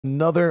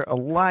Another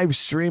live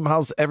stream.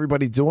 How's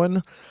everybody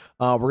doing?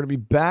 We're going to be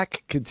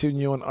back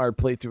continuing our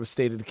playthrough of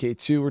State of Decay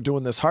 2. We're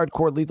doing this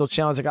hardcore lethal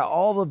challenge. I got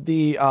all of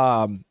the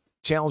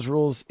challenge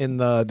rules in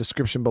the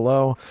description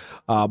below,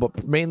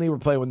 but mainly we're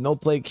playing with no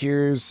play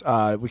cures.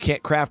 We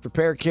can't craft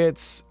repair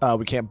kits.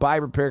 We can't buy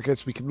repair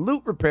kits. We can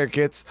loot repair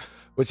kits,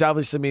 which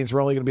obviously means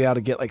we're only going to be able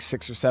to get like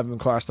 6 or 7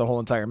 across the whole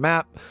entire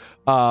map.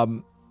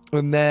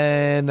 And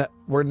then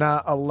we're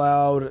not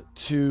allowed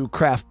to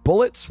craft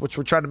bullets, which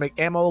we're trying to make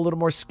ammo a little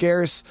more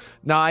scarce.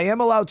 Now, I am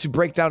allowed to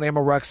break down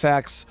ammo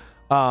rucksacks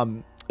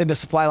in the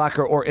supply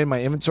locker or in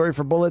my inventory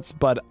for bullets,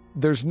 but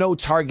there's no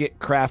target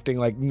crafting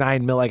like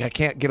 9mm. Like I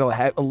can't get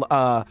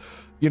a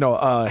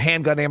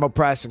handgun ammo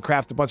press and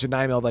craft a bunch of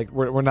 9mm. Like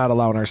we're not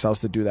allowing ourselves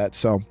to do that.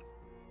 So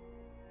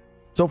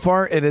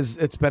far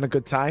it's been a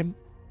good time.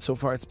 So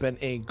far it's been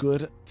a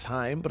good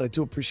time, but I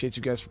do appreciate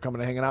you guys for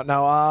coming and hanging out.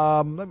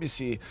 Now, let me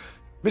see.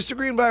 Mr.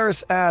 Green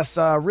Virus asks,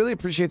 really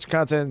appreciate your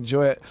content,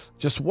 enjoy it.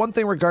 Just one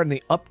thing regarding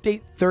the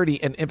update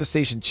 30 and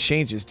infestation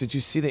changes. Did you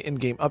see the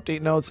in-game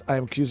update notes? I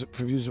am confused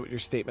with your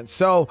statement.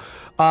 So,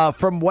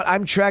 from what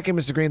I'm tracking,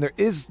 Mr. Green, there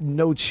is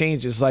no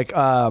changes. Like,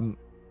 what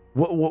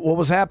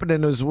was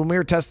happening was when we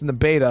were testing the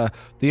beta,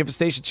 the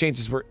infestation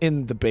changes were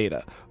in the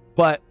beta.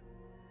 But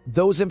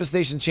those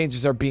infestation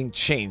changes are being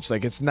changed.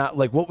 Like it's not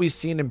like what we've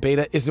seen in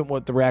beta isn't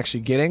what we're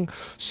actually getting.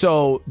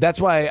 So that's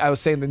why I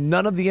was saying that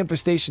none of the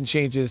infestation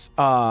changes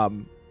are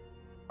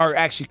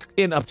actually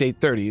in update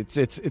 30.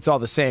 It's all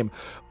the same.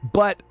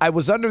 But I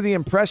was under the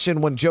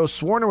impression when Joe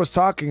Swarner was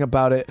talking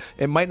about it,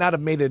 it might not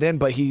have made it in,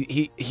 but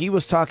he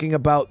was talking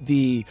about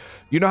the,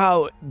 you know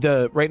how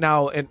right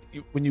now and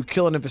when you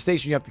kill an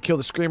infestation you have to kill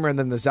the screamer and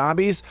then the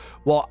zombies.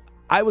 Well,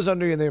 I was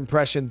under the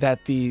impression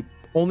that the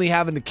only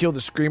having to kill the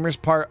screamers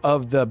part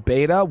of the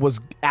beta was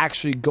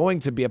actually going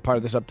to be a part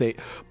of this update,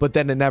 but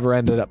then it never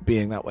ended up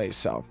being that way.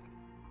 So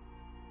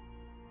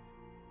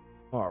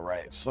all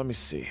right, so let me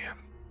see.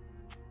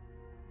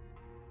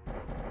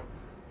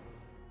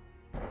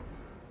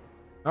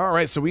 All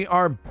right, so we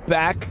are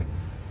back.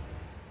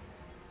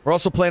 We're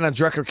also playing on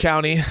Drucker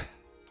County.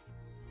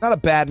 Not a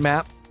bad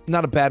map,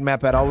 not a bad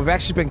map at all. We've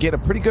actually been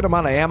getting a pretty good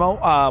amount of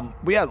ammo.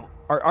 We had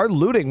our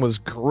looting was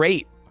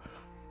great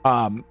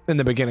in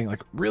the beginning,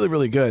 like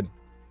really good.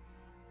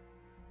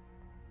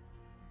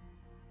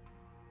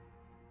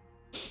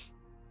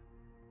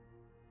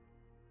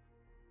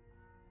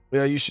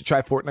 Yeah, you should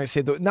try Fortnite.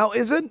 Save the now.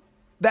 Isn't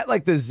that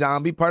like the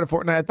zombie part of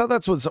Fortnite? I thought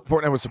that's what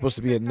Fortnite was supposed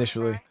to be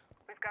initially.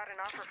 We've got an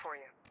offer for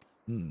you.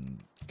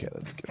 Okay,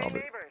 let's get all the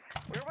neighbors,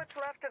 we're what's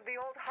left of the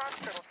old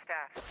hospital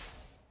staff.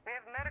 We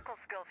have medical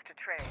skills to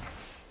trade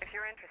if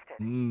you're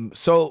interested.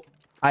 So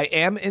I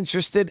am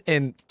interested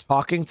in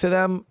talking to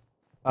them.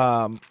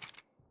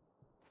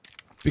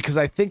 Because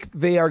I think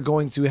they are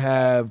going to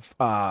have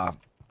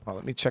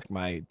let me check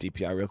my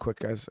DPI real quick,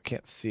 guys. I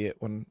can't see it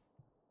when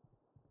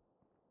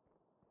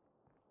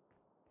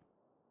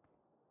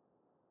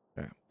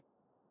okay.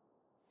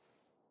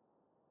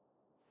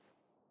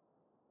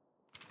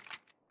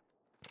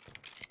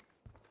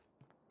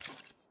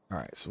 All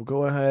right, so we'll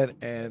go ahead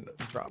and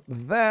drop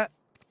that.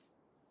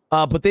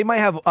 But they might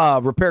have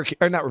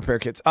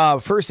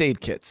first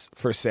aid kits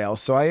for sale.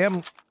 So I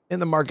am in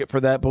the market for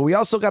that, but we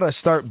also got to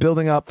start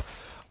building up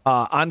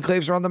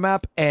enclaves around the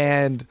map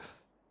and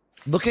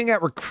looking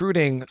at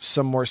recruiting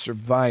some more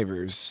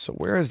survivors. So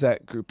where is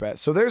that group at?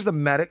 So there's the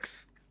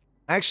medics.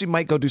 I actually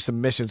might go do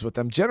some missions with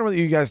them. Generally,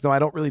 you guys know I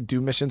don't really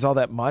do missions all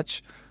that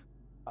much,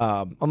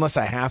 unless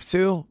I have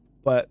to.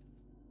 But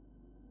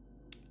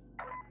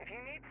if you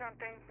need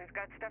something, we've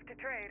got stuff to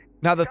trade.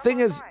 Now the thing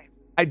is,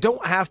 I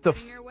don't have to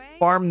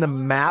farm the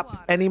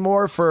map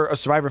anymore for a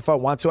survivor if I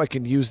want to. I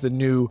can use the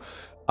new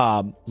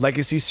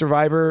legacy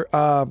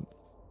survivor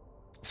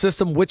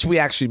system, which we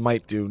actually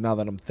might do now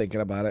that I'm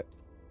thinking about it.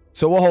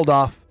 So we'll hold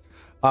off.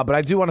 But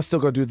I do want to still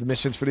go do the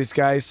missions for these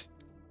guys.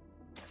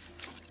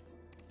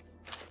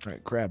 All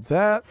right, grab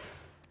that.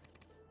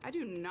 I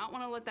do not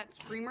want to let that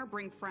screamer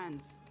bring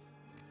friends.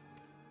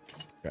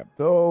 Grab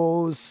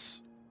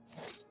those.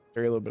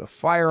 Carry a little bit of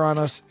fire on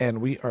us,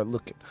 and we are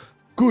looking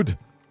good.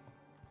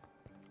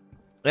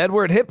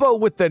 Edward Hippo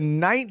with the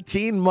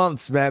 19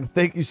 months, man.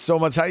 Thank you so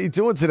much. How you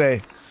doing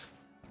today?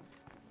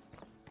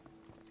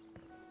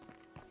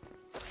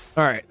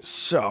 All right,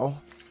 so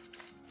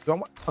let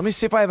me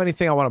see if I have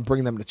anything I want to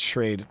bring them to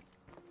trade.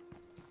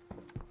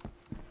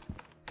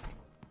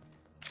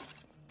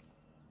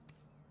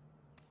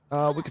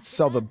 We could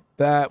sell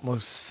that. We'll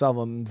sell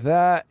them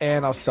that,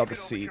 and I'll sell the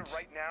seeds.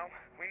 Right now,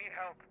 we need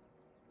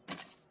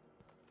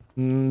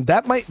help.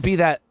 That might be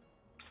that.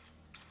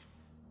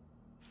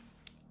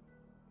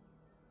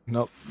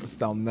 Nope, it's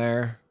down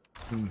there.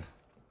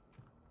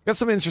 Got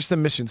some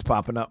interesting missions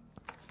popping up.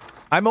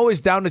 I'm always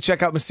down to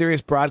check out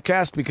Mysterious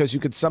Broadcast because you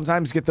could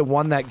sometimes get the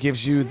one that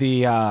gives you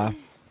the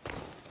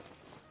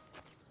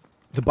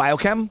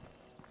biochem.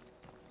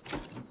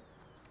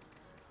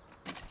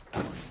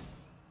 All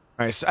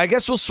right, so I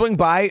guess we'll swing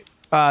by,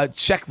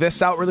 check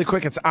this out really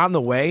quick. It's on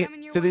the way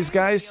to these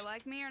guys.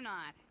 Like me or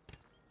not?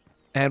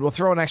 And we'll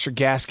throw an extra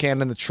gas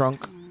can in the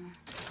trunk.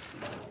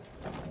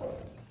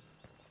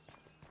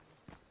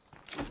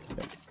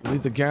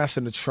 Leave the gas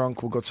in the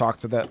trunk. We'll go talk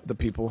to the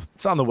people.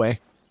 It's on the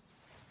way.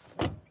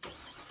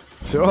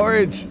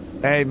 George!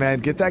 Hey, man,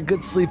 get that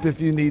good sleep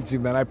if you need to,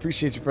 man. I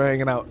appreciate you for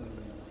hanging out.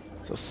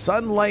 So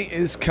sunlight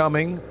is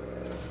coming.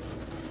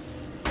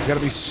 You gotta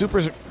be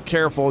super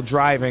careful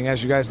driving,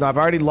 as you guys know. I've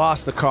already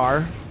lost the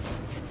car.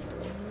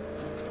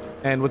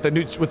 And with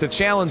the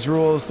challenge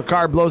rules, the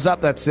car blows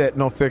up, that's it.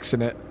 No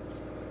fixing it.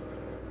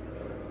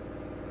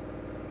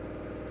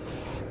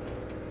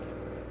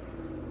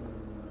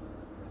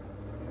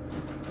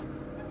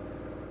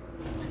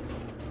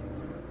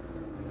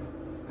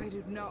 I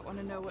do not want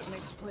to know what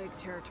makes plague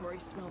territory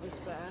smell this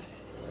bad.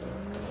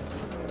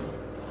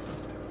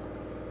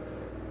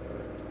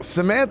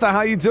 Samantha,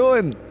 how you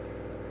doing?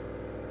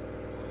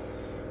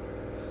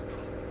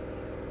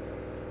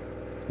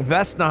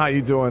 Vesna, how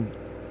you doing?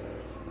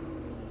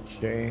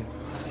 Okay.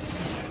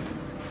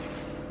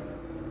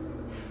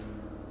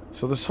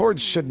 So this horde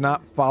should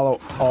not follow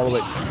all the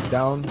way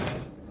down.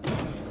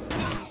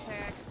 I'd say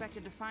I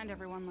expected to find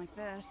everyone like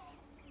this.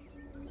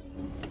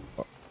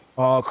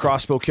 Oh,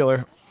 crossbow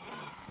killer.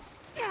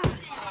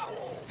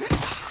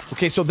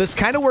 Okay, so this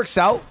kind of works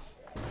out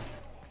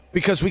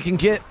because we can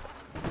get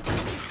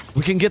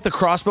the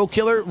crossbow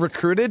killer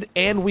recruited,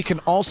 and we can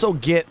also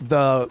get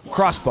the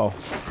crossbow.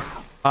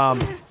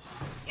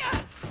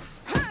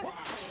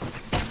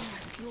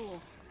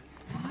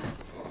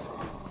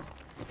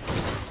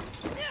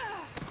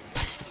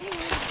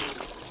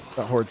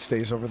 The horde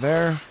stays over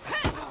there.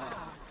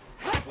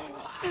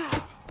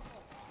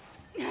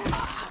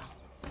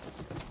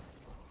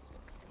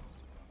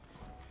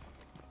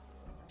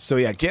 So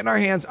yeah, getting our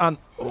hands on...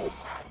 Oh.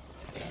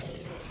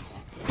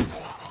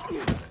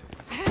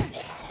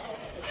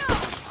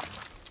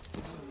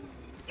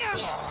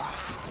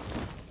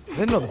 I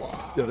didn't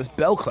know this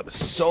bell clip is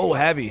so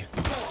heavy.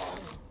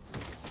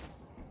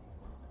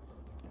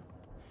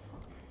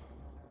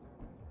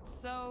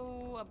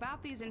 So,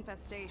 about these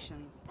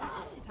infestations.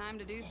 Time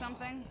to do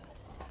something?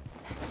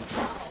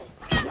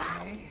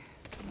 Okay.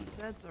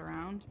 Zed's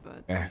around,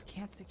 but I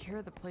can't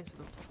secure the place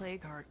with a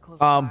plague heart close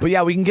by. But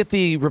yeah, we can get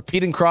the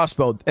repeating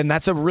crossbow, and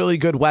that's a really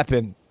good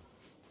weapon.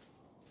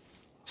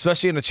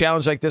 Especially in a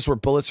challenge like this where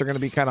bullets are going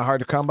to be kind of hard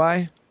to come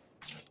by.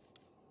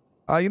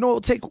 You know,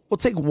 we'll take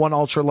one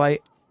ultralight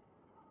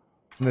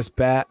and this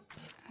bat.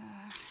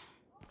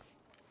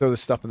 Throw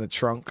this stuff in the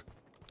trunk.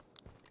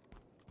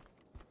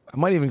 I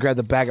might even grab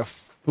the bag of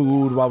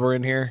food while we're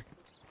in here.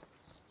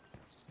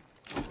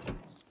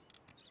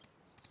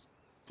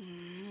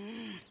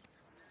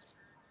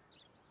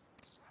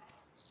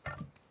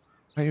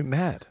 Why are you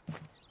mad?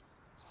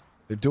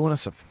 They're doing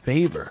us a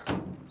favor.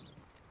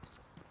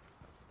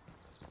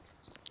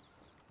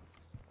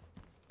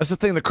 That's the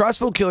thing. The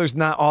crossbow killer's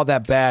not all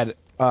that bad.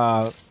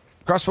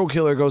 Crossbow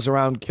killer goes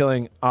around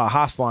killing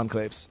hostile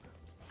enclaves.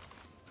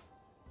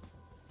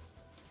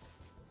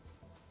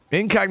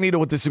 Incognito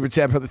with the super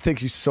chat, brother.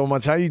 Thank you so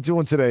much. How are you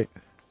doing today?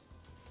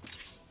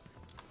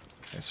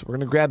 Okay, so we're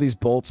gonna grab these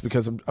bolts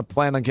because I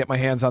plan on getting my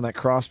hands on that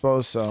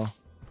crossbow. So,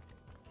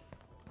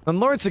 and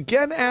Lawrence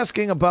again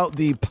asking about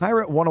the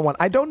Pirate 101.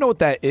 I don't know what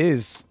that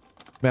is,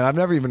 man. I've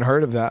never even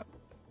heard of that.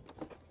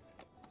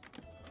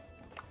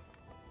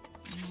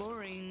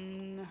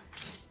 Boring.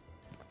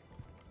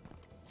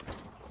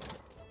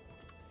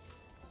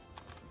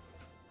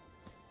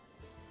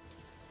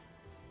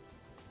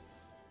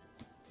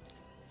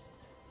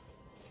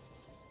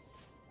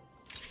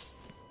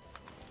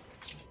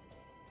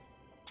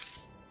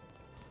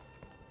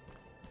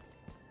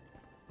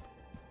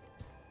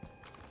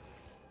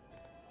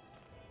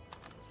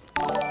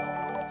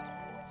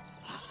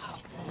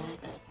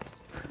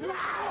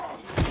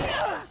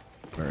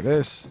 There it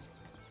is.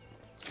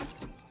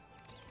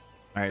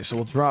 Alright, so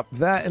we'll drop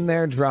that in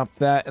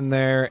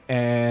there,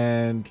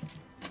 and...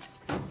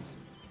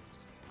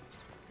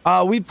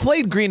 we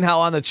played Green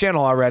Hell on the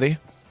channel already.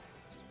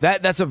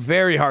 That's a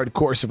very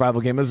hardcore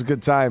survival game. It was a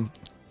good time.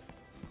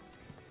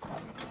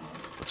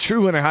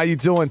 True Winner, how you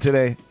doing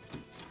today?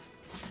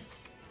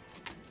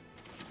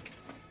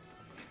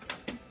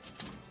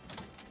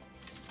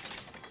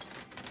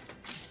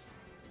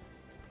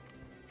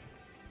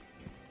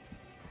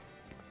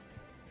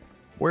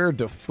 Where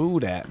the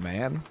food at,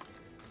 man?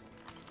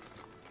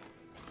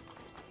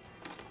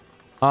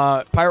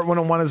 Pirate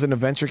 101 is an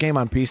adventure game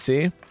on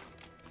PC.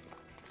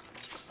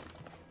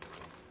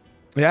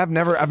 Yeah, I've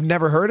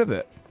never heard of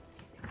it.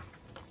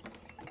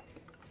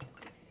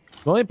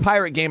 The only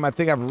pirate game I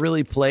think I've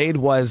really played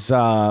was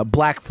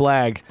Black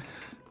Flag.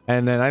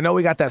 And then I know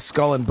we got that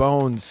Skull and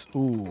Bones.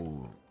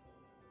 Ooh.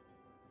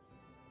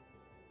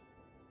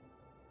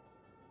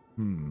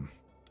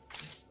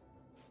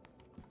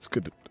 It's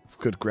good. It's a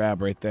good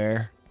grab right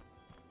there.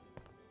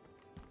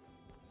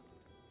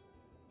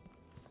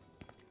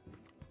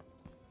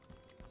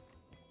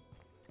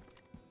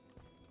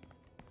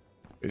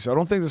 Okay, so I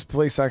don't think this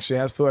place actually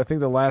has food. I think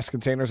the last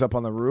container's up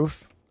on the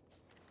roof.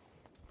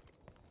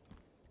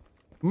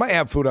 Might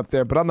have food up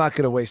there, but I'm not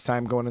going to waste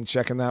time going and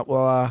checking that.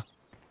 Well,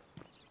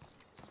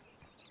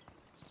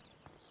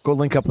 go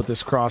link up with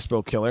this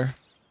crossbow killer.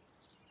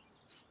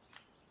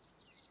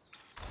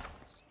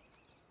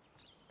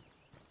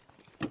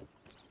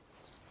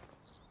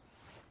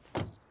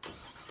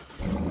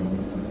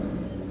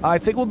 I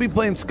think we'll be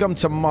playing Scum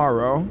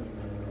tomorrow.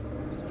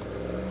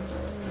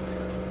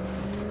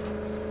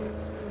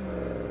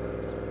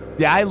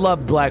 Yeah, I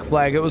loved Black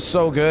Flag. It was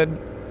so good.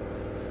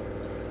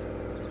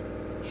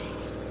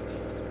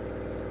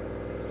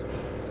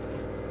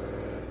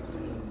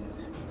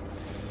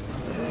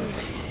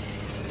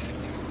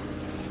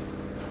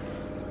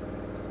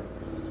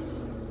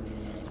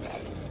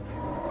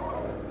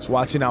 Just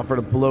watching out for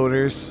the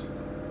bloaters.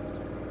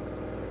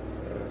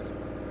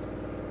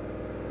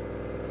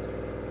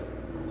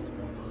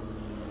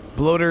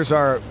 Bloaters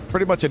are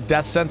pretty much a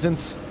death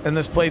sentence in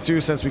this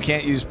playthrough since we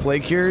can't use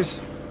plague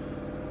cures.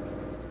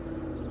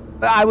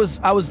 I was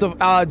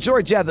the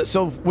George. Yeah.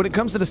 So when it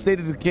comes to the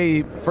State of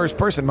Decay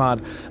first-person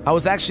mod, I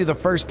was actually the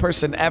first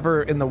person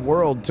ever in the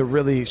world to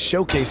really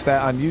showcase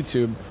that on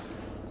YouTube.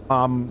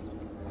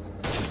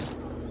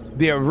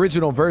 The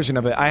original version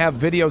of it. I have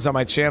videos on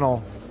my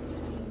channel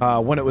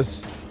when it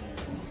was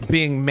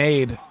being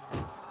made.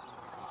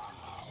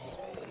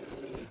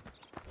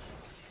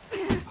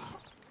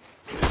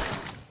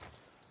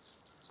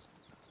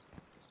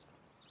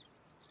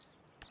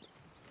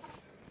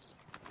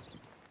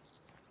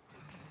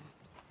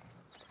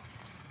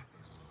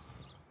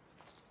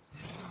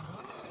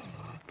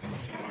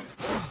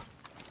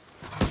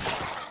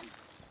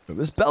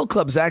 This Bell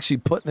Club's actually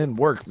putting in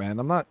work, man.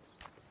 I'm not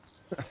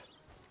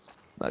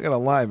gonna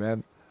lie,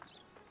 man.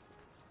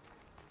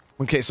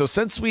 Okay, so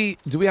since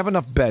do we have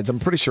enough beds? I'm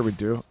pretty sure we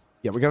do.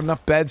 Yeah, we got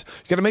enough beds.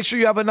 You gotta make sure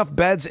you have enough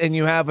beds and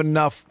you have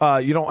enough,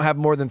 you don't have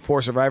more than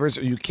 4 survivors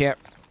or you can't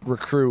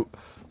recruit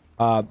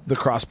the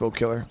crossbow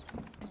killer.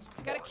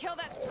 Gotta kill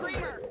that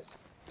screamer.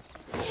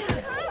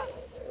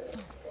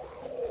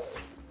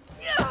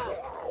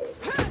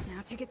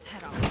 Now take its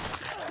head off.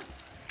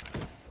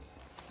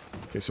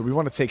 Okay, so we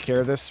want to take care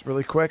of this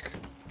really quick.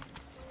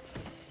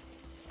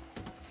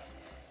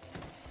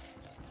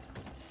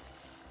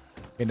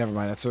 Okay, never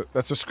mind.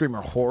 That's a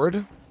screamer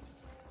horde.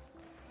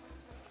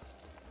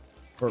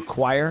 Or a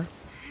choir.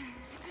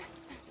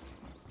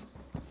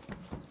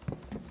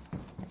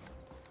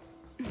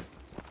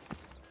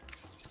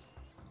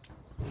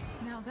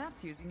 Now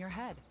that's using your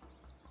head.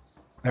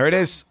 There it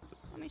is.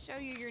 Let me show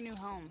you your new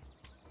home.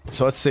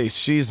 So let's see.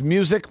 She's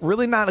music.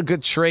 Really not a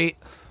good trait.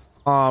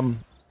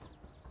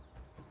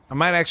 I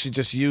might actually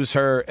just use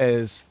her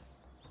as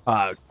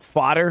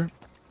fodder,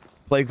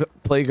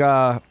 plague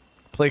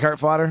heart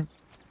fodder.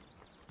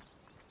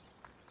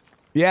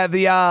 Yeah,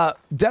 the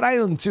Dead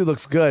Island 2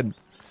 looks good.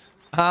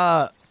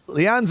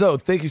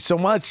 Leonzo, thank you so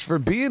much for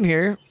being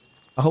here.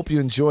 I hope you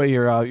enjoy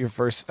your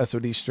first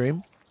SOD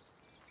stream.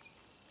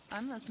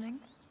 I'm listening.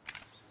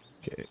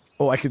 Okay.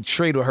 Oh, I could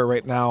trade with her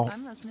right now.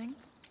 I'm listening.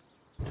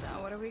 So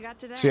what do we got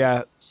today? So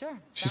yeah, sure.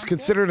 She's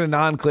considered an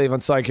enclave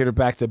until I get her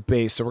back to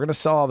base. So we're gonna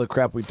sell all the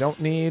crap we don't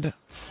need.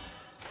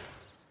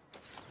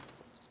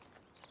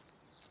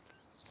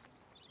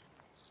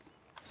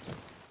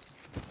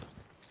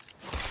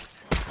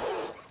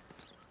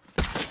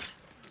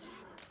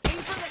 Aim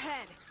for the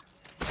head.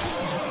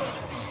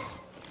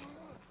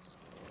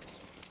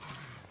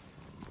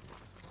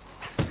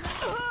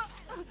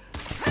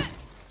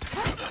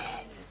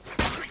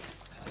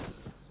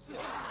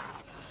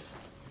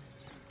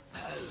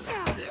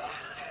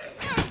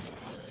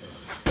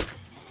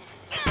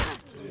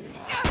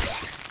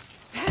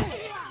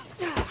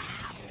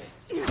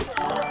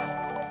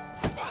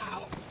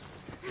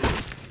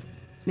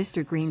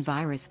 Mr. Green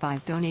Virus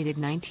 5 donated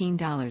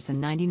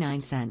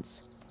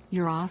 $19.99.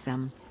 You're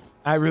awesome.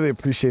 I really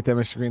appreciate that,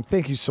 Mr. Green.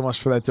 Thank you so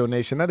much for that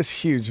donation. That is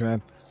huge,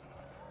 man.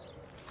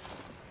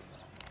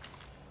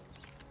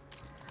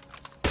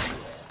 It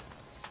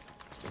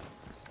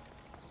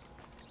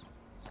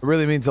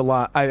really means a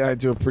lot. I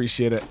do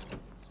appreciate it.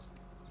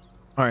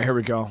 All right, here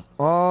we go.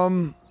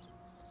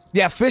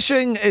 Yeah,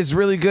 fishing is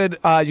really good.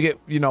 You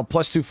get,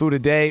 +2 food a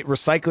day.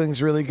 Recycling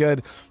is really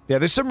good. Yeah,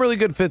 there's some really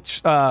good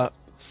fish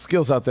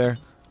skills out there.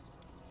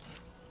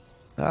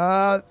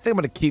 I think I'm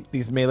gonna keep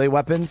these melee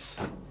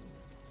weapons.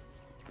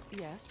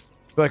 Yes.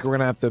 I feel like we're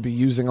gonna have to be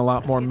using a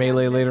lot more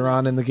melee later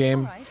on in the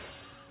game.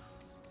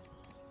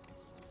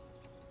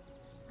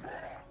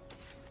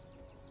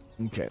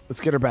 Okay,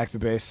 let's get her back to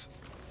base.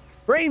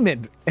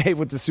 Raymond, hey,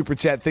 with the super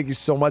chat, thank you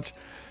so much.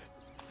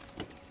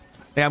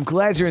 Hey, I'm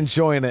glad you're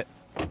enjoying it.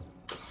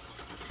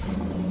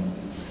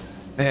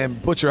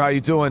 And Butcher, how you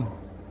doing? All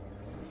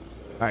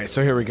right,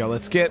 so here we go.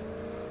 Let's get.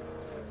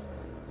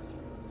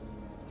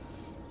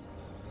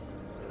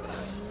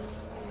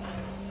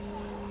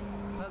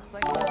 Looks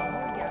like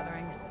we're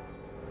gathering.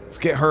 Let's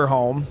get her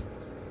home.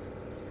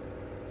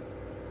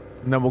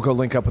 And then we'll go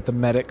link up with the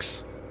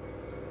medics.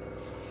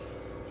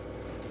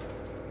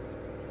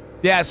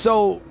 Yeah,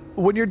 so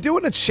when you're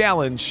doing a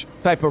challenge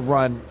type of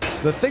run,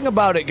 the thing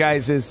about it,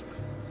 guys, is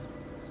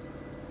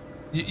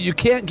you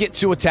can't get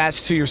too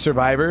attached to your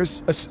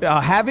survivors.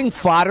 Having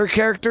fodder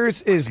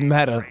characters is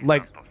meta.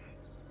 Like,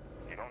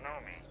 you don't know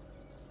me,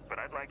 but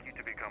I'd like you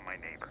to become my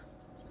neighbor.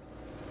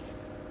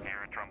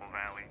 Here in Trumbull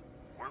Valley,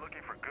 we're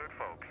looking for good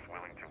folks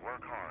willing to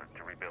work hard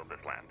to rebuild this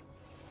land.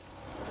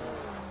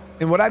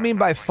 and what I mean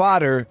by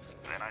fodder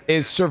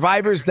is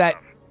survivors that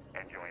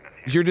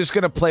you're just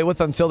gonna play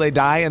with until they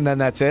die, and then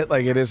that's it.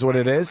 Like, it is what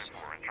it is.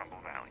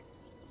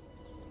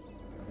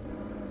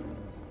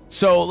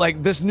 So,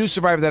 like, this new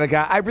survivor that I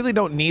got, I really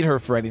don't need her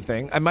for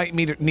anything. I might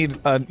need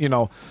you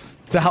know,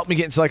 to help me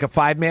get into like a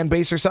 5-man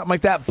base or something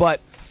like that.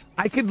 But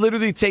I could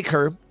literally take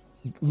her,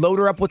 load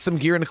her up with some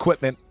gear and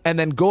equipment, and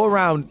then go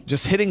around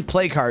just hitting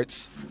plague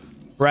hearts,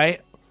 right,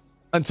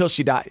 until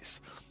she dies.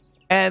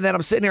 And then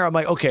I'm sitting here, I'm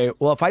like, okay,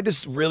 well, if I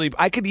just really,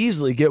 I could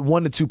easily get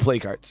 1 to 2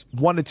 plague hearts,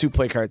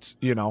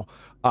 you know,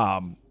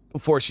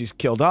 before she's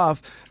killed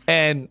off.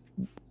 And,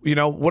 you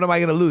know, what am I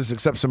going to lose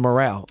except some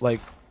morale? Like,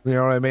 you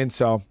know what I mean?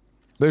 So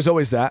there's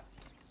always that.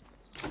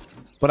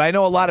 But I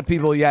know a lot of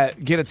people, yeah,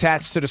 get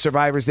attached to the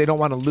survivors. They don't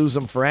want to lose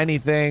them for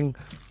anything.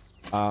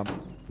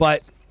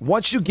 But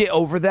once you get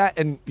over that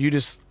and you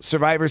just,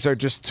 survivors are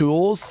just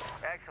tools.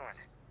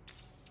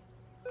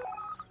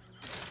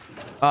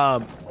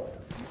 Excellent.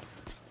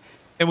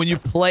 And when you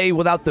play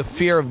without the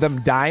fear of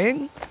them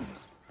dying,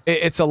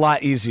 it's a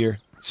lot easier.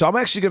 So I'm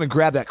actually going to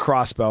grab that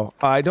crossbow.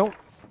 I don't...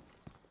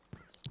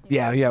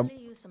 Yeah.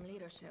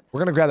 We're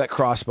going to grab that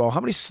crossbow.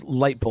 How many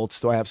light bolts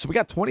do I have? So we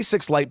got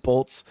 26 light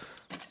bolts.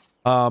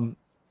 We're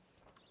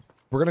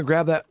going to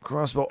grab that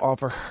crossbow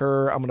off of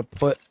her. I'm going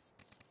to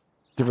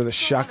give her the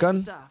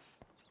shotgun.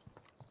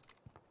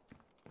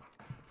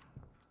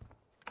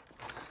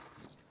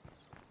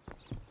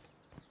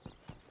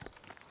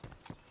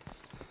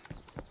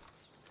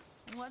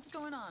 What's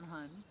going on,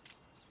 hun?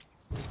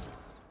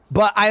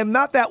 But I am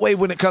not that way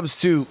when it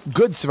comes to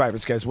good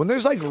survivors, guys. When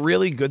there's like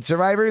really good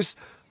survivors,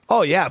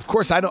 oh yeah, of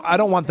course I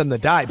don't want them to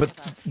die. But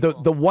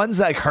the ones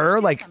like her,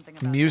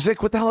 like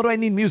music, what the hell do I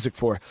need music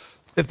for?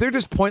 If they're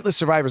just pointless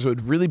survivors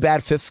with really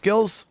bad fifth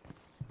skills,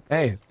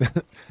 hey,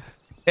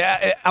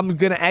 I'm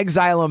gonna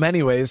exile them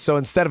anyways. So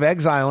instead of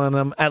exiling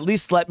them, at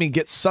least let me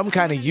get some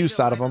kind of use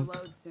out of them.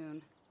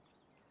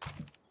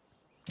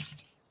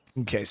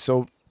 Okay,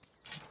 so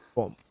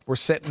well, we're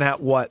sitting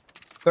at what,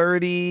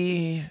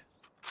 30?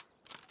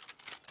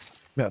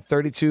 Yeah,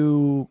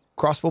 32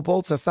 crossbow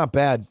bolts. That's not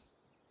bad.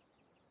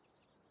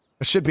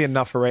 It should be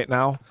enough for right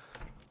now.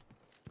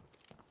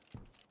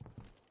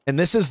 And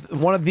this is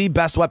one of the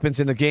best weapons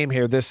in the game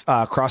here, this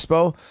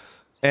crossbow.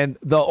 And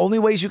the only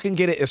ways you can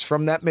get it is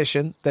from that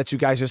mission that you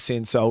guys just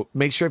seen. So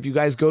make sure if you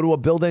guys go to a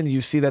building,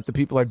 you see that the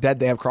people are dead,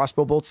 they have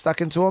crossbow bolts stuck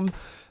into them.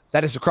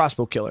 That is the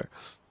crossbow killer.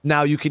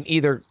 Now you can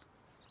either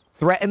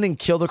threaten and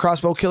kill the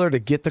crossbow killer to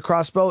get the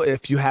crossbow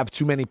if you have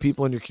too many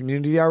people in your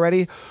community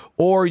already,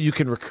 or you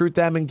can recruit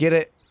them and get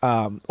it,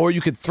 or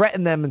you could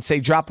threaten them and say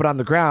drop it on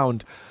the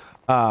ground,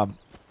 and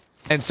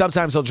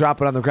sometimes they'll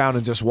drop it on the ground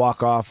and just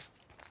walk off.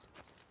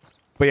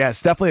 But yeah,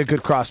 it's definitely a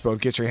good crossbow to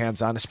get your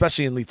hands on,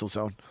 especially in lethal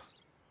zone.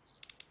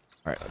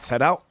 All right, let's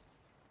head out.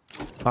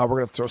 We're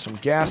gonna throw some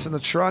gas in the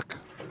truck.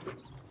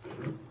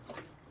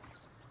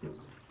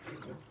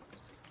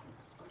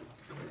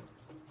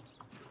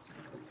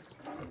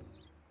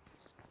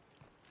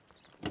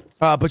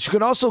 But you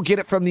can also get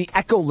it from the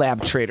Echo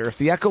Lab Trader. If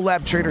the Echo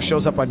Lab Trader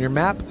shows up on your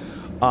map,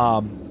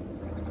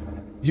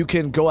 you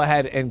can go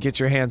ahead and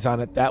get your hands on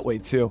it that way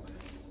too.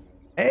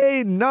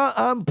 Hey,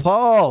 I'm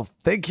Paul.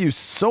 Thank you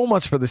so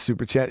much for the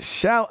super chat.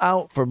 Shout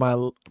out for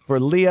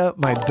Leah,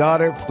 my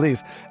daughter,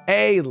 please.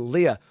 Hey,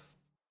 Leah.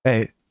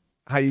 Hey,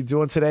 how you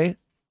doing today?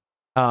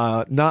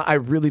 I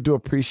really do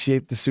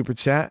appreciate the super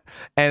chat.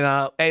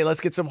 And hey, let's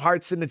get some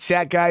hearts in the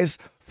chat, guys,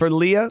 for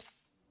Leah.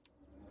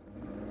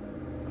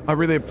 I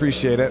really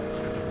appreciate it.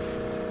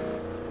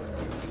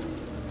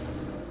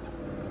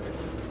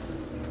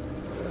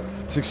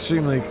 It's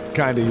extremely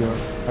kind of you.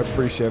 I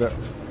appreciate it.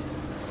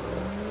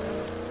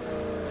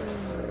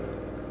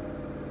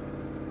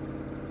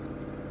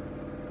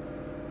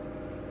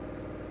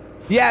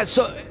 Yeah,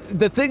 so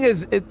the thing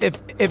is,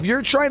 if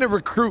you're trying to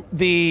recruit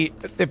the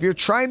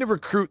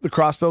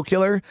crossbow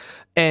killer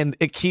and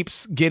it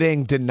keeps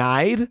getting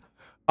denied,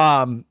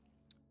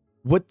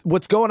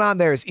 what's going on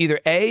there is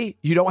either A,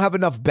 you don't have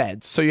enough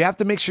beds, so you have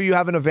to make sure you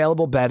have an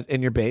available bed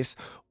in your base,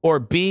 or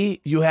B,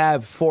 you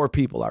have 4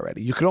 people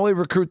already. You can only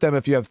recruit them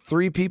if you have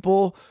 3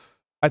 people.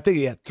 I think,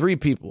 yeah, 3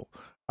 people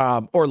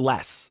or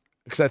less.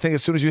 Because I think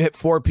as soon as you hit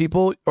 4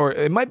 people, or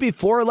it might be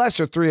 4 or less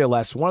or 3 or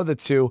less, one of the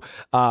two.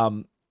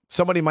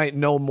 Somebody might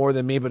know more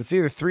than me, but it's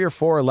either 3 or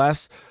 4 or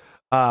less.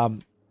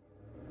 And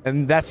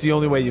that's the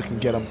only way you can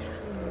get them.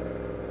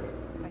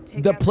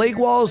 The plague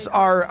walls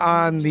are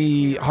on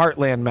the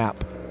Heartland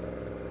map.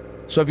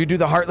 So if you do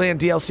the Heartland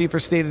DLC for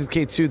State of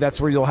Decay 2, that's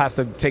where you'll have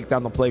to take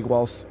down the plague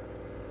walls.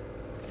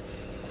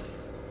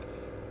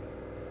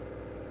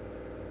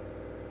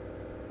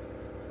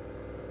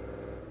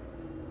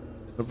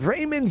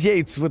 Raymond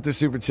Yates with the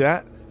super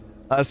chat.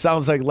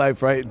 Sounds like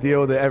life, right?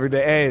 Deal with it every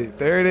day. Hey,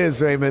 there it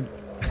is, Raymond.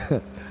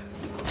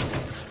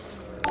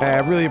 Hey, I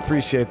really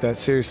appreciate that,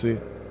 seriously.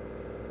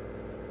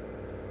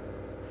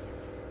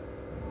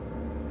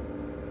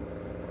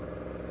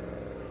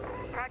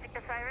 Project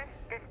Osiris,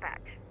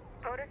 dispatch.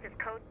 POTUS is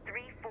code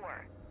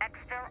 3-4.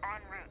 Exfil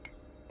en route.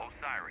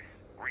 Osiris,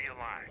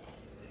 realign.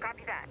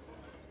 Copy that.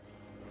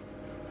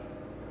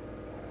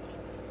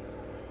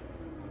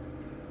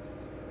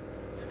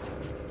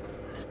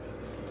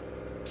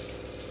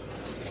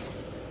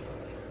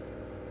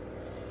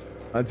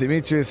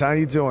 Demetrius, how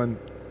you doing?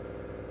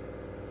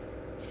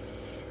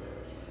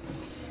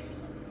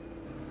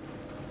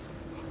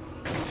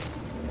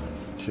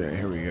 Okay,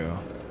 here we go.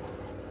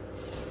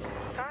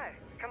 Hi,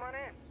 come on in.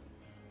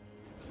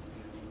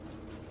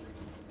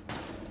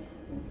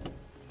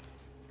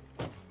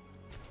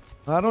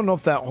 I don't know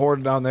if that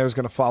horde down there is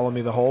going to follow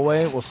me the whole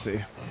way. We'll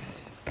see.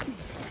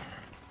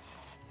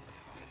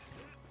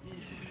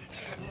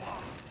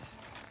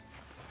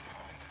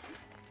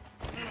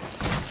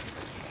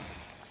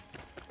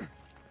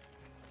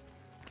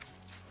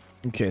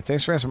 Okay,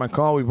 thanks for answering my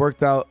call. We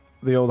worked out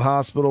the old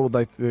hospital. Would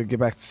like to get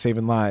back to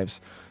saving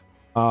lives.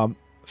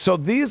 So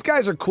these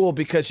guys are cool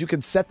because you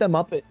can set them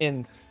up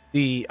in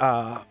the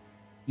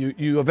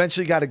you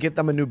eventually got to get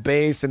them a new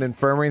base and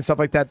infirmary and stuff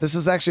like that. This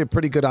is actually a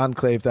pretty good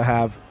enclave to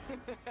have.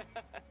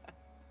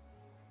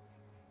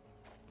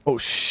 Oh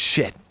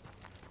shit.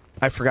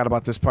 I forgot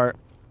about this part.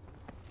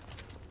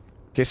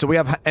 Okay, so we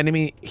have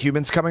enemy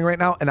humans coming right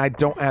now and I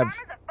don't have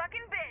Farmer's a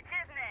fucking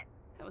bitch, isn't it?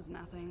 That was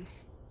nothing.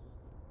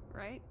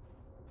 Right?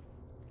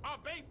 Our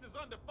base is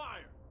under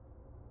fire.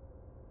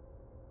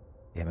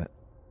 Damn it.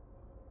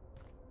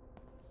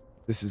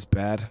 This is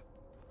bad.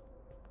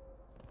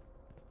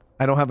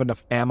 I don't have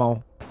enough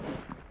ammo.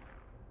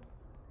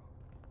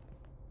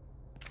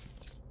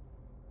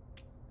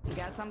 You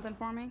got something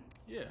for me?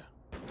 Yeah.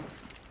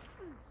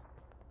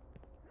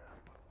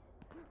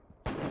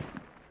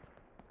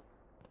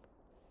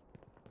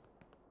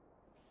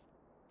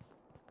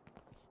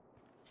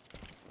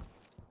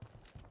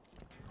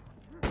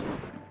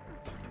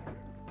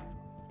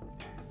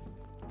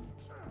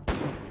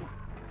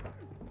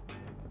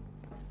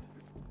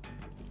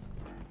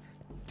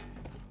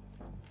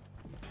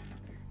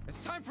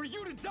 It's time for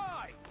you to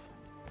die!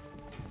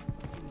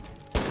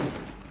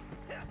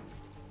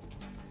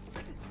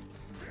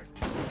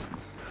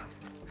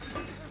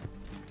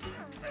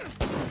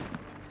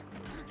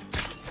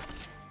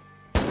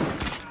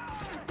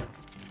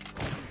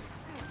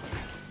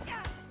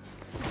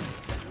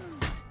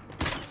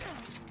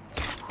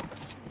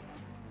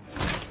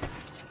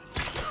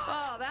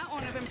 Oh, that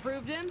won't have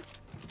improved him.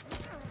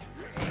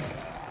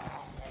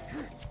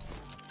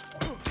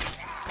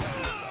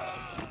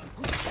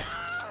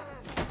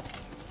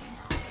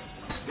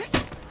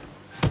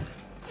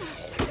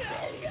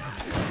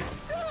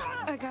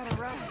 I gotta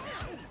rest.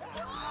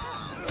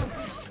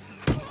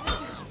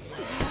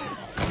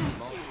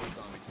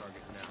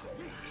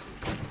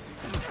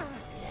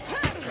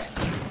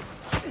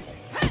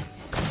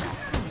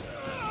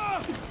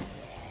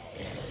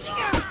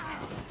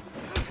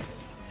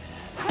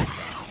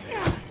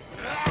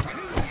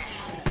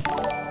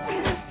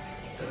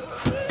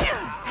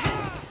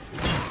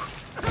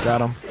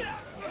 Got him.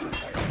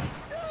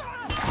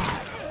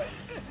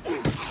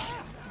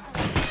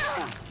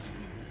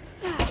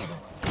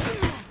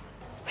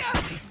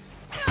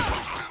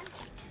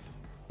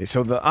 Okay,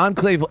 so the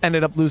Enclave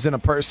ended up losing a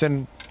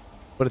person,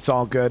 but it's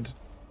all good.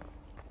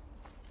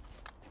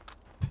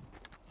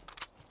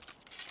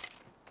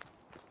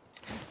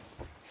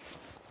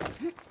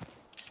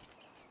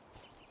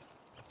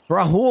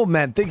 Rahul,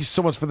 man, thank you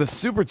so much for the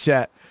super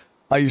chat.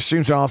 Your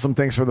streams are awesome.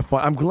 Thanks for the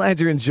fun. I'm glad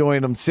you're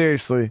enjoying them.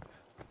 Seriously.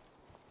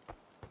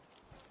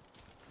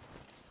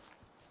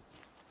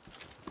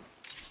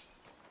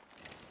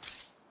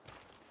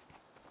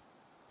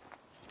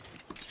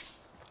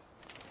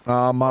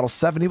 Model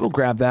 70, we'll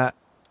grab that.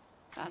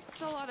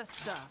 That's a lot of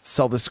stuff.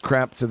 Sell this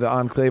crap to the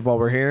Enclave while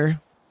we're here.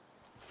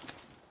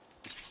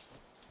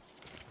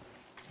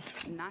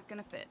 Not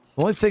gonna fit.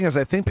 The only thing is,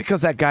 I think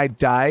because that guy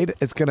died,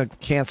 it's gonna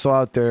cancel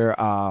out their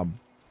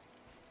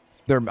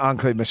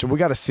Enclave mission. We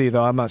gotta see,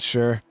 though. I'm not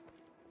sure.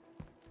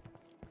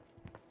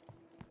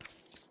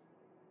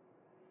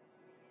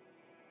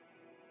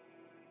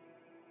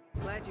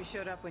 Glad you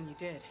showed up when you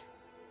did.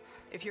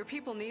 If your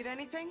people need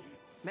anything,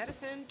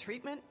 medicine,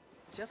 treatment,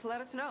 just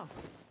let us know.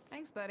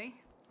 Thanks, buddy.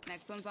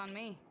 Next one's on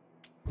me.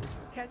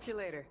 Catch you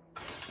later.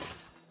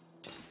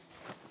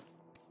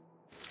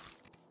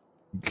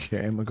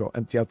 Okay, I'm gonna go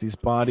empty out these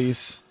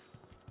bodies.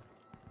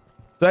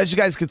 So as you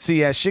guys could see,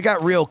 yeah, she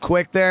got real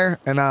quick there,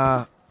 and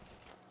I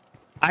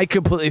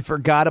completely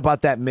forgot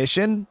about that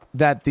mission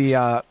that that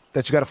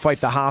you got to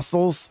fight the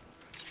hostiles.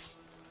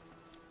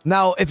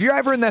 Now, if you're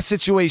ever in that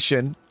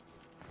situation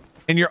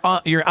and you're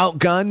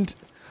outgunned,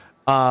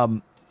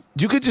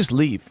 you could just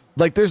leave.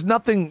 Like, there's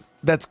nothing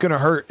that's gonna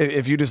hurt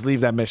if you just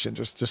leave that mission.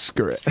 Just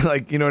screw it.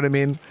 Like, you know what I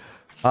mean?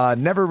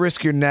 Never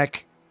risk your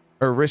neck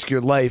or risk your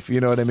life.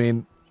 You know what I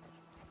mean?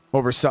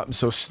 Over something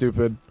so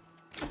stupid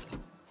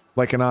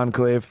like an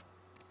Enclave.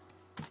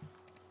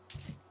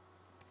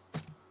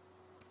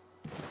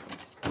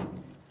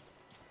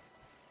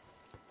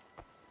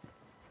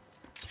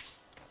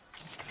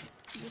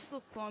 This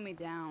will slow me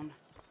down.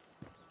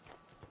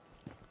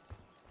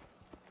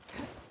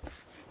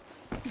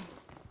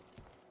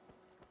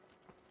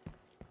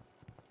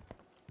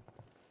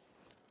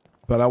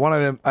 But I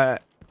wanted him.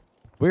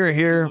 We were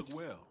here.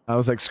 I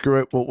was like,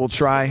 screw it. We'll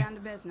try. Down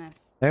to business.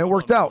 And it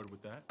worked out.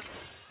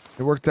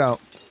 It worked out.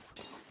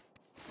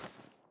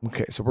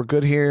 Okay, so we're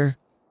good here.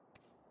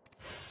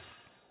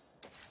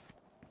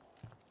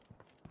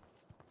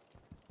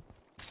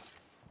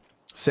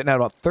 Sitting at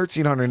about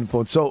 1,300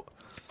 influence. So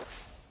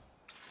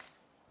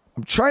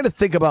I'm trying to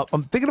think about.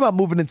 I'm thinking about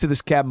moving into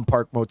this cabin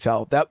park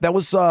motel. That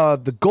was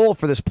the goal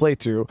for this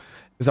playthrough.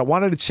 Is I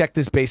wanted to check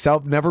this base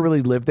out. Never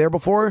really lived there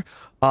before.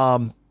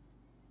 You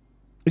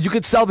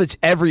could salvage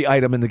every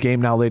item in the game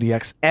now, Lady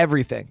X.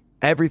 Everything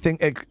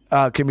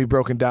can be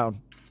broken down,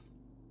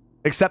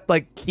 except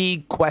like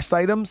key quest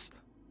items.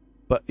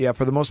 But yeah,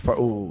 for the most part.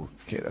 Ooh,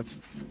 okay,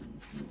 it's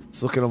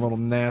looking a little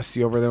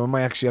nasty over there. We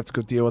might actually have to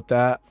go deal with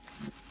that.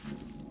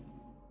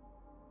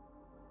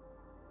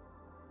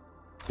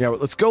 Yeah,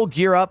 let's go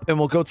gear up and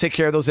we'll go take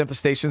care of those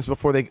infestations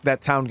before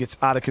that town gets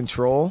out of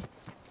control.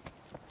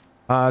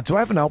 Do I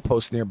have an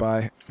outpost nearby?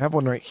 I have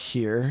one right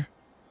here.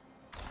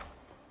 I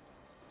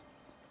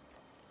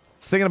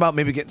was thinking about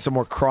maybe getting some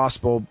more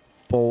crossbow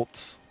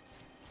bolts.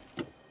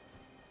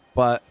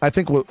 But I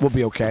think we'll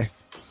be okay.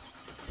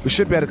 We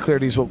should be able to clear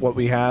these with what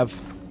we have.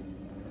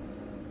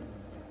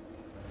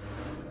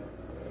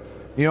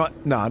 You know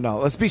what? No.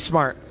 Let's be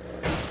smart.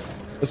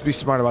 Let's be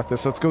smart about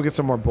this. Let's go get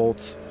some more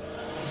bolts.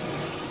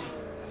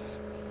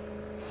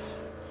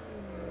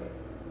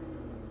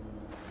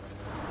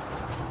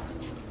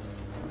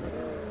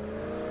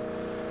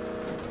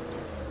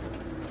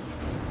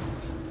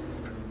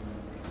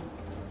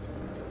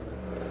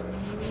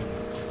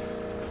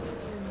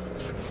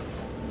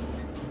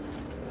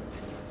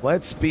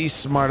 Let's be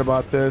smart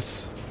about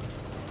this.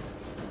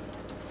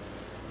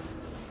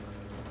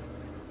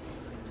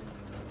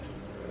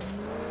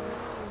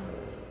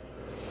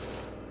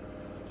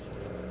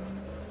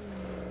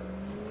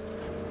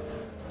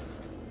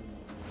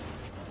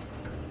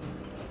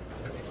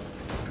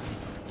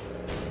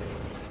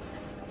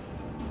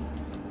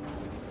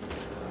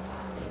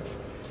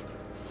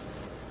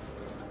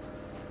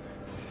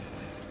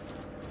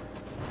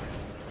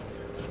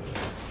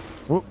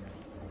 Whoop.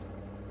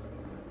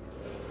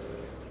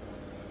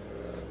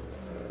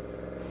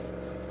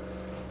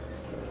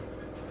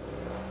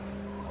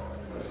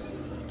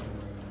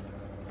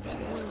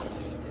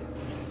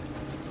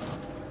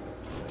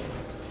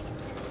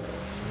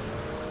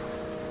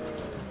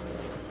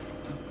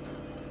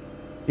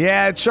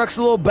 Yeah, truck's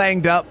a little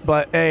banged up,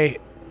 but hey,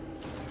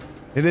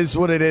 it is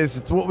what it is.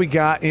 It's what we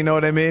got, you know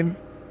what I mean?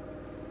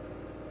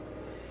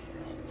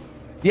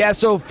 Yeah,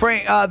 so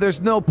Frank, there's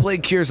no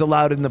plague cures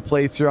allowed in the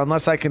playthrough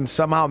unless I can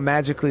somehow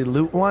magically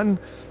loot one.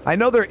 I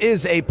know there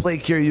is a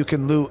plague cure you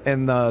can loot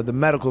in the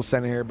medical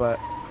center here, but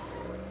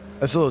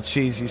that's a little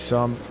cheesy,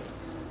 so I'm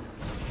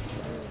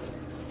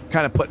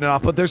kind of putting it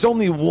off. But there's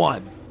only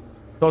one.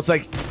 So it's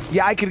like,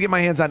 yeah, I could get my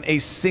hands on a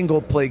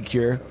single plague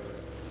cure.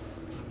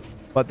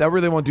 But that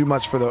really won't do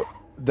much for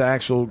the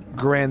actual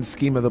grand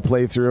scheme of the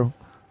playthrough.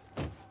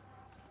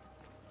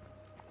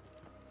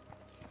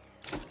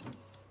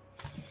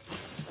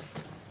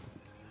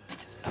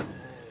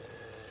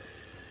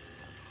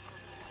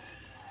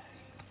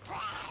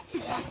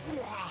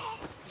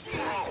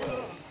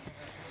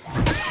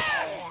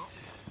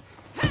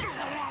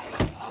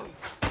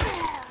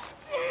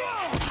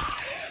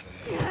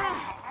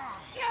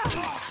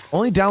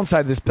 Only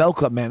downside of this bell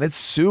club, man, it's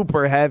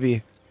super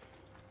heavy.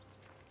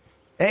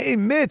 Hey,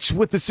 Mitch,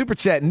 with the super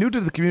chat. New to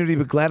the community,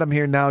 but glad I'm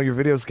here now. Your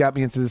videos got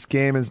me into this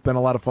game, and it's been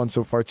a lot of fun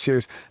so far.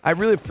 Cheers. I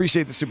really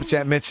appreciate the super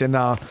chat, Mitch, and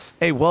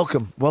hey,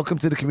 welcome. Welcome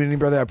to the community,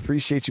 brother. I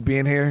appreciate you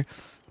being here,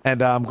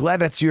 and I'm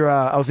glad that you're,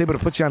 I was able to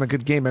put you on a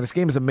good game, man. This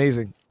game is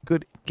amazing.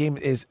 Good game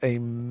is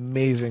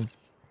amazing.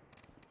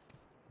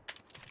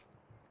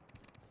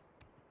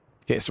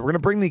 Okay, so we're going to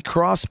bring the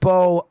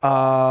crossbow.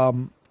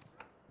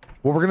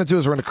 What we're going to do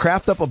is we're going to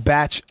craft up a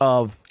batch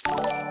of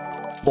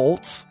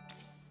bolts.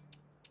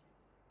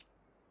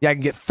 Yeah, I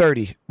can get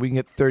 30. We can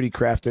get 30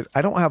 crafted.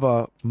 I don't have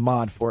a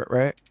mod for it,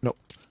 right? Nope.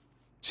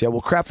 So yeah,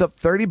 we'll craft up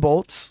 30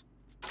 bolts.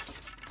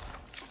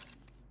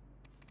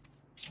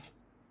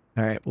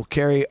 All right, we'll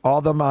carry all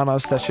of them on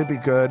us. That should be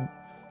good.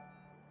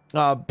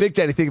 Big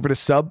Daddy, thank you for the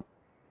sub.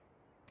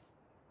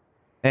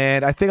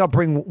 And I think I'll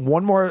bring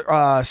one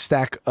more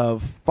stack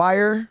of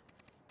fire.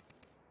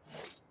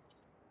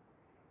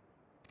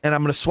 And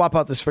I'm going to swap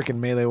out this freaking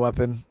melee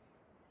weapon.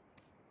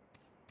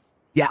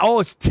 Yeah, oh,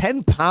 it's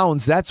 10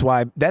 pounds. That's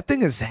why. That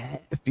thing is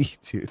heavy,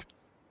 dude.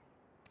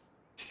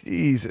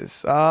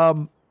 Jesus.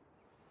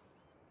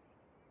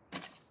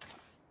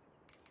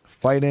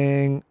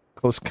 Fighting.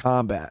 Close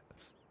combat.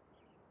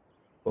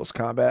 Close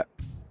combat.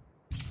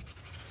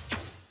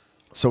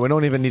 So we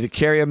don't even need to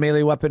carry a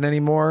melee weapon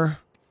anymore.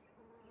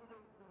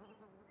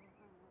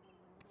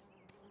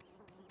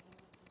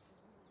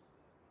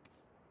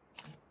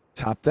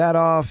 Top that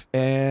off,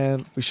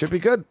 and we should be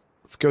good.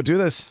 Let's go do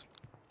this.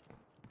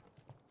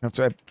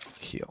 After I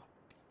heal.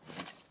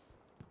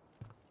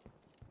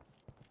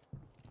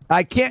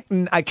 I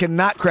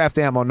cannot craft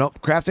ammo.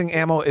 Nope. Crafting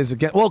ammo is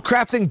again. Well,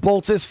 crafting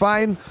bolts is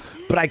fine,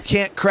 but I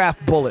can't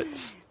craft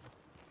bullets.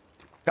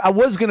 I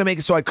was gonna make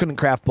it so I couldn't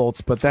craft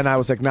bolts, but then I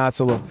was like, nah, that's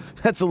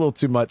a little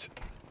too much.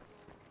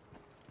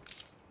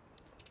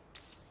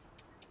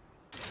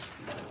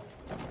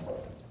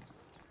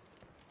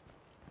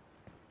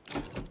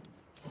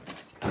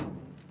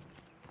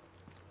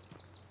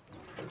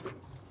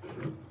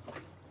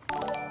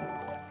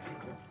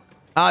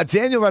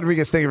 Daniel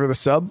Rodriguez, thank you for the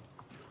sub.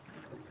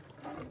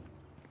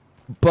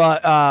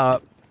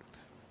 But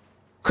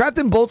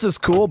crafting bolts is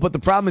cool, but the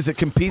problem is it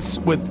competes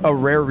with a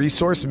rare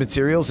resource,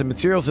 materials, and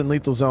materials in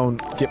Lethal Zone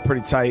get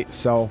pretty tight,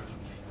 so...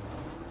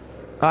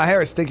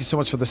 Harris, thank you so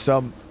much for the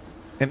sub.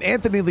 And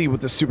Anthony Lee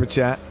with the super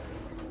chat.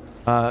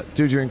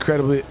 Dude, you're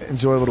incredibly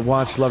enjoyable to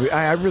watch. Love you.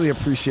 I really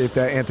appreciate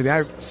that, Anthony.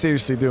 I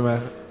seriously do,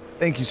 man.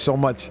 Thank you so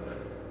much.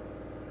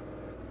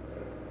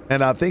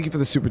 And thank you for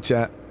the super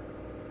chat.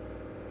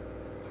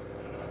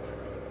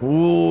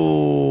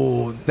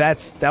 Ooh,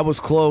 that was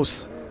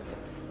close.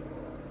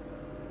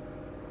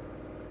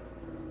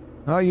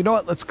 Oh, you know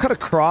what? Let's cut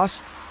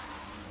across.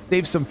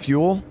 Save some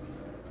fuel.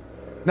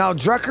 Now,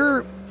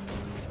 Drucker,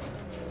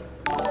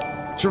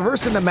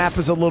 traversing the map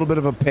is a little bit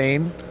of a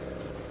pain.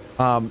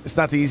 It's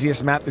not the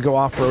easiest map to go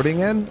off-roading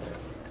in.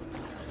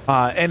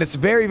 And it's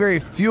very, very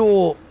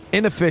fuel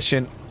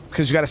inefficient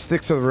because you got to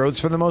stick to the roads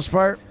for the most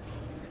part.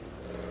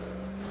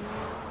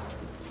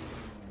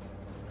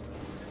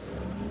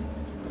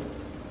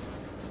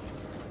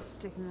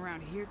 Sticking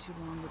around here too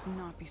long would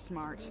not be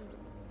smart.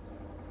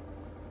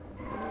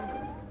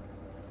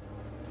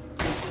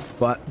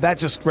 But that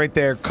just right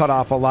there cut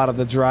off a lot of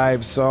the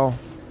drive, so...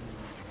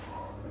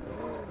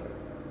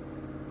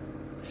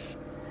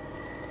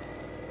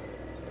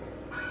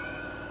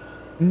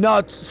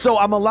 No, so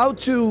I'm allowed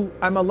to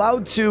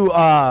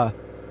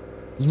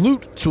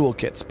loot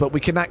toolkits, but we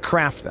cannot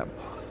craft them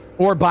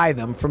or buy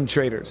them from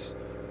traders.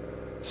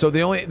 So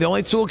the only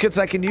toolkits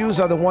I can use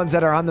are the ones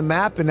that are on the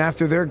map, and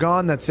after they're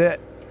gone, that's it.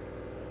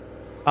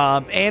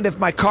 And if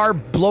my car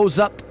blows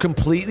up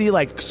completely,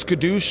 like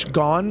skadoosh,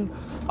 gone,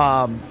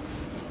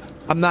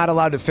 I'm not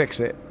allowed to fix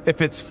it. If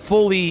it's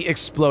fully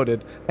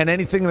exploded, and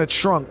anything in the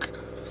trunk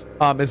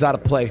is out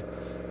of play.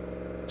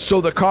 So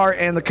the car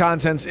and the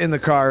contents in the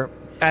car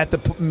at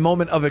the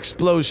moment of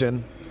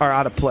explosion are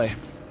out of play.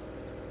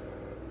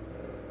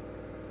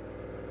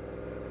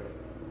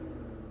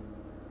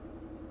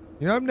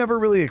 You know, I've never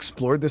really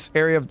explored this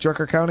area of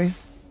Drucker County.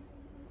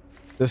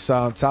 This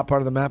top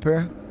part of the map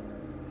here.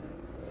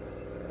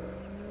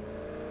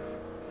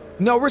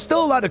 No, we're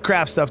still allowed to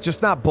craft stuff,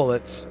 just not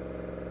bullets.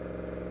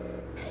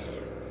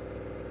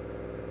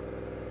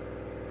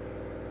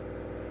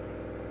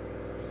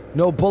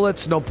 No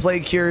bullets, no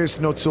plague cures,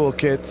 no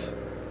toolkits.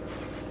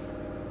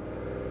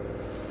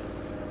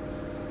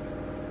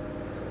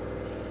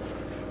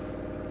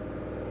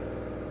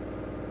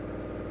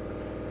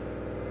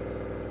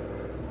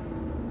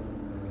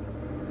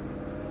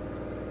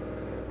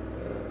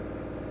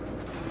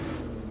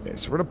 Okay,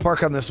 so we're gonna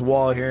park on this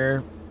wall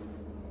here.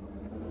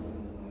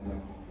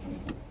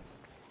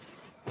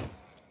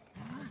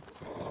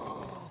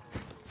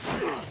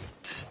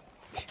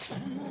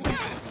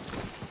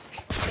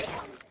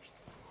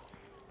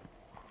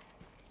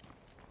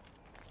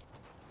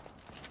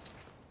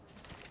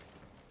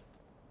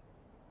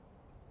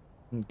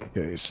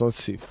 Okay, so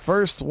let's see.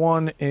 First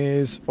one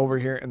is over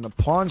here in the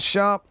pawn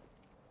shop.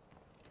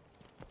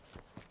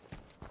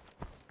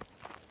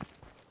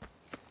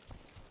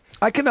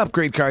 I can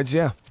upgrade cards,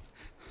 yeah.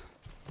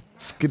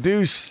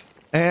 Skadoosh.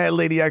 And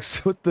Lady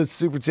X with the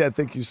super chat.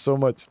 Thank you so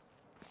much.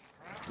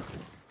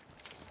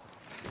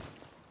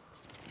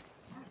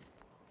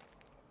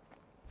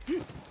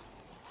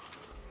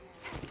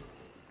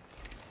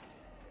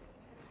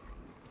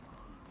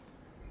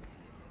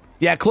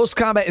 Yeah, close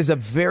combat is a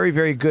very,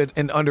 very good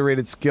and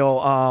underrated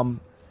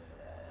skill.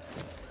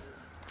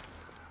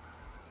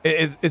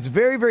 It's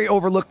very, very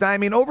overlooked. I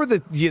mean, over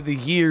the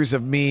years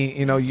of me,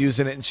 you know,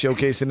 using it and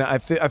showcasing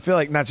it, I feel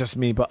like not just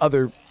me, but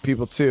other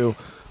people too,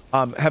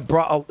 have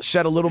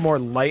shed a little more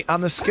light on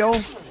the skill.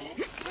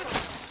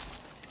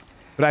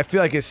 But I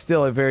feel like it's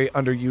still a very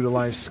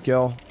underutilized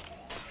skill.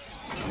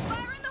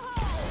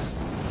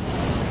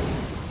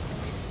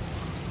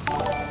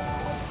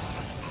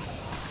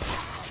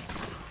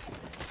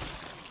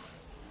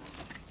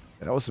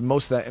 That was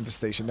most of that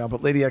infestation now,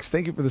 but Lady X,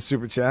 thank you for the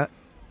super chat.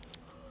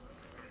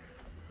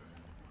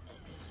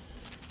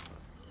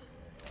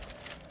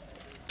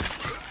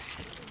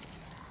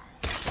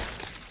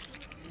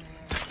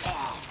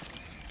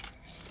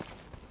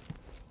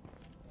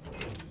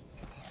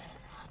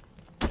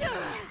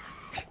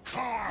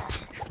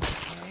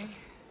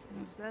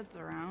 Zed's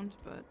around,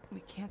 but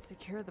we can't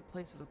secure the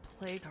place with a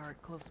plague heart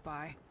close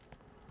by.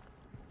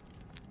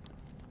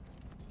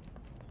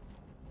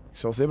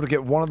 So I was able to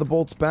get one of the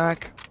bolts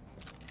back.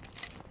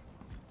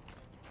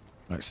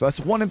 All right, so that's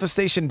one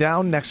infestation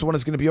down. Next one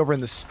is going to be over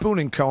in the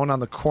spooning cone on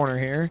the corner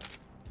here.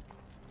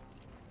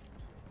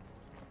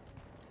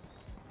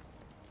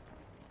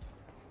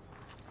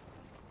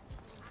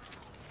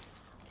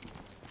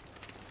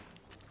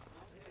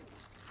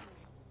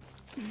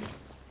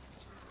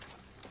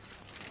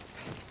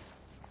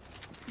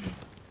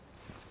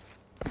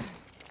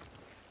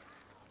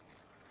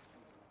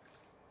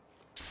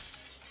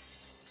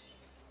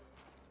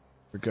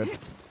 We're good.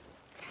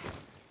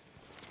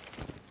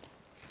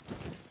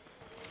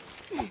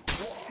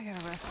 I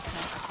gotta rest a sec.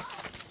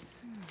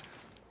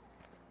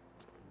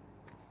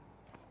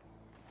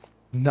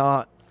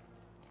 Not.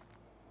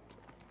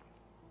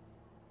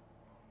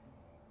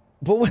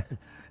 But what?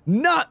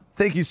 Not.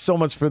 Thank you so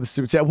much for the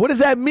super chat. What does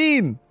that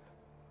mean?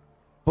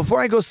 Before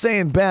I go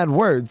saying bad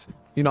words,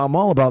 you know, I'm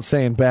all about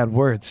saying bad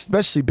words,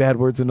 especially bad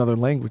words in other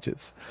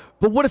languages.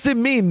 But what does it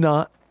mean,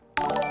 Not?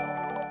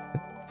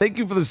 Thank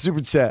you for the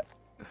super chat.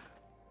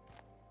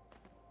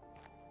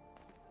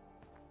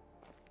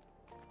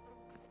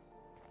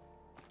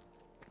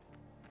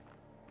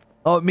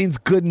 Oh, it means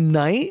good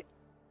night?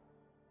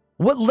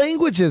 What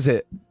language is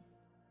it?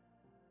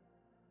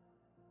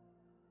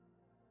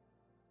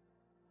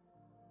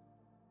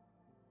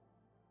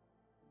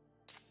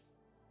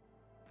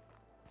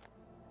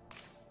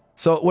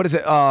 So what is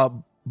it?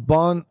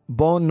 Bon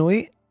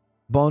nuit?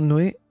 Bon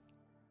nuit?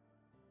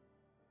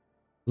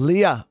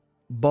 Leah,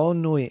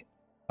 bon nuit.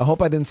 I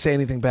hope I didn't say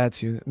anything bad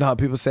to you. No,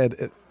 people said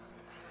it,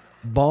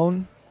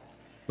 bon,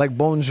 like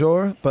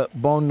bonjour, but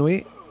bon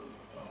nuit.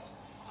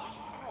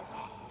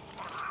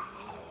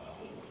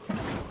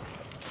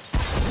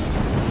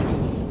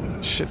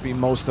 Should be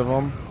most of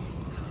them.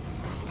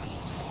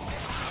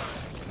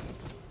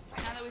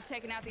 Now that we've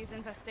taken out these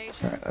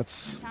infestations, All right,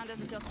 that's... the town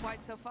doesn't feel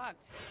quite so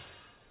fucked.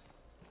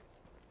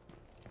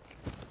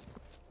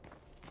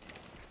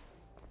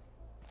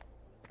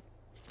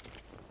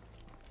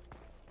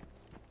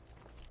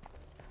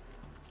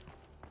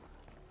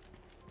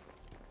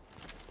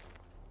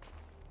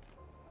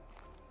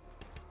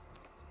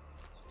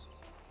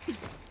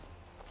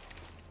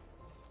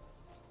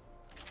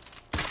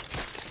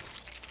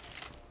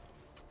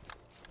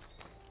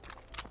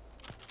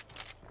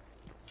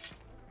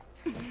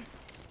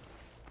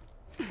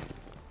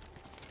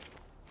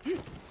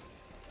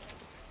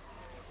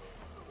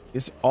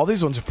 All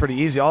these ones are pretty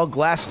easy. All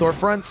glass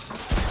storefronts.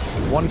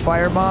 One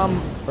firebomb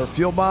or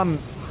fuel bomb.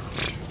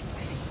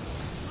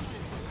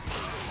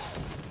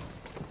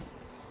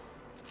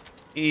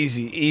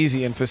 Easy,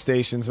 easy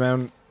infestations,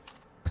 man.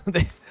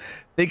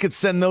 they could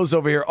send those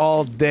over here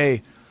all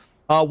day.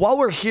 While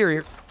we're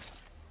here,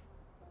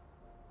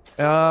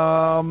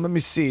 let me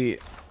see.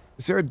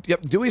 Is there a...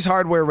 Yep, Dewey's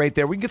Hardware right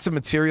there. We can get some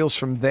materials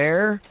from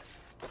there.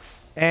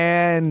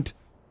 And...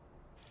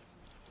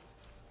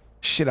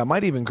 Shit, I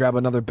might even grab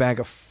another bag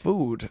of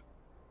food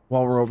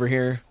while we're over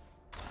here.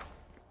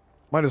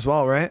 Might as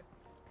well, right?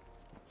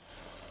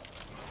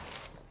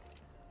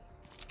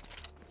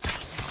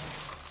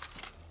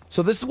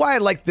 So this is why I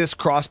like this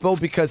crossbow,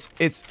 because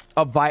it's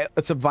a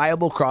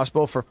viable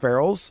crossbow for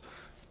ferals.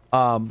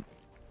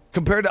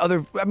 Compared to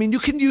other... I mean, you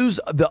can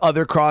use the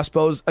other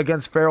crossbows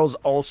against ferals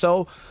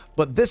also,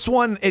 but this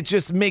one, it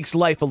just makes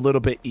life a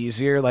little bit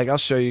easier. Like, I'll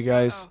show you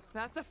guys. Oh,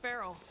 that's a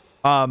feral.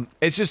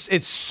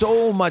 It's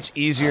so much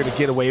easier to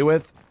get away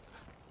with,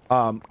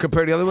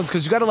 compared to the other ones,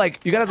 because you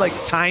gotta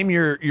time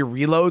your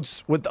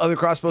reloads with the other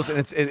crossbows,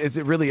 and it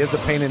really is a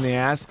pain in the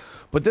ass.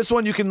 But this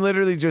one, you can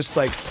literally just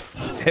like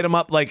hit them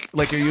up like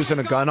you're using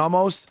a gun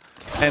almost,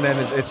 and then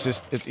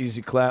it's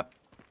easy clap.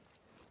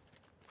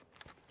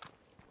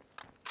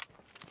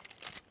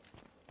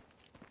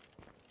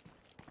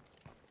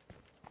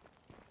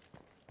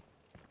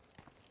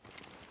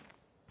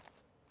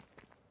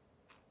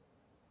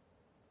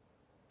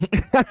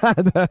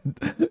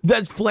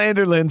 That's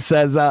Flanderland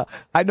says,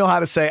 I know how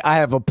to say I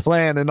have a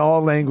plan in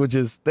all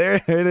languages. There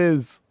it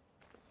is.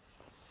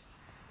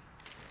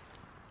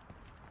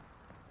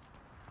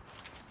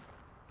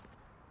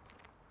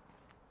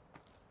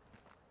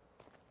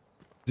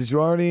 Did you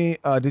already,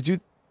 did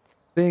you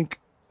think,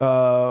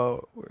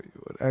 where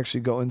you would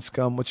actually go in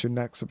Scum? What's your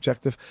next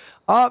objective?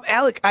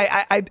 Alec,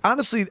 I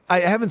honestly, I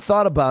haven't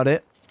thought about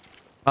it.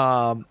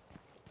 I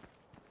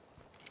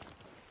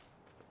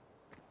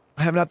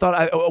have not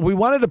thought. We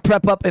wanted to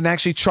prep up and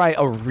actually try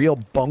a real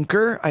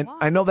bunker.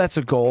 I know that's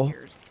a goal.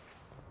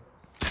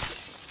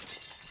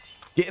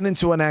 Getting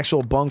into an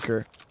actual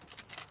bunker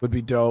would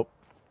be dope.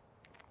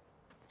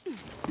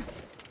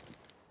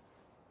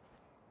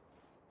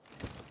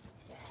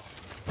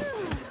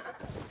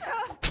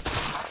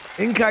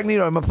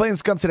 Incognito, am I playing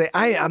Scum today?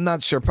 I'm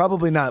not sure.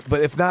 Probably not.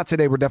 But if not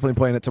today, we're definitely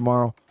playing it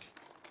tomorrow.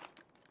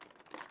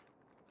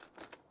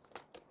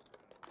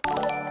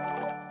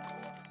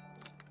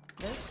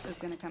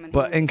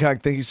 But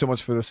Incog, thank you so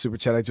much for the super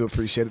chat. I do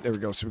appreciate it. There we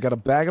go. So we got a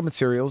bag of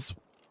materials.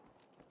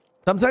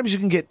 Sometimes you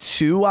can get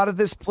 2 out of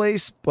this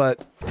place,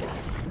 but I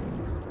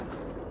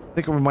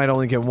think we might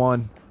only get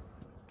 1.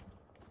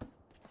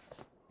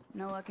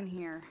 No luck in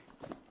here.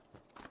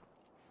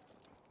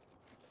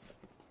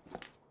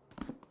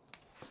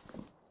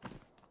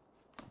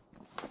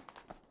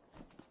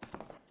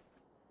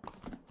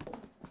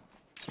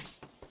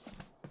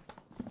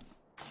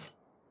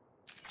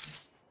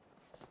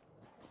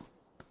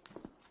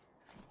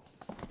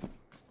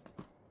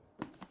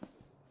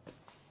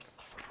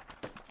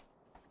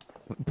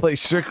 Play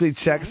strictly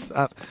chess.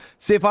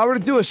 See, if I were to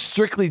do a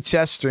strictly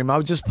chess stream, I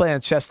would just play on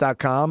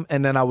chess.com,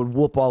 and then I would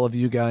whoop all of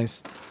you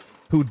guys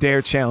who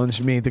dare challenge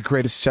me, the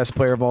greatest chess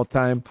player of all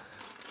time.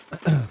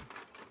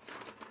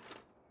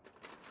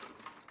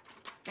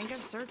 Think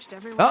I've searched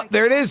everywhere. Oh,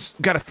 there it is.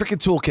 Got a freaking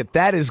toolkit.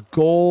 That is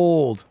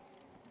gold.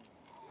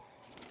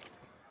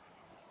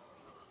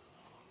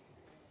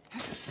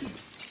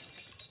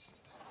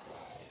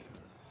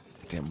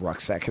 Damn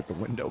rucksack hit the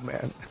window,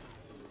 man.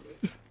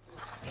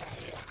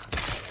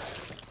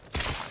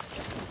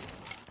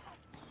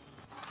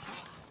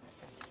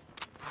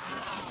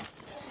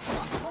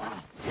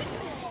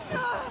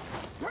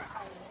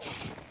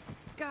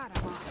 God,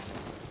 I'm awesome.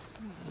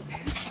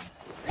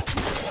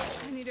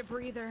 I need a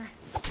breather.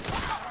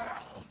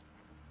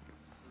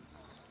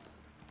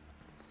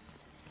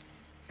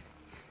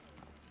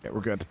 Yeah,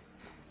 we're good.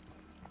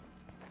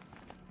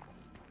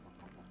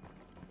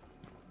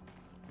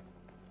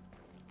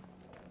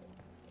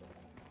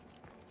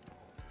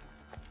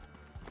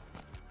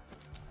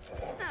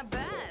 Not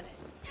bad.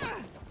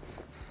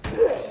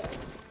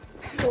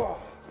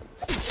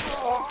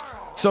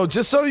 So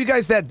just so you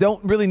guys that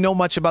don't really know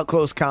much about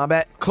close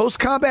combat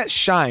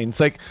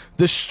shines. Like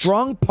the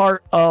strong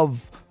part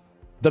of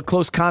the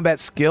close combat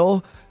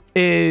skill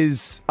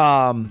is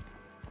when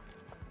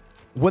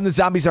the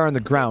zombies are on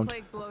the ground.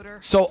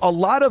 So a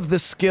lot of the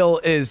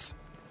skill is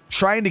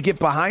trying to get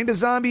behind a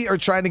zombie or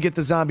trying to get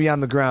the zombie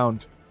on the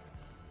ground.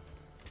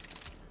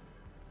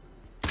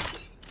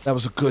 That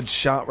was a good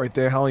shot right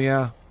there. Hell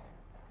yeah.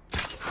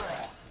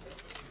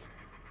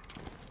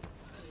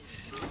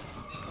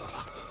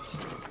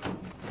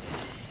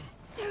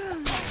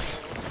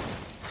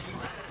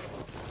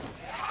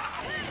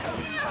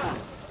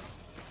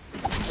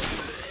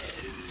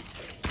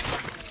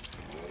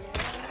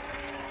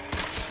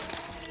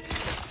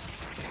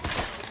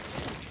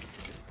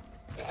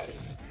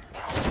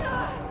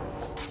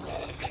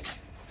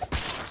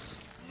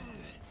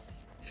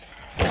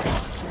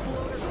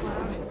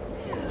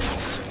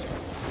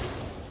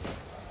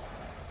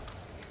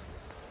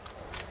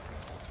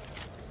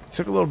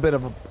 Took a little bit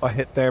of a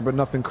hit there, but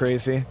nothing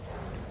crazy.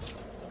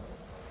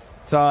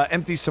 Let's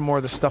empty some more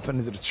of the stuff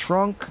into the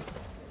trunk.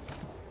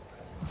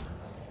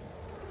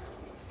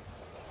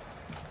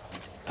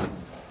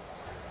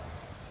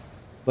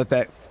 Let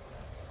that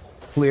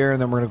clear,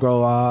 and then we're gonna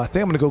go. I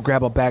think I'm gonna go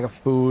grab a bag of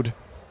food.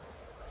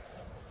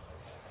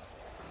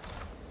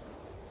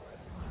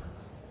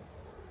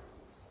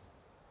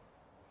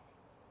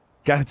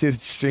 Gotta do the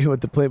stream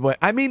with the Playboy.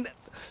 I mean,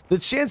 the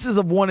chances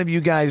of one of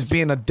you guys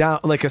being a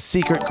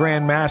secret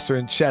grandmaster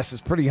in chess is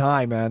pretty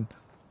high, man.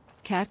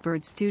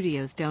 Catbird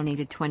Studios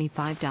donated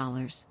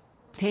 $25.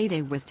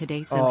 Payday was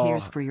today, so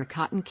here's for your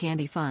cotton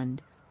candy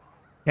fund.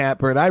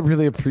 Catbird, I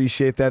really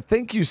appreciate that.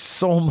 Thank you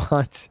so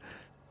much.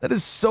 That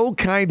is so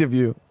kind of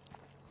you.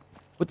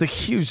 With the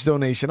huge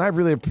donation. I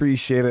really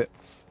appreciate it.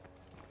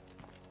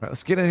 All right,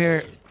 let's get in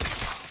here.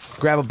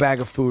 Grab a bag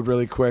of food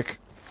really quick.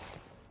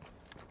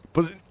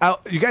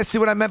 You guys see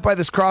what I meant by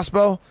this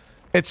crossbow?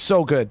 It's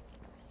so good.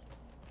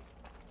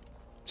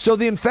 So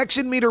the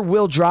infection meter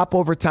will drop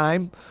over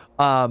time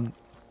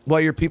while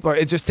your people are...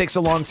 It just takes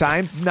a long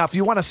time. Now, if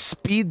you want to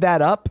speed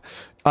that up,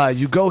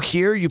 you go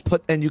here, you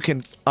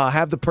can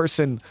have the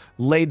person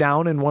lay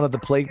down in one of the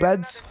plague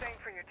beds.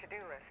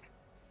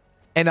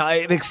 And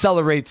it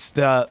accelerates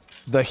the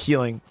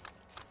healing.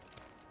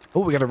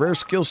 Oh, we got a rare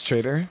skills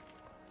trader.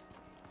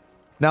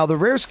 Now, the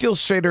rare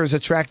skills trader is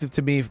attractive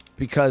to me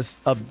because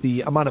of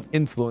the amount of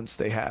influence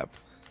they have.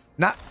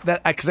 Not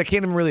that, because I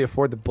can't even really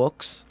afford the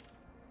books.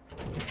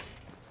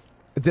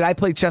 Did I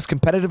play chess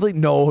competitively?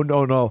 No,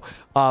 no, no.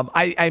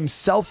 I'm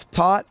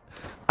self-taught.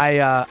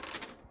 I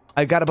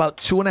got about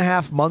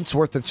 2.5 months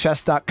worth of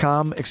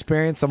chess.com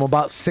experience. I'm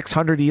about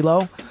 600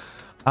 elo.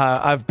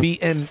 I've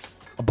beaten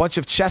a bunch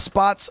of chess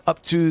bots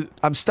up to...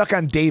 I'm stuck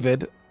on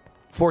David,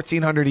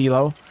 1400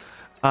 elo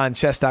on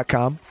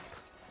chess.com.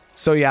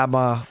 So yeah,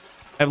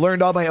 I've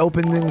learned all my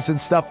openings and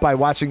stuff by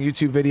watching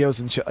YouTube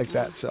videos and shit like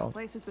that, so.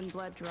 Place has been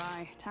bled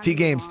dry.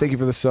 T-Games, thank you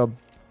for the sub.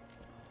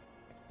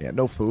 Yeah,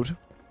 no food.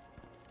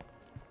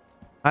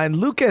 And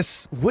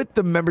Lucas with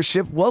the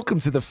membership,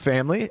 welcome to the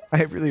family.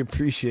 I really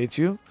appreciate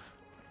you.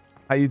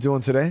 How you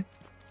doing today?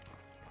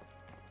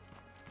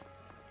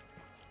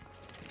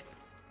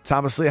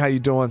 Thomas Lee, how you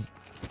doing?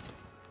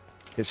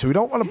 Okay, so we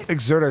don't want to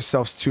exert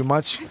ourselves too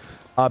much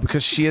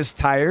because she is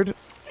tired.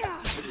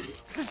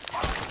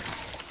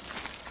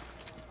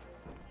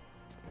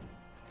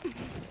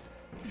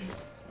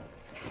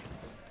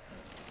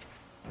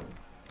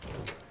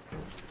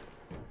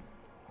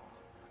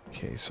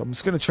 Okay, so I'm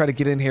just going to try to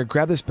get in here,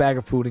 grab this bag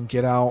of food, and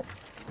get out.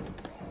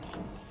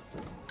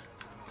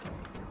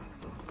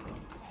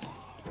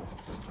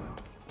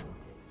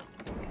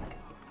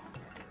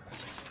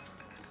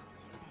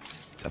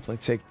 Definitely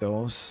take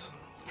those.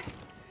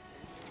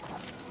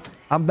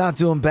 I'm not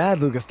doing bad,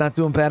 Lucas. Not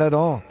doing bad at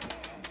all.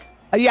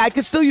 Yeah, I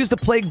could still use the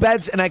plague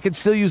beds, and I could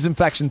still use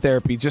infection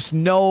therapy. Just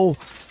no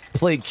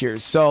plague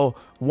cures. So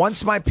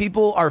once my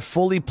people are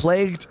fully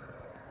plagued...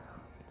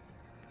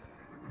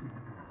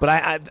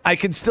 But I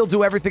can still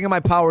do everything in my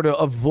power to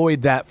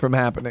avoid that from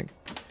happening.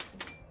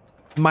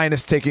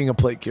 Minus taking a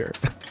plague cure.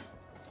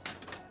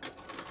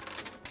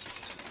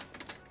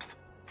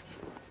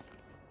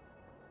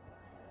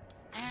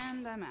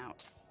 And I'm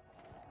out.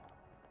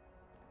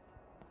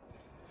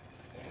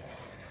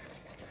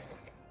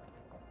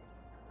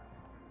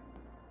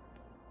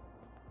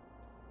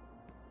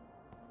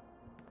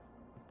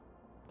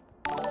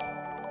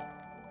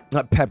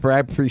 Pepper, I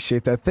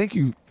appreciate that. Thank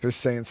you for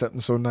saying something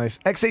so nice.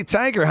 X8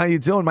 Tiger, how you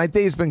doing? My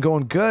day's been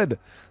going good.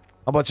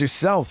 How about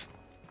yourself?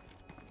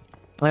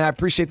 And I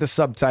appreciate the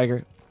sub,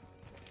 Tiger.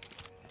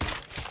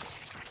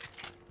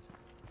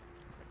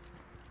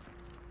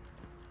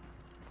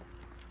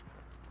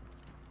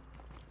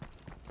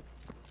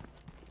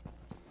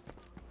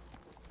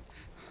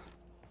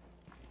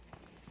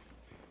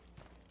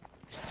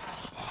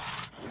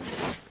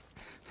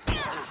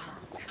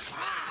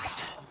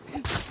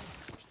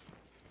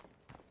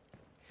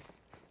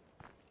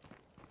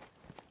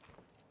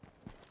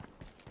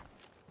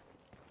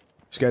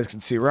 As you guys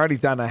can see, we're already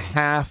down to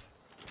half.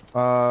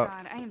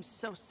 God, I am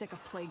so sick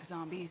of plague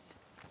zombies.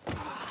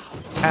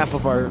 Half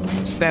of our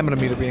stamina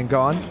meter being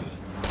gone.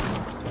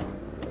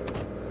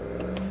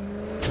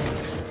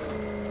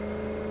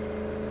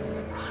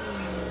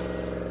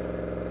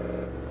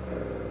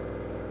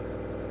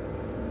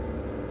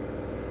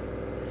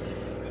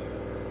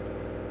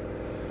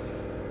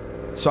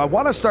 So I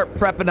want to start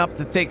prepping up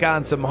to take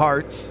on some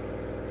hearts.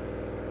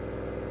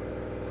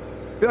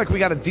 I feel like we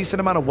got a decent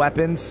amount of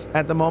weapons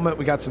at the moment.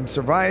 We got some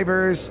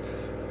survivors.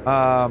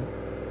 We're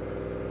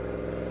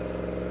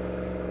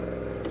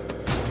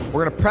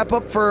going to prep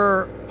up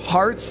for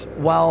hearts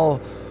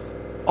while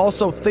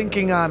also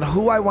thinking on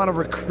who I want to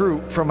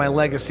recruit from my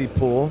legacy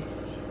pool.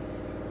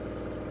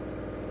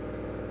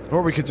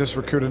 Or we could just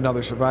recruit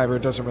another survivor.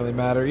 It doesn't really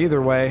matter.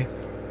 Either way.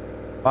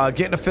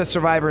 Getting a 5th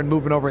survivor and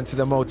moving over into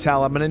the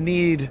motel. I'm going to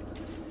need...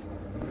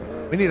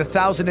 We need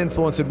 1,000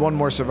 influence and 1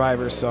 more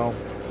survivor, so...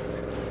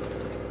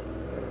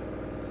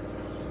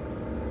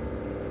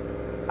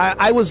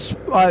 I was,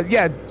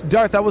 yeah,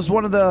 Darth, I was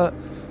one of the...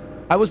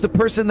 I was the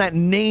person that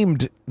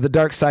named the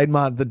Dark Side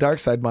mod the Dark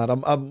Side mod.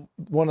 I'm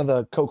one of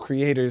the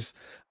co-creators.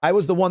 I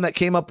was the one that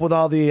came up with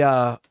all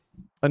the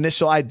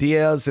initial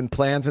ideas and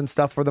plans and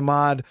stuff for the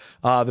mod,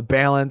 the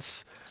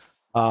balance.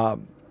 I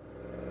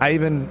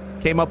even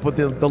came up with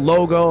the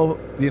logo,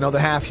 you know, the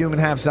half human,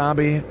 half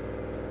zombie.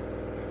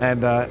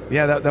 And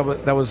yeah,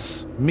 that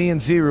was me and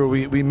Zero.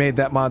 We made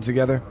that mod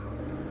together.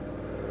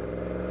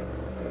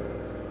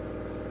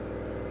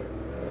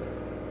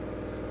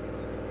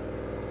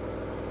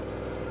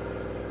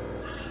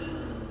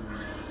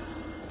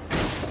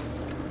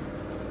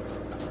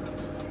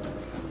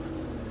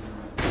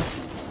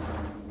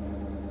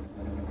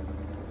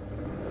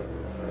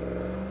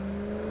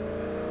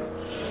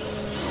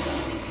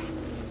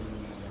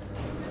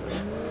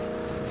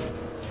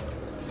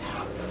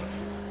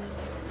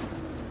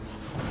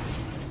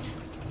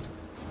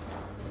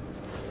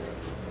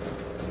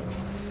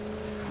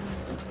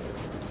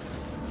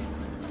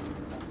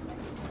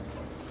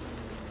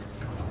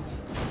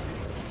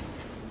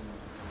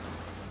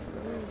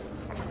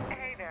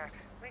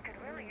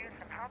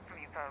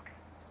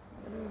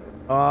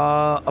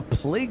 A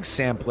plague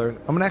sampler.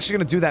 I'm actually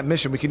going to do that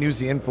mission. We can use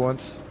the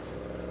influence.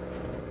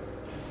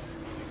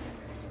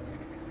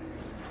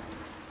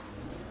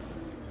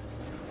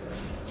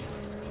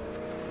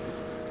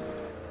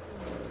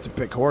 It's a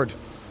big horde.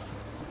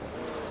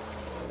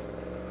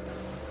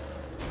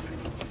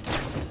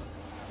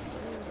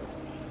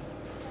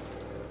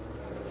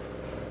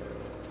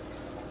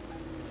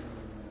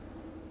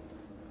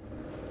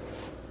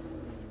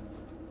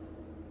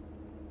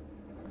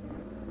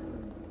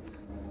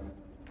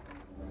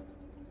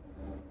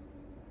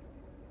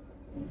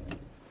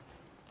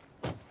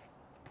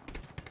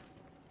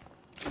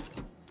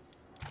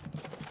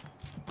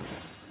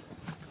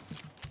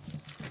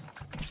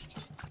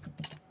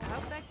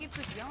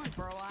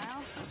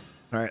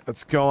 Alright,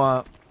 let's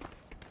go,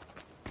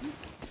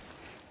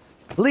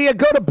 Leah,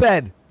 go to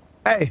bed!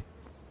 Hey!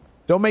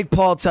 Don't make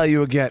Paul tell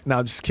you again. No,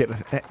 I'm just kidding.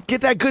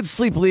 Get that good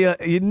sleep, Leah.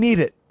 You need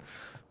it.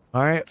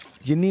 Alright?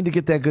 You need to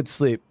get that good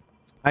sleep.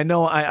 I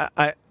know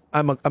I'm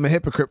a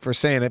hypocrite for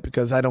saying it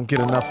because I don't get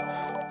enough.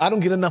 I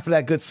don't get enough of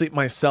that good sleep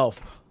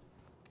myself.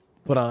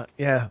 But,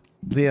 yeah.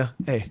 Leah,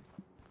 hey.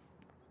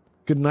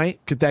 Good night.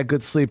 Get that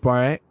good sleep,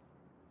 alright?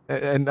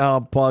 And,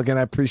 Paul, again,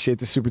 I appreciate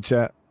the super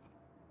chat.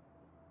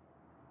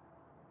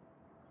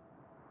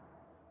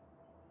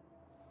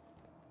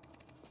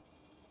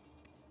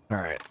 All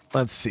right,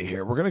 let's see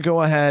here. We're gonna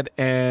go ahead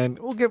and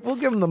we'll give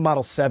him the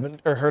Model 7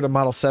 or her the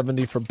Model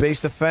 70 for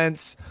base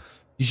defense.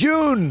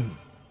 June,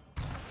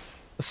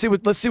 let's see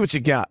what you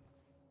got.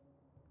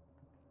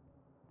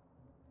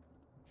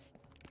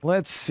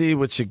 Let's see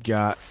what you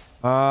got.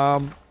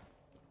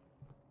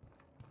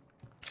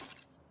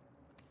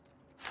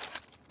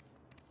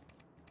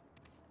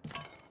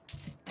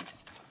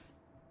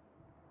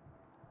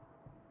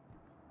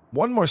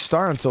 One more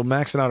star until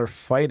maxing out her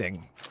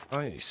fighting.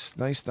 Nice,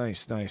 nice,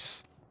 nice,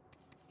 nice.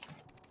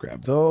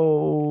 Grab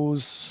those.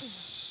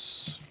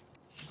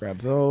 Grab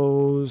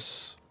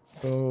those.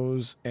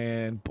 Those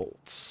and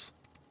bolts.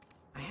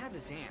 I had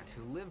this aunt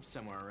who lived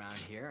somewhere around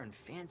here and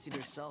fancied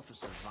herself a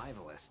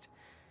survivalist.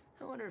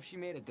 I wonder if she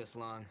made it this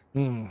long.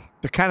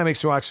 That kind of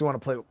makes me actually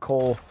want to play with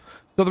Cole.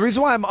 So the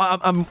reason why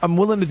I'm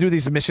willing to do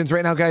these missions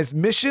right now, guys,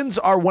 missions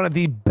are one of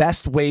the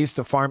best ways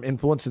to farm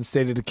influence in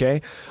State of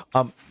Decay.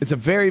 It's a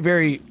very,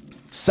 very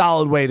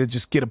solid way to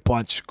just get a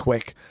bunch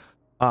quick.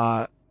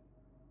 So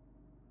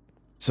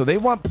they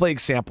want plague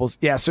samples.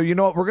 Yeah, so you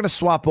know what? We're going to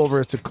swap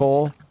over to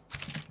Cole.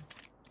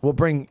 We'll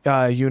bring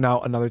Yoon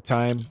out another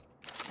time.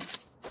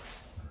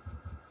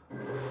 I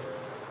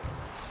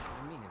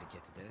meaning to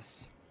get to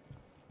this.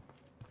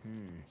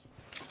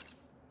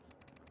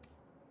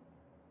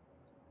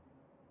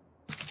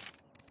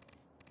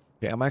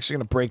 Yeah, I'm actually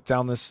going to break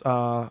down this.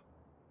 Break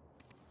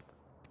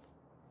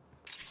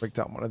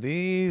down one of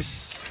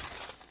these.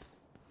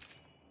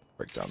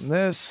 Break down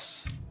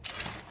this.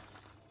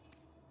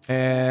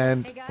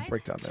 And hey guys,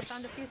 break down I this.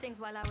 found a few things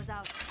while I was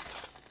out.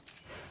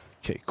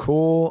 Okay,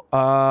 cool.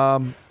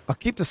 I'll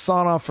keep the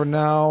sauna for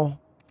now.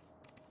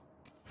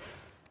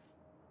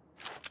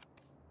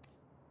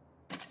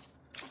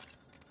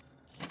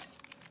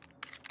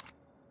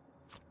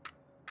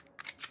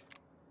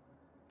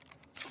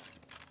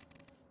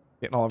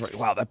 Getting all over.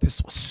 Wow, that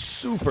pistol was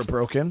super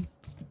broken.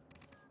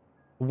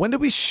 When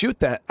did we shoot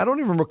that? I don't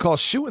even recall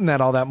shooting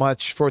that all that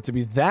much for it to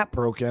be that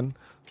broken.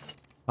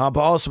 But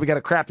also we got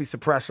a crappy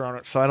suppressor on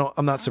it, so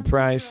I'm not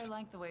surprised. I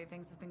like the way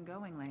things have been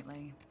going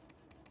lately.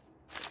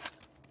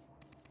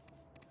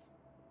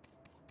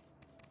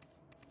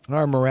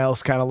 Our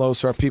morale's kind of low,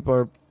 so our people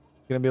are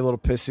gonna be a little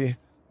pissy.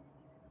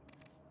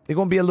 They're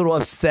gonna be a little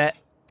upset.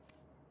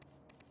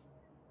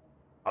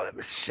 Oh, that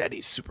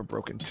machete's super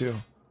broken too.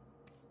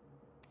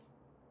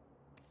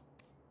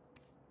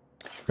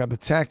 Grab the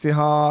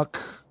Tacti-Hawk.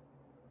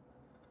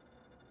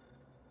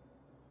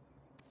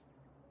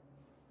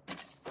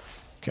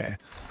 Okay.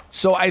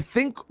 So I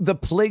think the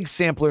plague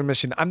sampler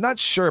mission, I'm not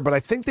sure, but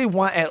I think they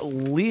want at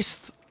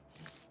least,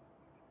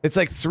 it's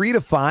like 3 to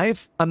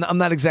 5. I'm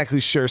not exactly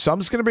sure. So I'm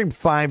just going to bring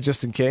 5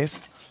 just in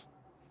case.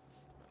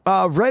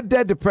 Red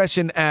Dead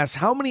Depression asks,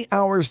 how many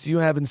hours do you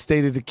have in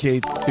State of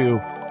Decay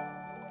 2?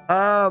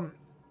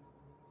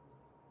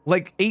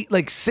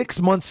 Like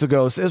 6 months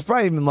ago. So it was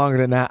probably even longer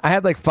than that. I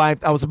had like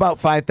I was about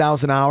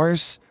 5,000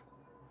 hours.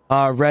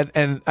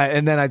 And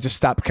then I just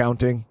stopped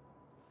counting.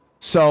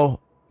 So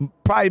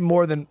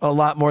probably a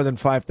lot more than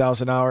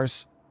 5,000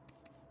 hours.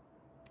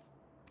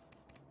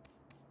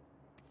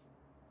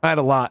 I had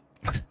a lot.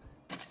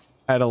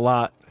 I had a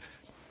lot.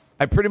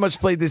 I pretty much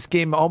played this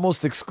game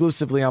almost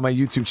exclusively on my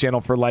YouTube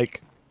channel for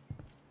like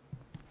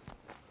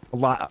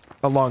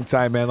a long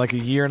time, man. Like a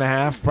year and a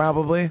half,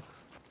 probably.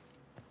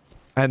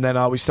 And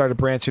then we started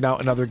branching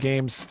out in other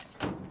games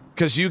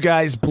because you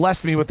guys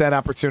blessed me with that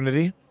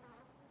opportunity.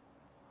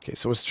 Okay,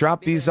 so let's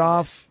drop these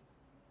off.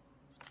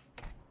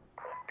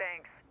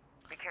 Thanks.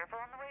 Be careful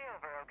on the way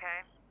over,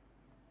 okay?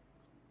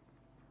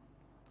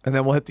 And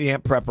then we'll hit the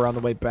amp prepper on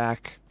the way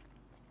back.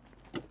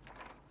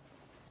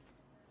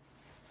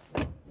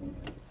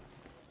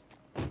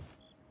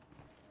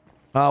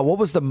 What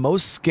was the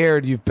most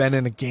scared you've been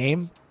in a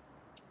game?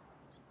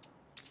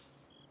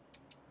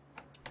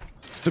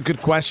 It's a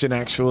good question,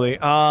 actually.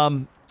 I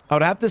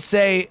would have to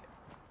say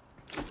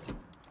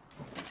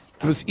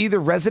it was either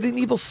Resident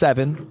Evil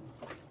 7.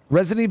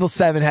 Resident Evil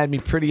 7 had me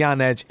pretty on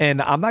edge. And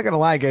I'm not going to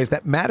lie, guys,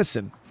 that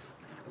Madison,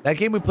 that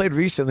game we played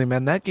recently,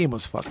 man, that game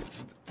was fucking,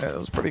 it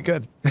was pretty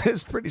good. It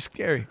was pretty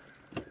scary.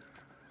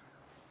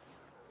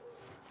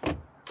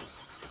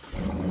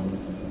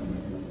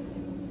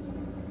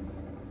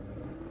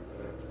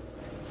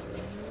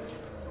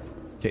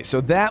 Okay,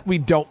 so that we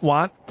don't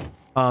want.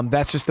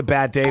 That's just a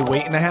bad day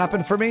waiting to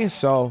happen for me,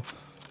 so.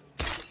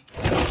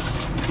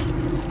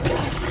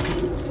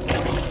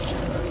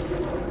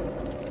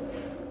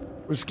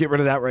 We'll just get rid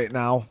of that right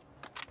now.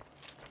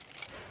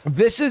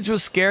 Visage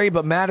was scary,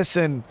 but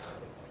Madison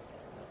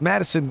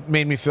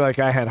made me feel like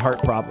I had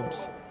heart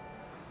problems.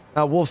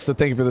 Wolfstead,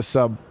 thank you for the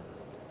sub.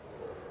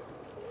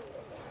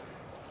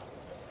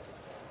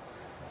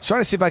 Trying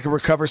to see if I can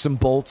recover some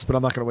bolts, but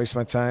I'm not going to waste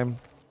my time.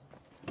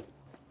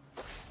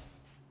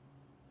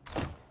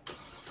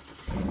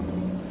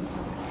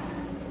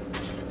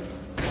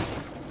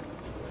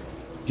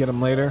 Get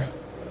him later.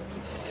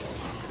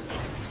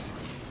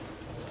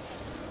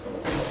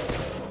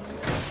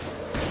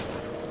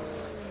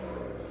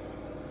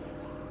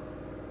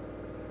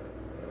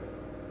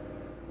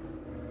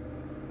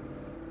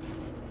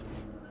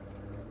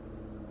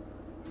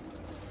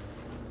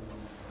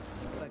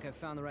 Looks like I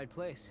found the right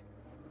place.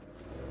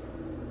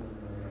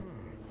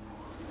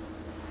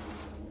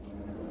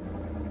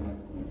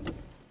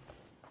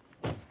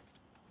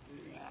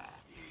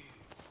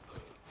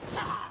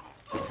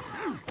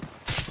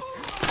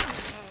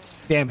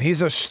 Damn,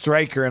 he's a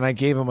striker, and I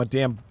gave him a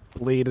damn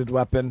bladed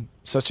weapon.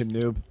 Such a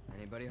noob.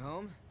 Anybody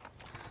home?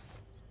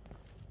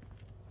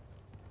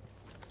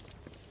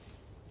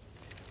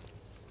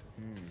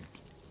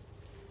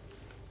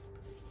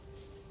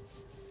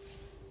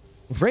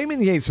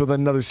 Raymond Yates with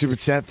another super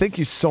chat. Thank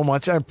you so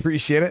much. I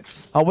appreciate it.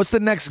 What's the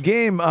next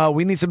game?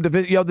 We need some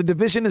Division. Yo, the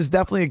Division is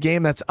definitely a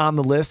game that's on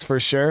the list for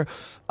sure.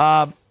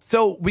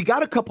 So we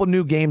got a couple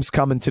new games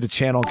coming to the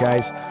channel,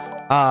 guys.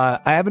 I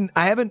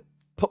haven't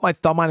put my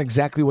thumb on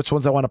exactly which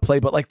ones I want to play,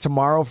 but like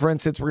tomorrow, for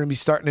instance, we're going to be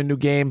starting a new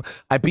game.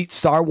 I beat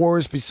Star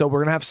Wars, so we're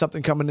going to have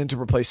something coming in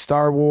to replace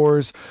Star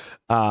Wars.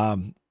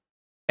 And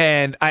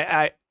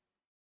I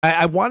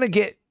want to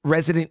get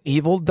Resident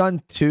Evil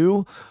done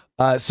too.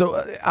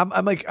 So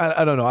I'm like,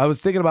 I don't know. I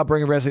was thinking about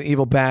bringing Resident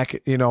Evil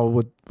back, you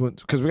know,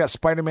 because we got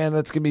Spider-Man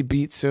that's gonna be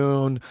beat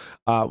soon.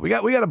 We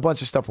got a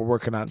bunch of stuff we're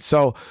working on.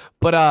 So,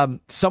 but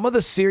some of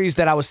the series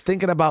that I was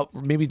thinking about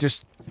maybe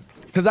just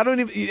because I don't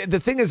even. The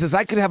thing is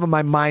I could have in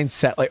my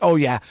mindset like, oh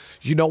yeah,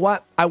 you know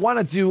what? I want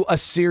to do a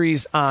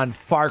series on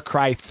Far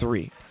Cry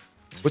 3,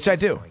 which I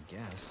do.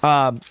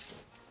 And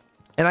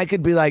I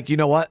could be like, you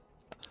know what?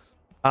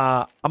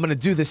 I'm gonna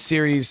do this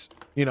series,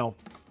 you know,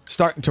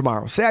 starting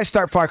tomorrow. Say I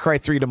start Far Cry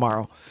 3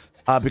 tomorrow,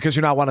 because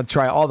you know I want to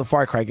try all the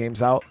Far Cry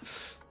games out.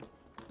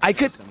 I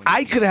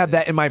could have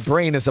that in my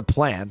brain as a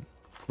plan,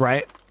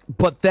 right?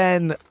 But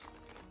then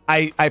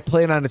I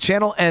play it on the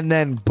channel, and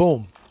then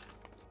boom,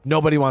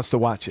 nobody wants to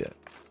watch it.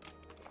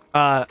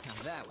 That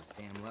was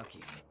damn lucky.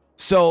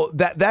 So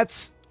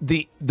that's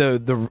the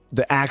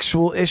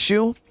actual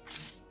issue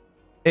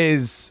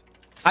is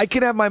I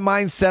can have my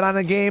mind set on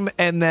a game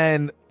and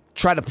then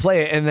try to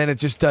play it, and then it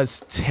just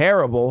does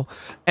terrible,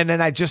 and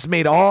then I just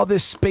made all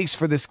this space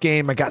for this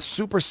game. I got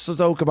super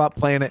stoked about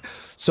playing it,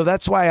 so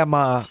that's why I'm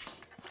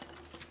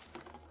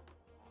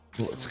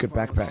it's a good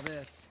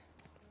backpack.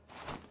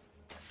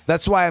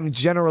 That's why I'm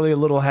generally a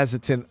little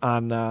hesitant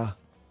on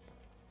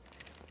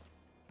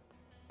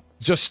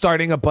just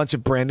starting a bunch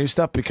of brand new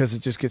stuff, because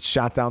it just gets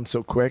shot down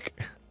so quick.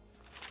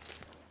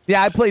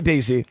 Yeah, I play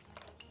DayZ.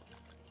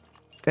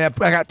 Yeah,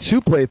 I got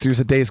 2 playthroughs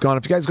of Days Gone.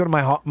 If you guys go to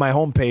my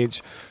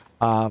homepage,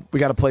 we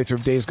got a playthrough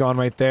of Days Gone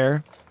right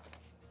there.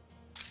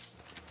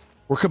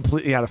 We're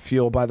completely out of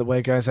fuel, by the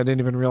way, guys. I didn't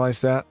even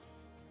realize that.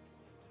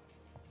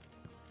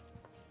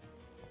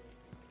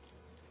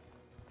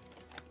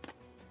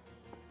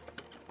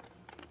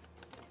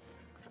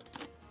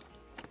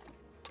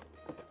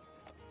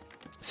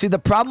 See, the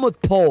problem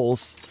with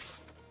polls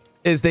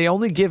is they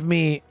only give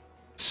me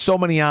so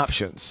many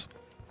options.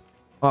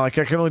 Like,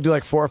 I can only do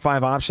like 4 or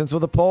 5 options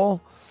with a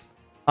poll.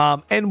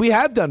 And we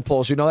have done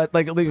polls, you know, that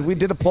like we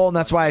did a poll, and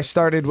that's why I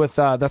started with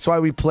that's why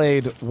we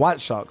played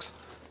Watch Dogs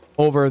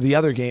over the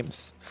other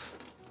games.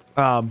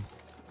 So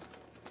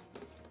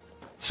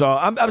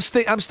I'm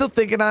still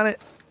thinking on it.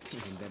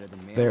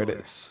 There it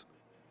is.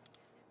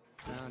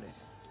 Found it.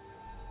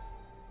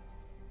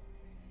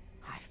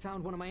 I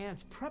found one of my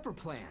aunt's prepper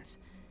plans.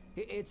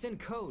 It's in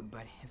code,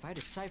 but if I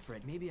decipher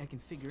it, maybe I can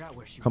figure out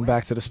where she Come went.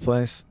 back to this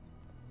place.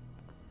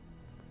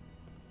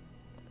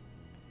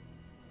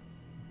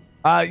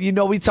 You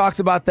know, we talked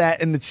about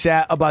that in the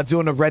chat about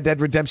doing a Red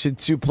Dead Redemption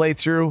 2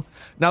 playthrough.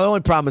 Now, the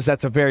only problem is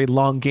that's a very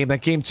long game.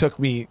 That game took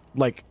me,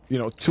 like, you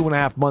know,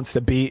 2.5 months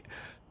to beat.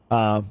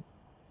 But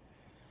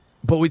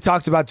we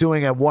talked about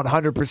doing a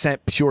 100%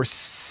 pure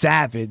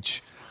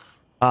savage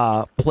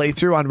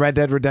playthrough on Red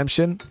Dead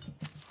Redemption.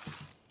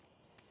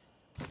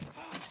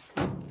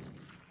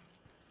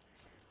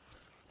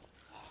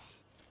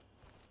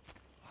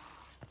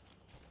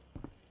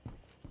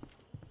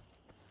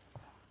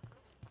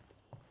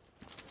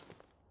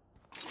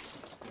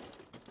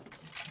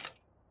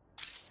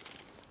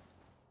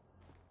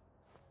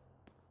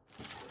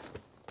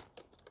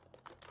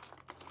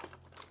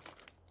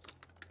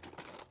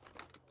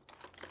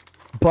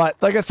 But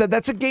like I said,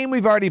 that's a game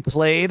we've already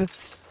played.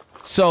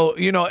 So,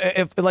 you know,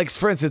 if like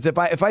for instance,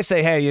 if I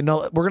say, hey, you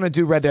know, we're gonna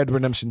do Red Dead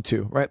Redemption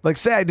 2, right? Like,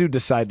 say I do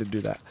decide to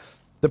do that.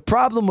 The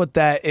problem with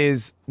that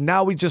is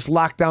now we just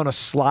lock down a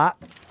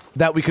slot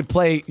that we could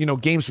play, you know,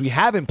 games we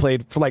haven't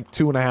played for like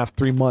 2.5,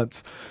 3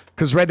 months,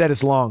 because Red Dead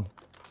is long.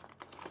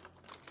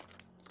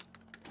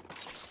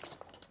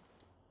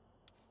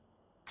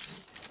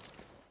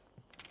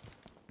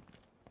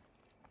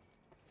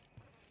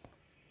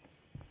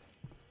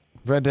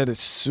 Red Dead is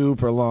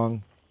super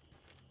long.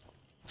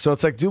 So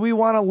it's like, do we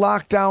want to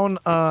lock down,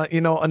 you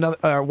know,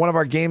 another one of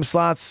our game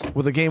slots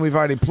with a game we've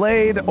already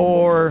played,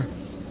 or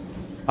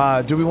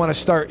do we want to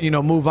start, you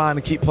know, move on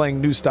and keep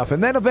playing new stuff?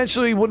 And then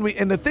eventually, when we,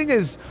 and the thing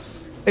is,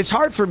 it's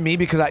hard for me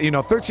because you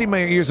know, 13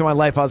 years of my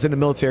life I was in the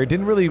military,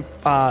 didn't really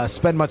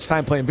spend much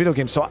time playing video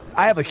games, so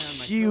I have a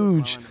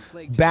huge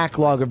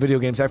backlog of video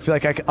games. I feel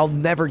like I'll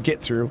never get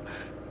through,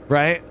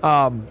 right?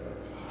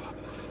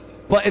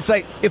 But it's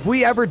like, if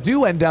we ever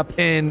do end up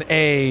in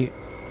a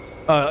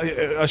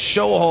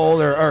show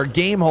hole or a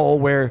game hole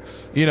where,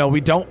 you know, we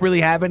don't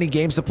really have any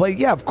games to play,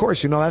 yeah, of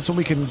course, you know, that's when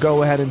we can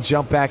go ahead and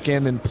jump back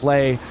in and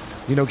play,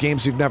 you know,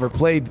 games we've never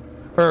played,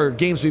 or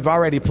games we've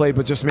already played,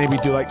 but just maybe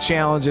do like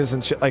challenges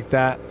and shit like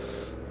that.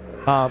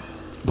 But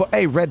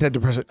hey, Red Dead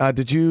Depression,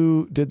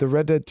 did the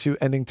Red Dead 2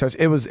 ending touch?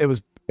 It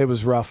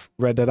was rough.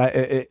 Red Dead,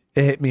 it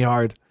hit me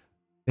hard.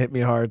 It hit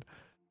me hard.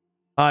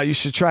 You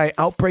should try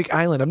Outbreak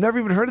Island. I've never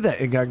even heard of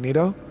that,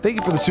 Incognito. Thank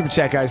you for the super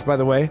chat, guys, by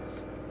the way.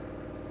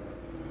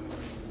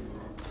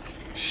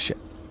 Shit.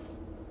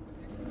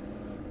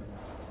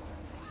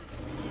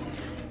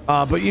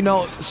 But you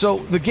know, so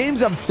the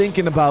games I'm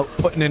thinking about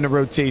putting in a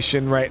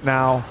rotation right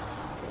now,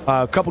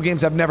 a couple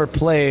games I've never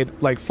played,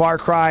 like Far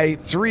Cry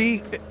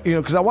 3, you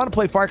know, because I want to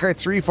play Far Cry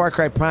 3, Far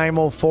Cry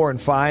Primal, 4,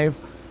 and 5,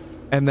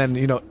 and then,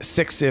 you know,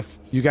 6 if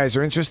you guys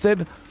are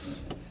interested.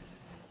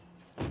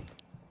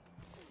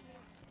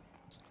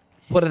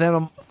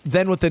 But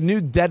then with the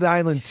new Dead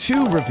Island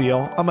 2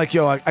 reveal, I'm like,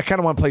 yo, I kind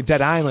of want to play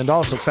Dead Island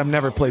also because I've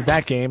never played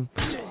that game.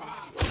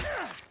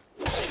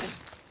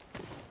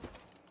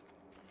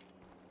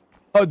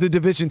 Oh, the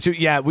Division 2.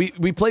 Yeah,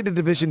 we played the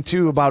Division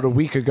 2 about a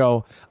week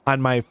ago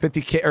on my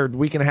 50K, or a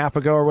week and a half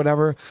ago or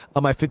whatever,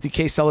 on my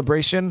 50K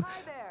celebration.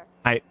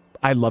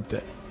 I loved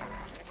it.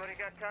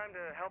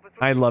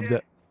 I loved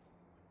it.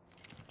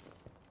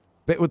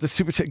 But with the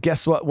super chat,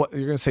 guess what? What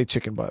you're gonna say?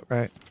 Chicken butt,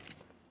 right?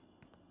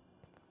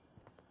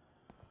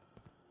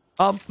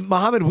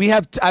 Mohammed,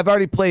 I've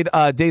already played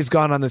Days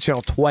Gone on the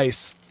channel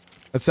twice.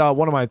 It's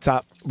one of my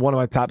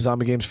top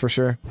zombie games for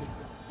sure.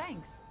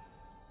 Thanks.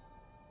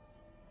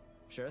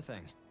 Sure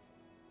thing.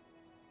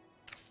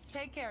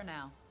 Take care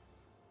now.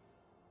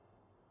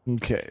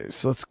 Okay,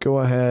 so let's go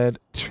ahead,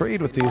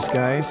 trade with these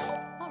guys.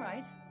 All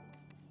right.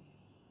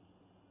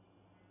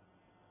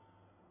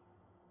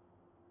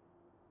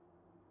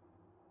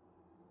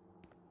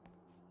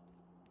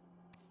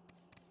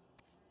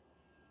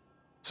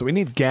 So we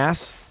need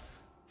gas.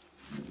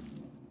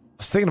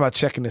 I was thinking about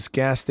checking this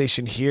gas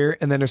station here,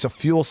 and then there's a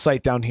fuel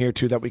site down here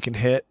too that we can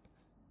hit.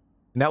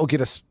 And that will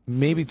get us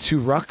maybe 2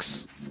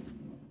 rucks.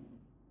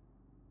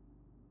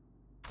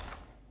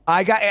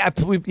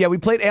 We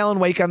played Alan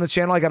Wake on the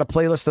channel. I got a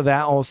playlist of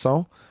that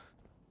also.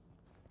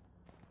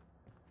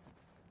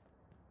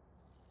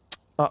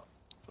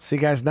 See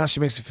guys, now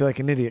she makes me feel like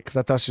an idiot because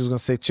I thought she was going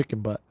to say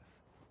chicken butt.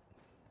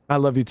 I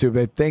love you too,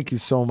 babe. Thank you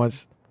so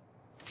much.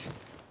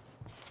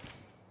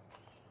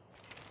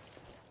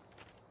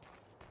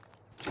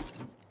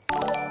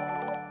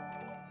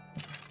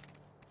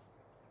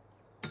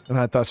 And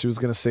I thought she was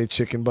going to say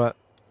chicken butt.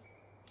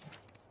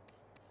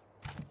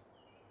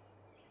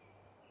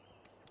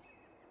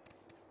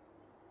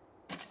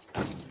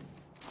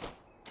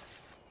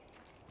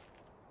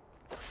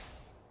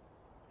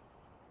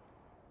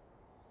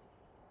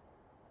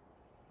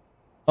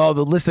 Oh,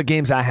 the list of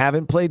games I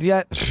haven't played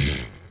yet?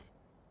 It's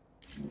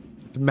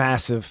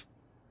massive.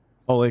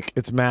 Oh, like,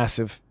 it's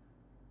massive.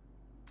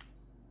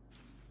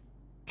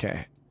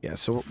 Okay. Yeah,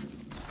 so...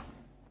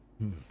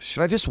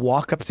 should I just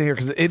walk up to here?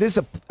 Because it is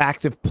an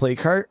active play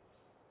cart.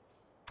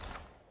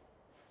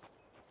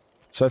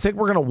 So I think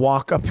we're going to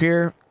walk up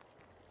here.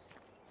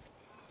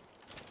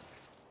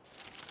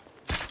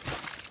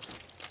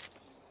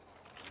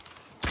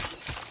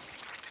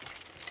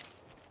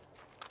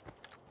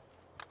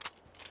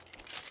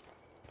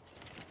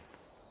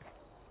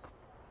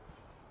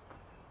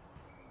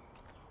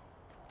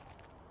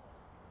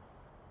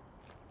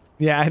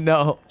 Yeah, I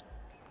know.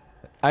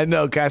 I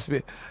know,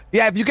 Caspi.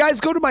 Yeah, if you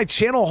guys go to my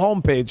channel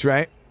homepage,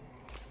 right?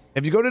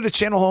 If you go to the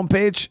channel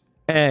homepage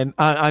and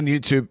on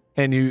YouTube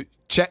and you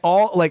check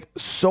all, like,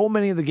 so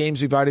many of the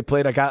games we've already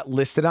played, I got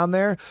listed on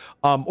there.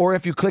 Or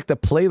if you click the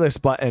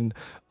playlist button,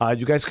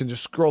 you guys can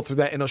just scroll through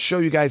that and it'll show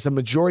you guys the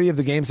majority of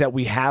the games that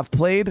we have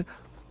played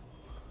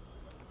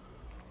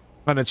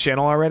on the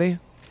channel already.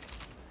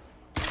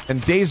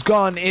 And Days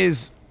Gone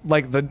is,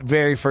 like, the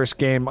very first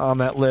game on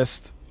that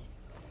list.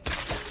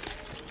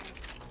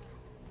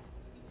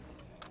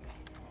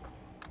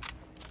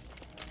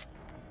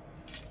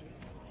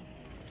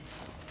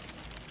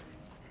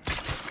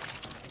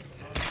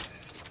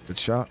 Good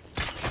shot.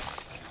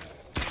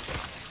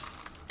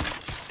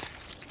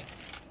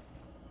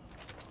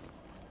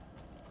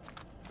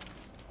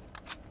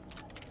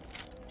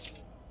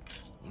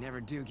 You never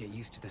do get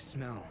used to the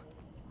smell.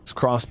 This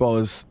crossbow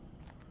is,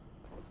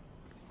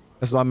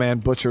 as my man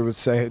Butcher would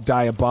say,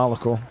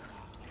 diabolical.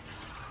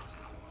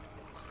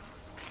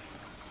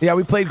 Yeah,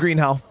 we played Green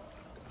Hell.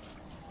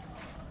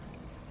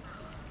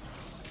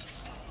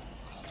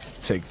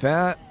 Take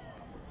that.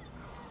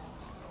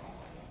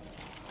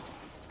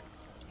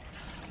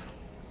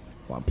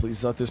 Come on,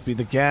 please let this be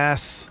the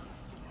gas.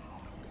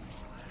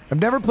 I've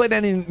never played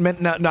any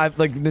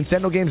like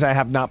Nintendo games. I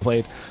have not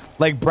played,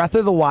 like Breath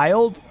of the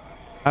Wild.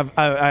 I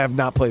have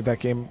not played that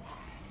game,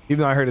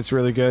 even though I heard it's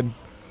really good.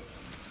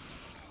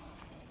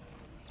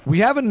 We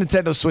have a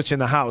Nintendo Switch in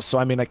the house, so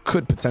I mean I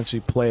could potentially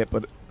play it,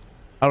 but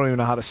I don't even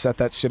know how to set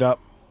that shit up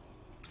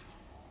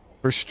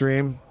for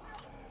stream.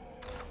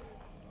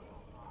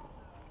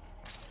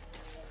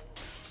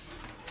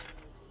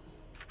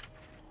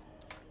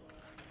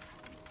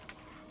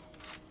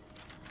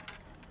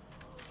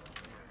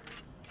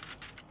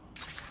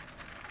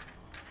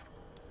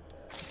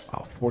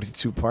 Oh,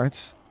 42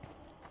 parts.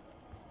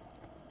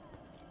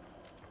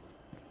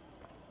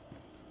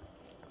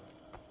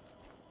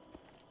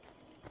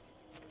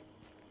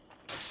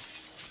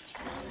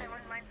 I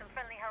wouldn't mind some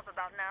friendly help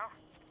about now.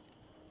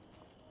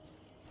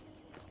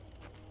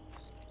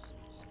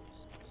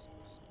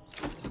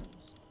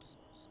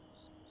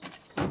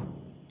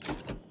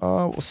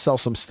 We'll sell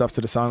some stuff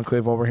to this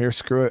enclave over here.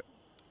 Screw it.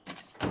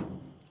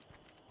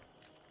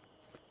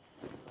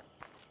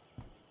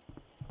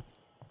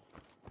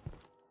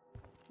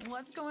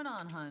 What's going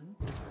on, hun?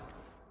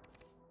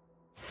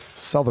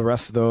 Sell the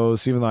rest of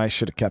those, even though I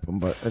should have kept them,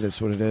 but it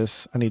is what it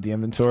is. I need the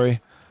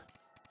inventory.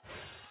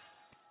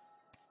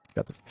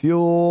 Got the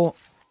fuel.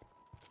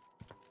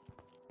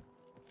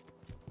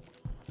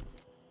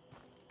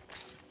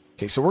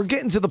 Okay, so we're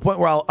getting to the point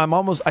where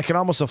I can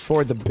almost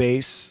afford the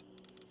base.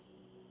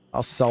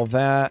 I'll sell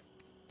that.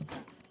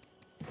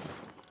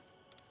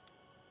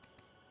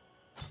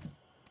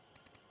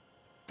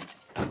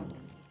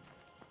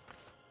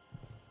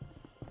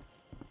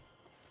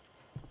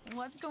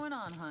 What's going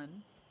on,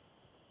 hun?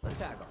 Let's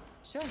tackle.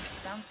 Sure,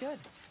 sounds good.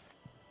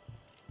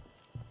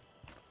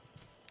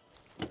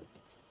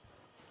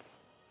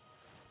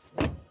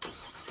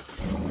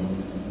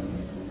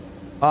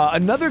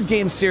 Another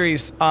game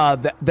series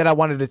that I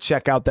wanted to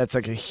check out that's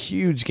like a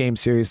huge game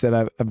series that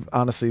I've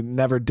honestly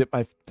never dipped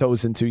my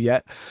toes into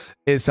yet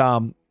is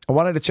I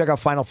wanted to check out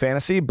Final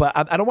Fantasy, but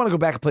I don't want to go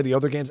back and play the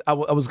other games. I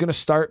was going to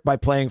start by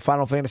playing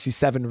Final Fantasy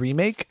VII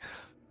Remake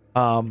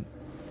and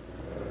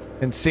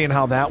seeing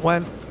how that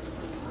went.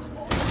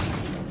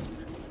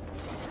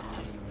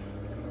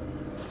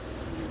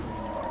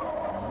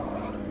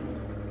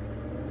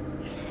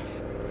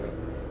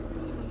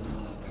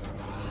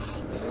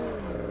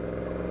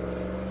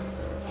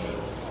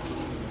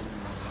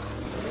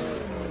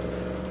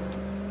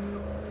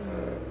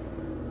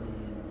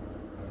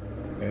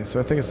 Okay,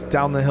 so I think it's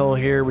down the hill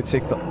here. We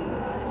take the...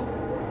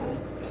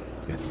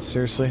 Yeah,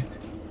 seriously?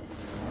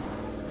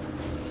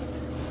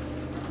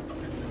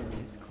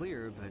 It's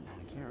clear, but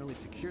I can't really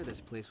secure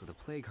this place with a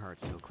plague heart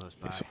so close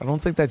by. So I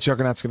don't think that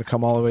Juggernaut's going to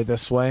come all the way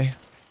this way.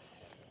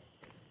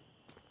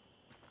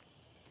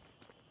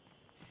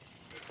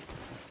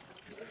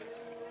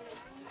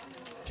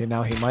 Okay,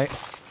 now he might.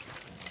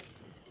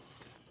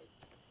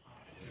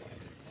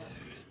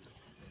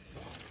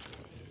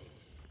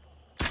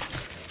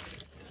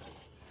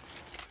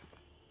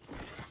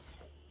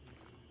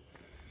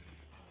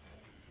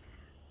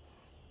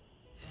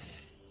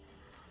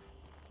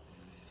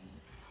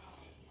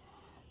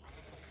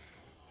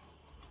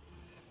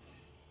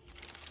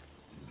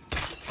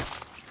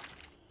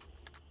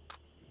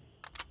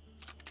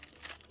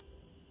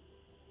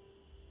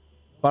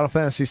 Final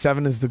Fantasy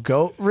VII is the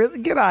GOAT? Really?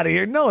 Get out of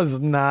here. No, it's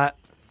not.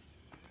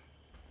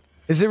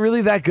 Is it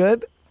really that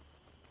good?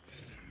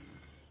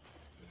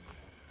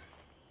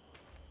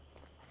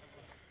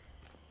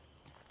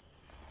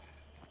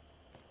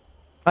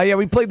 Oh, yeah,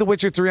 we played The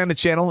Witcher 3 on the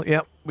channel.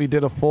 Yep, we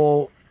did a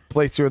full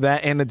playthrough of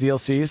that and the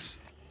DLCs.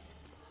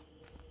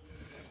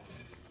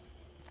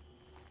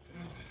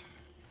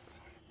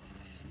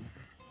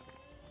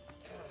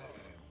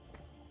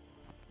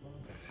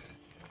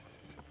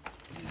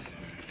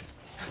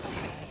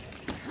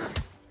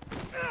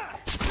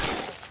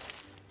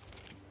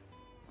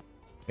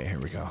 Okay, here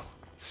we go.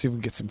 Let's see if we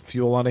can get some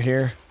fuel out of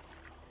here.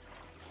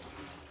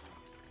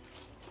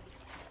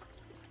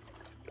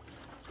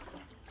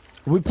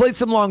 We played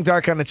some Long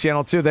Dark on the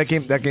channel too. That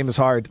game is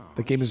hard.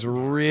 The game is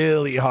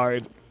really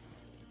hard.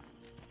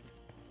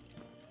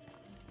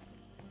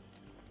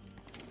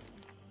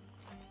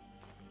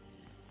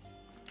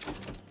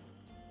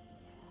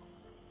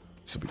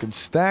 So we can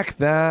stack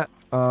that.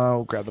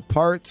 We'll grab the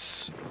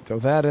parts. Throw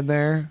that in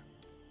there.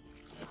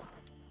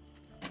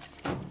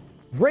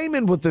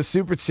 Raymond with the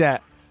super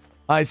chat.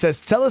 He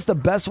says, tell us the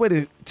best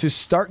way to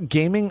start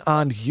gaming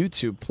on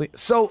YouTube, please.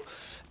 So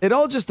it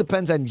all just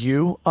depends on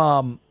you.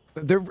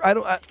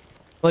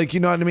 Like, you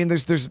know what I mean?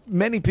 There's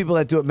many people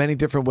that do it many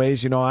different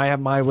ways. You know, I have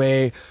my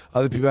way,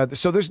 other people have,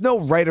 so there's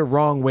no right or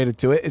wrong way to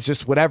do it. It's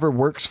just whatever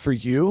works for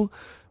you.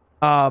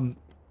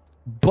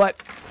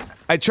 But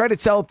I try to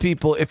tell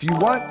people, if you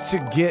want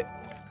to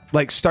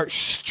start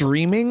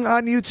streaming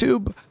on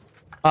YouTube,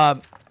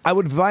 I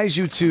would advise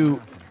you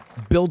to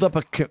build up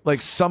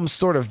some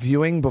sort of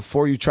viewing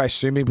before you try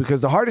streaming,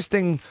 because the hardest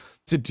thing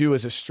to do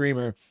as a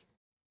streamer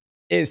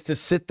is to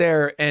sit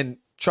there and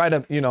try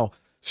to, you know,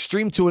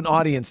 stream to an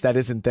audience that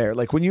isn't there.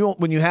 Like when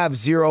you have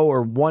 0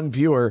 or 1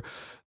 viewer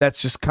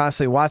that's just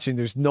constantly watching,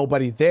 there's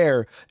nobody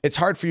there. It's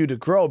hard for you to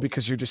grow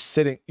because you're just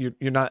sitting,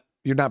 you're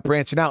not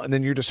branching out, and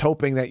then you're just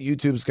hoping that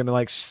YouTube's gonna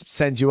like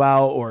send you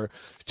out, or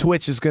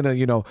Twitch is gonna,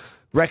 you know,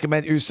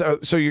 recommend you.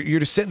 So you're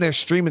just sitting there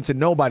streaming to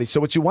nobody.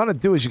 So what you want to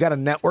do is you got to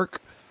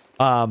network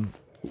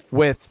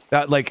with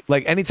like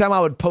anytime I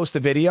would post a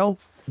video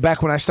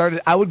back when I started,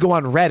 I would go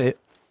on Reddit,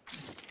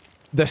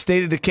 the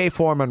State of Decay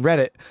forum on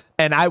Reddit,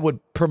 and I would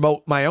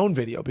promote my own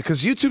video,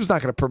 because YouTube's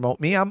not going to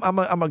promote me. I'm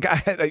a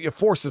guy at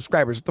 4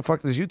 subscribers. What the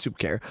fuck does YouTube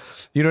care?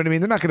 You know what I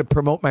mean? They're not going to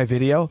promote my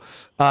video.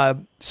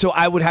 So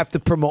I would have to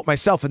promote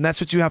myself, and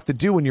that's what you have to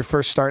do when you're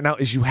first starting out,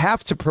 is you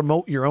have to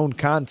promote your own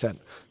content,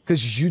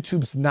 because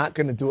YouTube's not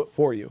going to do it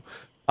for you.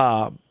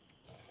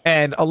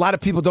 And a lot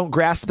of people don't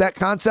grasp that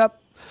concept.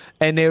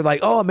 And they're like,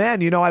 oh man,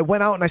 you know, I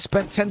went out and I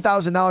spent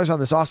 $10,000 on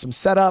this awesome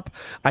setup.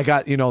 I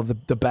got, you know,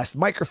 the best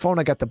microphone.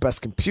 I got the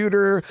best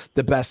computer,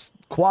 the best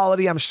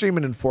quality. I'm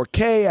streaming in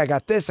 4K. I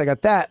got this, I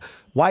got that.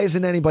 Why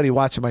isn't anybody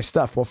watching my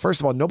stuff? Well, first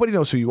of all, nobody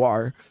knows who you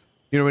are,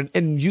 you know,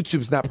 and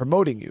YouTube's not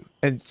promoting you.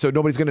 And so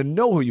nobody's going to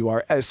know who you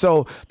are.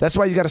 So that's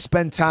why you got to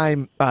spend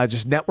time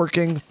just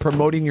networking,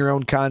 promoting your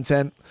own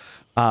content,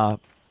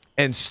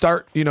 and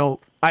start, you know,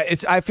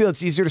 I feel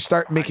it's easier to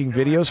start making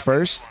videos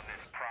first.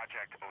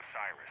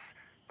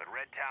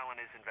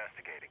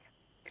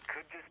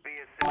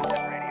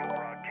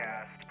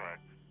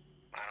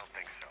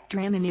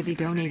 Draminivi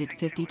donated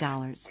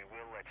 $50.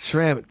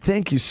 Tram,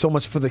 thank you so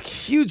much for the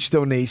huge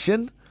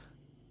donation.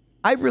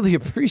 I really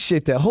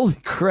appreciate that. Holy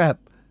crap.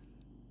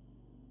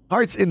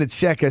 Hearts in the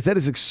chat, guys. That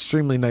is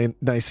extremely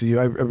nice of you.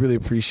 I really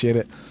appreciate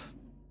it.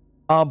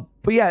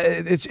 But yeah,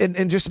 it's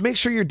and just make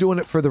sure you're doing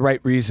it for the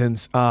right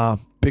reasons.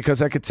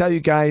 Because I could tell you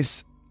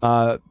guys,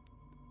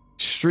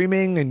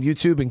 streaming and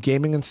YouTube and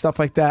gaming and stuff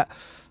like that,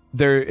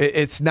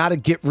 it's not a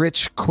get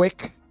rich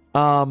quick.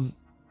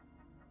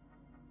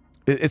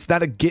 It's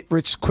not a get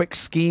rich quick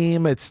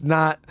scheme. It's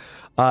not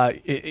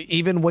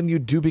even when you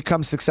do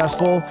become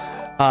successful.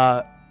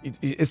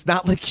 It's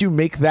not like you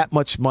make that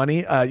much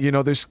money. You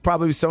know, there's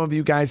probably some of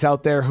you guys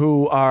out there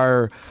who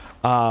are,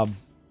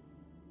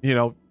 you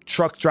know,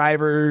 truck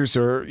drivers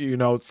or, you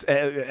know,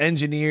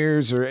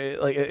 engineers, or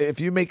like if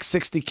you make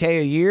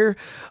 60K a year,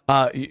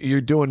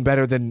 you're doing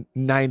better than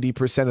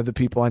 90% of the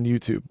people on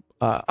YouTube.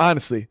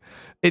 Honestly,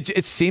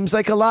 it seems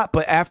like a lot,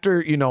 but after,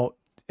 you know,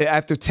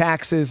 after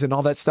taxes and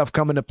all that stuff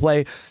come into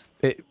play,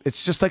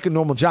 it's just like a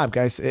normal job,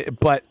 guys.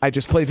 But I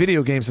just play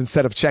video games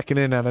instead of checking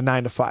in at a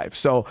 9 to 5.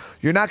 So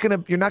you're not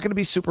gonna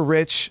be super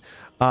rich.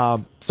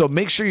 So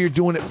make sure you're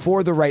doing it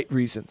for the right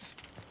reasons.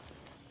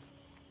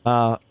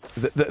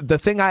 The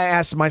thing I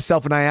ask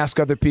myself and I ask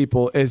other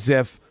people is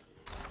if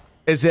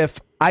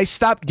I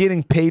stopped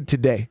getting paid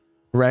today,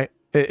 right?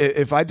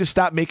 If I just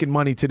stopped making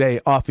money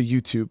today off of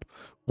YouTube,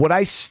 would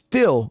I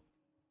still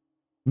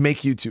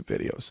make YouTube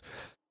videos?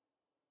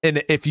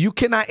 And if you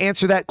cannot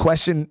answer that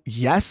question,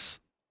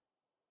 yes,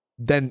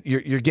 then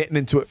you're getting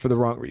into it for the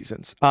wrong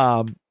reasons.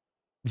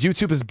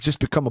 YouTube has just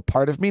become a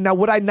part of me. Now,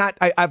 would I not?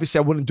 Obviously,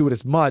 I wouldn't do it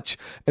as much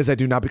as I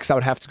do now because I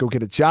would have to go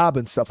get a job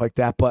and stuff like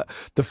that. But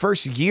the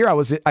first year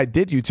I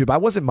did YouTube, I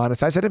wasn't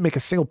monetized. I didn't make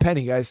a single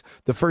penny, guys.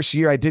 The first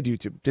year I did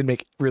YouTube, didn't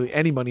make really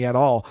any money at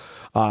all.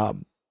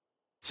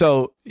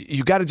 So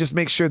you got to just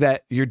make sure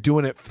that you're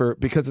doing it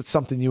because it's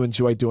something you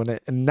enjoy doing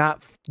it, and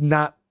not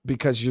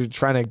because you're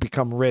trying to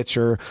become rich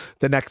or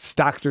the next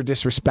Dr.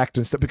 Disrespect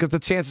and stuff, because the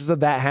chances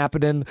of that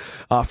happening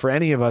for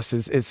any of us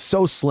is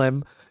so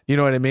slim. You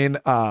know what I mean?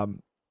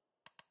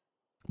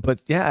 But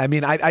yeah, I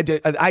mean,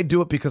 I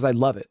do it because I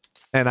love it,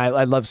 and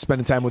I love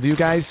spending time with you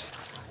guys.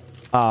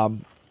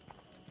 And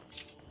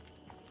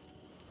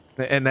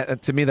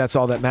to me, that's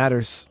all that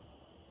matters.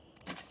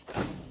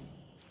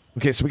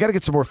 Okay, so we got to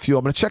get some more fuel.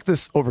 I'm going to check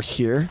this over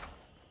here.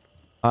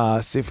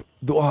 See if...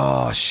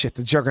 Oh, shit.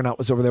 The Juggernaut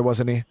was over there,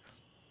 wasn't he?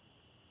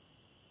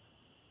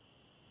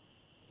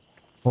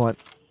 Hold on. It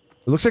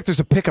looks like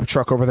there's a pickup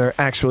truck over there,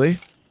 actually.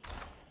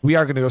 We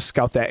are going to go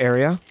scout that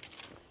area.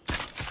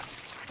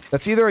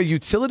 That's either a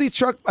utility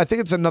truck. I think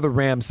it's another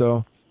Rams,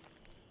 though.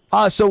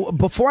 So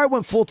before I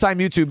went full-time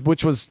YouTube,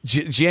 which was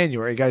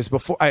January, guys,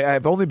 before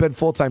I've only been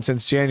full-time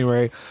since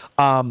January.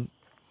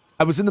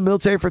 I was in the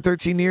military for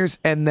 13 years,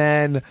 and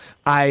then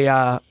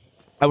I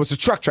was a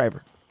truck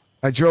driver.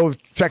 I drove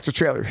tractor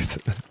trailers.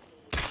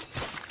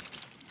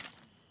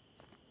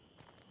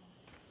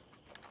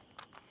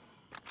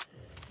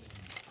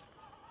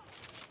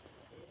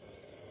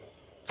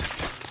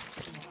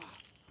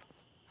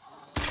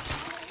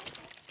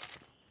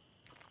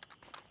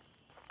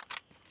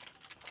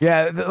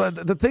 Yeah,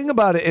 the thing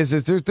about it is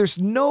there's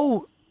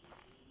no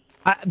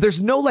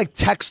like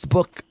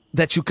textbook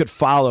that you could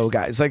follow,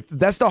 guys. Like,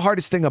 that's the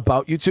hardest thing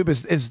about YouTube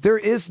is there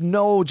is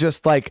no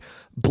just like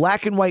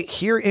black and white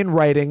here in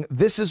writing.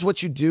 This is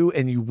what you do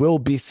and you will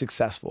be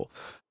successful.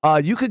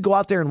 You could go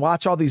out there and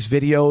watch all these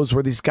videos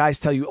where these guys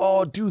tell you,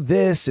 oh, do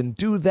this and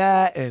do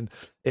that. And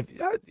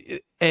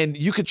and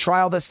you could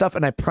try all that stuff.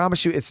 And I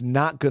promise you, it's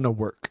not going to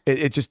work.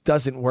 It just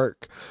doesn't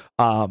work.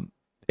 Honestly,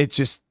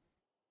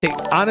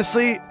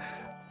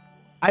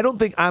 I don't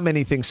think I'm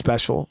anything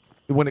special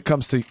when it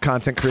comes to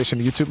content creation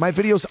on YouTube. My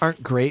videos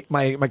aren't great.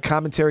 My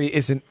commentary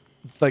isn't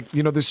like,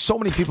 you know, there's so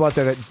many people out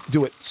there that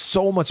do it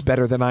so much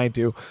better than I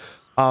do.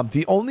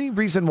 The only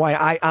reason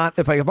why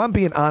if I'm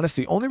being honest,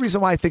 the only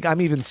reason why I think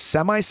I'm even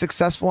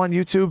semi-successful on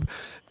YouTube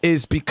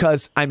is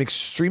because I'm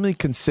extremely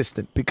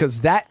consistent,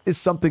 because that is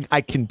something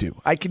I can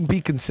do. I can be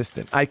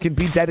consistent. I can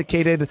be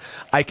dedicated.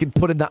 I can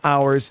put in the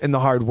hours and the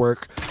hard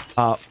work.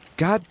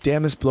 God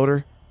damn this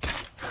bloater.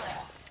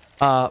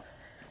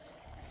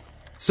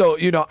 So,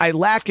 you know, I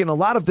lack in a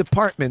lot of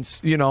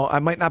departments. You know, I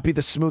might not be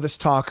the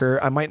smoothest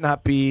talker. I might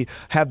not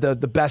have the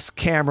best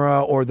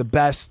camera or the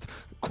best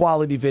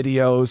quality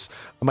videos.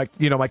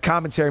 My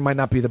commentary might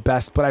not be the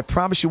best, but I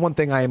promise you one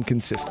thing, I am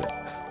consistent.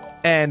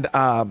 And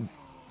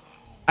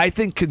I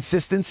think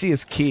consistency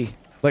is key.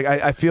 Like,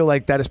 I feel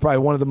like that is probably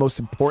one of the most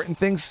important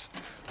things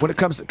when it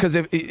comes, because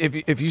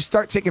if you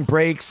start taking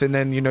breaks and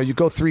then, you know, you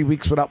go 3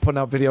 weeks without putting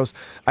out videos,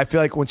 I feel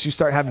like once you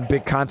start having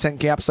big content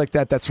gaps like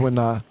that, that's when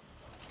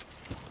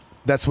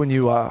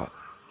you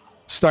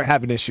start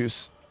having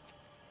issues.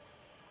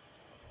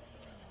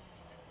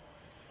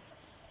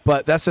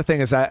 But that's the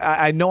thing is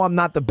I know I'm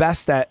not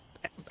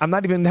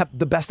even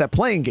the best at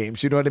playing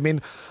games, you know what I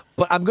mean?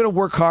 But I'm going to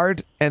work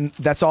hard, and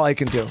that's all I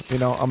can do. You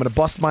know, I'm going to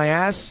bust my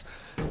ass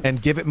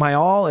and give it my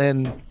all,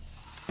 and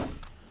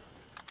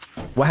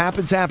what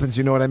happens, happens,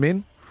 you know what I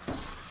mean?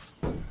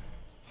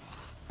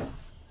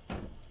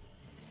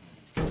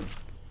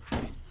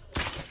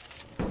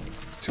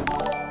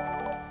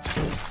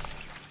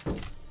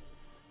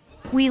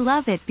 We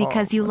love it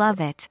because you love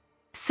it.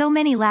 So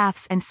many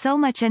laughs and so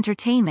much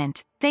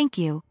entertainment. Thank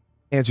you.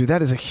 Andrew,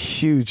 that is a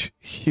huge,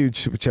 huge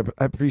super chat.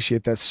 I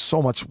appreciate that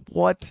so much.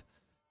 What?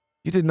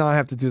 You did not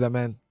have to do that,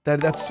 man.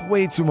 That's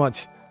way too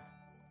much.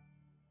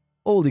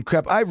 Holy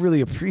crap. I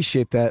really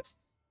appreciate that.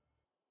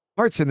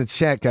 Hearts in the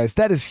chat, guys.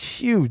 That is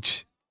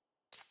huge.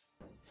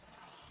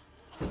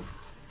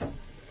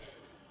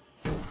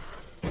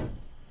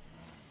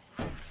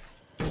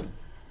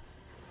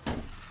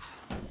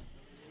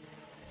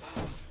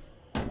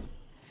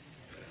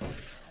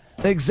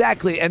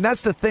 Exactly, and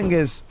that's the thing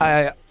is,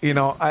 when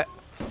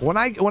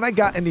I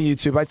got into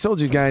YouTube, I told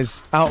you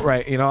guys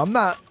outright, I'm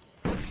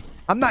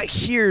not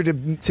here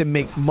to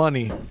make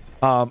money.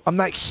 I'm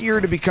not here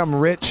to become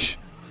rich.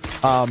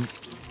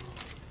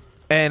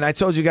 And I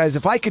told you guys,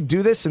 if I could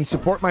do this and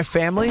support my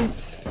family,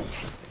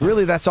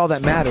 really, that's all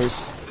that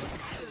matters.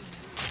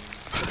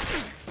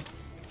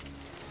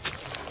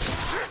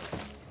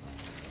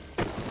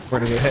 Where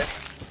did it hit?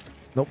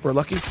 Nope, we're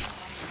lucky.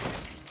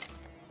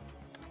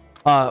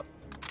 But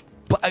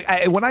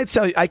when I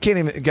tell you, I can't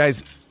even,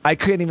 guys, I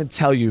couldn't even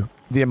tell you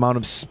the amount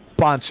of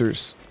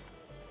sponsors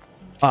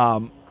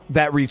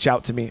that reach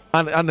out to me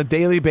on a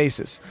daily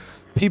basis.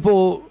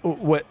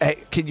 People, hey,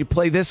 can you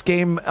play this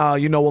game?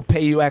 We'll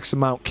pay you X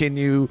amount. Can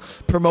you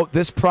promote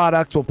this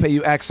product? We'll pay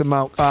you X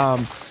amount.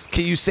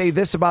 Can you say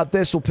this about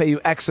this? We'll pay you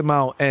X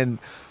amount. And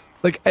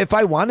like, if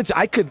I wanted to,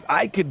 I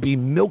could be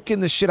milking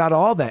the shit out of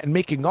all that and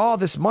making all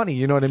this money.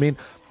 You know what I mean?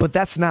 But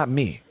that's not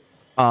me.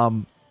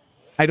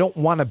 I don't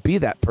want to be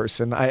that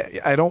person.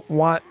 I don't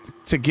want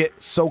to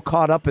get so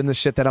caught up in the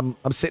shit that I'm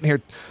sitting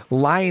here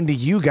lying to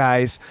you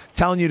guys,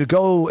 telling you to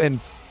go and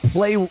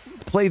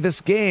play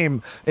this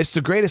game. It's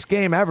the greatest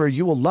game ever.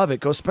 You will love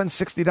it. Go spend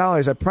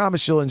 $60. I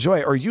promise you'll enjoy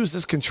it. Or use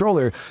this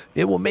controller.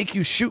 It will make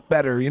you shoot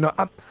better.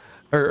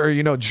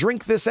 Or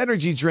drink this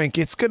energy drink.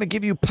 It's going to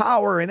give you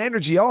power and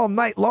energy all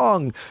night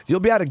long. You'll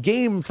be out of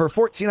game for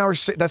 14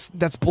 hours straight.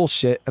 That's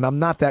bullshit. And I'm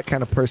not that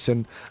kind of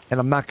person. And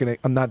I'm not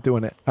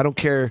doing it. I don't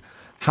care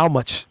how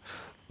much,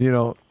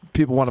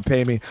 people want to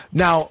pay me.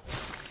 Now,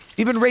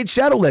 even Raid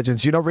Shadow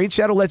Legends, Raid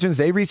Shadow Legends,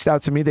 they reached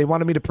out to me. They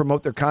wanted me to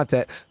promote their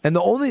content. And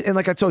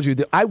like I told you,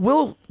 I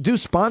will do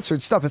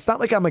sponsored stuff. It's not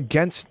like I'm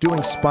against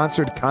doing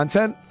sponsored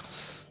content.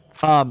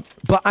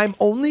 But I'm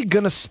only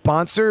going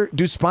to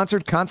do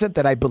sponsored content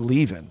that I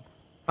believe in.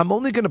 I'm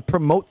only going to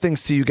promote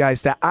things to you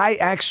guys that I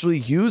actually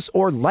use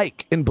or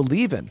like and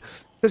believe in.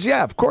 Because,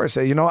 yeah, of course,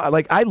 I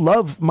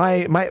love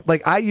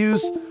I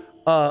use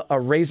a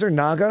Razer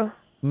Naga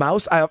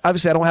mouse.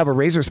 Obviously, I don't have a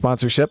Razer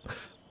sponsorship.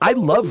 I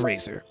love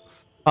Razer.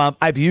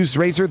 I've used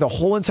Razer the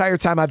whole entire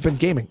time I've been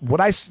gaming.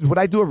 Would I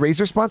do a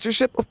Razer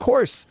sponsorship? Of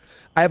course.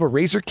 I have a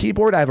Razer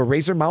keyboard. I have a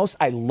Razer mouse.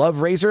 I love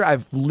Razer.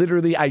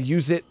 I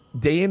use it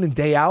day in and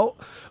day out.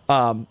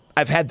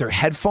 I've had their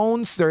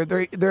headphones.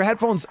 Their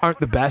headphones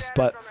aren't the best,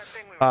 but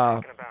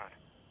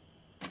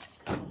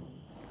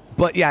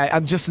yeah,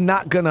 I'm just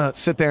not gonna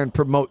sit there and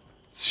promote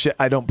shit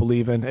I don't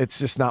believe in. It's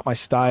just not my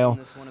style.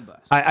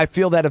 I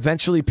feel that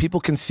eventually people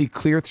can see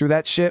clear through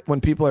that shit when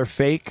people are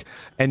fake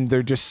and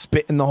they're just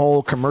spitting the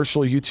whole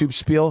commercial YouTube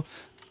spiel.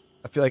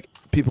 I feel like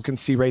people can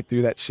see right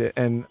through that shit,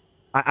 and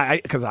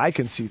because I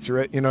can see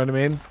through it, you know what I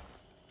mean?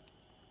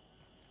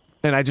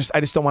 And I just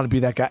don't want to be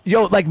that guy.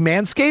 Yo, like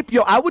Manscaped?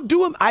 Yo, I would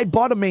do him. I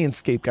bought a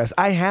Manscaped, guys.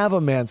 I have a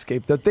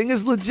Manscaped. The thing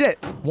is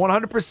legit.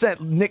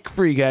 100% nick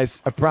free,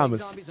 guys. I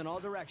promise. Zombies in all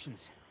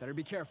directions. Better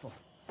be careful.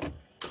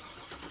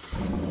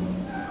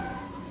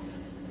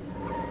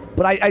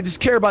 But I just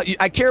care about you.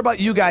 I care about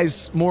you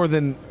guys more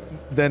than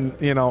the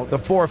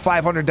 $400 or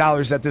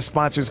 $500 that this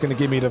sponsor is going to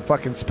give me to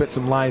fucking spit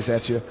some lies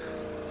at you.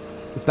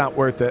 It's not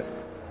worth it.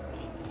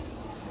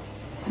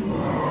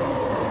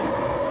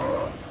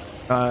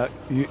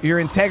 Your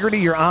integrity,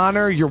 your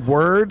honor, your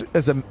word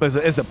as a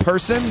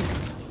person,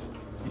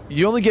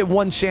 you only get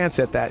one chance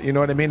at that. You know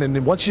what I mean? And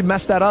then once you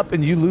mess that up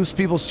and you lose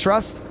people's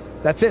trust,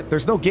 that's it.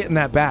 There's no getting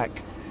that back.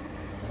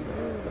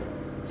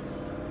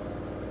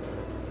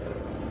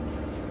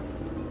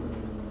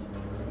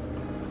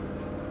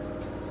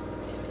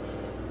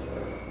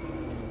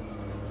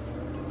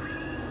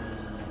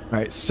 All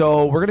right,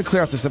 so we're going to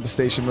clear out this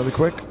infestation really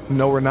quick.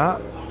 No, we're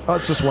not. Oh,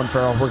 it's just one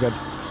feral. We're good.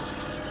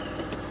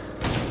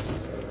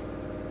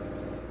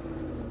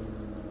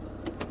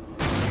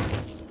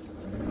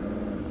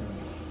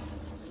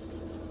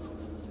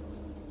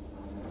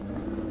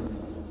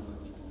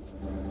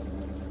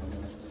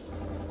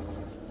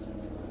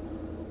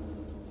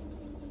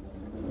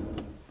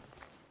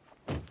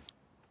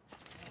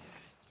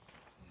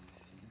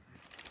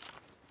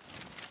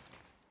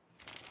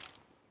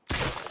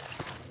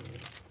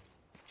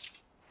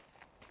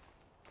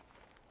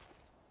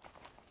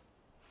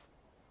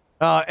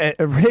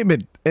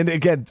 Raymond, and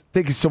again,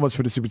 thank you so much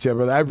for the super chat,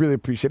 brother. I really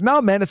appreciate it.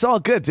 No, man, it's all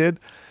good, dude.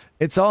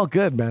 It's all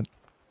good, man.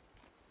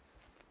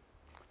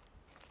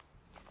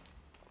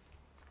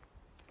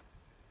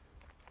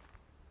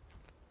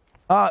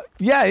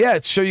 Yeah,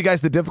 show you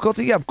guys the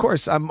difficulty. Yeah, of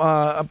course. I'm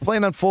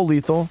playing on full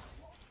lethal.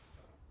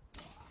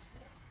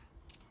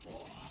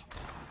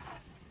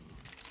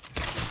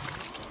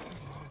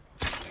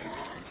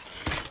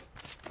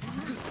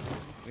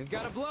 We've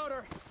got a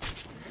bloater.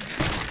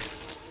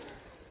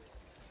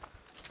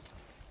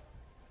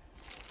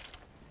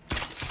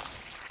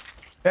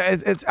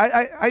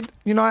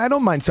 You know, I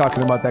don't mind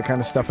talking about that kind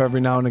of stuff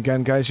every now and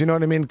again, guys. You know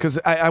what I mean? Because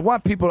I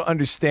want people to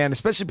understand,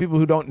 especially people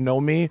who don't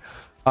know me.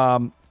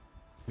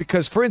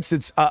 Because, for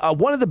instance,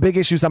 one of the big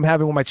issues I'm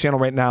having with my channel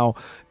right now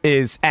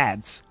is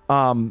ads.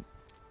 I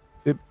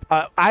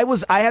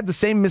had the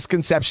same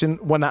misconception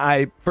when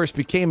I first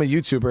became a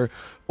YouTuber,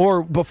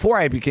 or before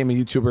I became a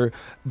YouTuber,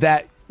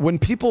 that when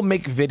people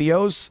make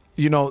videos,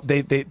 you know,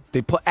 they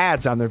put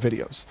ads on their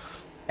videos.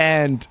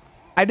 And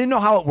I didn't know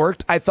how it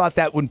worked. I thought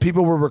that when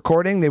people were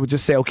recording, they would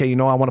just say, okay, you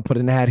know, I want to put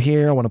an ad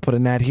here, I want to put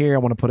an ad here, I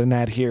want to put an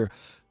ad here.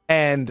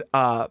 And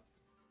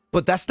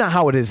but that's not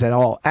how it is at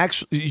all.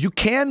 Actually, you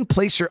can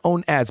place your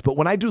own ads, but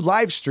when I do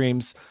live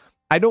streams,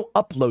 I don't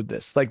upload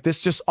this. Like,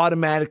 this just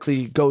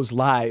automatically goes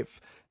live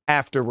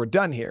after we're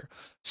done here.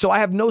 So I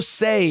have no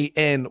say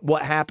in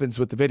what happens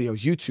with the video.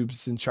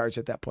 YouTube's in charge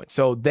at that point.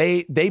 So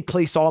they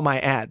place all my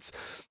ads.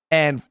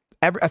 And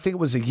I think it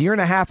was a year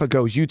and a half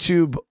ago,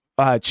 YouTube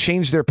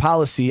changed their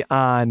policy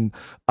on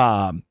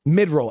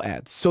mid-roll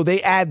ads. So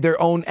they add their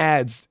own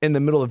ads in the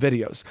middle of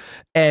videos.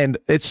 And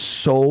it's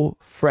so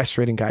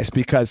frustrating, guys,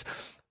 because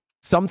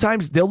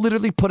sometimes they'll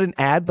literally put an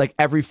ad like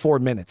every 4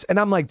 minutes. And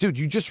I'm like, dude,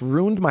 you just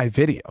ruined my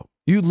video.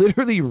 You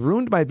literally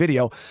ruined my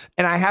video.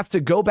 And I have to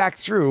go back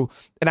through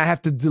and I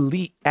have to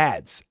delete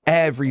ads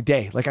every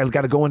day. Like, I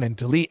got to go in and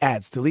delete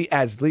ads, delete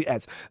ads, delete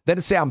ads. Then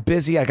to say I'm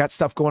busy, I got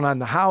stuff going on in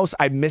the house,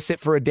 I miss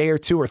it for a day or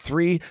 2 or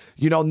 3,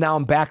 you know, now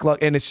I'm backlog.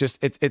 And it's just,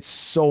 it's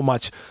so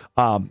much.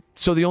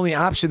 So the only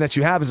option that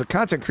you have as a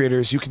content creator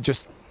is you can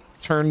just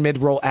turn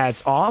mid-roll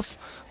ads off.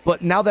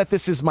 But now that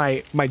this is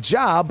my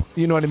job,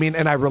 you know what I mean,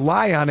 and I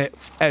rely on it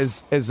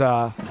as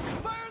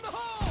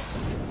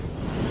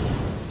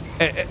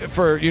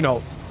for, you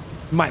know,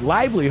 my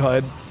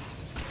livelihood,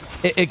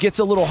 it gets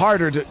a little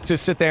harder to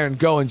sit there and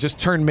go and just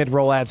turn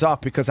mid-roll ads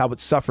off, because I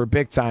would suffer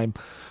big time.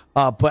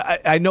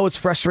 But I know it's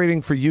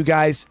frustrating for you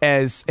guys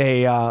as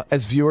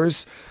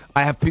viewers.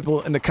 I have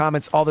people in the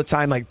comments all the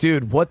time like,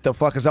 dude, what the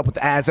fuck is up with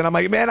the ads? And I'm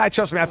like, man,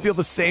 trust me, I feel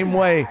the same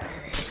way.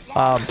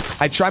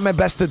 I try my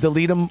best to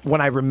delete them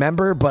when I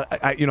remember,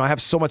 but I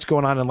have so much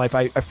going on in life,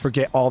 I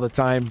forget all the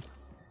time.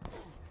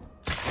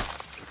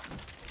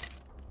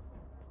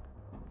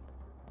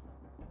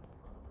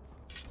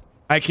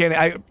 I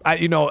can't.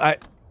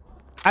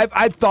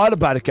 I've thought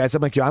about it, guys.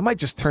 I'm like, yo, I might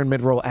just turn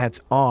mid-roll ads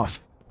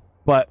off,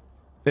 but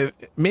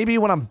maybe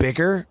when I'm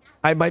bigger,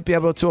 I might be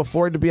able to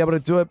afford to be able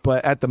to do it.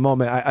 But at the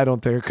moment, I don't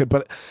think I could.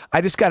 But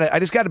I just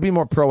gotta be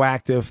more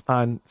proactive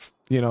on,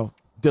 you know,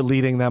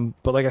 deleting them.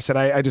 But like I said,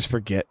 I just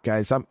forget,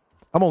 guys. I'm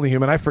only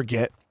human. I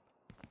forget.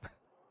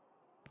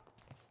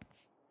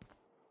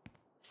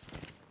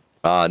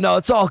 No,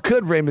 it's all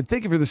good, Raymond.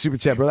 Thank you for the super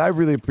chat, brother. I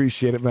really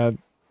appreciate it, man.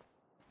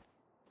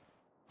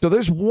 So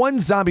there's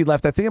one zombie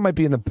left. I think it might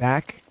be in the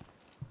back.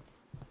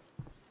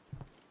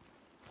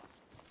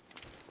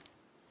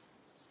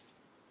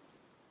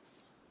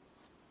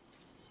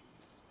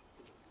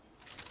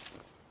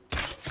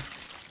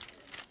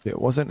 It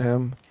wasn't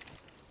him.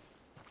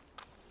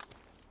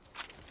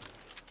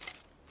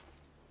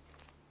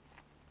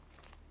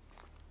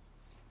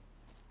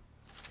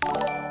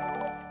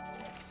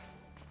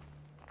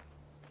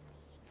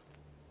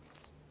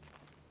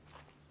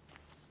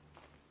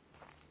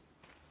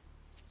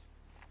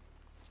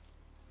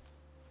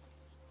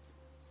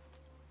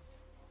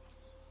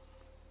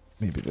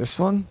 Maybe this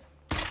one?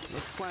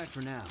 Looks quiet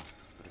for now,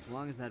 but as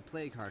long as that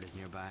plague heart is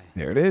nearby,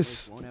 there it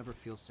is. Won't ever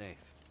feel safe.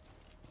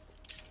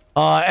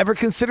 Ever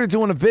consider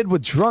doing a vid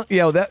with drunk?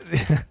 Yo,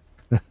 that.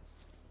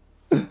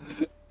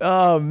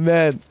 Oh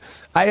man,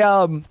 I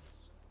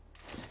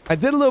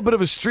did a little bit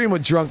of a stream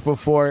with drunk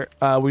before.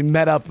 We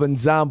met up in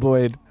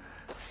Zomboid.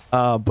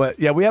 But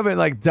yeah, we haven't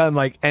like done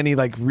like any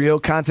like real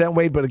content,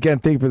 Wade. But again,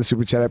 thank you for the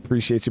super chat. I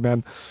appreciate you,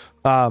 man.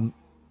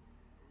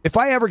 If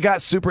I ever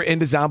got super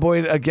into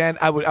Zomboid again,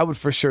 I would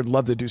for sure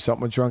love to do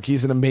something with drunk.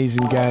 He's an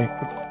amazing guy.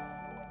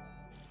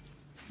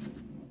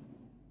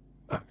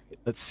 All right,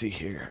 let's see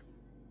here.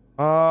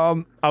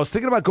 I was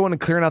thinking about going and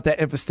clearing out that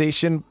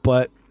infestation,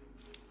 but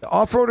the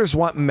off-roaders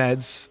want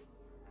meds.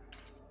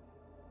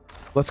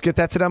 Let's get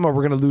that to them, or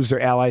we're gonna lose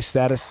their ally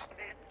status.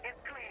 This is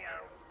Cleo.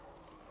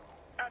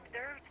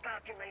 Observed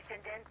population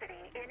density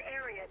in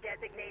area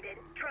designated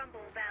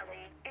Trumbull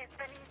Valley is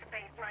beneath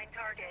baseline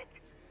target.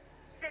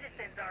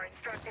 Citizens are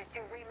instructed to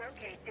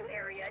relocate to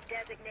area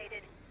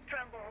designated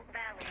Trumbull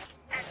Valley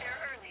at their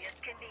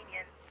earliest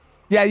convenience.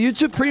 Yeah,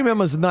 YouTube Premium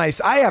is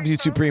nice. I have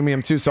YouTube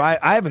Premium too, so I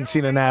haven't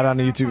seen an ad on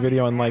a YouTube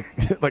video in like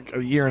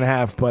a year and a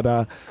half.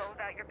 But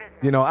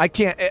you know, I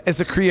can't,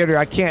 as a creator,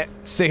 I can't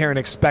sit here and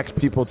expect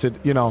people to,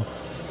 you know,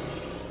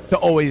 to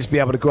always be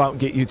able to go out and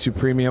get YouTube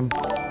Premium.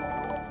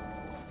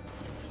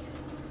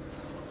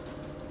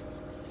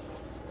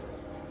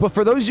 But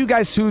for those of you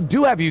guys who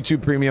do have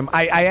YouTube Premium,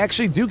 I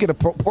actually do get a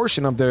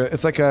portion of their.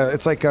 It's like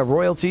a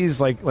royalties,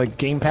 like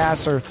Game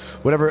Pass or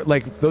whatever.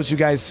 Like those of you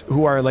guys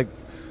who are like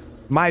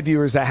my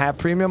viewers that have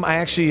Premium, I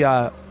actually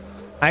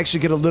I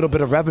actually get a little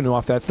bit of revenue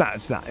off that.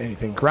 It's not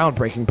anything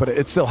groundbreaking, but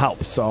it still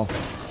helps. So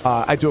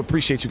I do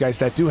appreciate you guys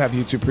that do have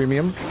YouTube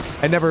Premium.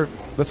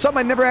 That's something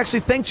I never actually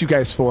thanked you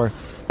guys for,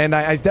 and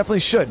I definitely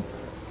should.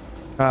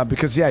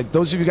 Because yeah,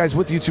 those of you guys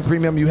with YouTube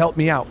Premium, you help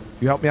me out.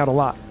 You help me out a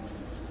lot.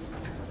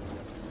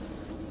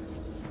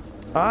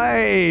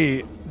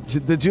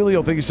 The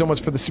Julio, thank you so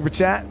much for the super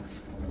chat.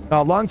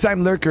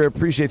 Long-time lurker,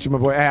 appreciate you, my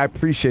boy. I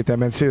appreciate that,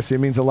 man. Seriously, it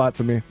means a lot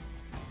to me.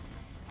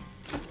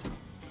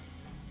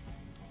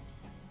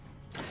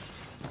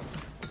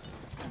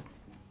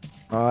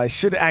 I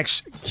should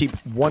actually keep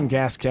one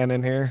gas can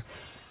in here.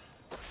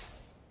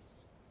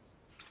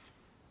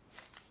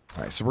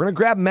 All right, so we're going to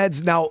grab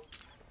meds. Now,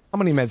 how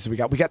many meds do we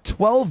got? We got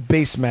 12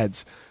 base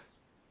meds.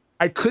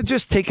 I could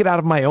just take it out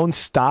of my own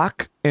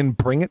stock and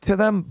bring it to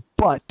them,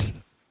 but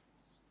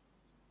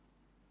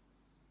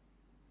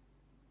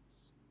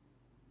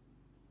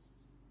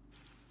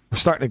we're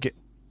starting to get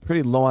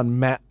pretty low on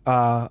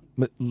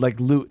like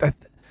loot.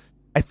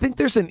 I think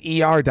there's an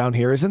ER down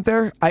here, isn't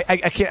there? I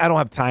can't. I don't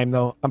have time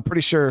though. I'm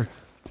pretty sure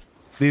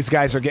these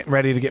guys are getting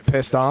ready to get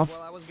pissed off.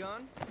 While I was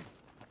gone?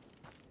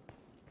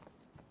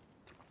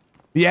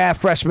 Yeah,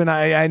 freshman.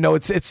 I know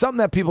it's something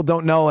that people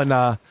don't know, and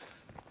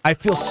I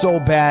feel so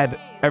bad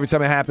every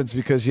time it happens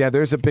because yeah,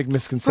 there's a big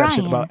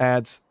misconception about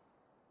ads.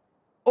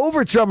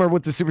 Overjummer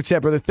with the super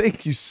chat, brother.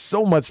 Thank you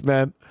so much,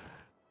 man.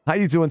 How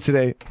you doing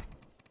today?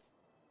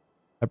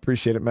 I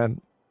appreciate it,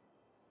 man.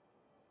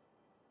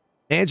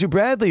 Andrew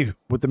Bradley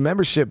with the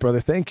membership, brother.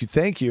 Thank you.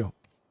 Thank you.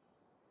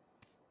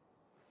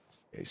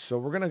 Okay, so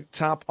we're going to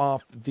top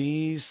off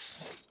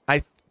these.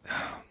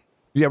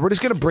 Yeah, we're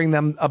just going to bring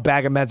them a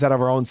bag of meds out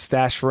of our own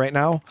stash for right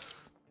now.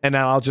 And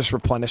then I'll just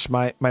replenish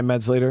my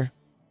meds later.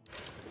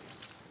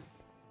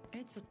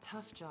 It's a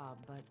tough job,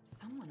 but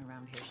someone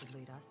around here should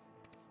lead us.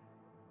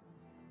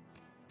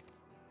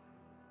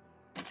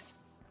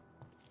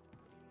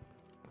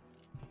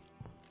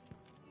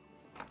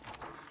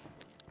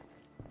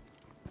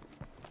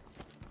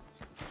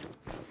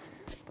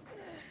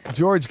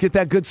 George, get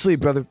that good sleep,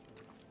 brother.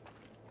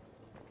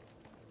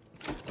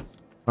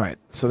 All right,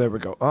 so there we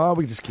go. Oh,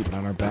 we just keep it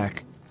on our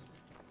back.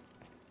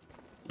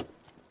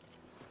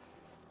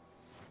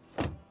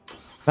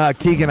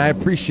 Keegan, I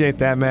appreciate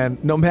that, man.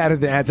 No matter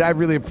the ads, I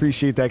really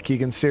appreciate that,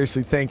 Keegan.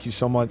 Seriously, thank you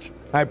so much.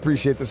 I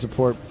appreciate the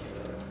support.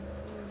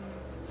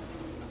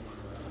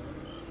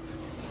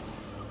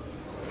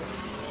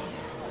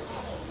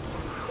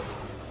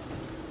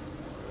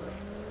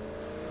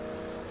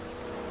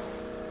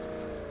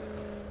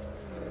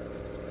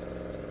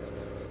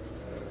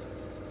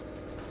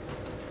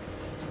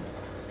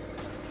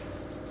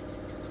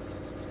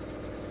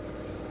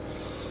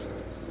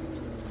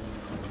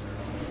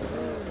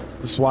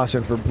 Just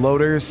watching for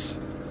bloaters.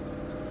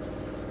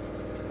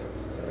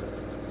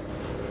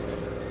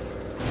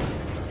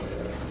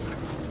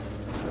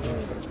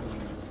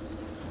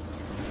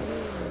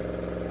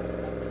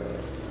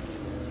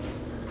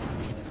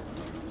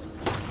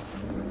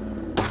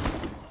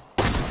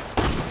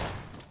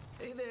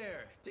 Hey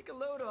there, take a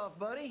load off,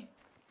 buddy.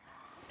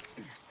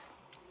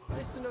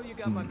 Nice to know you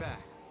got my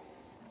back.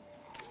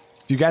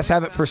 Do you guys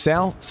have it for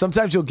sale?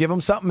 Sometimes you'll give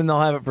them something and they'll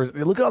have it for.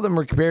 Look at all them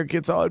repair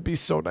kits. Oh, it'd be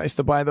so nice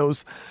to buy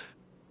those.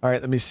 All right,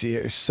 let me see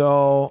here.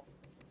 So,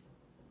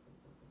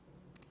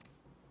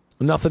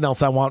 nothing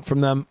else I want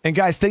from them. And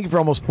guys, thank you for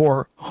almost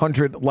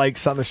 400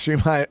 likes on the stream.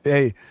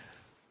 Hey,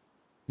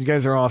 you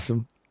guys are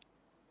awesome.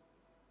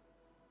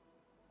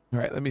 All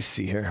right, let me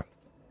see here.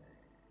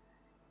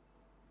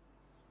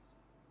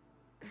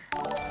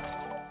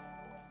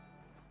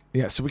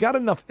 Yeah, so we got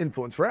enough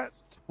influence. We're at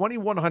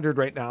 2,100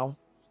 right now.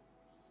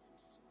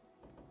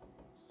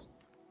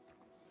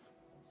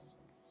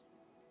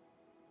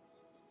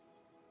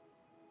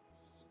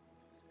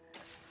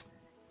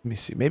 Let me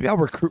see. Maybe I'll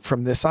recruit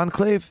from this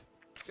enclave.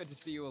 Good to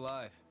see you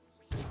alive.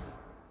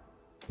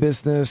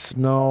 Business,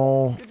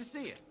 no. Good to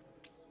see you.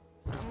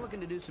 I'm looking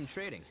to do some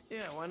trading.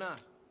 Yeah, why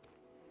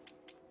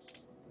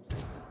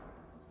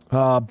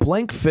not?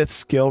 Blank fifth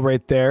skill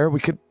right there.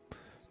 We could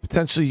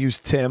potentially use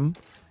Tim.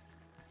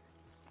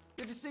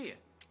 Good to see you.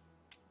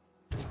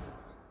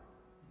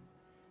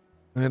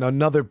 And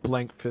another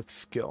blank fifth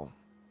skill.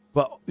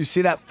 But you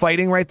see that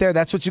fighting right there?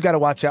 That's what you got to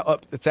watch out. Oh,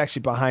 it's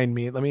actually behind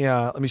me. Let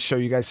me show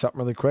you guys something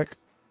really quick.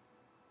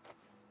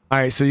 All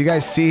right, so you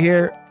guys see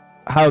here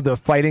how the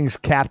fighting's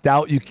capped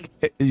out. You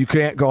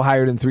can't go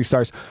higher than 3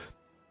 stars.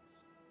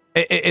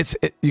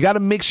 You got to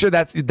make sure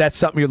that's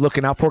something you're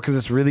looking out for because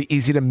it's really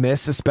easy to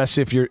miss,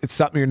 especially if it's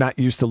something you're not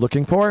used to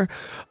looking for.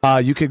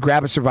 You could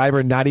grab a survivor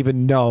and not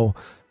even know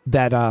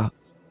that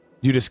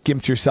you just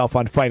gimped yourself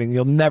on fighting.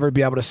 You'll never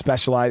be able to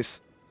specialize.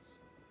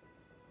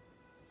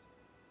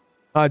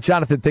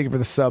 Jonathan, thank you for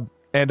the sub.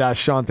 And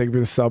Sean, thank you for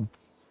the sub.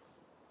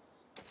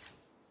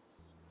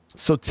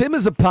 So Tim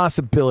is a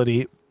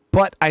possibility,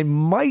 but I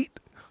might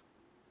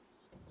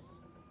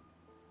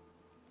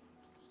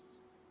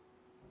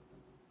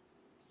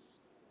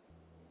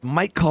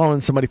call in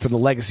somebody for the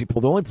legacy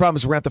pool. The only problem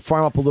is we're going to have to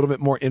farm up a little bit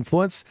more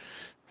influence.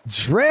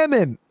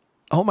 Dramin,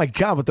 oh my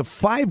God, with the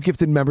 5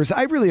 gifted members,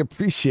 I really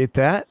appreciate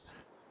that.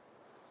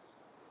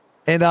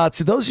 And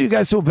to those of you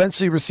guys who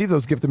eventually receive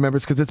those gifted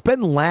members, because it's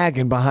been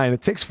lagging behind,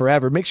 it takes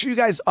forever. Make sure you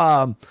guys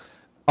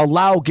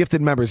allow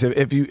gifted members.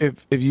 If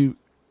you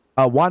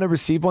want to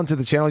receive one to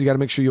the channel, you got to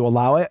make sure you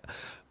allow it.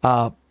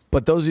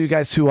 But those of you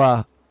guys who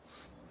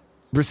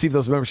receive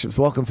those memberships,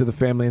 welcome to the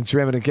family. And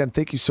Draven, again,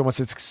 thank you so much.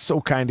 It's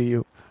so kind of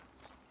you.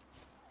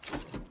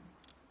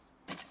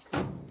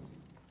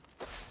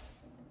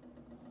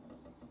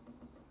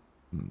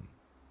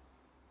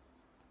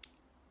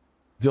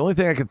 The only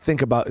thing I could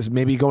think about is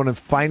maybe going and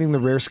finding the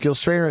rare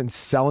skills trader and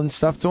selling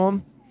stuff to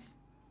him.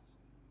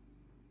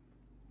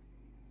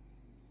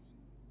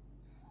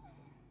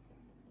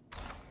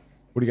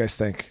 What do you guys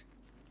think?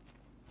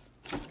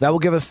 That will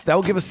give us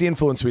the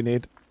influence we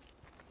need.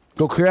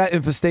 Go clear that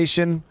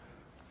infestation.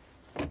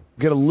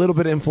 Get a little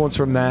bit of influence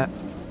from that.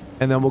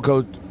 And then we'll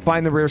go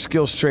find the rare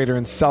skills trader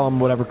and sell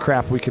him whatever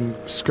crap we can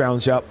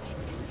scrounge up.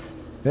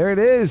 There it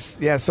is.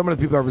 Yeah, some of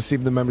the people are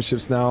receiving the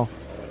memberships now.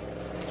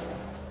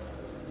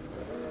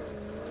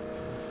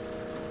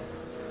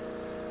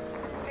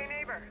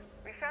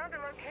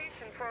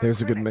 There's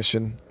a good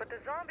mission. But the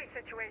zombie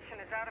situation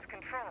is out of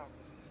control.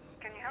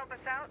 Can you help us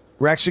out?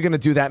 We're actually going to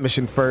do that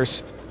mission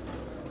first.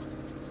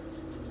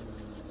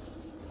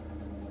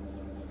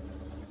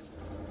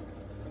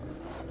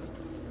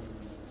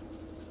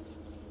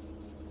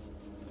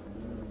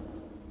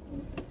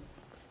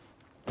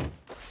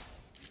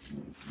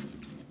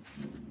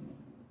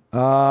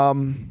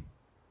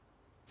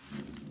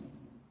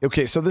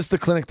 Okay, so this is the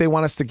clinic they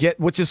want us to get,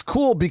 which is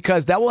cool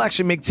because that will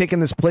actually make taking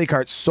this play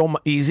cart so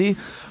easy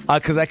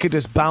because I could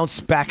just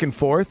bounce back and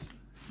forth.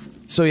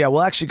 So yeah,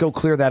 we'll actually go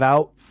clear that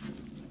out.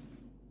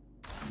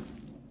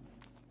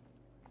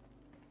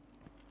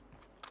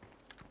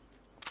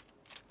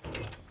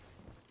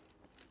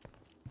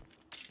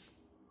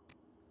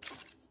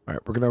 All right,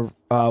 we're gonna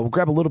we'll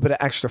grab a little bit of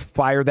extra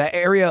fire. That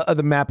area of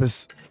the map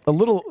is a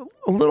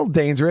little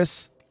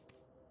dangerous.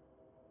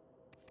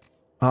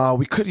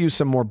 We could use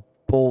some more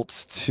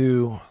bolts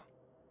too.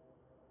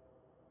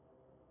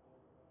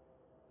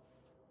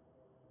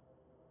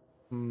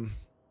 I've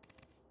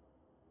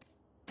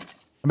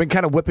been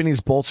kind of whipping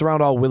these bolts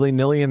around all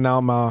willy-nilly, and now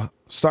I'm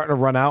starting to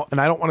run out,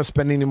 and I don't want to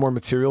spend any more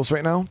materials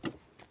right now.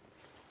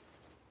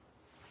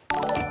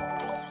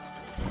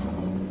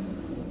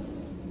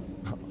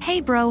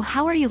 Hey bro,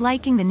 how are you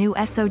liking the new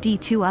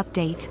SOD2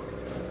 update?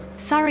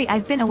 Sorry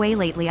I've been away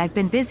lately, I've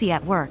been busy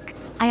at work.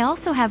 I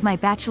also have my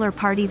bachelor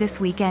party this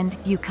weekend.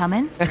 You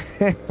coming?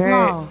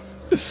 Lol.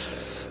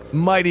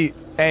 Mighty.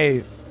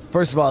 Hey,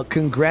 first of all,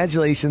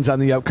 congratulations on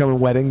the upcoming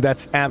wedding.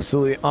 That's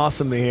absolutely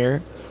awesome to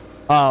hear.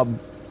 And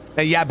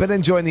yeah, I've been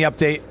enjoying the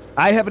update.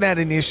 I haven't had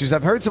any issues.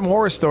 I've heard some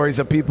horror stories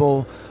of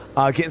people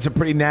getting some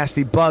pretty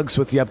nasty bugs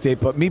with the update,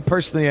 but me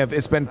personally,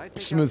 it's been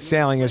smooth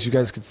sailing, as you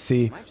guys can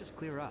see.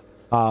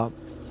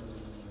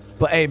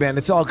 But hey, man,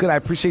 it's all good. I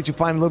appreciate you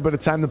finding a little bit of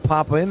time to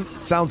pop in.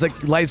 Sounds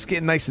like life's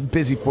getting nice and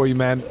busy for you,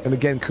 man. And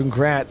again,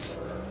 congrats.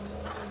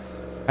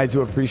 I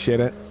do appreciate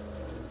it.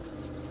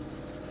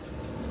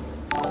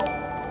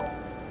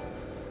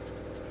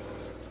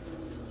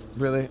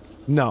 Really?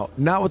 No,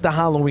 not with the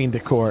Halloween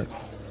decor.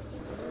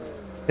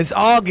 It's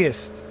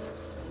August.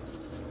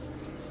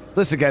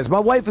 Listen, guys, my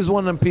wife is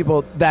one of them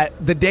people that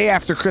the day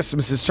after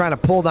Christmas is trying to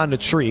pull down the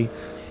tree.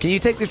 Can you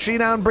take the tree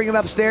down and bring it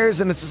upstairs?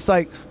 And it's just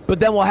like,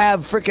 but then we'll have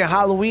freaking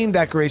Halloween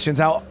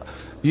decorations out,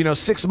 you know,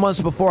 6 months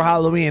before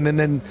Halloween and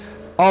then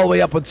all the way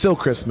up until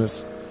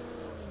Christmas.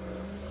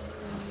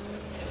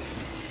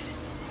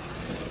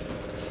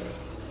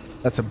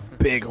 That's a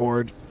big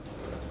horde.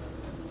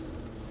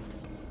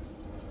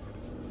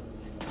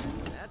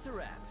 That's a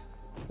wrap.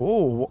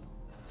 Oh.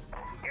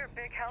 You're a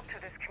big help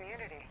to this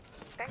community.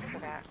 Thanks for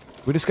that.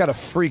 We just got a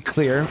free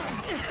clear.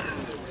 I need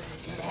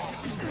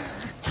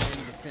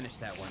to finish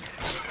that one.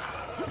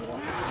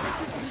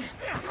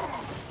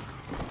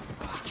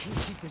 I can't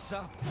keep this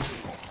up.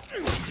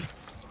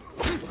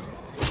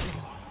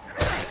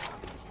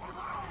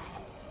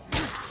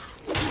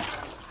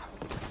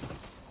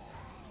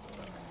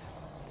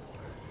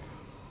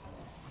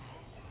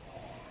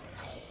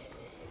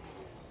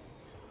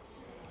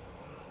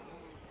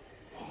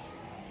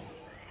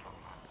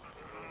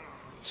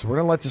 So we're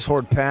gonna let this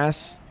horde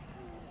pass.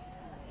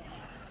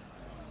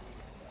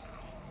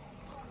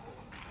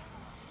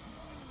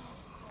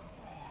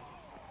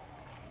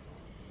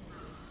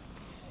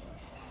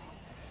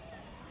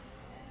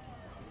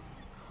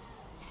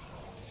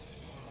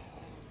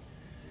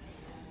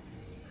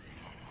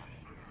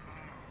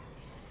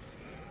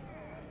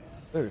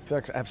 Dude, I feel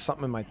like I have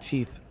something in my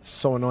teeth. It's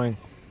so annoying.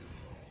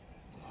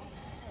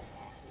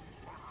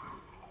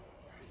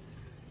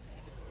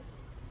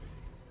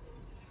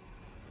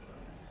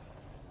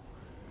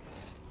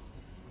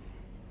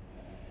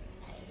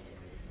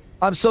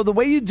 So the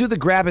way you do the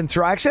grab and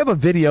throw, I actually have a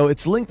video.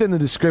 It's linked in the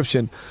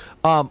description.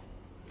 I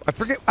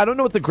forget. I don't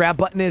know what the grab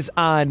button is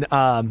on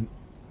the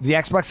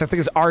Xbox. I think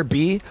it's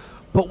RB.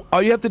 But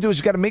all you have to do is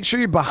you got to make sure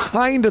you're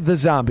behind the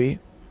zombie.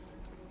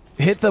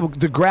 Hit the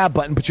grab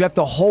button, but you have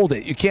to hold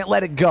it. You can't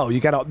let it go.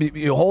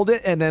 You hold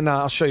it, and then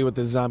I'll show you with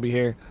the zombie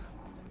here.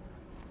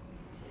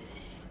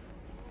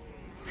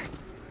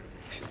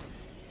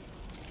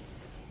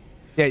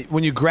 Yeah,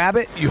 when you grab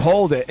it, you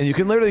hold it, and you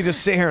can literally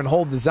just sit here and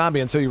hold the zombie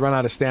until you run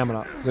out of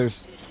stamina.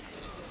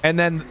 And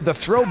then the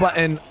throw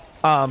button,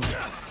 the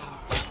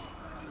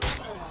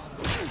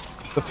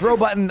throw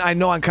button I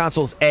know on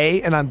console is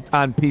A, and on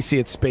PC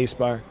it's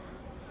spacebar.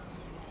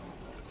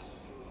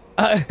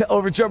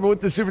 Overjumper with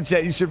the super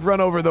chat. You should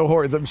run over the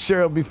hordes. I'm sure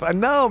it'll be fine.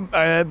 No,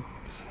 man.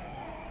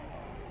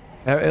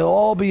 It'll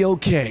all be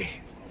okay.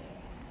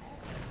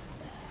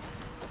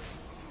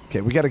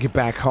 Okay, we got to get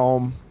back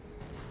home.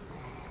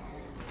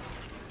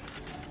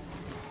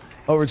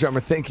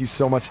 Overdrummer, thank you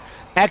so much.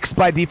 X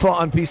by default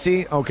on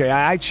PC. Okay,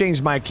 I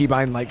changed my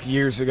keybind like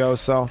years ago,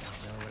 so.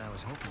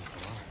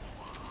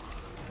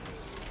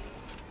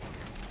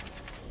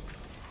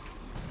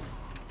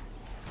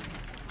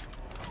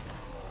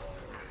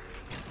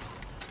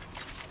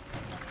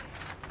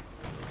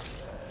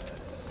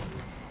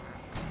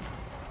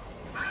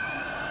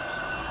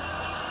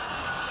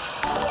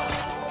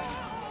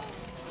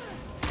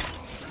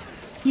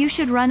 You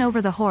should run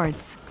over the hordes.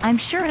 I'm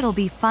sure it'll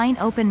be fine.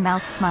 Open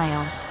mouth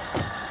smile.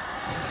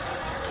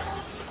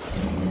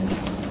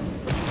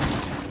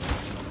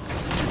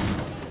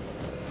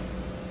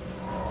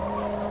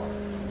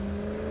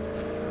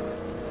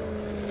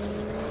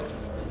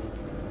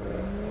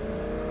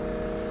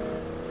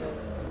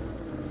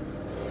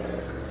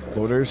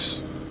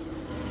 Loaders.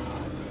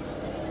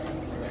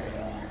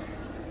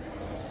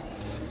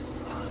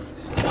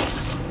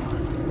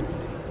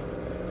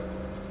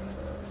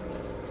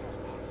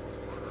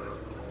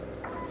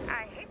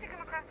 I hate to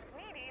come across as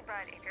needy, but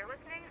if you're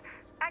listening,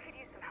 I could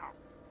use some help.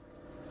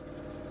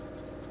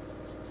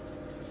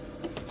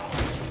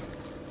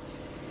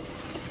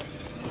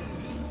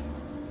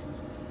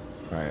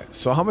 Alright,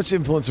 so how much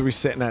influence are we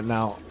sitting at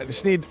now? I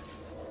just need...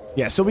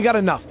 Yeah, so we got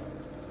enough.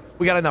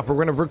 We got enough. We're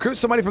going to recruit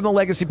somebody from the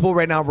legacy pool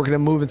right now. We're going to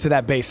move into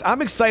that base.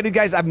 I'm excited,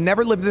 guys. I've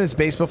never lived in this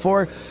base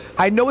before.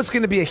 I know it's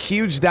going to be a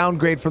huge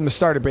downgrade from the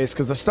starter base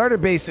because the starter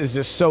base is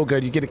just so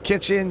good. You get a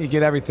kitchen, you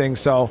get everything.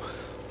 So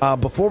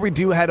before we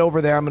do head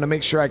over there, I'm going to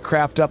make sure I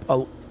craft up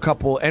a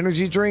couple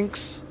energy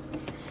drinks.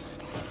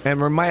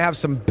 And we might have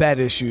some bed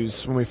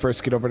issues when we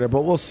first get over there,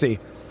 but we'll see.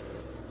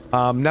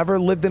 Never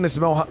lived in this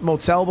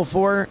motel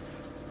before.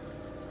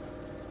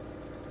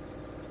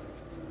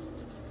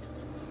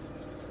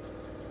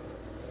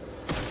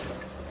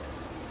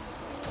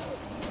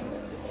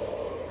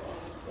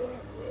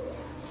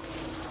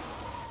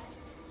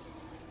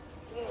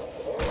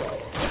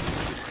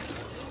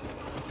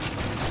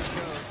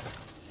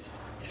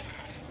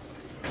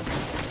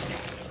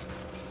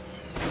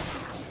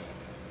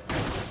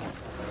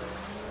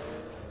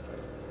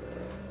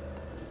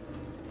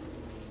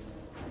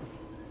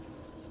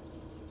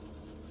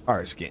 R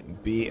is getting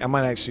beat. I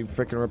might actually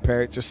freaking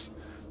repair it. Just,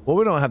 well,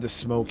 we don't have the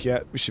smoke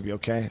yet. We should be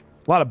okay.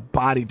 A lot of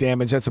body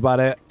damage. That's about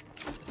it.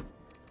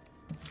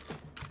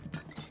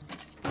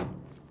 Okay,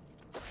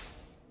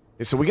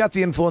 so we got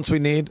the influence we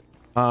need.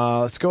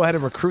 Let's go ahead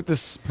and recruit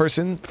this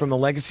person from the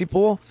legacy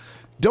pool.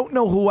 Don't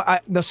know who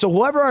so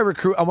whoever I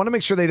recruit, I want to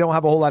make sure they don't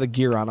have a whole lot of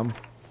gear on them.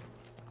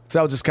 So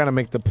that'll just kind of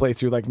make the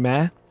playthrough like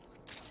meh.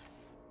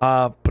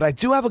 But I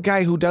do have a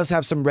guy who does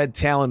have some red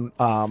talon,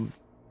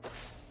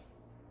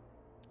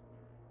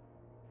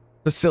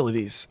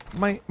 facilities.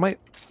 Might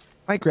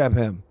grab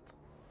him.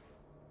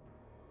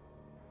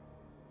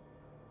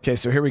 Okay,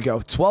 so here we go.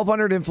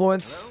 1200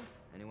 influence. Hello?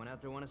 Anyone out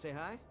there want to say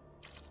hi?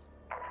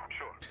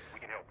 Sure, we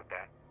can help with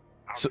that.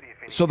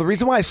 So the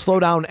reason why I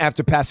slow down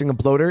after passing a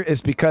bloater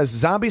is because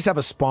zombies have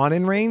a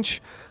spawn-in range.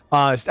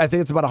 I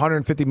think it's about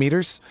 150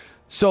 meters.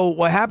 So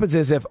what happens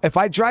is if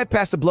I drive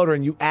past a bloater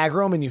and you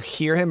aggro him and you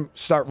hear him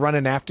start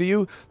running after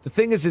you, the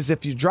thing is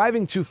if you're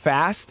driving too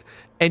fast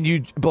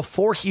and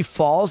before he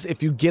falls,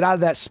 if you get out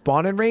of that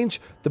spawn-in range,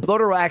 the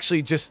bloater will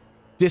actually just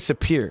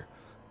disappear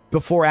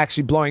before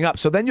actually blowing up.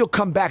 So then you'll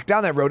come back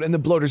down that road and the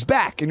bloater's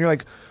back. And you're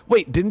like,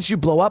 wait, didn't you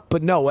blow up?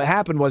 But no, what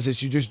happened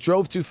was you just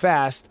drove too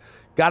fast,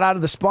 got out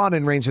of the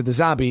spawn-in range of the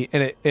zombie,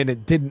 and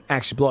it didn't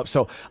actually blow up.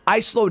 So I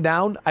slow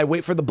down, I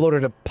wait for the bloater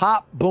to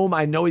pop, boom,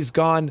 I know he's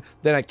gone,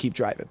 then I keep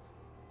driving.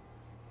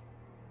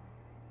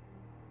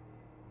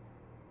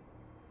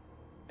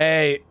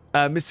 Hey,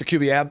 Mr.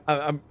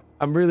 QB,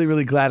 I'm really,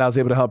 really glad I was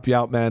able to help you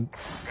out, man.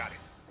 Got it.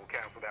 We'll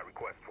cancel that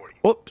request for you.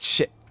 Oh,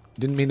 shit.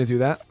 Didn't mean to do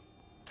that.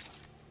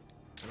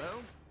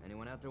 Hello?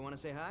 Anyone out there want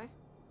to say hi?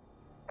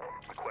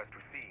 Request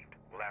received.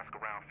 We'll ask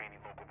around for any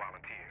local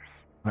volunteers.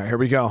 All right, here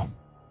we go.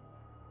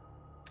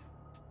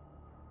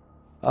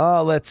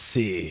 Let's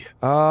see.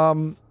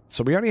 So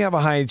we already have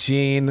a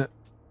hygiene.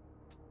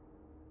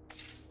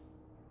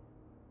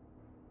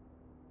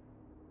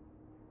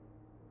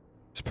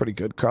 It's pretty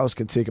good. Carlos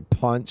can take a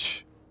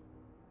punch.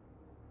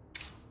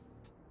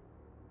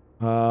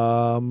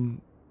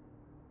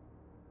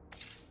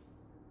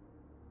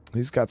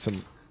 He's got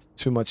some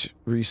too much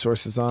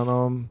resources on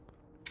him.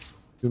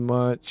 Too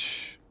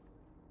much.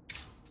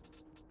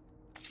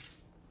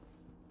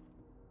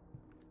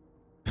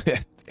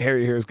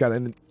 Harry here's got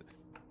an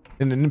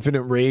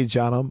infinite rage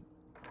on him.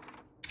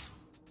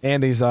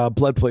 And he's a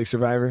blood plague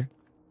survivor.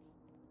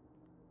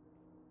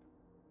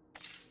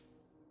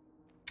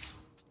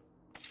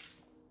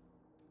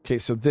 Okay,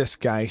 so this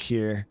guy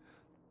here,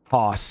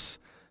 Hoss,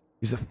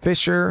 he's a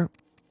fisher.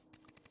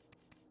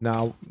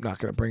 No, not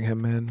gonna bring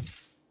him in.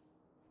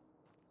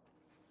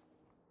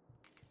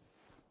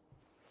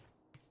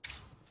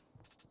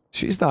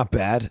 She's not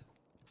bad.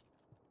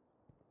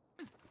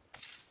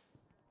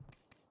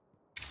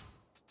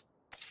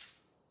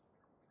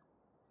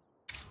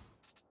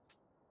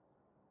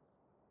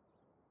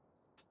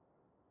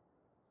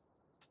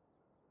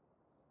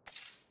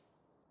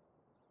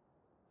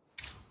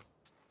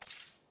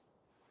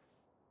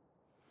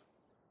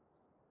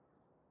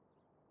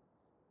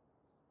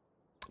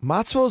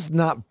 Matsuo's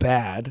not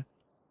bad.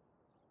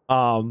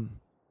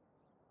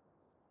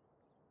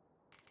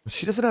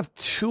 She doesn't have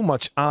too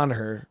much on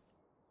her.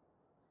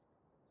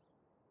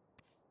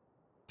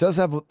 Does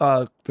have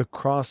the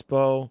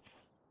crossbow.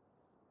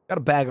 Got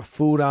a bag of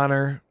food on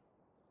her.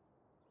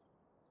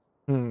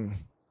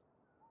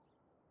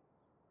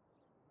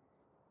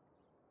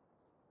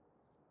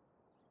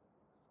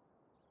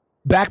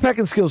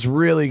 Backpacking skill's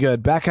really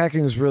good.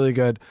 Backpacking is really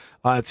good.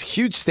 It's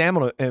huge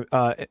stamina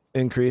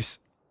increase.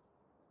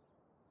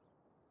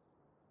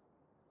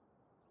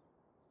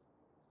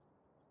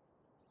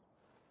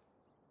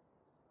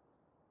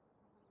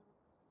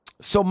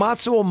 So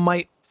Matsuo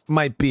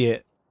might be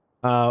it.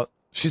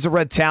 She's a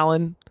red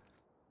Talon.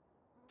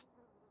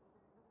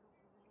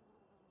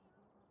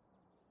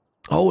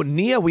 Oh,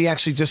 Nia, we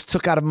actually just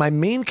took out of my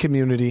main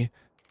community.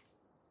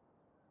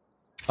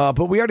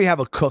 But we already have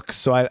a cook,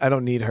 so I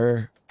don't need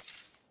her.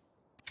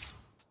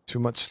 Too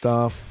much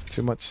stuff.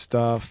 Too much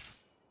stuff.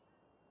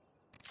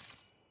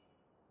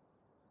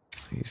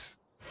 I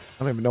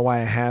don't even know why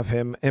I have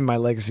him in my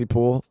legacy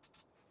pool.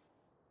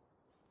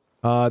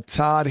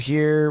 Todd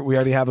here. We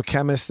already have a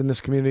chemist in this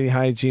community.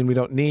 Hygiene we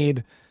don't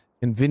need.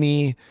 And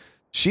Vinny,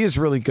 she is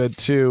really good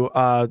too.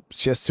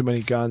 She has too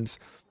many guns.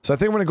 So I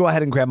think we're gonna go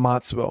ahead and grab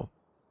Matsuo.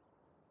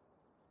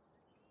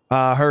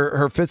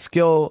 Her fit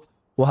skill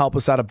will help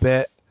us out a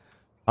bit.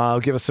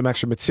 Give us some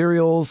extra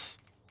materials.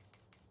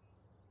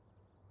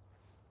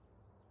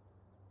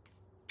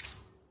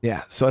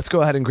 Yeah, so let's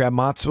go ahead and grab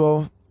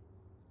Matsuo.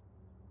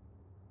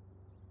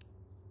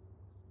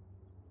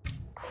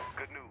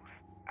 Good news.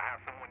 I have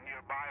someone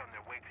nearby on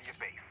their way to your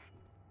base.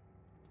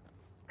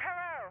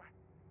 Hello.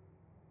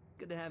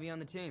 Good to have you on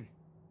the team.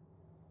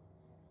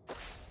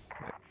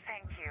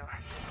 Thank you.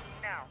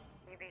 Now,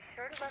 you be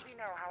sure to let me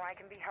know how I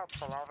can be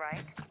helpful, all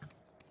right?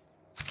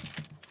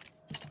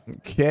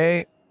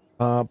 Okay.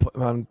 Put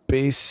on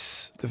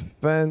base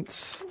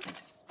defense.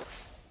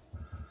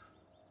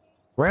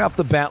 Right off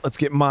the bat, let's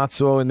get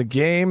Matsuo in the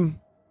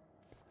game.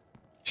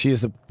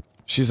 She's a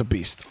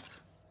beast.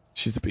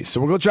 She's a beast.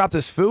 So we'll go drop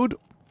this food.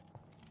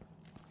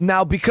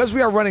 Now, because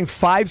we are running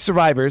 5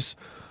 survivors,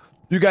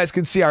 you guys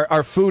can see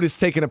our food is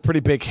taking a pretty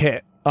big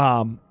hit.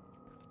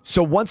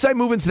 So once I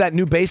move into that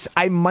new base,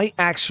 I might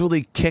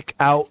actually kick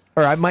out,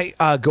 or I might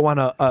go on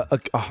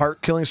a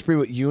heart killing spree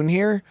with Yoon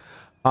here.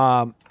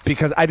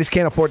 Because I just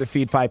can't afford to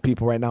feed 5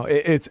 people right now.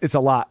 It's a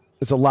lot.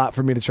 It's a lot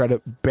for me to try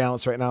to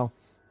balance right now.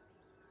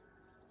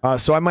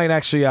 So I might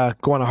actually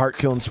go on a heart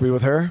killing spree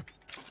with her.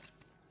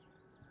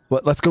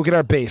 But let's go get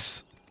our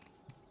base.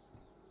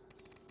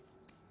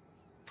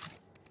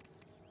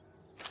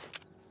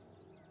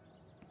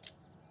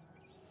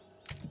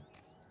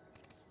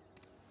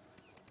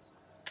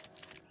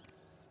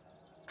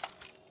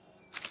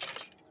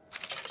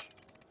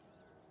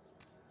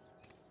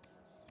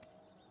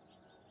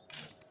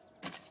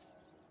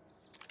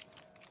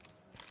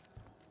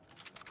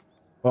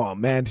 Oh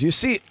man, do you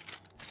see?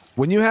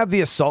 When you have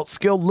the assault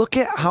skill, look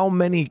at how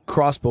many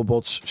crossbow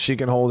bolts she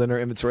can hold in her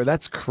inventory.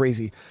 That's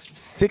crazy.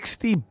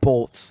 60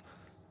 bolts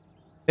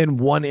in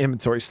one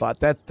inventory slot.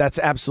 That's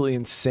absolutely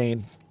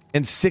insane.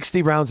 And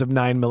 60 rounds of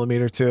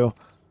 9mm too.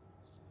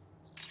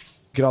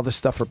 Get all this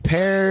stuff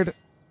repaired.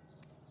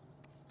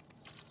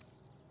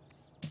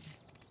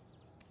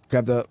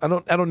 Grab the I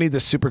don't need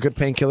the super good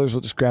painkillers.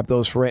 We'll just grab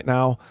those for right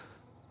now. All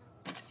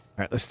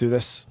right, let's do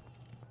this.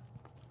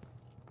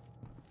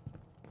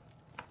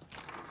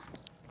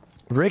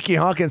 Ricky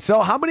Hawkins. So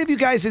how many of you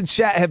guys in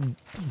chat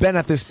have been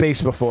at this base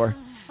before?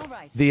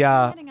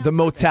 The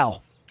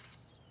motel.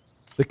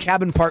 The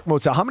Cabin Park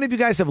Motel. How many of you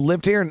guys have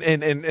lived here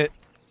and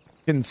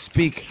can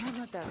speak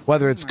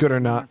whether it's good or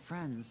not?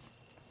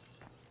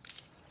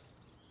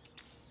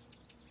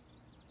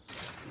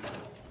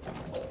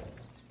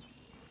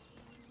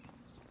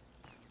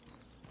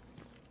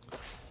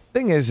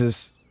 Thing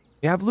is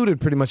yeah, I've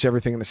looted pretty much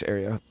everything in this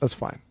area. That's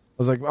fine. I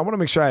was like, I want to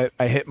make sure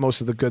I hit most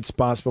of the good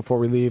spots before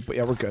we leave, but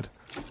yeah, we're good.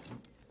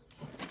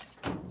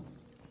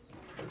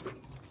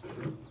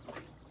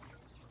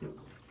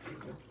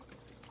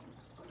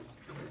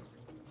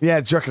 Yeah,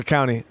 Drucker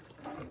County.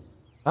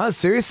 Oh,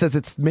 Sirius says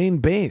it's main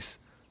base.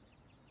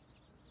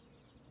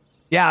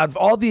 Yeah, of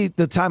all the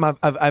time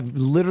I've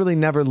literally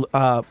never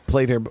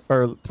played here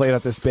or played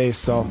at this base,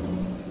 so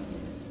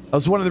that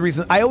was one of the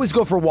reasons. I always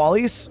go for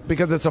Wally's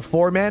because it's a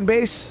 4-man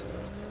base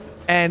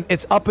and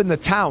it's up in the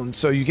town,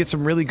 so you get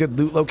some really good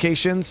loot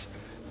locations.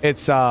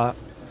 It's I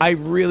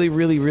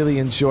really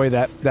enjoy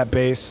that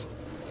base,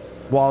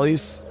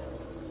 Wally's.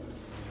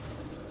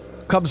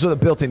 Comes with a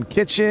built-in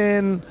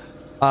kitchen.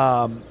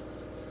 All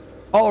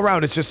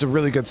around, it's just a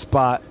really good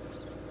spot.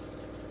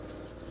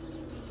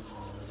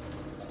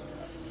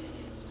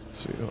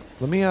 So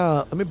let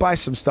me buy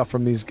some stuff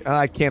from these.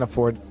 I can't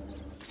afford.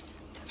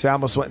 See, I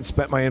almost went and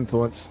spent my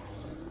influence.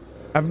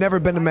 I've never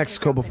been to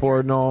Mexico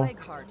before. No.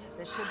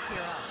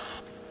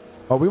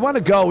 Oh, we want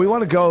to go. We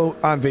want to go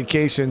on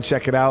vacation.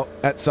 Check it out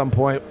at some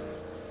point.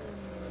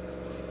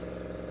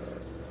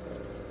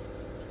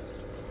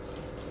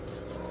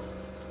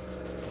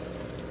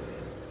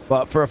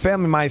 But for a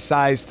family my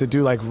size to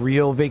do like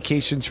real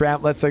vacation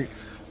trap, let's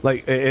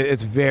like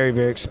it's very,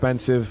 very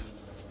expensive.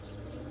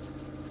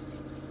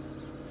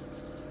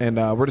 And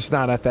we're just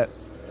not at that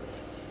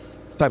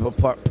type of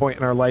point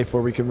in our life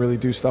where we can really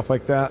do stuff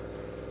like that.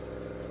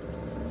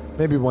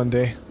 Maybe one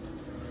day.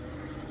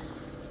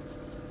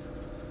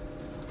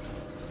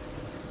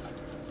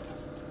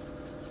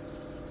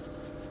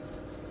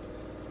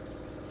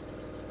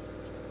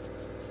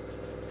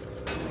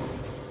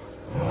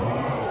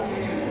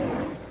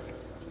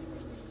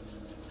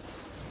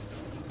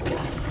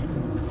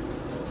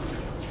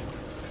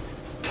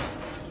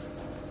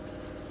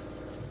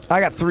 I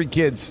got 3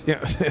 kids. Yeah,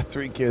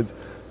 3 kids.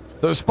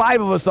 There's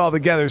 5 of us all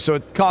together, so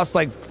it costs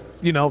like,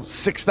 you know,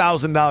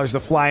 $6,000 to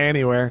fly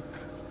anywhere.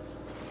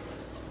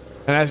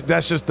 And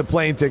that's just the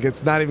plane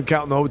tickets, not even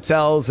counting the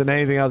hotels and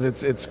anything else.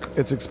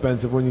 It's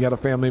expensive when you got a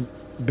family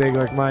big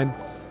like mine.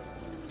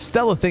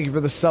 Stella, thank you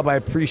for the sub. I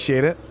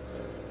appreciate it.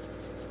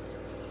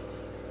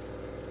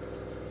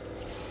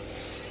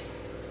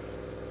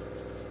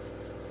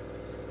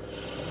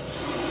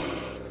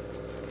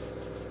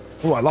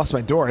 Oh, I lost my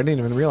door. I didn't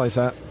even realize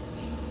that.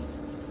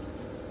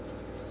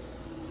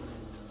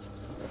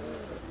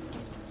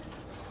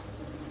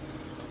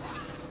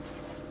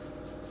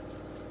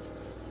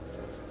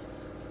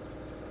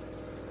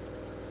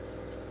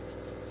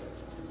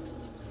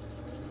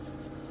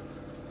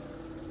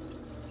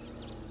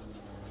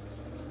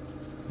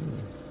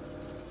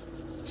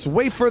 It's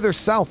way further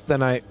south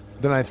than I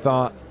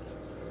thought.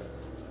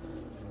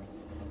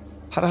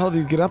 How the hell do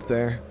you get up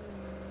there?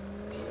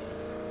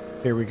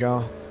 Here we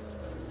go.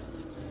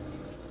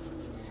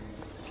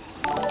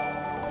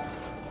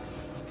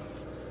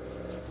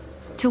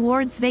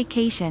 Towards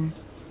vacation.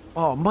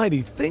 Oh,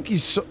 Mighty, thank you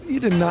so... You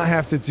did not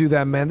have to do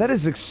that, man. That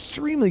is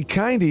extremely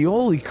kind of you.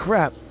 Holy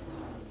crap.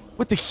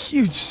 With the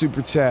huge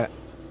super chat.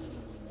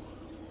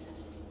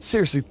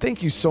 Seriously,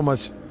 thank you so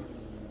much.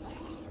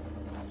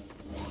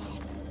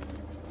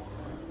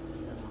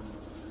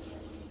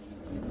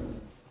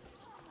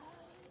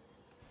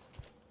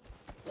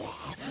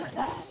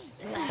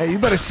 Hey, you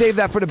better save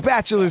that for the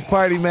bachelor's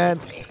party, man.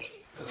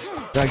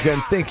 Again,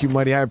 thank you,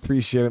 Mighty. I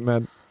appreciate it,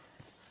 man.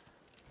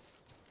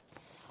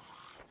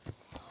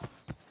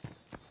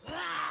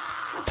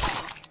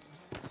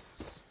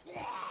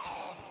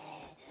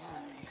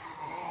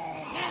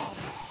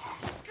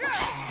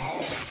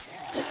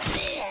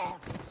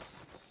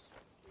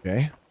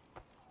 Okay.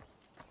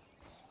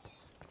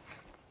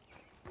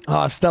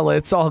 Oh, Stella,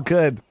 it's all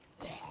good.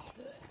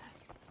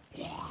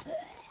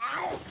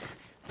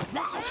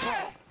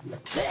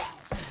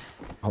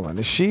 Hold on,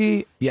 is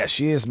she? Yeah,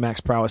 she is max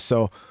prowess,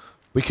 so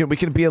we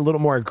can be a little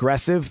more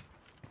aggressive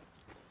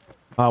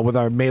with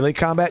our melee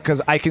combat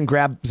because I can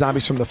grab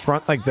zombies from the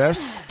front like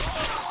this,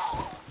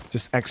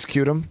 just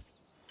execute them.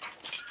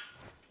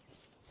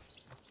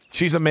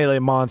 She's a melee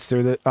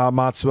monster, that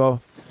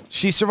Matsuo.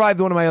 She survived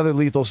one of my other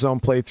Lethal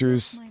Zone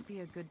playthroughs. Might be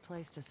a good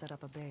place to set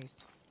up a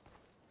base.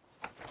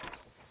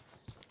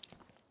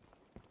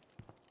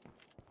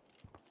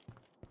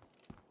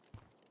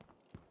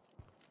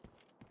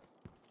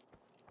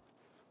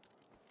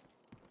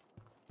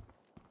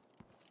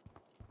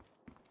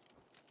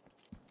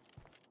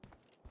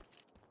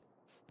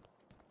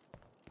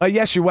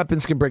 Yes, your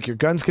weapons can break, your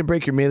guns can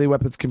break, your melee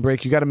weapons can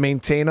break. You got to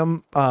maintain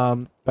them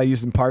by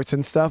using parts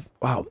and stuff.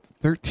 Wow,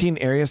 13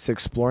 areas to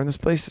explore in this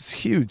place. It's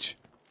huge.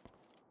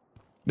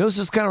 You know, this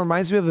just kind of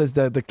reminds me of is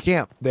the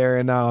camp there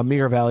in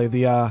Mirror Valley,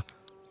 the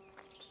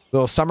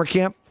little summer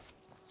camp.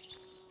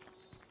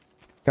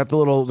 Got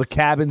the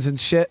cabins and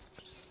shit.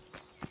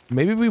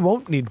 Maybe we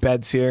won't need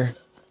beds here.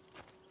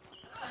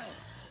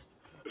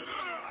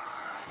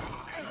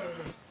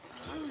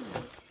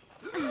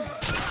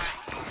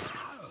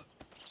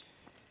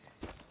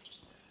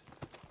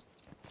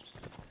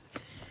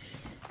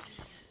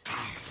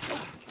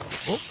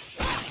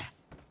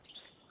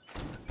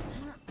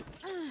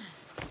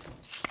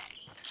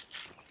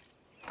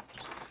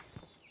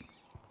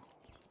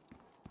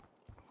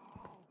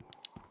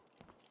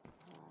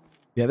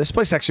 Yeah, this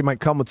place actually might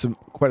come with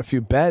quite a few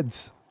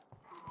beds.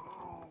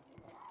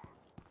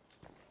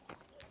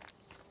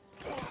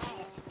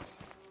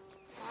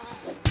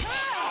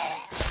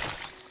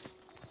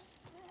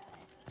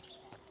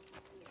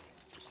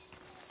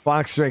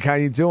 Fox Drake, how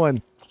you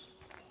doing?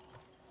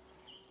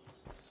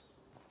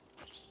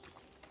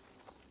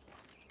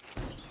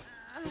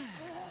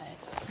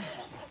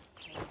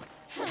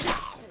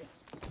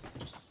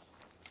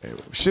 Okay,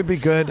 should be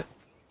good.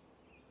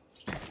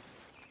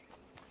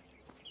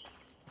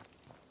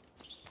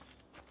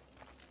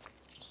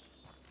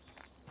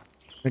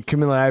 And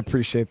Camilla, I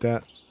appreciate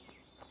that.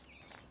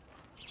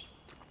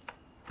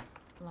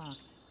 Locked.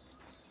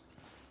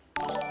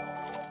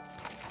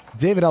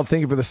 David, I'll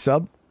thank you for the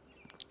sub.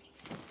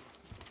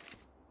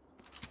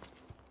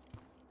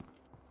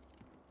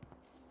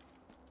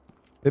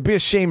 It'd be a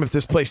shame if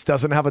this place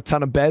doesn't have a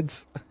ton of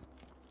beds.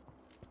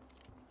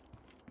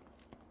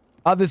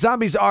 The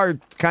zombies are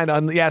kind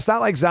of... yeah, it's not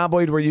like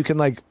Zomboid where you can,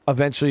 like,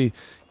 eventually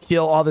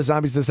kill all the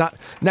zombies.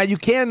 Now, you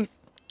can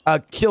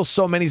kill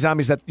so many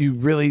zombies that you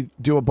really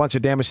do a bunch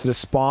of damage to the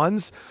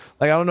spawns.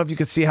 Like, I don't know if you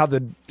can see how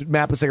the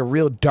map is, like, a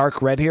real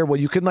dark red here. Well,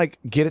 you can, like,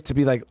 get it to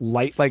be, like,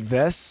 light like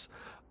this.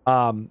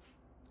 And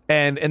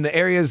in the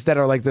areas that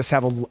are like this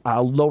have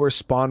a lower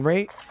spawn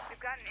rate. We've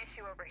got an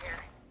issue over here.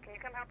 Can you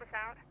come help us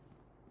out?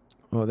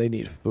 Oh, they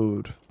need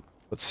food.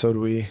 But so do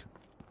we.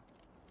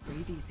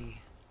 Breathe easy.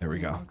 There we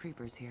go. More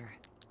creepers here.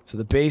 So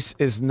the base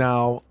is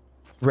now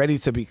ready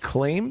to be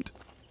claimed.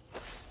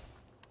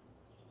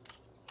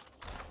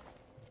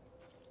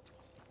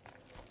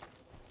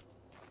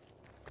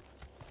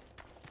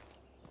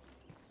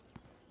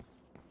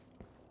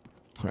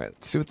 All right,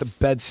 let's see what the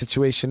bed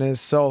situation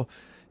is. So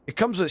it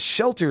comes with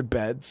sheltered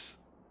beds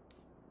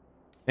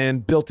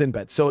and built-in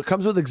beds. So it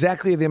comes with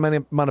exactly the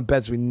amount of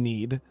beds we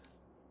need.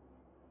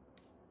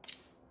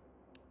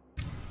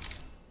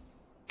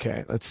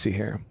 Okay, let's see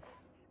here.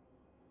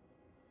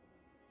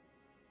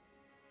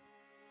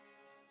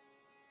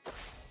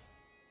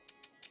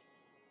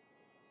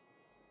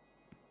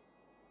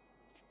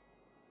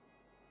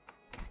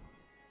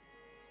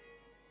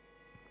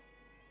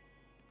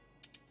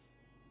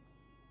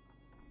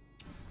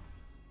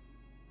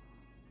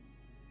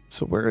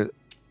 So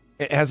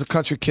it has a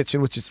country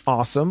kitchen, which is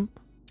awesome.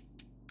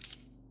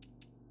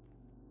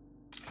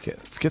 Okay,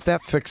 let's get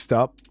that fixed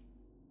up.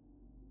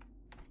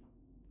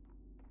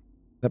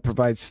 That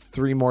provides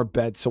 3 more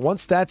beds. So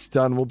once that's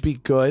done, we'll be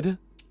good.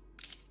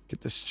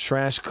 Get this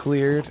trash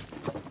cleared.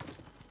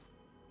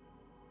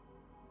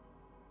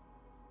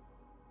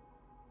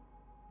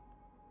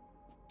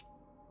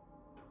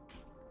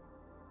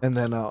 And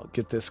then I'll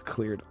get this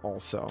cleared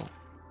also.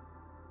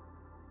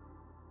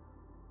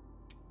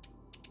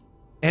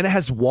 And it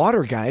has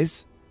water,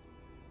 guys.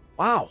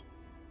 Wow.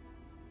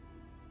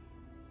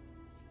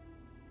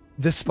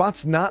 This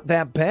spot's not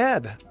that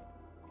bad.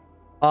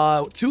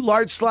 2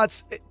 large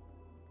slots.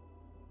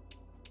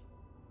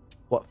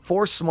 What,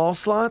 4 small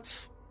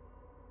slots?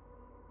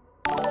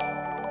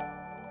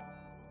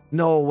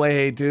 No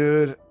way,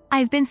 dude.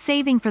 I've been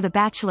saving for the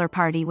bachelor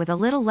party with a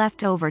little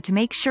left over to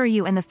make sure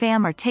you and the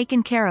fam are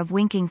taken care of,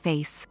 winking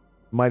face.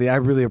 Mighty, I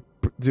really...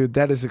 dude,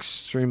 that is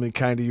extremely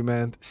kind of you,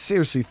 man.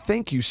 Seriously,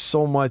 thank you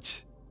so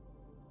much.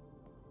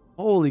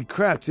 Holy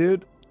crap,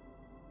 dude.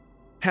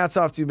 Hats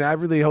off to you, man. I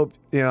really hope,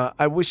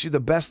 I wish you the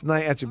best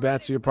night at your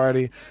bachelor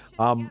party.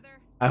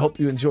 I hope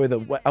you enjoy the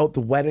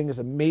wedding is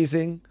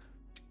amazing.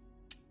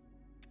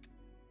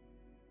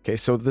 Okay,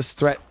 so this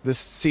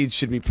seed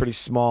should be pretty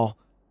small.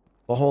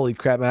 Well, holy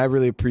crap, man. I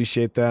really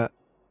appreciate that.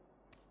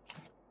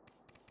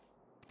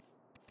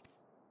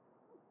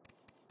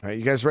 All right,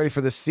 you guys ready for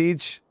the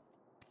siege?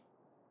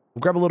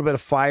 We'll grab a little bit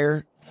of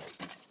fire.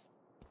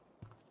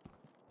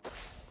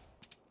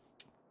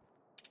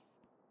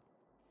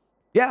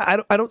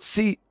 Yeah, I don't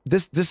see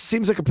this. This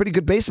seems like a pretty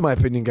good base in my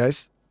opinion,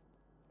 guys.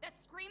 That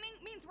screaming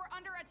means we're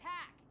under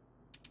attack.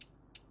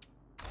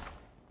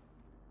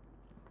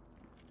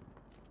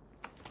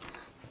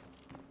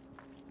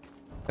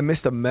 I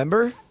missed a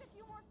member?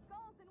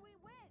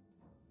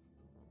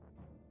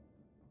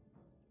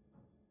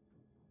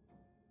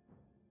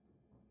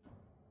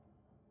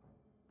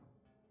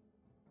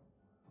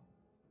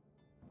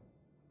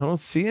 I don't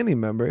see any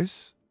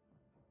members.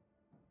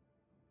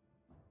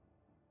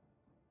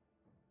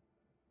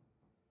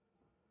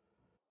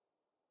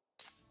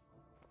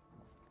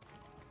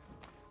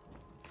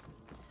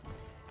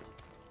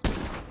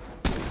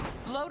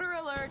 Loader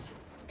alert.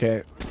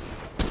 Okay.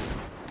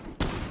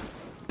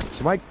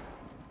 So my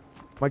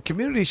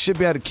community should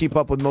be able to keep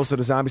up with most of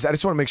the zombies. I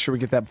just want to make sure we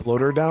get that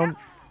bloater down.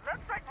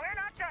 Looks like we're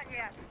not done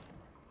yet.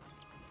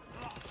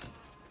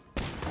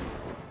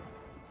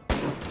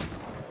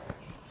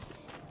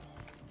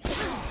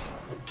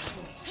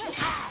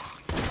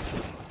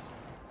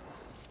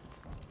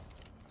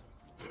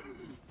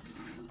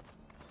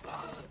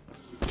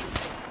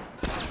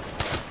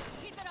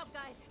 Keep it up,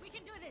 guys. We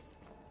can do this.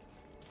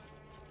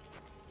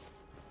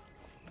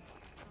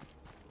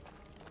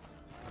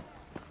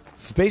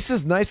 Space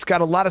is nice.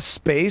 Got a lot of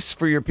space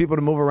for your people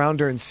to move around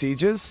during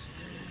sieges.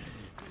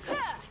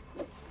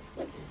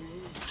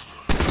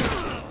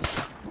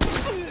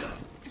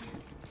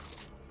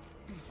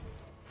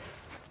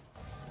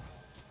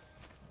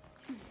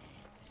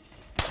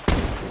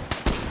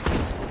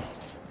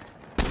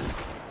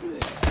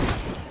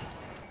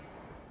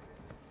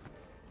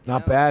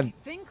 Not bad. I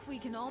think we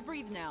can all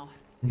breathe now.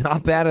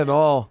 Not bad at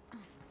all.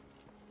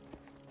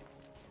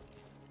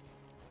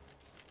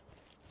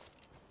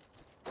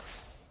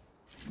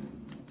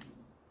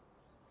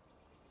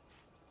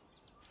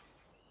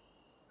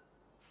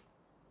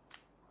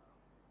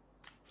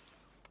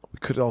 We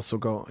could also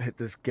go hit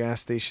this gas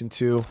station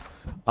too.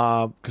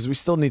 because we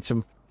still need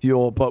some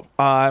fuel. But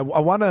I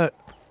want to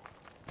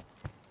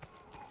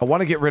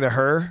get rid of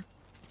her.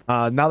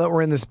 Now that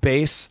we're in this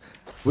base,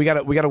 we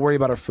gotta worry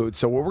about our food.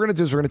 So what we're gonna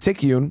do is we're gonna take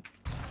Yoon.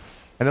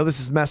 I know this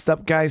is messed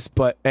up, guys,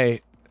 but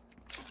hey,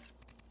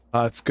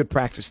 it's good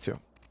practice too.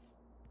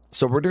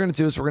 So what we're gonna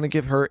do is we're gonna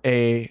give her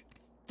a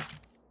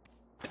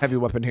heavy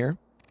weapon here.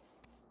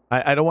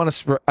 I don't want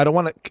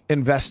to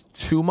invest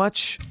too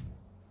much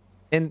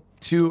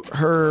into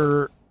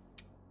her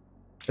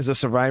as a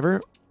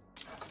survivor.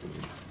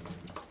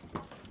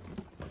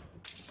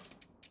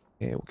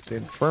 Okay, we'll get the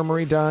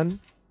infirmary done.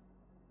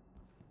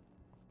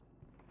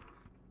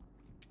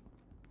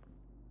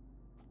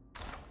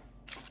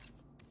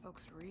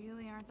 Folks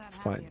really aren't that It's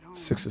happy fine. at home.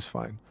 6 is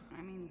fine.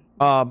 I mean,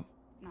 Not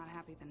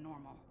happy than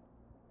normal.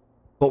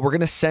 But we're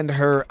gonna send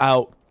her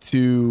out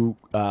to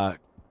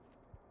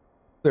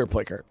clear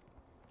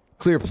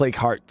plague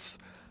hearts,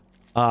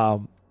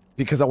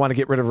 because I want to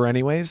get rid of her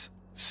anyways.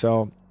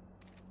 So,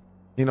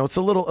 you know, it's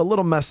a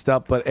little messed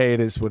up, but hey, it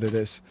is what it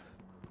is.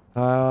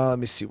 Let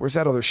me see. Where's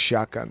that other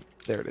shotgun?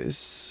 There it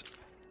is.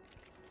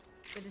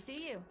 Good to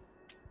see you.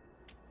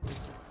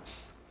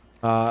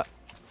 The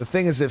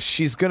thing is, if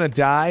she's gonna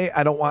die,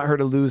 I don't want her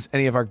to lose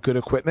any of our good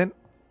equipment.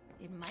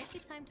 It might be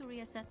time to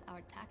reassess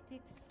our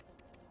tactics.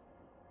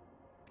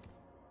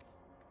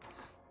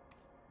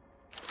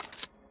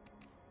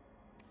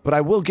 But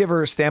I will give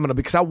her stamina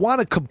because I want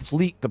to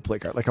complete the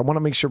plague heart. Like, I want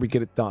to make sure we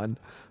get it done.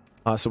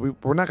 So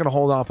we're not gonna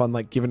hold off on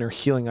like giving her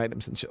healing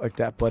items and shit like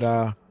that. But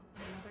another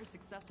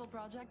successful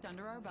project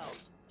under our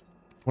belt.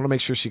 want to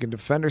make sure she can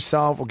defend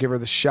herself. We'll give her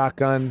the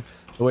shotgun.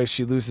 The way if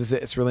she loses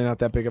it, it's really not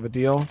that big of a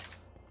deal.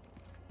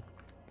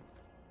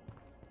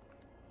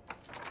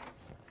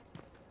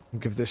 We'll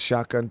give this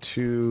shotgun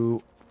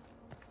to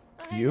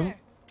you. There.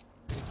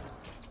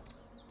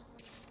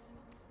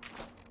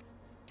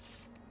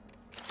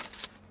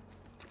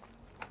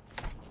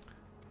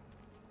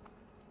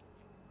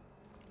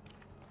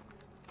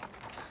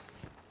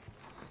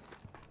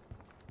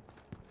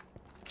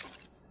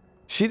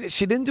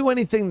 She didn't do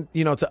anything,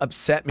 you know, to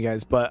upset me,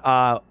 guys,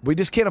 but we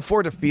just can't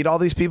afford to feed all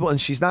these people,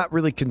 and she's not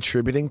really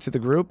contributing to the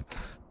group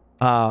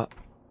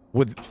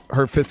with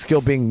her fifth skill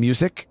being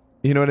music.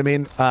 You know what I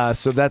mean?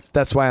 So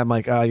that's why I'm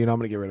like, you know, I'm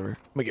gonna get rid of her.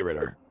 I'm gonna get rid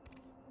of her.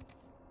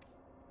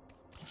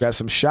 Grab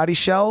some shoddy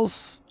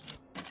shells.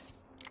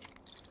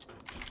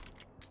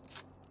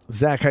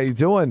 Zach, how you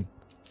doing?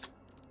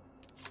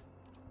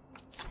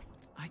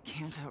 I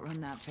can't outrun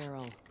that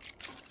feral.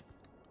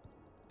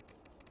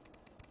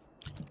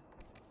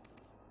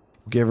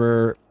 Give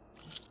her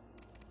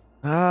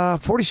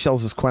 40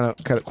 shells is quite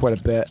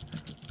a bit.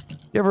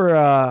 Give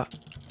her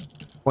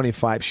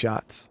 25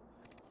 shots.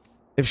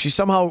 If she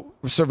somehow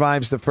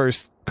survives the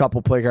first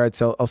couple plague hearts,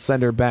 I'll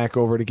send her back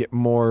over to get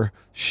more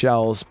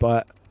shells,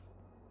 but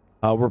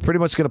we're pretty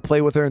much going to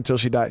play with her until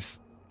she dies.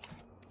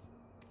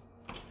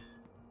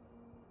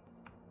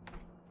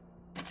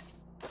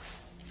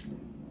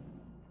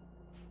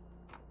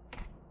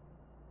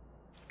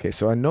 Okay,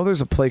 so I know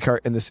there's a plague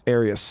heart in this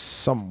area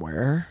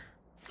somewhere.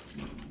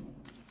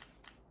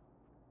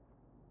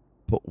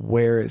 But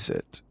where is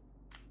it?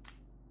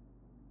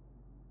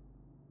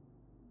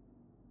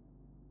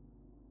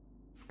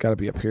 It's got to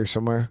be up here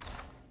somewhere.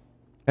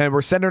 And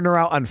we're sending her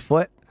out on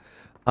foot.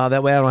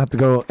 That way I don't have to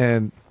go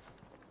and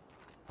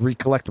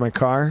recollect my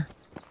car.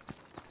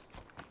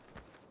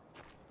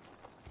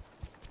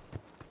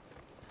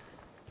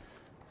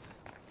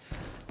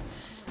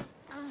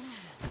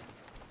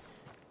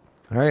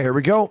 All right, here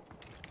we go.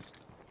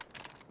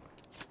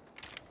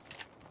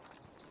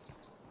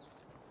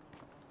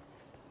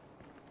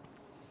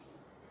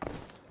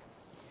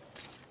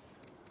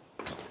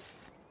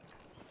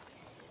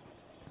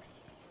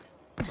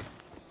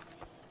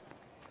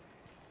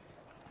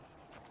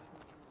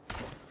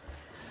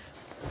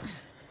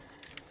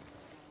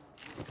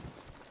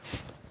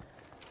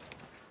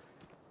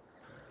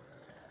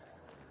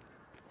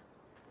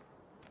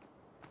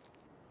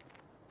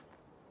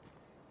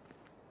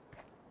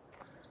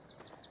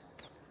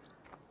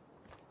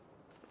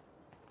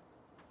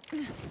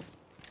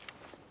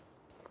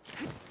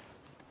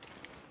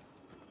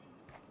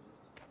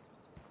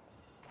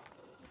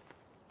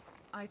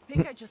 I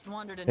think I just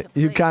wandered into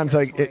Yukon's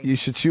like, you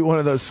should shoot one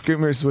of those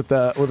screamers with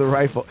a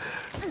rifle.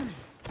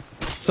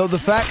 So the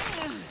fact,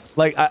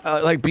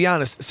 like, be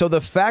honest. So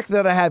the fact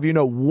that I have, you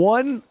know,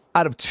 1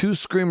 out of 2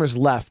 screamers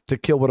left to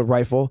kill with a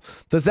rifle,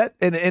 does that,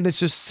 and it's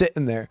just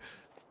sitting there,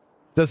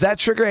 does that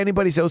trigger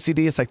anybody's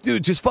OCD? It's like,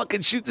 dude, just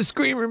fucking shoot the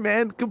screamer,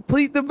 man.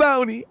 Complete the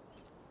bounty.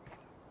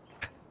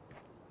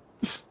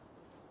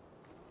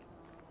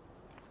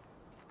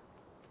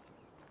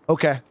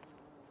 Okay.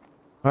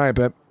 All right,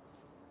 babe.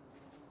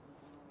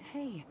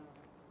 Hey,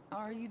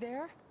 are you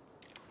there?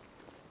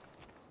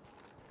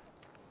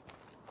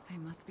 I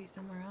must be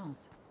somewhere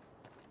else.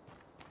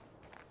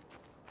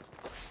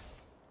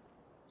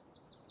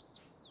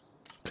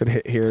 Could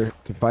hit here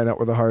to find out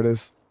where the heart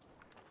is.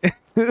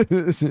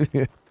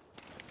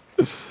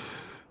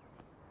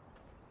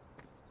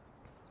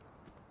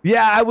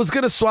 Yeah, I was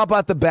gonna swap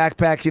out the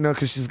backpack, you know,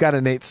 because she's got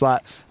an 8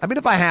 slot. I mean,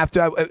 if I have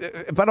to,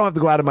 if I don't have to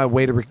go out of my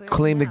way to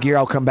reclaim the gear,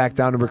 I'll come back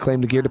down and reclaim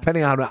the gear,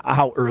 depending on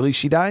how early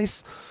she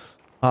dies.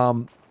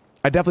 I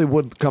definitely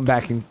would come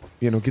back and,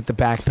 you know, get the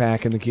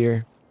backpack and the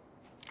gear.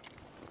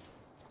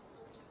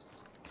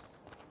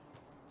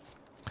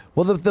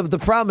 Well, the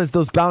problem is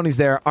those bounties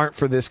there aren't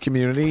for this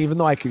community, even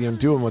though I can, you know,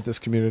 do them with this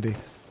community.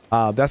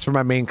 That's for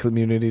my main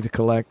community to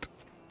collect.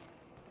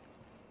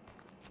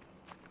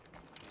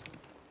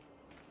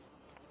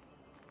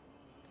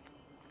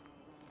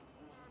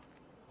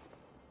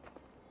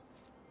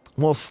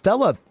 Well,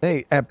 Stella,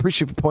 hey, I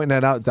appreciate you for pointing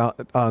that out,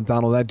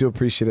 Donald. I do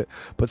appreciate it.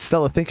 But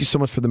Stella, thank you so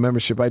much for the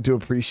membership. I do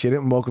appreciate it,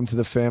 and welcome to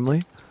the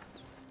family.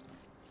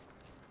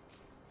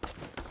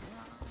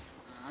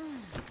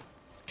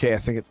 Okay, I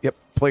think it's, yep,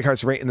 plague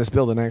heart's right in this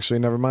building, actually.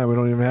 Never mind, we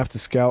don't even have to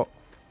scout.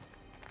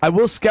 I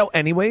will scout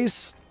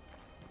anyways.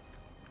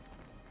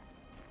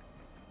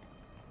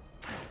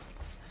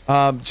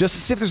 Just to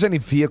see if there's any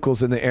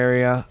vehicles in the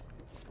area.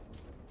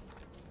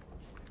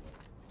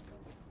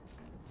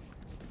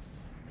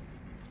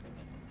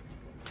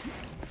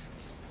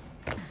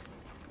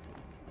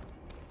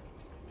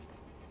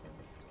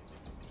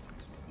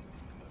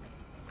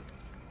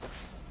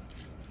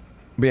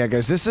 But yeah,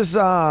 guys, this is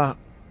a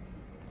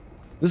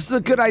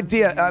good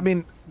idea. I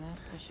mean,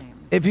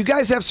 if you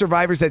guys have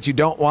survivors that you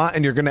don't want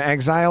and you're going to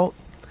exile,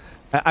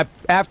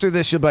 after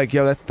this, you'll be like,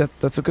 yo,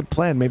 that's a good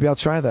plan. Maybe I'll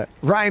try that.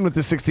 Ryan with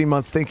the 16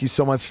 months, thank you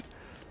so much.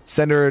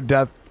 Sender of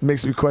death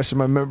makes me question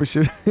my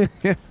membership.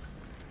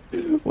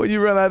 When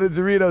you run out of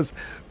Doritos.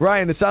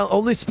 Ryan, it's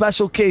only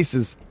special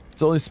cases.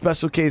 It's only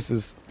special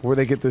cases where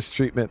they get this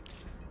treatment.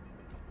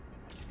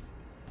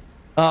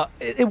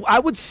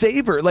 I would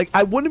save her. Like,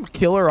 I wouldn't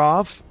kill her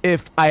off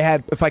if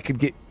I could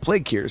get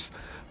plague cures,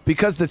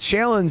 because the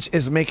challenge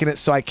is making it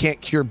so I can't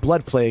cure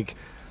blood plague.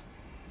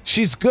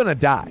 She's gonna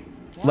die.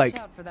 Watch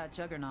out for that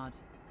juggernaut.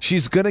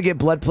 She's gonna get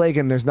blood plague,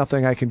 and there's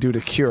nothing I can do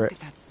to cure it.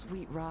 Look at that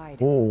sweet ride.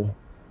 Oh,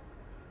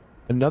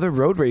 another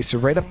road racer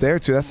right up there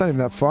too. That's not even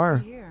that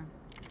far.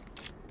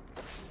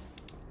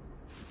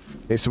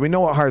 Okay, so we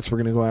know what hearts we're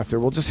gonna go after.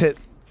 We'll just hit.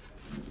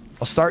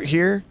 I'll start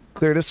here,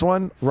 clear this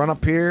one, run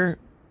up here.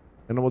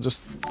 And then we'll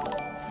just...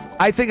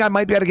 I think I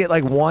might be able to get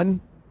like 1,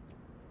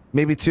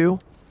 maybe 2.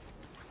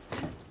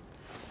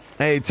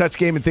 Hey, Touch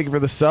Gaming, thank you for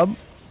the sub.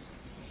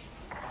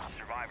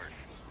 Survivors,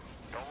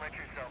 don't let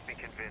yourself be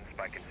convinced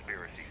by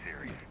conspiracy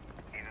theories.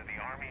 Neither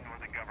the army nor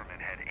the government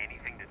had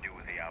anything to do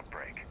with the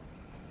outbreak.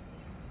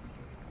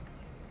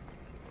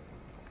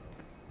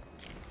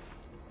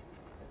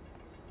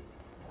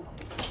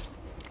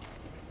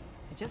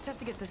 I just have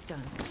to get this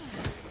done.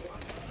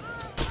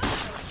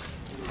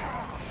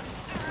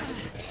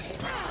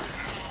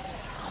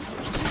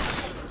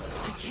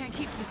 I can't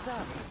keep this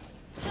up.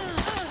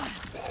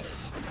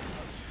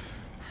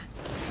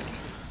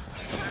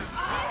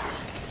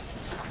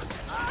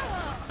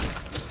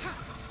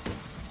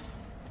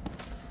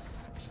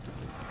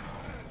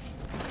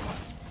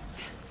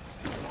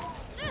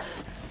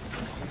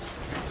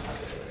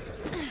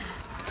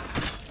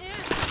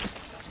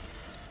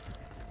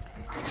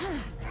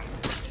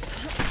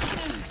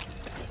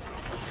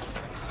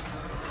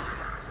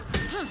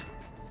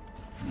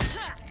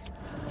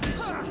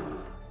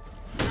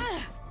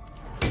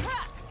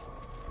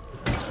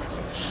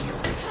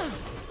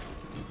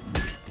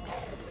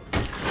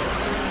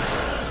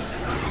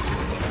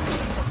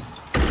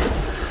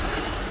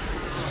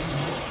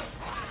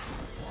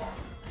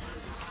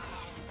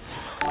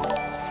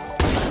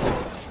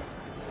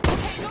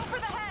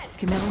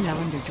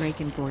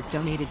 Drakenborg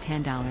donated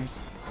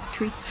 $10.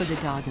 Treats for the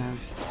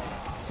doggos.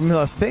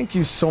 Mila, thank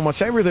you so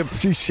much. I really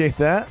appreciate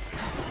that.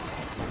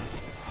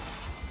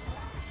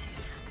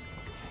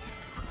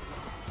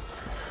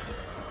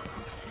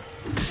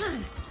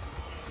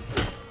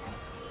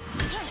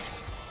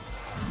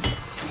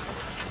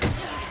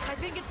 I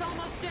think it's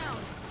almost down.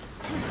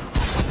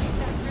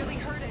 That really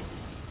hurt it.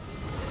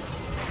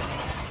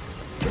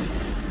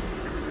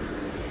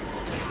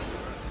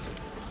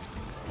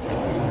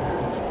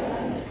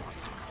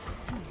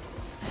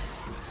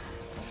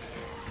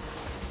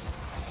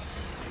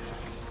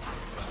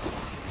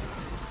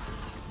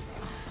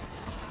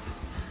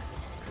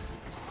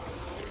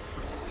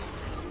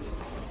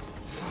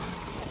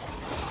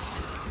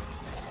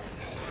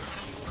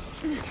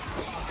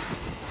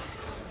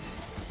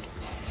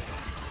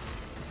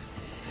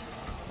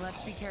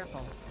 Let's be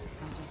careful.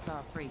 I just saw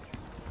a freak.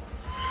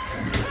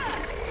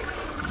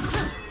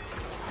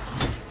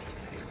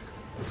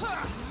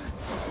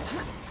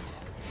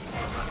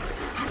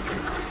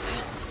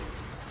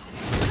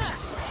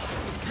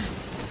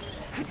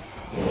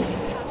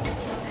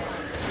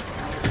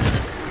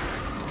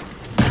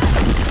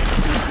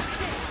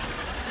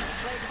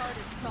 Bladeheart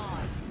is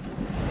gone.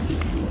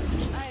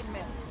 I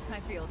admit, I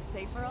feel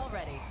safer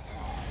already.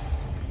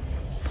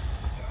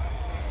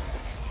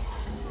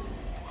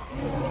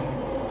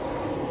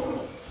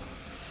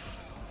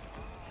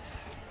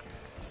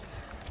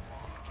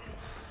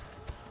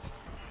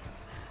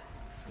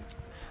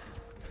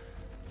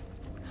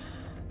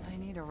 I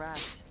need a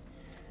rest.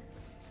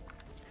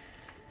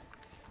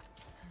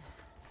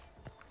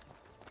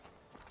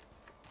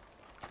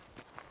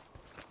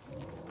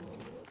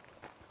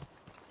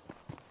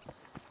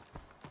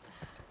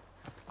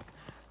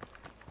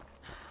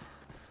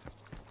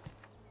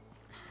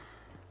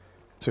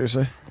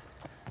 Seriously?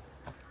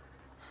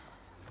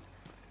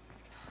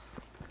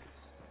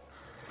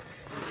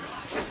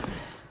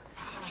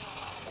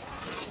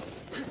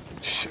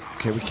 Shit.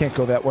 Okay, we can't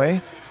go that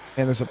way.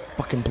 And there's a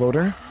fucking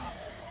bloater.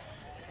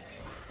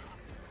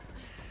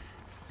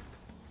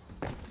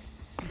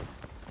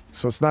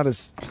 So it's not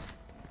as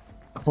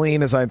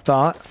clean as I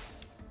thought.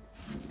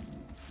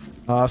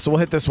 So we'll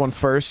hit this one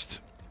first.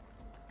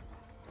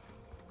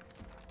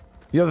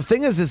 You know, the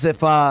thing is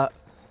if, we're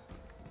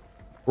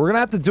gonna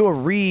have to do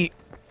a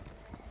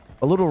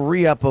little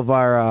re-up of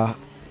our,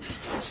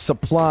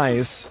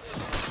 supplies.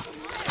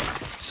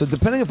 So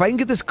depending if I can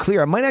get this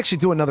clear, I might actually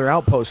do another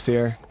outpost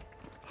here.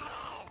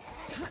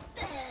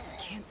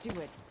 Can't do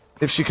it.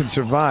 If she can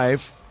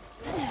survive.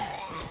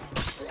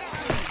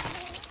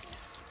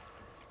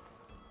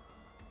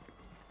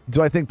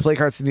 Do I think plague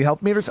hearts need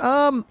health meters?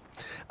 I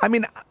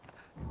mean,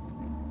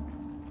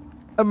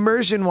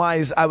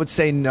 immersion-wise, I would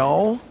say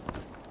no.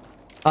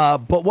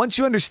 But once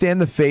you understand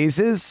the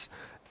phases,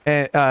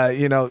 and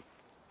you know,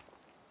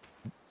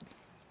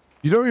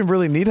 you don't even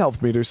really need health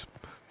meters.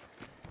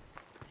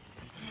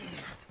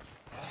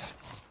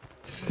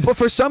 But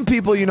for some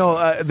people, you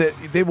know,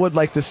 they would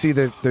like to see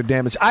their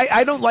damage.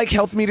 I don't like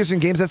health meters in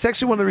games. That's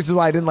actually one of the reasons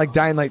why I didn't like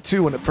Dying Light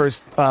 2 when it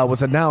first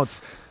was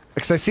announced.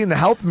 Because I seen the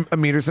health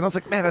meters and I was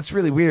like, man, that's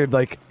really weird.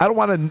 Like, I don't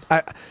want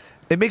to...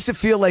 It makes it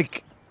feel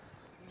like,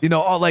 you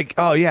know,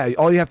 oh yeah,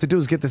 all you have to do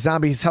is get the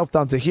zombie's health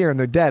down to here and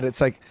they're dead.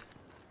 It's like,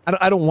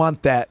 I don't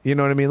want that. You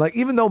know what I mean? Like,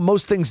 even though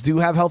most things do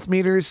have health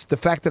meters, the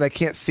fact that I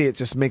can't see it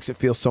just makes it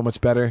feel so much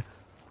better.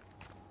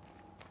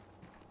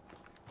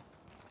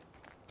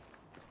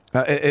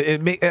 I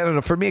don't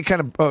know, for me, it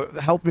kind of...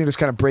 health meters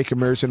kind of break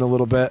immersion a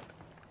little bit.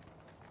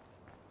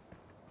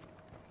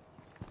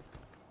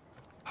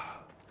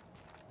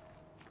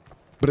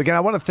 But again,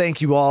 I want to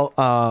thank you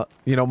all.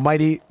 You know,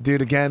 Mighty,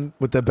 dude, again,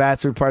 with the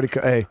bachelor party.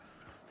 Hey,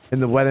 in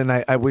the wedding,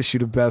 I wish you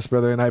the best,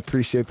 brother, and I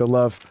appreciate the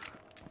love.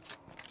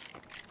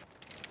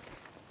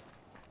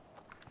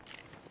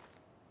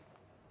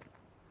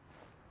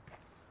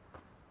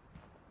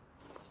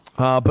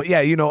 But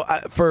yeah, you know,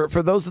 for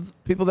those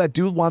people that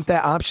do want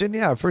that option,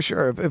 yeah, for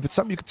sure. If it's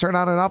something you can turn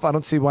on and off, I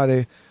don't see why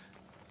they,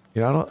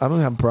 you know, I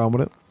don't have a problem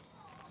with it.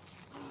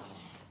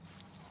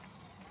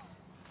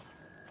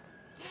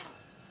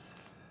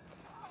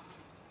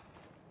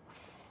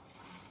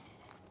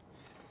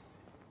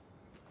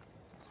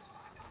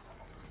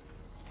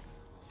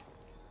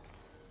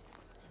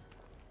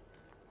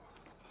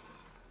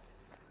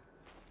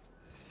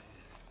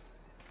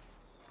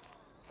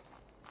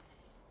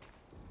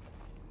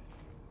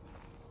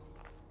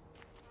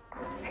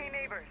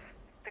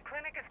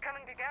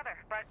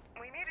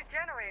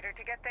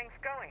 to get things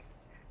going.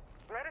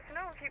 Let us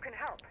know if you can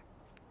help.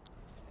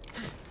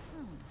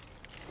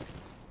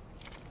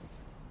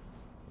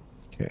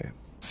 Okay,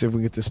 let's see if we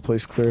can get this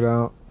place cleared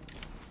out.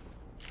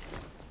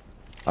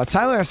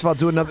 Tyler asked if I'll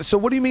do another. So,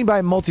 what do you mean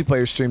by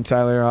multiplayer stream,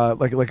 Tyler?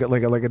 Like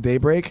a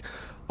daybreak?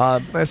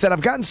 Like I said,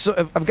 I've gotten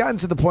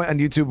to the point on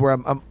YouTube where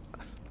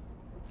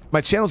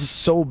my channel's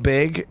so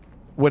big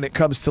when it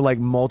comes to like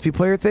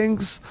multiplayer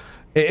things.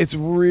 It's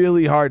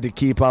really hard to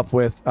keep up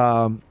with,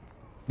 and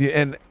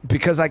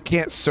because I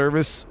can't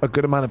service a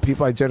good amount of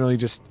people, I generally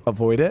just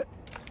avoid it.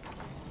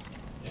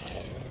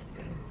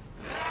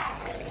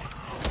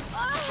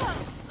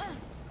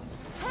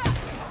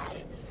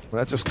 Well,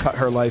 that just cut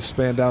her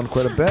lifespan down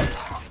quite a bit.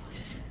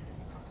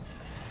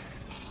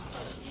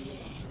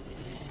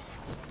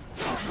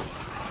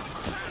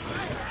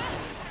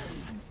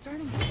 I'm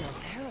starting to feel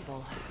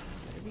terrible.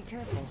 Better be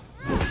careful.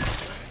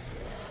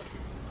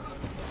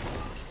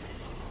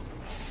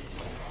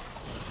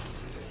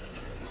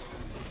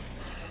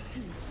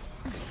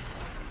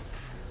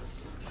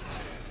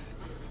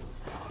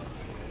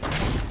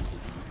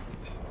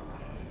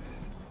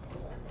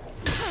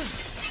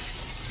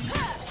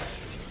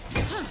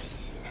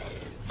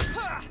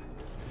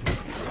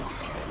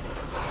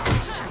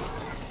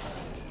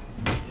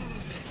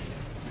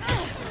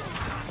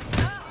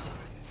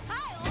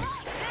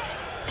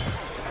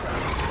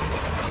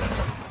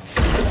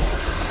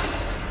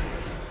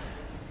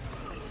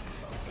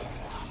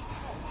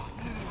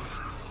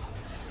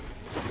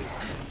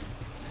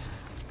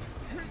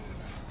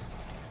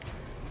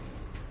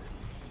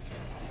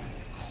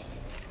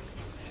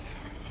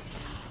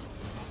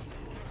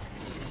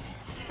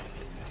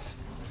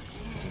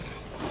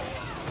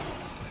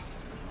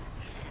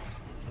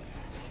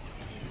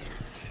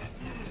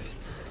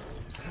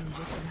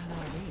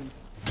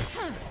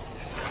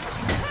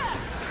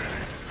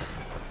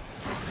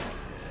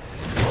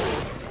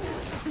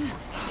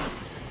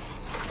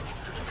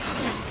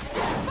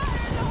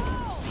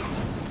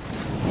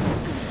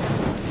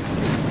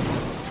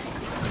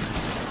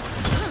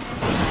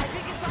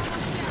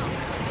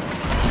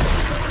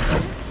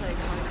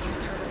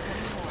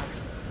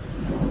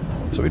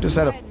 So we just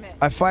had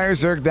I fire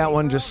Zerg that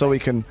one just so we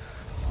can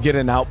get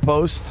an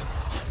outpost.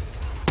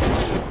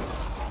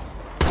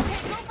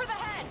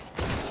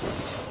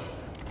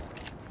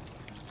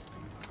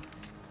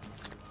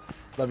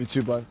 Love you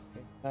too, bud.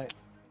 Night.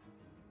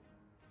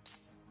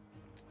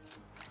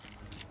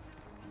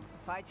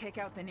 I take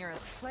out the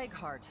nearest plague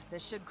heart,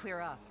 this should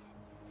clear up.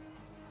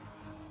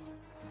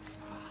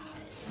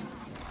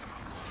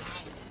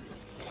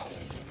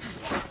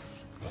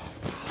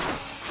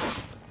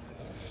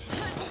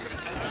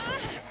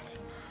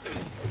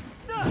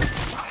 I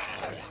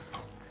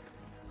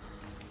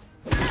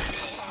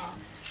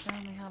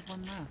only have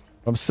one left.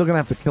 I'm still gonna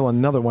have to kill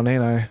another one,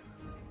 ain't I?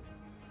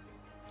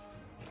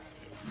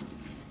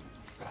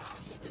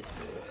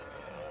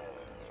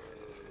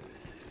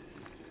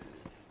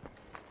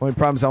 Only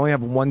problem is I only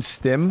have one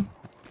stim,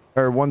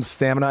 or one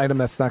stamina item.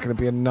 That's not going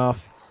to be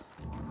enough.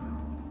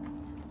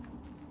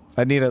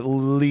 I need at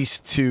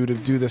least 2 to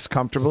do this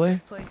comfortably.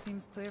 This place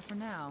seems clear for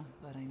now,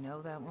 but I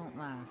know that won't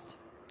last.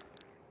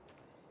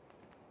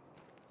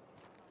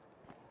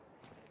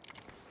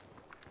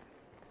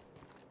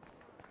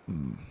 What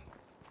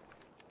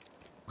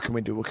can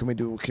we do? What can we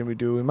do? What can we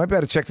do? We might be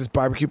able to check this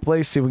barbecue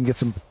place, see if we can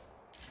get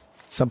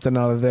something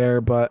out of there,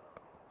 but...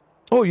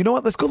 Oh, you know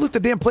what? Let's go loot the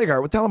damn plague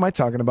heart. What the hell am I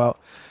talking about?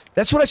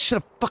 That's what I should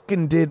have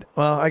fucking did.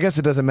 Well, I guess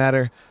it doesn't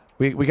matter.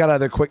 We got out of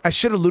there quick. I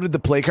should have looted the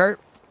plague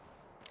heart.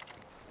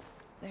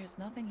 There's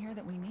nothing here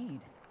that we need.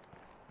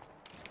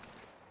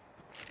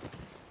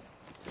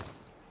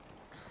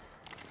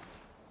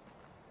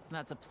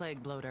 That's a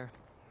plague bloater.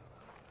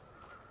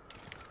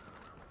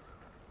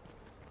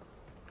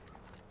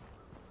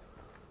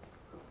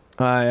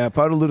 Yeah, if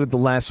I would have looted the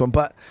last one,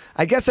 but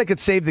I guess I could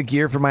save the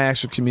gear for my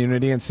actual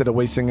community instead of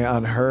wasting it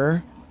on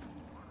her.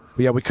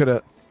 But yeah, we could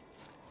have.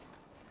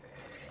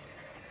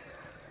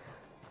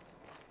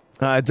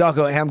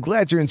 Doggo, hey, I'm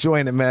glad you're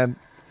enjoying it, man.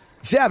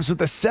 Jabs with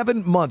the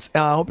 7 months.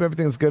 I hope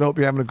everything's good. Hope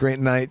you're having a great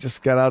night.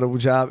 Just got out of a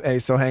job. Hey,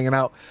 so hanging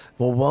out.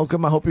 Well,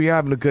 welcome. I hope you're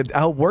having a good. I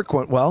hope work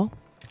went well.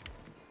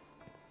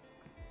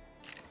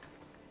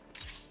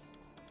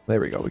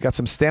 There we go. We got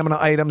some stamina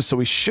items, so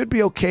we should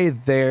be okay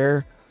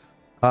there.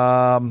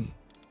 Yeah,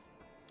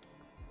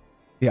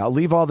 I'll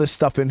leave all this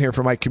stuff in here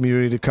for my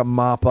community to come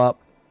mop up.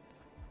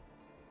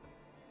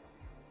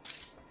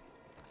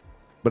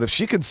 But if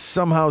she could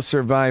somehow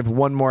survive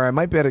one more, I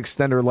might be able to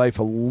extend her life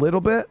a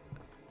little bit.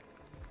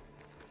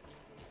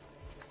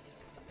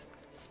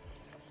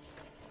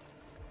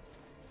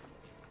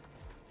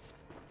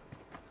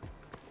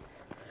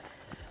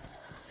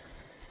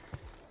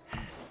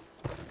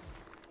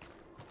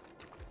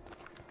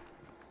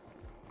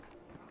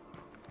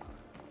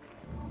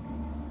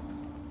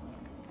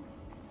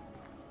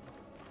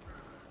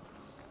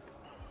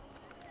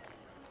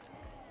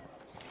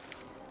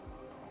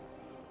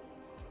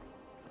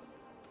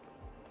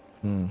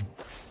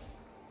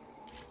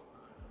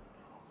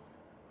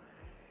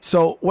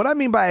 So what I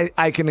mean by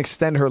I can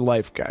extend her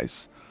life,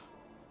 guys,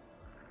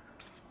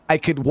 I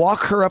could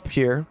walk her up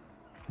here,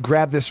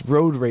 grab this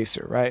road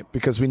racer, right?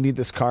 Because we need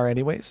this car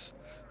anyways.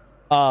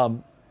 I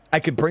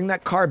could bring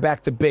that car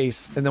back to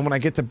base, and then when I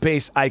get to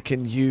base, I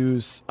can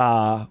use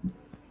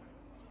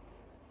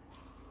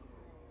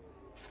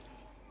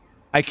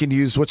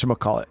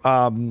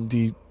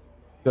whatchamacallit,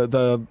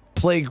 the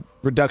plague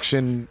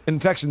reduction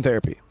infection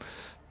therapy.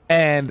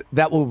 And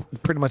that will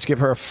pretty much give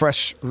her a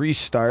fresh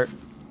restart.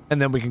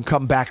 And then we can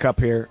come back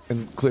up here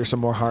and clear some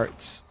more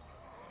hearts.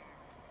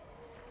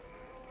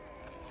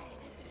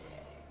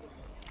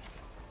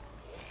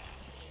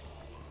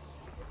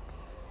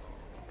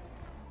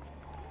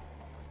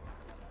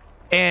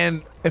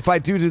 And if I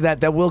do that,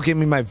 that will give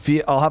me my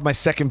I'll have my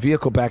second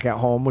vehicle back at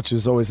home, which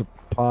is always a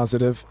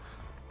positive.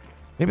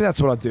 Maybe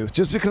that's what I'll do.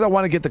 Just because I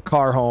want to get the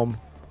car home.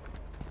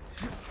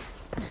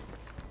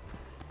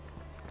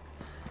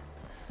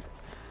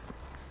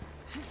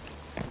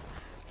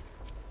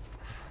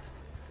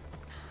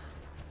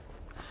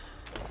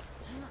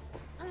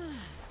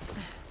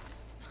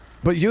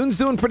 But Yoon's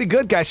doing pretty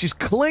good, guys. She's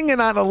clinging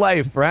on to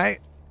life, right?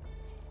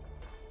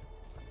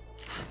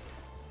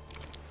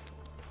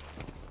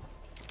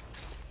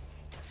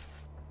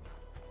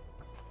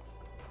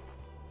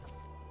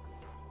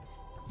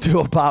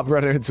 Do a pop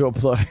runner into a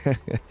bloater.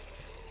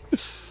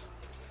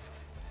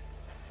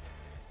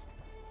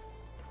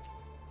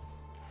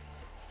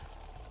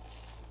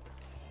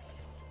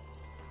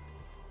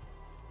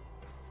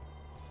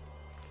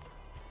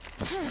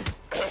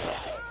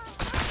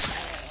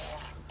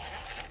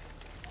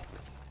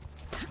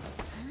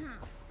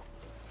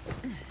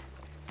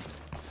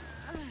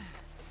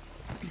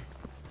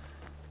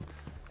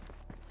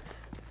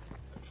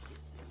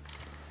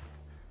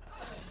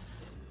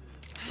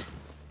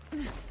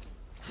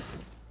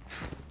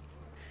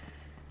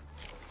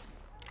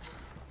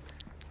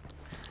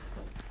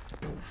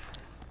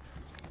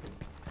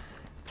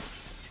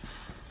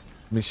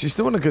 I mean, she's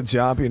doing a good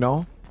job, you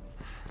know?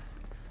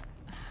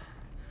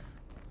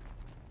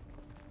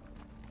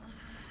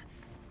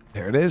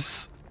 There it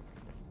is.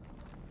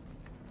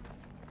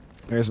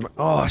 There's my...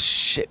 Oh,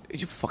 shit. Are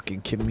you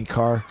fucking kidding me,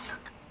 car?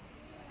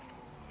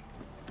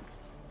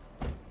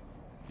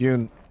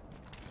 Yoon.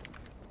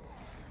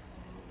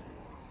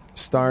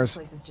 Stars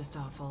This place is just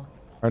awful.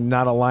 are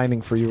not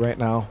aligning for you right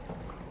now.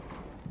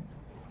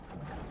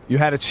 You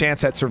had a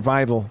chance at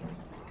survival.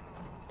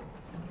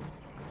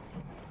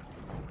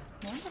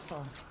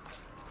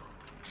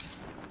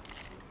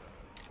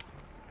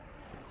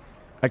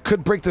 I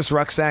could break this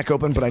rucksack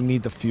open, but I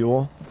need the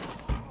fuel.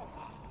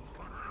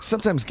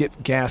 Sometimes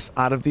get gas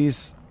out of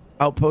these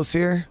outposts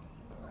here.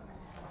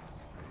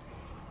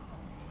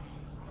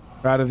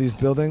 Or out of these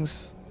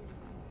buildings.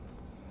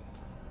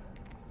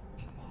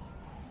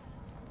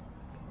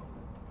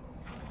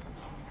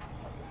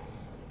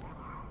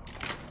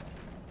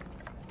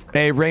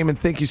 Hey, Raymond,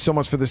 thank you so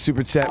much for the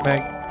super chat,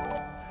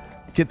 man.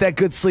 Get that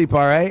good sleep, all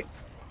right?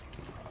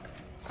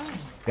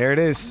 There it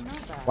is.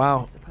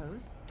 Wow.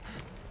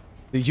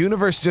 The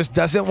universe just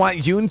doesn't want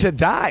Yoon to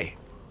die.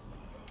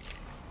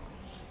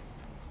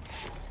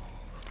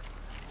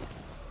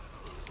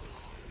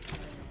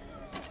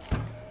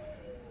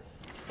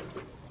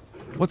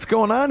 What's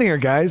going on here,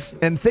 guys?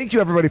 And thank you,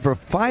 everybody, for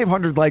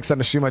 500 likes on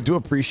the stream. I do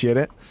appreciate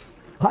it.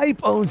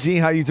 Hype OG,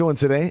 how you doing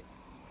today?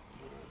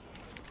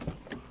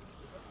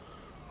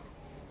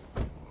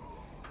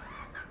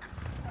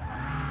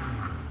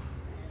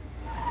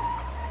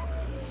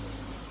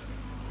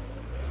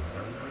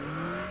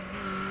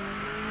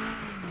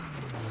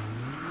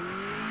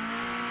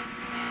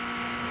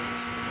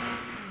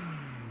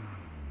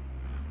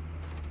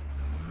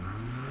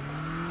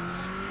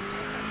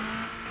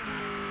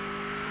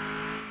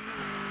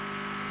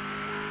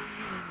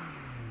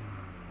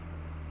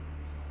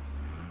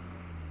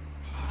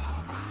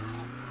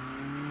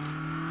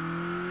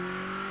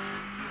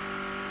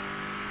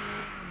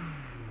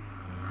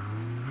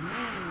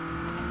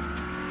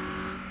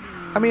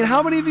 I mean,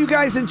 how many of you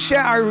guys in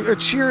chat are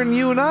cheering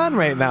Yoon on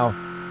right now?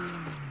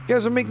 You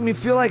guys are making me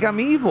feel like I'm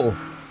evil.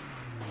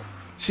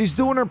 She's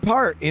doing her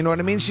part, you know what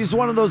I mean? She's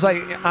one of those, like,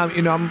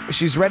 you know,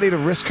 she's ready to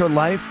risk her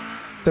life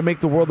to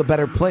make the world a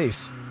better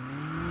place.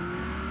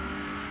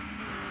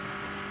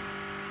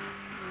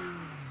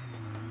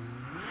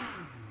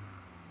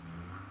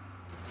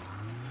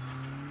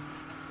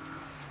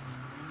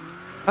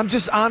 I'm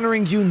just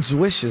honoring Yoon's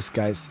wishes,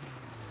 guys.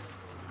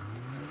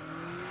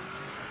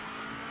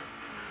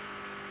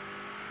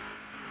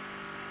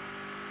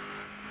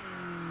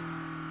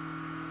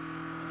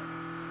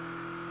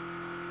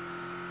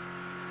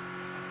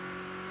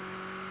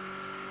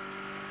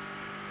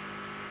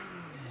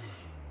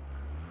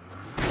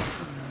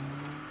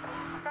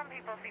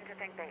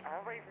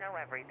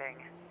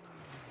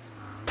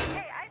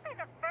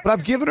 But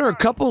I've given her a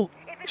couple.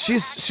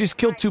 She's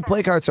killed 2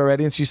 plague hearts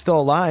already, and she's still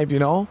alive, you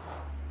know?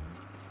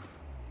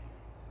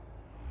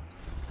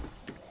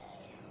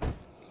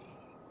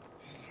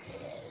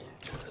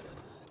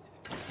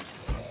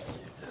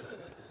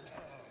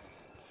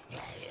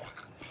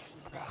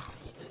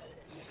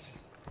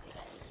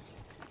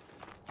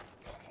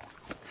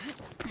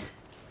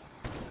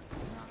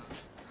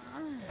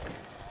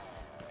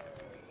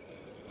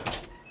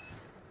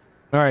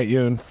 All right,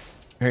 Yoon.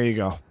 Here you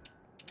go.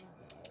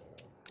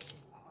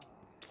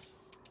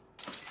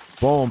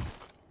 Boom.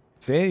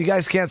 See, you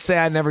guys can't say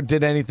I never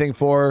did anything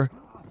for her.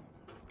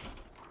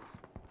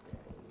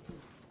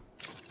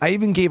 I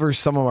even gave her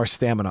some of our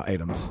stamina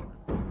items.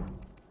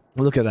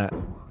 Look at that.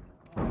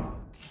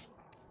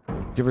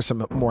 Give her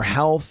some more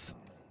health.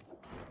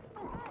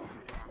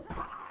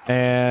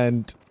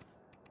 And...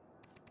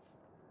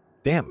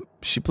 damn,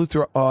 she blew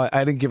through... oh,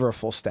 I didn't give her a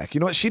full stack.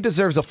 You know what? She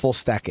deserves a full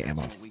stack of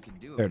ammo.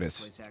 There it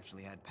is.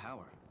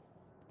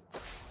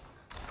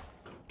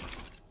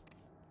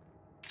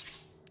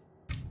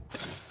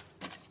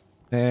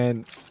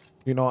 And,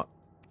 you know what?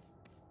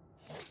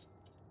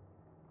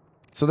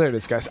 So there it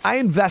is, guys. I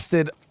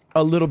invested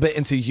a little bit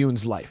into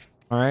Yoon's life,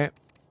 all right?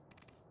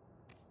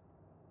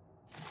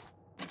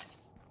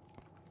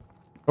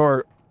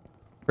 Or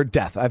her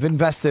death. I've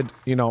invested,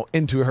 you know,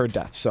 into her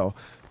death. So,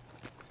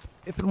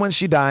 if and when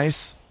she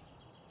dies...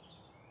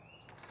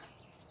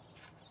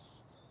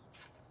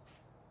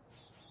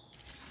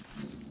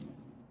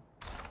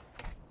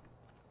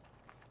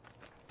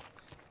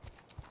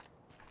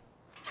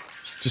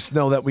 just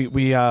know that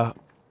we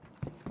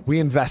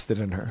invested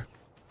in her.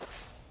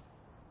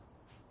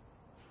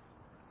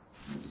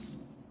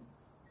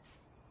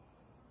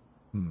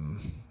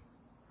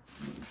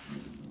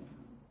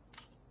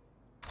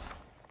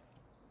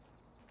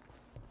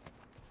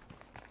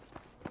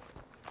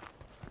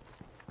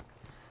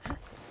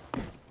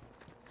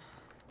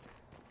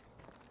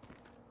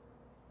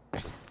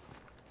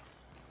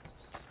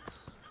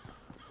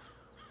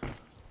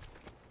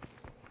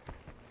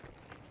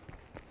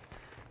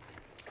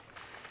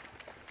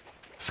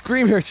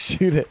 Scream here,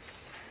 shoot it.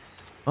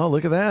 Oh,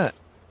 look at that.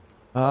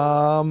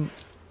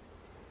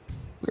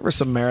 Give her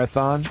some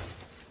marathon.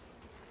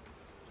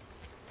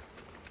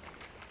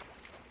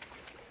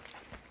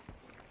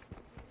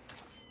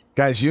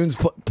 Guys, Yoon's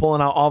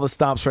pulling out all the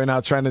stops right now,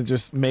 trying to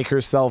just make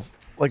herself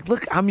like,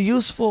 look, I'm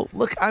useful.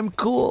 Look, I'm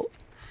cool.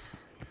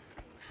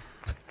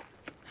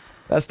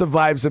 That's the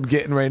vibes I'm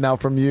getting right now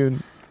from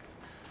Yoon.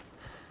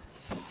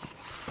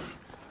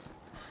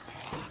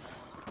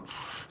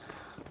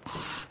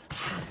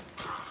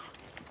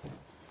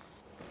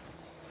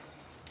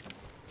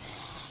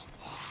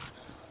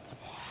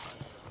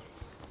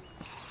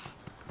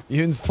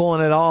 Yoon's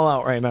pulling it all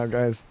out right now,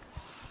 guys.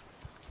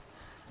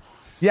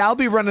 Yeah, I'll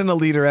be running a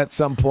leader at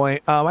some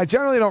point. I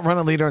generally don't run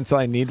a leader until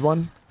I need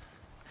one.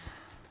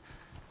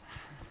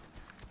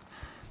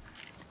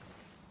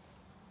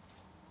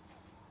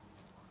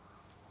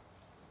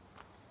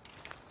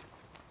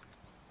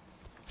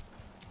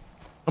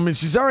 I mean,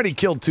 she's already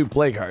killed 2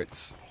 plague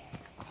hearts.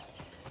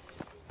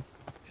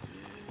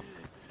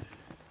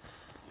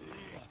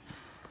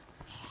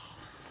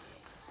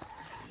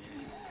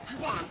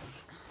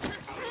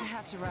 I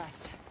have to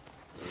rest.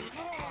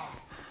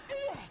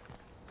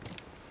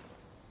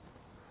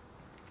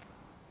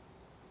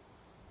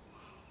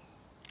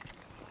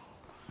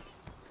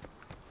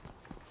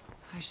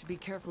 I should be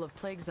careful of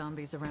plague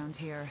zombies around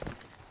here.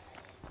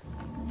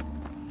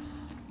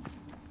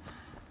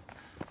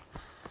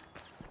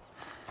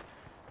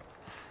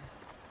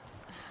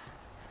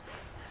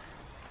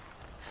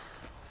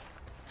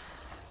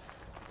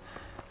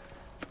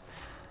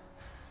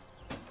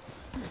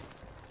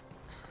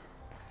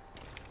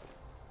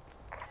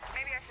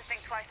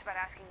 About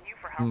asking you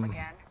for help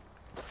again.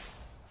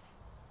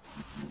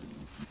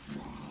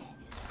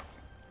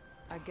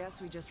 I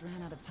guess we just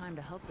ran out of time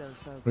to help those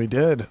folks. We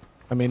did.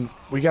 I mean,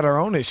 we got our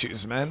own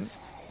issues, man.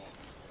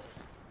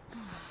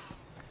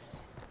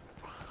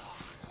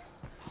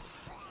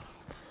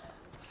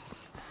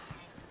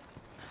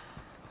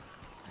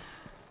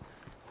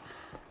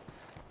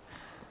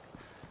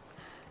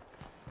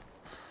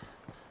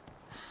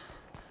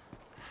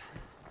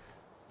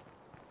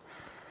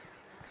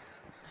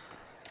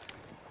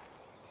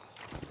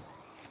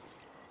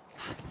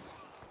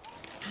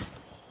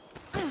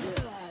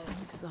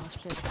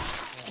 Exhausted.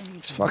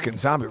 This fucking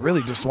zombie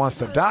really just wants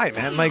to die,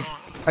 man. Like,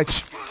 I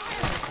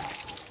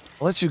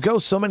let you go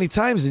so many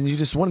times and you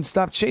just wouldn't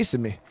stop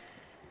chasing me.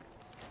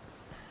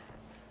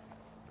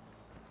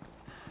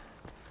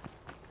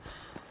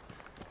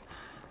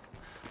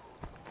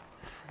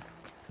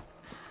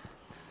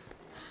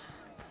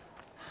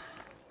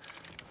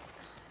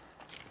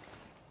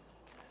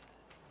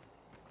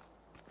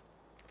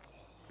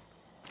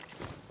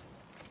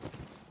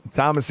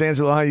 Thomas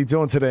Angelo, how you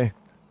doing today?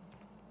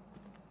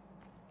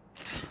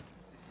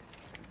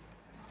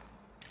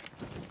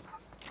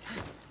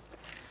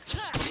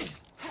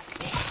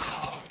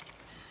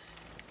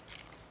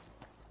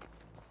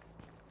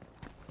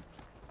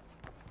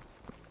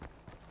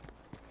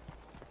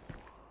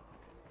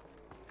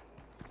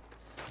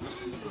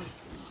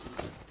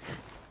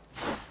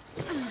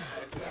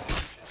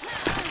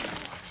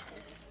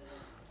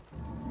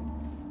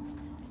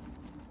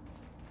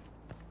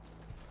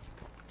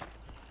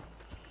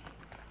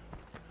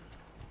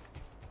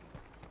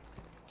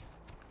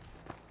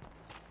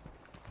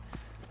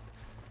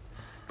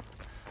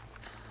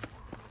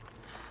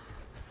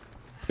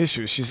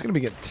 Issue. She's gonna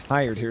be getting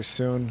tired here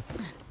soon.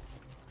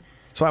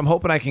 So I'm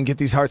hoping I can get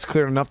these hearts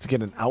cleared enough to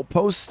get an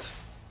outpost.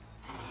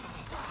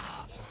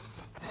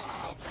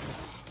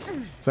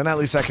 So then at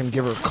least I can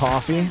give her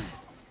coffee.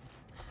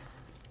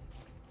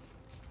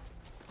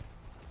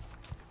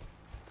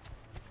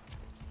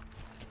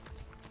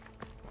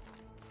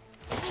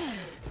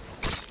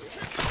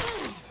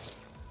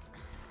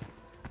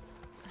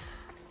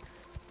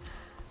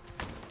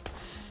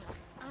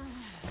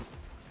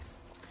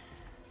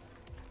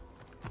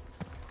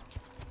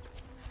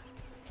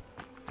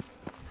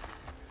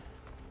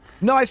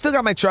 No, I still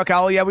got my truck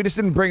owl. Yeah, we just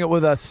didn't bring it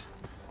with us.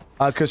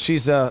 Cause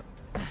she's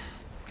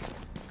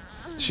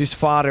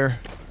fodder.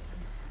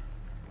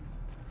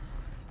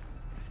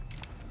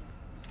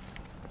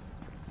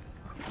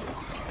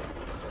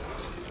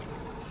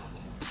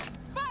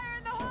 Fire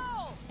in the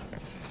hole!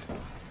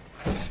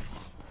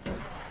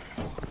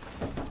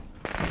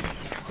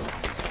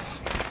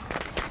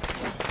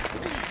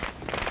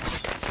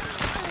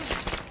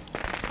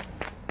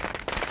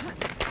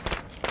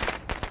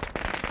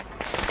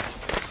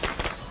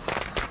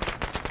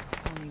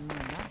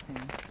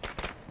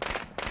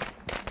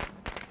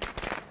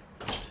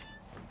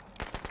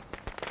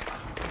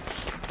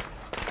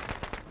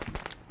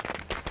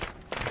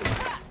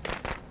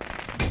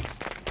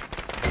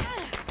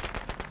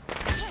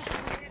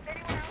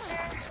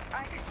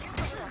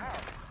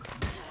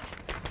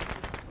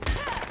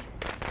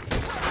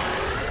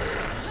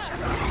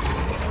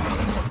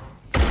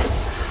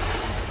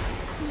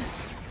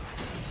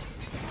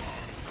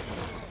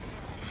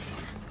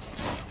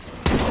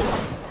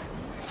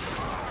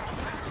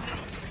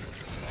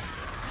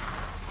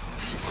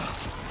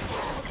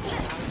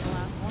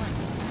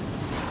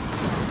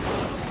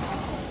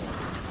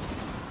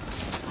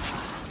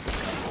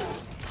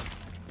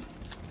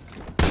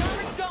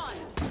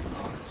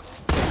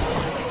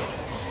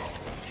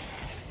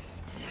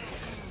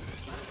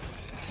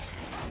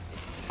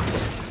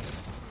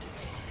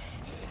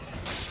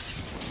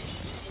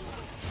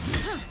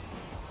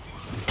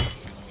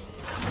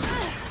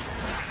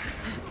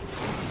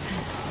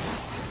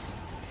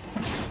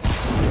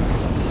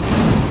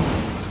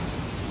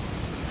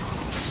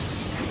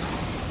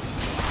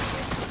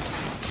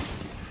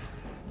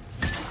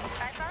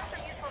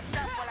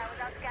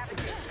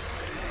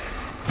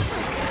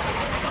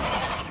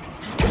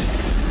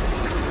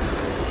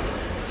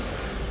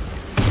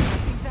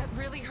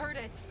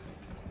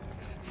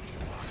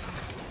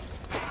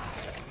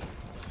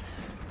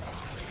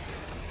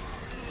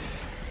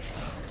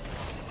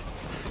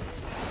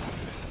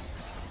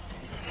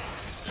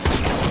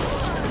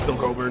 Bill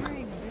Goldberg.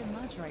 Carrying a bit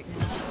much right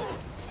now.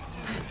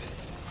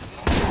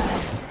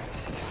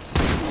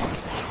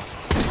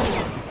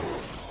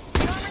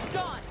 The armor's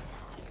gone.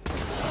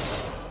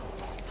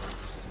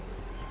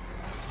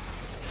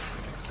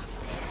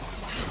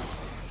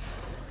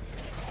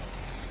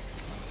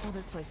 Oh,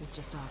 this place is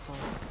just awful.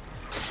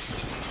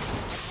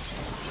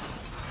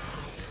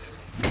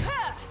 I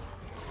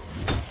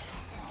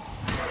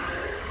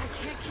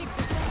can't keep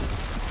this up.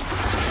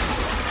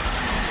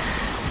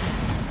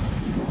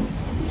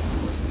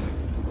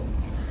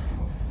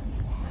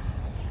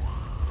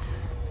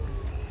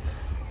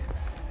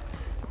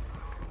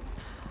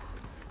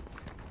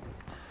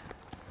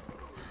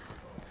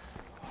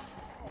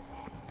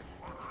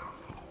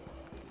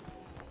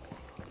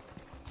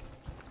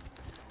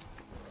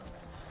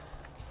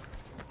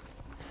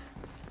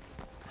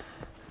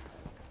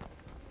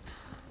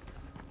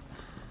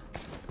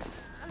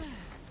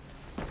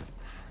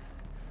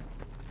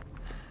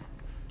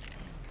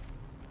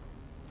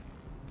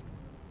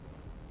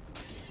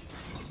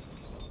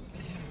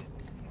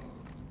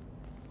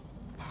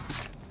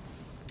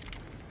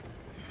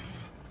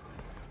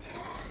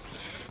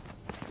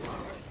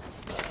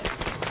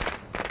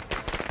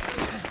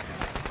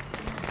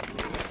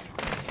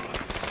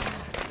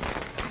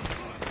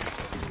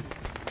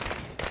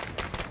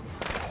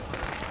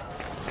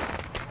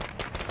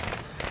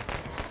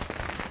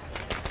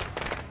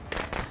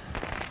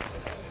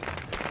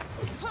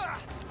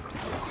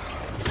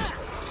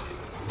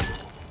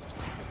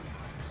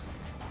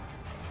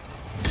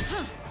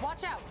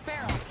 Watch out,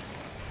 barrel.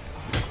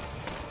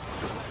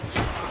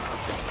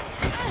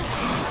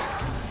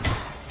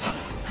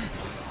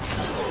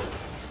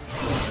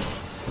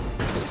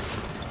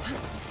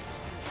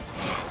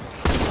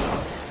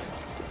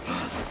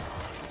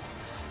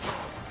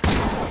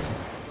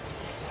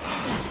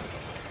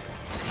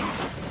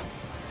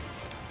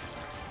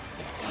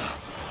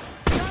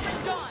 The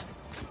armor's gone.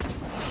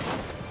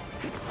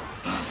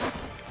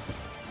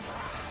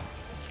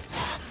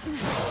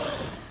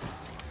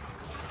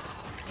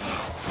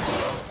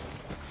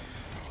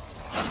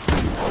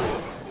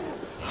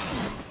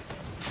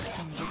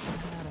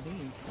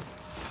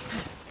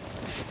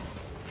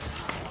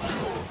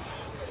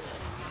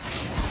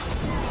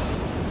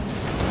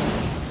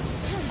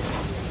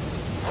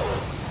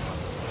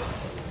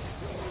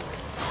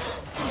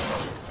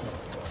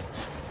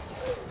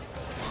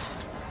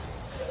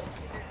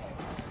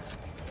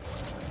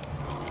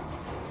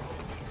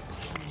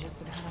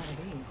 Just about out of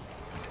these.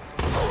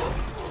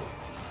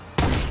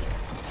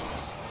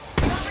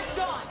 The armor's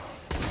gone.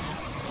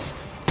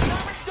 The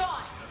armor's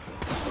gone.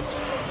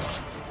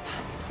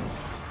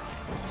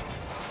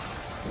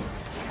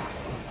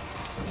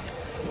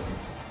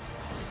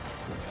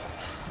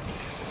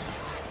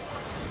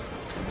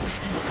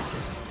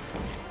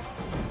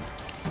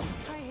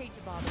 I hate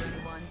to bother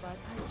anyone, but I'd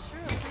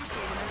sure appreciate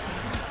it.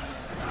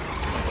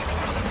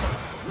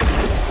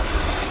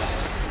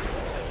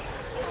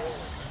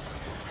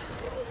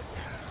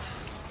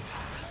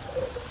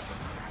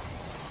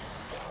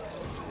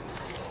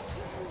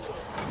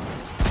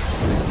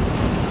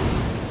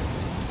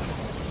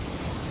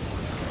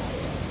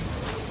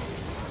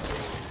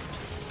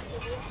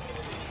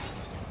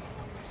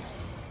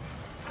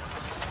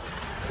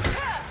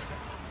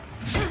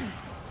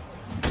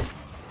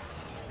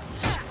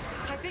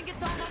 I think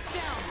it's almost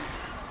down.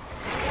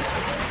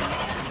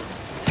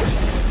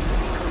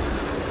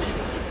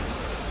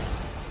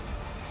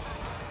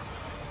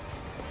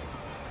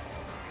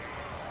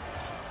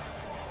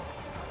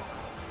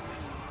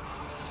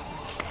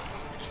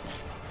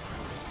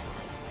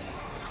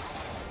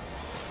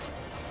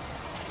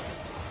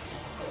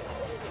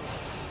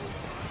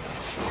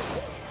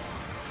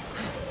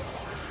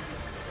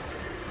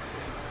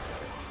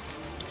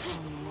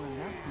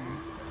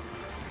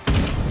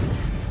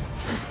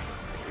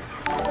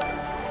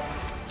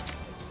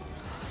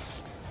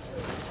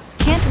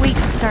 Can't wait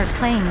to start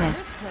playing this.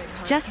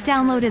 Just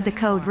downloaded the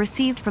code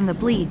received from the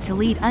Bleed to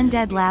Lead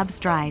Undead Labs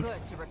drive.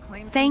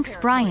 Thanks,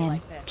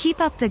 Brian. Keep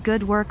up the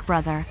good work,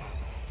 brother.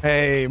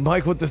 Hey,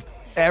 Mike, with this,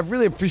 I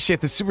really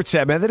appreciate the super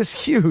chat, man. That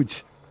is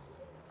huge.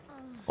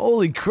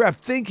 Holy crap!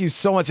 Thank you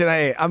so much,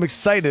 and I'm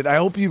excited. I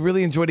hope you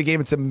really enjoyed the game.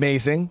 It's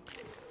amazing.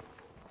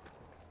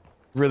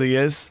 Really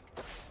is.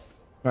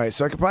 All right,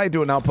 so I could probably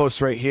do an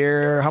outpost right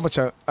here. How much?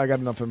 I got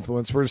enough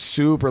influence. We're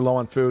super low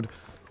on food.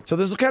 So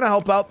this will kind of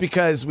help out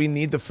because we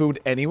need the food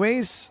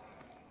anyways.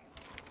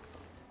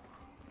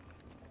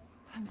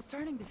 I'm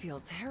starting to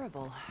feel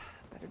terrible.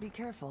 Better be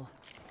careful.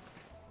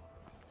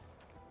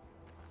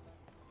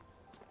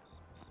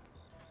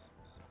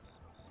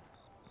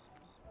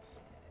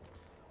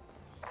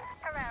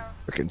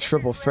 Freaking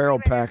triple feral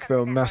pack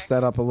though messed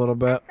that up a little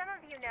bit. Some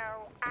of you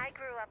know, I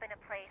grew up in a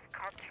place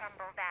called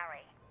Trumbull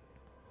Valley.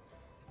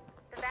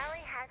 The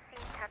valley has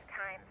seen tough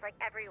times like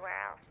everywhere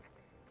else,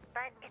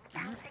 but it's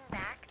bouncing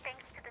back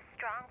thanks to the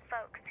strong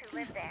folks who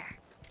live there.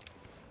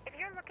 If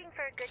you're looking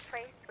for a good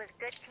place with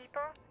good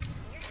people,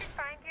 you should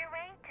find your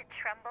way to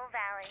Trumbull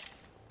Valley.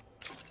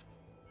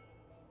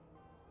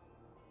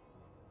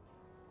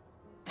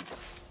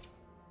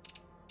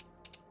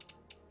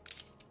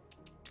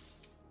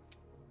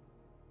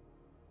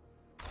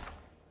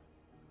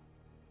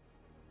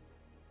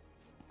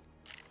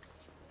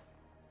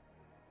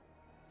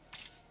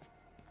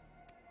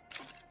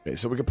 Okay,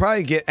 so we could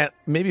probably get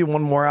maybe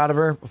one more out of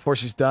her before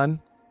she's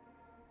done.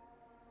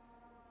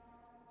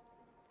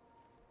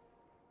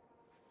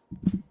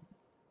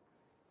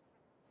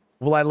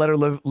 Will I let her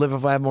live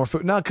if I have more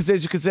food? No, because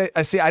as you can say,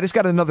 I just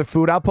got another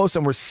food outpost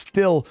and we're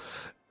still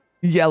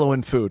yellow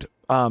in food.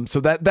 So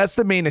that's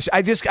the main issue.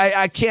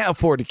 I can't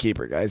afford to keep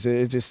her, guys.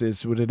 It just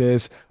is what it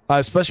is.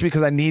 Especially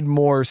because I need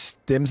more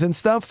stims and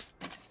stuff.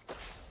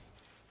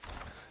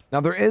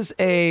 Now there is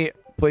a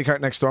play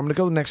cart next door. I'm gonna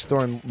go next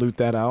door and loot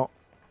that out.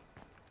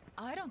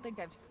 I don't think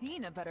I've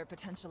seen a better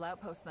potential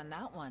outpost than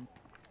that one.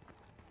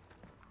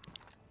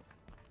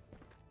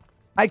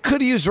 I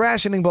could use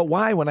rationing, but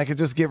why when I could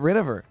just get rid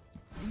of her?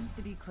 Seems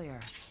to be clear.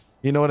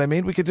 You know what I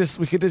mean? We could just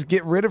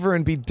get rid of her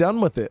and be done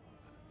with it.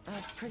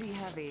 That's pretty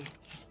heavy.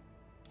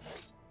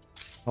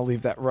 I'll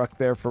leave that ruck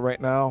there for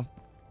right now.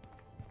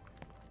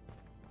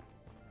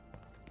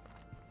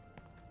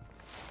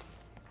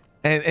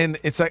 And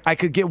it's like I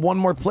could get one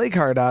more play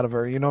card out of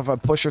her, you know, if I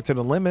push her to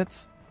the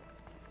limits.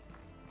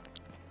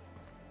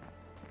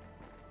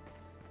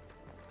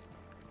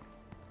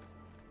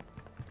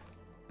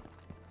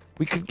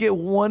 We could get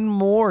one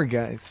more,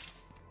 guys.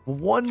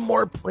 One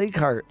more play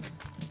card.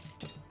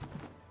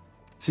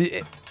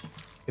 See,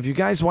 if you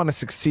guys want to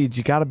succeed,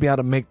 you got to be able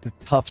to make the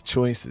tough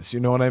choices. You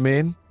know what I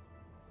mean?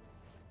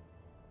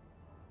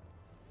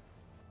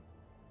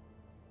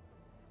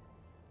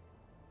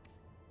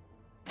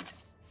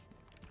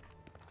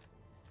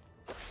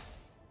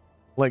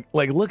 Like,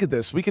 look at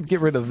this. We could get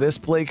rid of this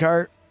play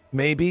cart,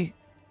 maybe.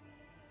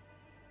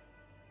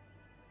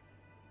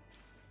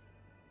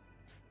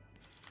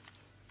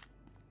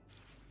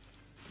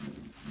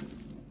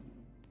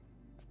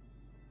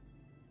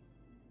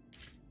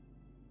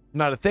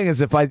 Now the thing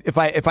is, if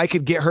I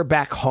could get her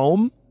back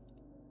home,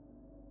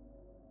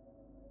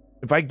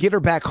 if I get her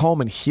back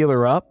home and heal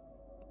her up,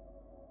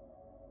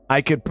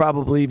 I could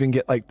probably even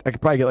get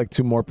like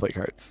two more play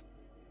cards,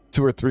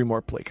 2 or 3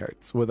 more play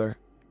cards with her.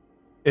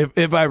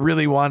 If I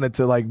really wanted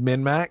to like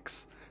min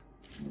max,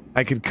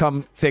 I could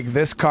come take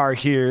this car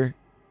here,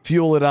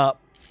 fuel it up,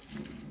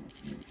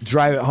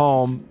 drive it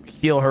home,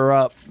 heal her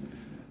up,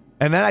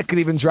 and then I could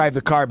even drive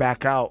the car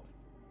back out.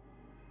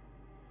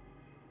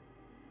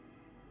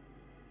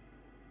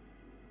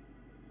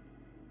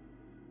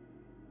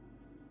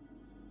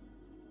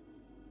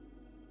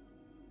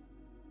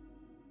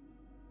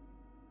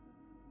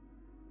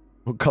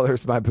 What color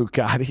is my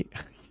Bugatti?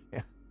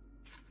 Yeah.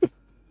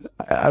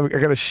 I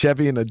got a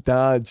Chevy and a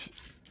Dodge.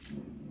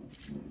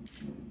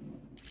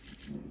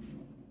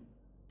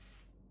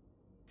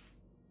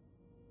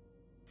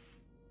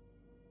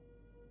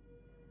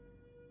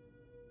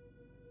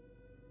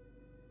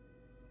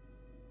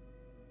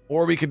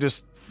 Or we could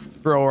just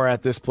throw her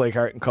at this play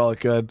cart and call it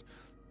good.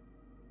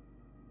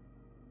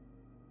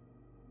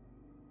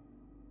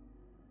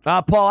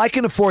 Paul, I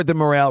can afford the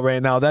morale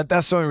right now.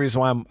 That's the only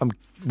reason why I'm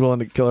willing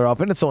to kill her off,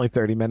 and it's only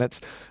 30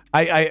 minutes.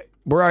 We're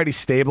already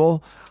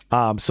stable,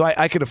 so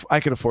I could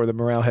afford the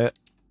morale hit.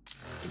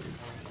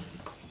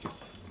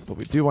 But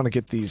we do want to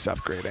get these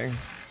upgrading.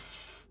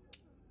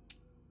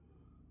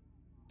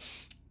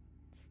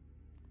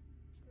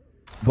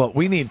 But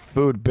we need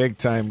food big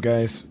time,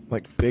 guys.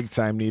 Like big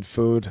time need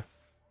food.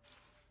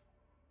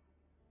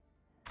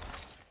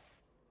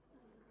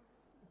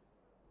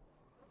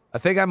 I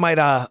think I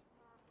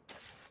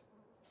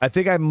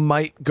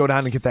might go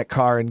down and get that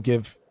car and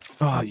give...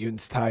 Oh,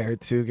 Yoon's tired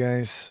too,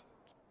 guys.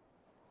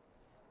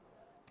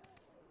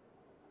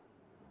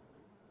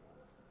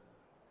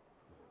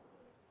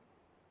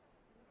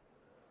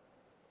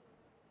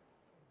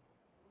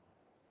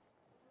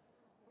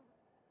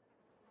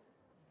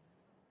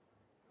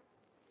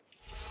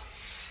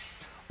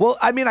 Well,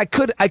 I mean, I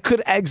could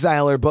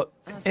exile her, but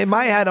in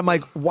my head, I'm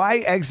like, why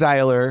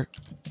exile her?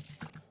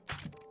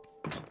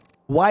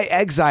 Why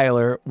exile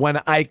her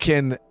when I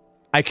can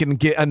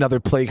get another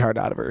play card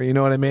out of her? You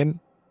know what I mean?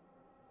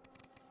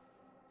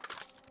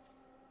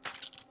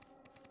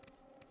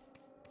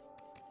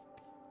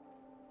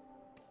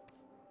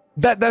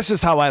 That's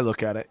just how I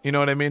look at it. You know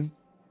what I mean?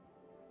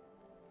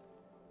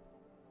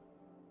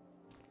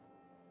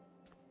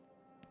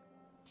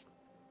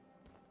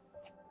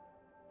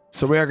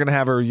 So we are going to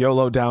have her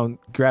YOLO down,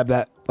 grab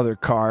that other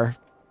car.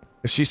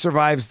 If she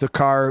survives the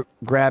car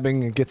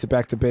grabbing and gets it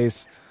back to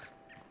base,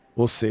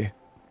 we'll see.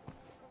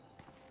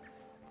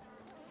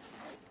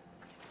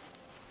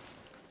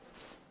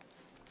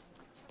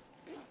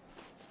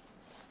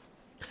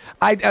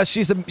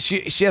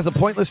 She has a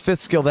pointless 5th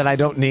skill that I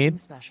don't need.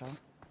 Special.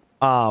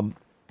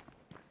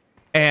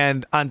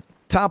 And on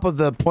top of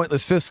the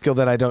pointless 5th skill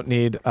that I don't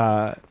need,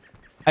 I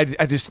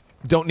just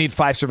don't need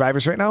 5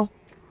 survivors right now.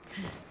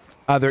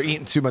 They're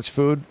eating too much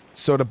food.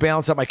 So to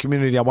balance out my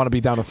community, I want to be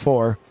down to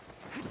 4.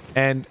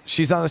 And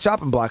she's on the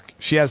chopping block.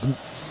 She has... I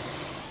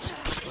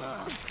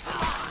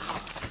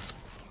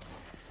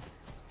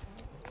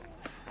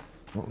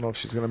don't know if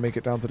she's going to make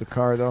it down to the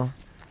car, though.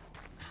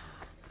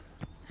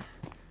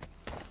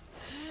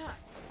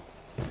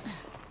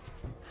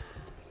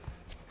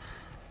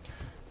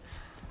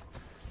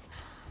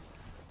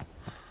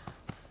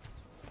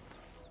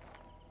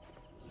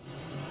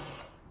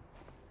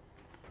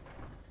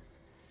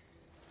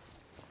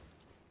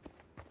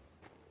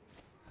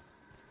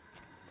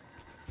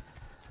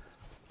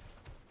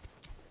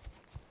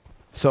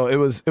 So it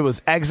was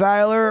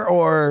exiler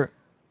or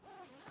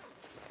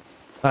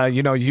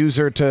you know,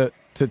 user to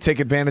take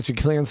advantage of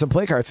clearing some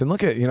play cards. And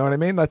look at, you know what I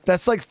mean?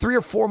 That's like 3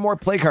 or 4 more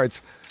play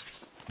cards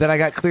that I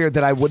got cleared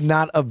that I would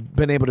not have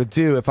been able to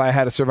do if I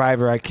had a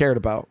survivor I cared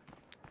about.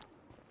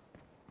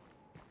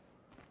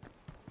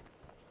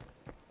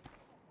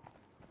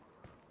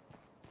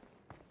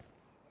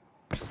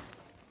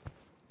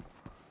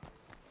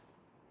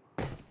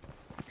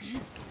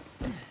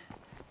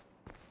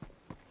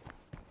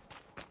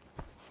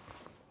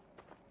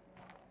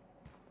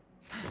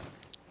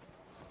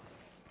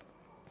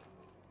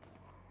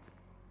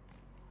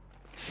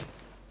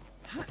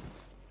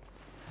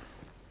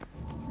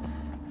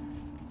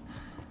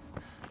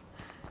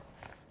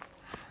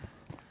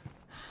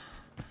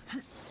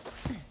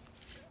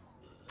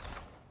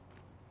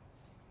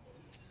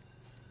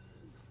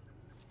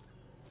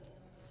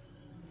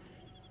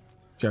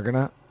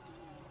 Juggernaut.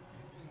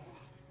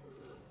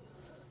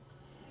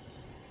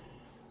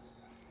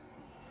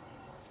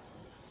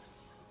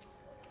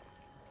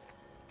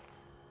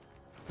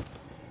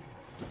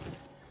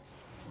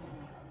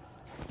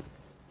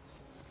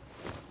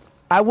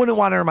 I wouldn't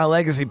want her in my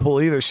legacy pool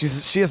either.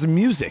 She has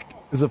music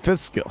as a 5th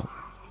skill.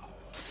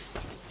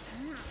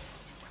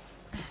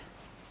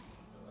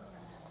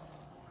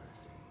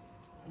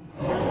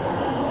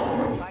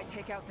 If I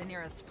take out the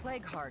nearest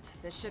plague heart,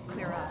 this should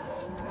clear up.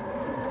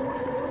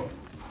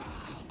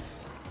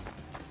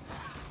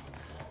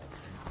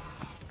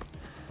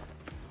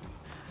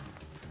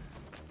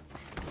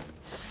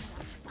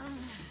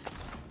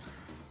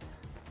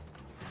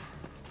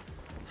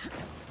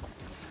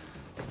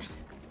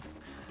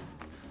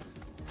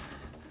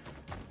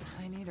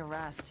 I need a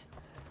rest.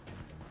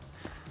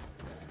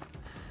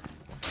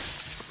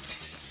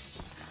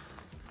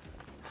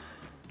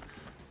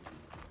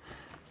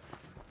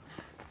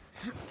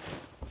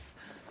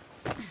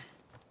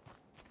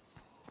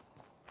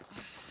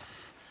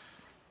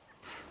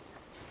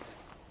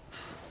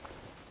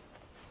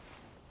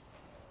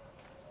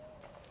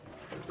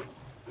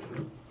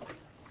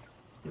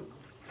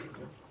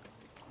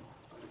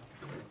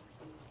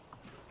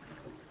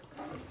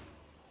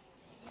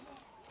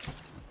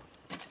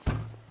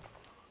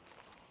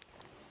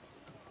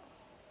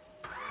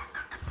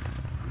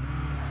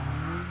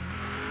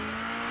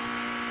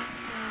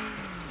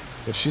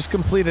 She's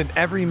completed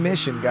every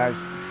mission,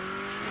 guys.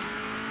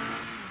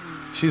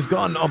 She's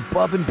gone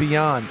above and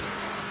beyond.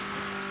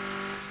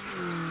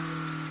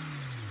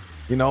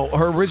 You know,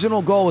 her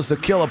original goal was to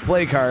kill a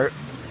plague heart.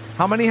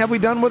 How many have we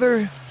done with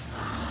her?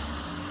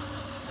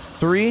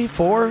 3,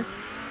 4?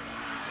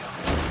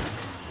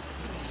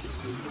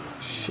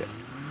 Shit.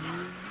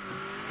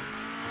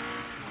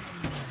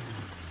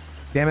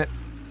 Damn it.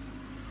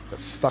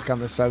 Got stuck on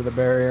this side of the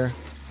barrier.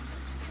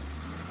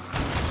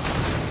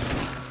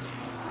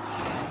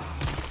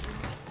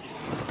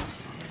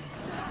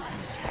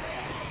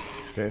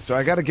 Okay, so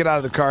I got to get out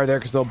of the car there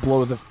because they'll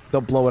blow it up.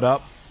 I'm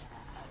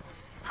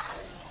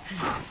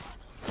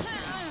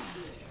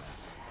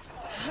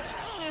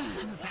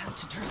about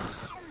to drop.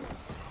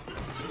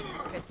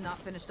 It's not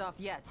finished off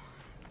yet.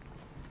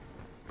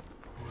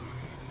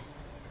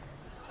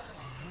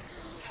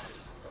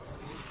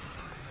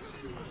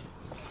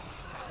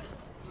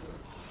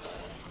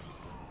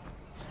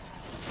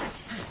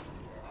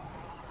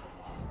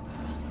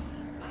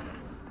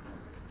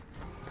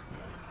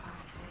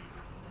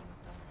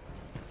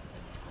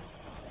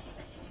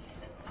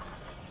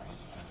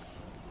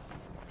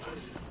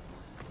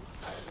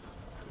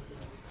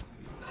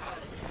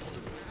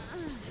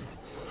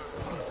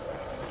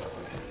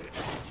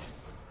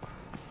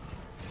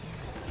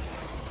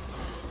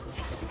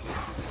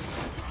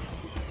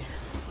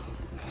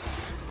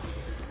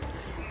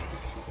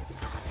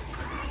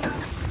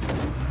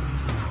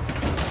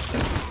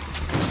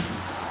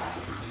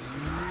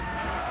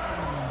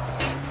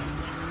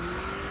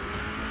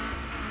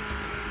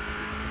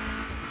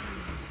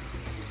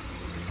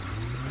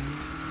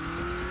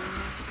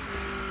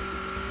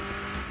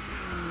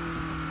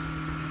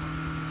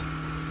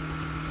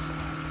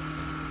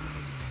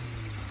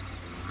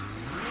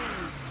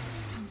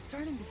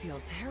 Starting to feel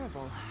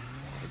terrible.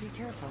 So be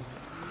careful.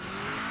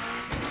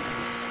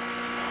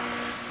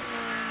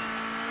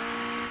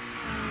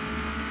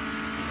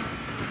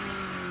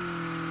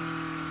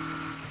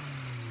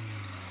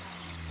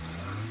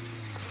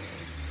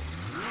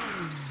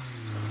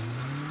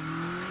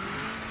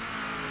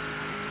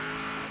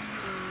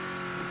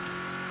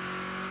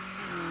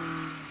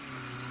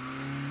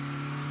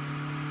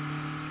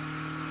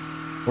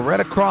 We're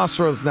at a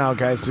crossroads now,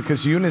 guys,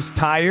 because Yuna's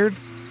tired.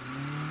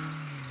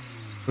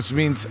 Which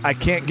means I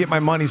can't get my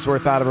money's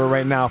worth out of her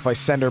right now if I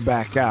send her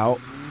back out.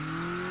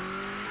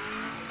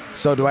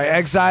 So do I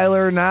exile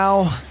her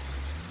now?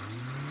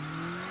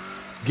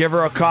 Give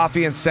her a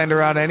coffee and send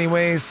her out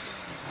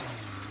anyways?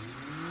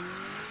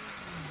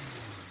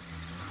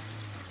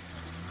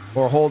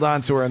 Or hold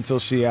on to her until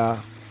she's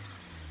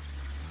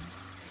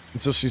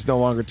no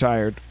longer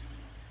tired?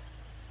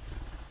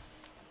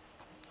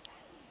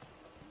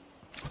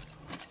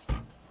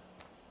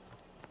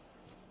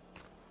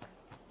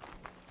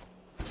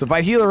 So if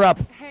I heal her up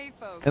Hey,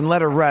 folks. and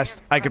let her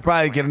rest, I could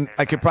probably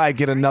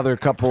get another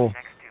couple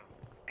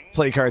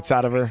play carts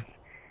out of her.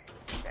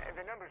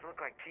 The numbers look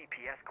like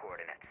GPS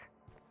coordinates.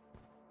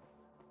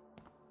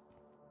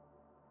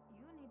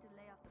 You need to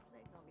lay off the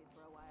plague zombies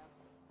for a while.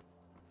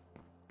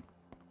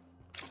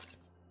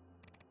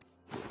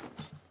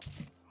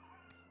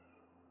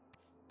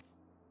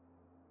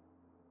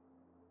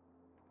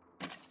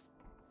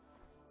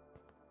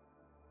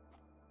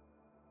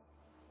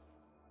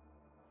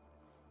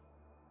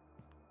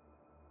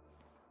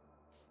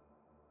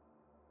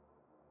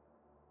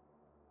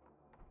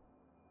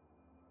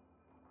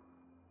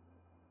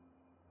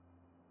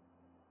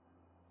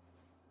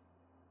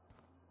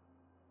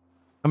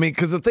 I mean,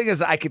 because the thing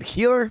is, I could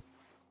heal her,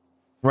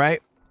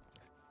 right?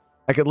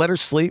 I could let her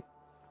sleep.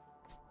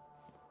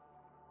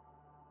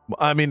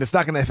 I mean, it's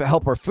not going to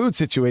help her food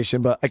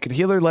situation, but I could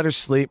heal her, let her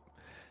sleep,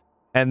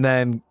 and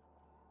then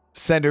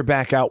send her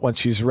back out once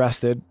she's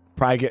rested.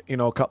 Probably get, you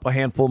know, a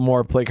handful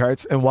more plague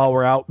hearts. And while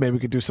we're out, maybe we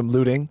could do some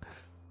looting.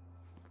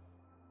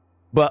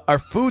 But our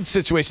food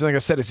situation, like I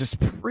said, is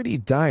just pretty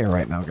dire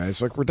right now,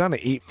 guys. Like, we're down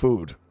to 8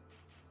 food.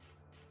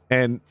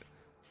 And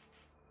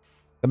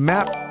the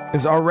map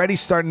is already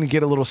starting to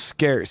get a little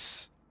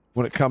scarce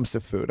when it comes to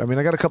food. I mean,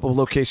 I got a couple of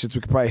locations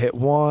we could probably hit.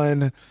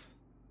 1,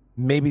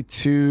 maybe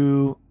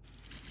 2.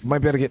 Might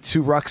be able to get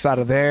 2 rucks out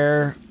of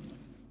there.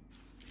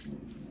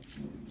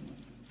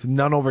 There's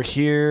none over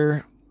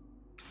here.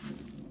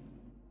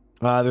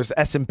 There's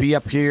S&B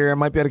up here. I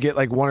might be able to get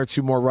like 1 or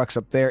 2 more rucks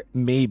up there.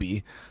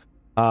 Maybe.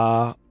 We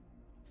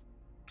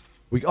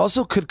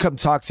also could come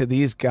talk to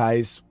these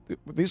guys.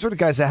 These were the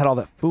guys that had all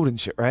that food and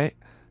shit, right?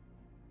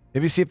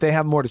 Maybe see if they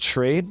have more to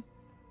trade.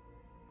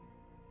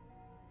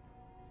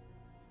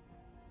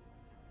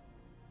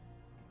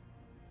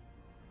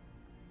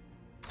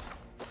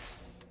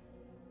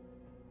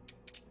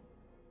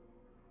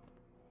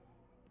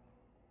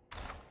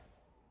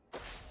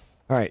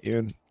 All right,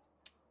 Yoon.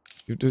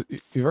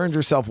 You've earned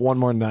yourself 1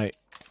 more night.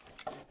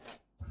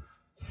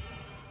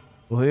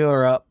 We'll heal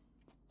her up.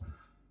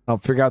 I'll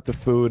figure out the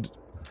food.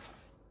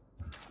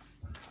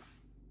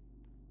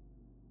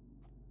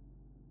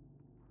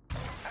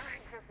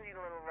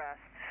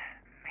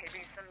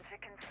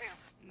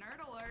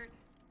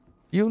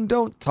 You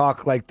don't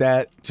talk like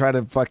that. Try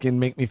to fucking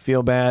make me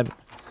feel bad.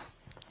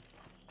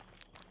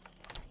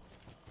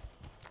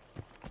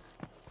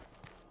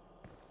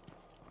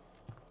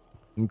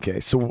 Okay,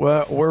 so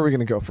where are we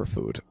gonna go for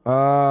food?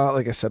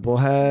 Like I said, we'll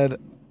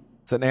head.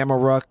 It's an ammo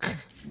ruck.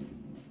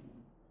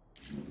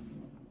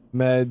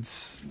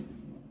 Meds.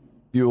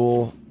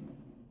 Fuel.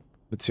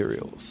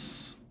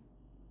 Materials.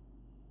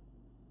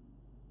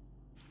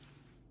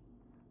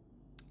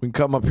 We can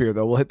come up here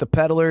though. We'll hit the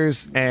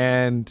peddlers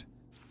and...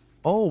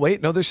 Oh,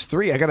 wait. No, there's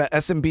 3. I got an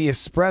S&B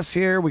Express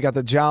here. We got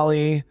the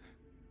Jolly.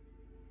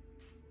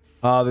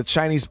 The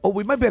Chinese... Oh,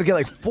 we might be able to get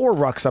like 4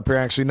 rucks up here,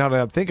 actually, now that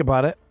I think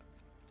about it.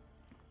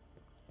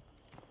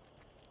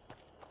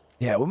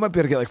 Yeah, we might be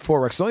able to get like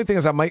 4 rucks. The only thing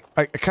is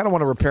I kind of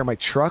want to repair my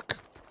truck.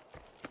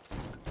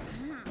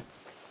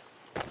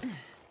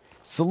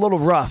 It's a little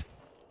rough.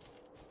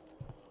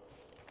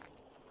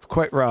 It's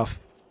quite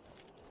rough.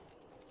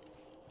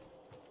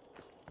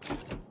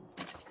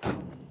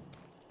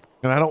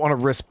 And I don't want to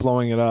risk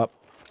blowing it up.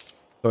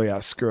 So yeah,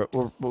 screw it.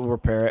 We'll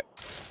repair it.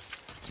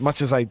 As much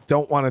as I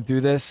don't want to do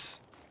this.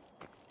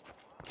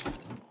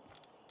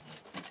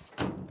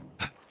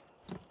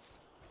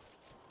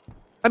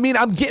 I mean,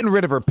 I'm getting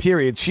rid of her,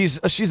 period.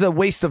 She's a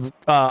waste of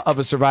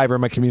a survivor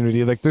in my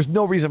community. Like, there's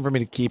no reason for me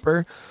to keep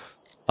her.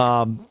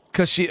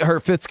 Because her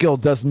fit skill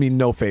does me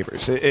no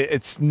favors.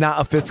 It's not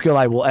a fit skill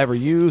I will ever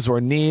use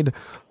or need.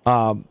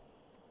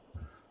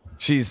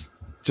 She's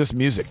just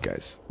music,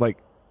 guys. Like,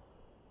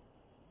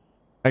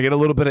 I get a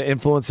little bit of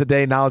influence a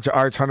day, knowledge of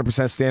arts,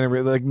 100%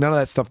 standing. Like, none of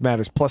that stuff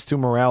matters. +2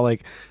 morale,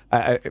 like,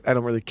 I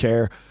don't really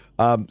care.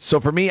 So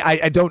for me,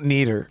 I don't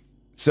need her.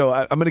 So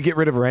I'm going to get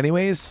rid of her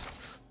anyways.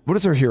 What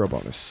is her hero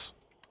bonus?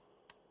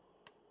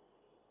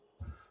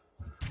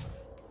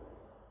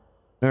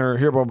 Her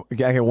hero, I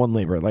get 1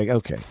 labor. Like,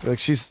 okay. Like,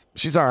 she's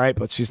all right,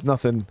 but she's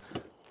nothing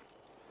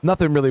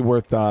really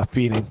worth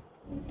feeding.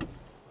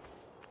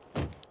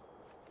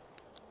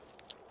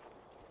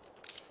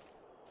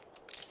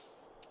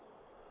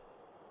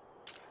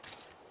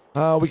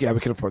 We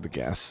can afford the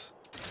gas.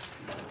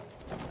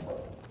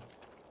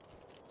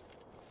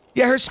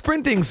 Yeah, her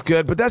sprinting's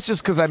good, but that's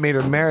just because I made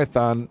her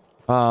marathon.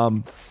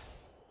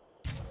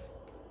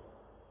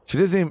 She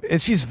doesn't even,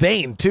 and she's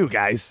vain too,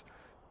 guys.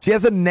 She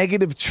has a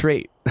negative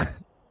trait.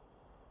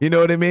 You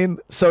know what I mean?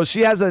 So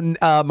she has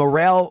a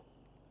morale,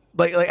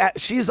 like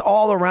she's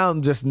all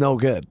around just no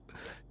good.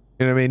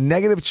 You know what I mean?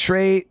 Negative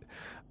trait.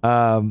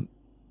 You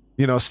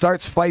know,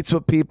 starts fights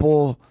with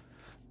people,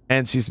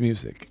 and she's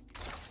music.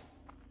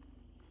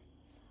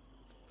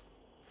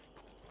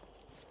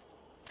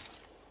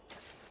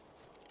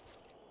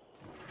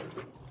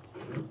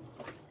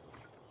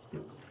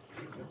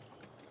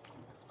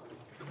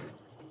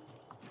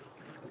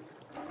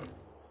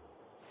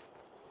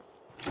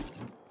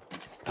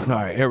 All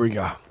right, here we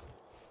go.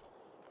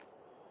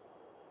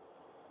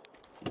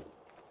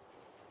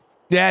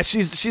 Yeah,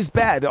 she's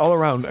bad all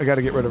around. I got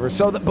to get rid of her.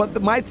 So,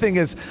 my thing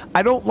is,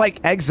 I don't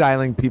like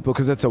exiling people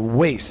because it's a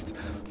waste.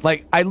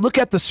 Like, I look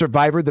at the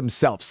survivor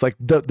themselves. Like,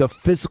 the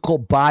physical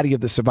body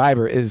of the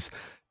survivor is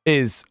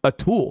a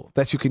tool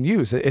that you can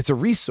use. It's a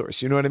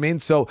resource. You know what I mean?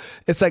 So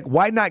it's like,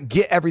 why not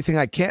get everything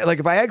I can? Like,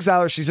 if I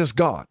exile her, she's just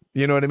gone.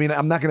 You know what I mean?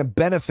 I'm not going to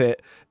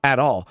benefit at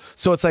all.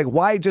 So it's like,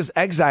 why just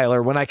exile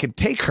her when I can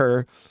take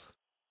her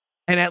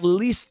and at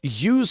least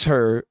use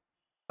her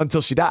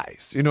until she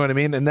dies, you know what I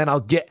mean? And then I'll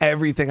get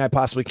everything I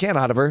possibly can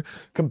out of her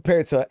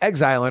compared to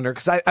exiling her,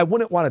 because I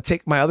wouldn't want to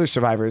take my other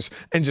survivors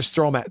and just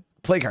throw them at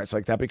play cards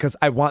like that, because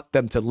I want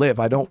them to live.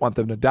 I don't want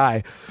them to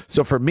die.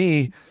 So for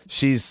me,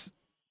 she's,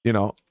 you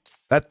know,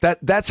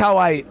 that's how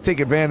I take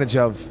advantage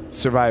of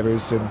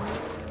survivors and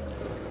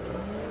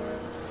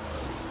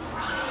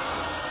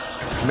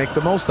make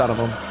the most out of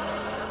them.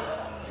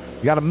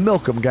 You got to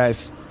milk them,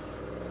 guys.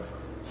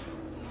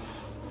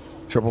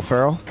 Triple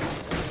Feral.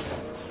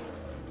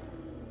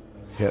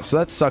 Yeah, so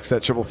that sucks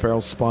that Triple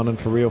Feral's spawning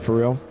for real, for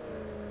real.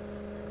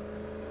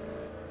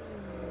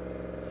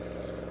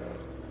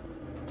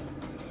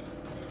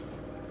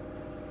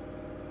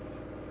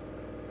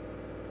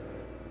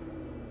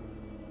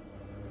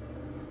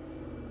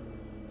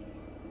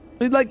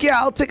 Like, yeah,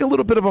 I'll take a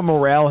little bit of a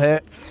morale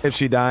hit if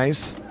she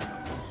dies.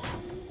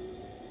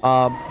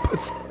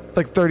 It's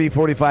like 30,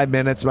 45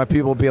 minutes. My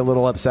people will be a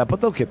little upset,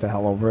 but they'll get the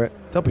hell over it.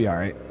 They'll be all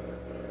right.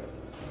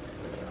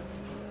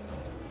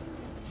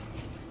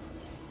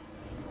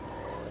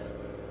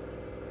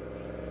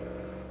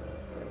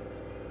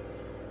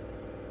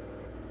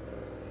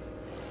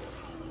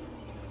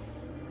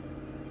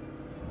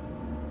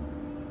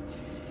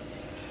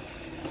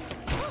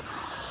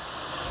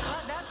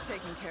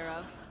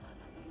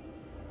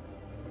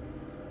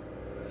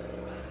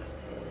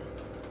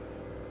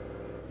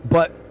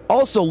 But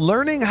also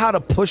learning how to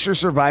push your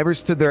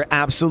survivors to their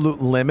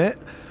absolute limit,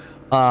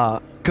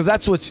 because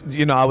that's what,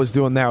 you know, I was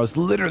doing there. I was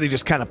literally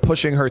just kind of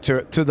pushing her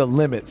to the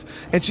limits,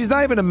 and she's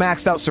not even a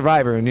maxed out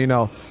survivor. And you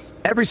know,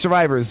 every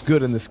survivor is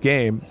good in this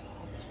game,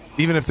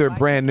 even if they're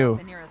brand new.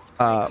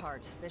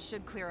 This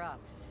should clear up.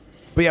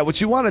 But yeah, what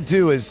you want to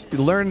do is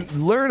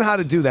learn how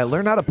to do that.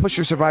 Learn how to push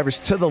your survivors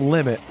to the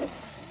limit,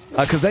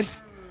 because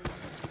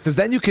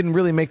then you can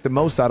really make the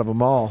most out of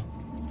them all.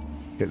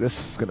 Okay,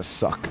 this is gonna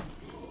suck.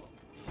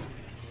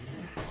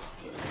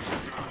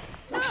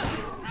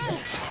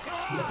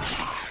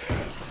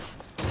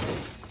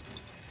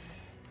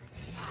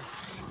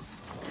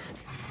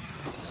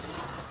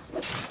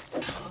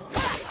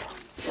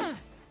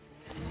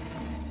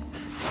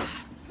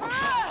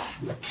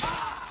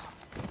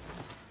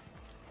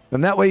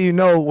 And that way, you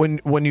know,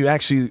 when you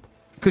actually,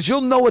 because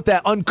you'll know what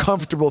that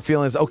uncomfortable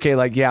feeling is. Okay,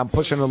 like, yeah, I'm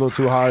pushing a little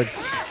too hard.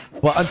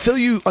 But until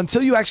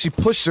you actually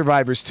push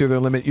survivors to their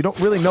limit, you don't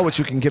really know what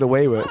you can get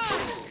away with.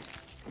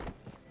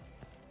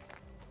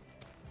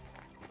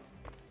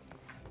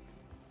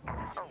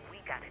 Oh, we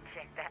gotta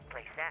check that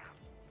place out.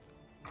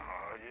 Oh,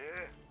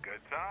 yeah. Good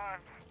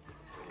times.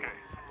 Okay,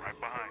 right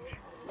behind you.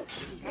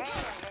 Damn,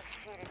 this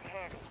shit is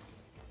heavy.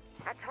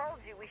 I told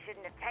you we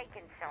shouldn't have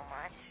taken so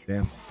much.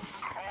 Damn.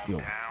 Yo,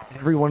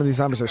 every one of these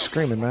zombies are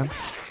screaming, man.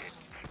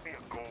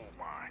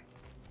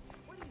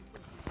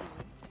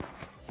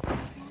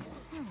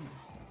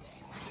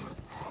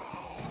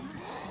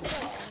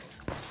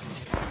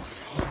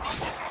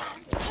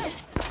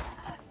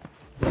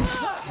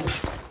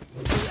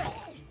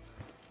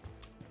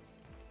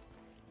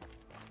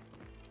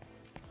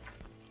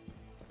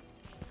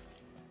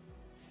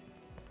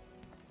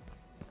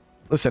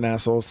 Listen,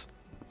 assholes.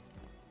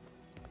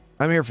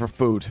 I'm here for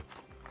food.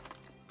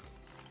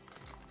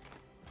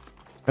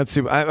 Let's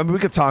see. I mean, we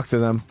could talk to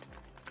them.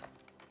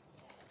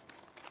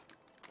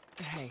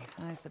 Hey,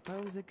 I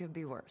suppose it could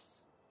be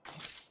worse.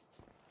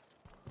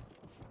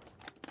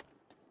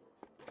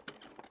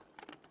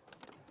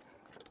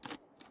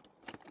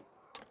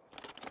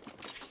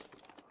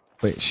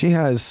 Wait, she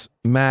has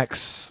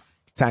max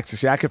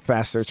tactics. Yeah, I could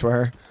fast search for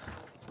her.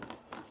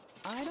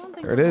 I don't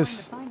think there it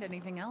is. Going to find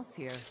anything else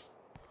here.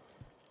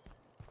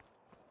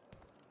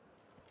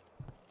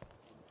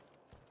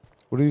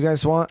 What do you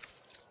guys want?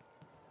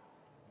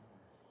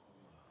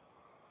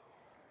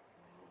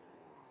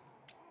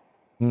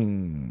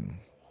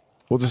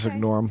 We'll just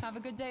ignore them. Have a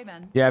good day,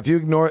 then. Yeah, if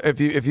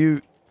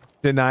you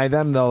deny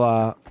them,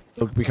 they'll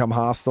become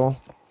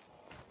hostile.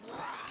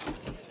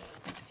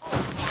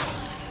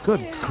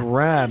 Good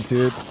grab,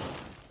 dude.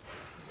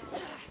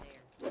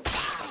 If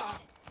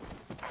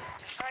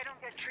I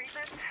don't get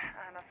treatment,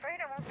 I'm afraid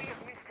I won't be of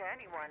use to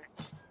anyone.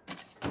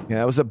 Yeah,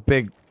 that was a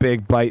big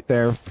bite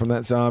there from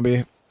that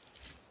zombie.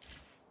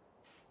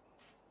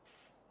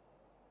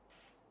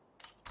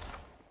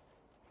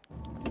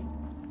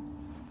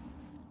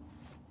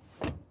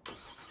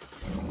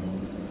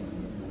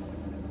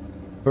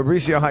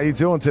 Fabricio, how you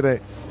doing today?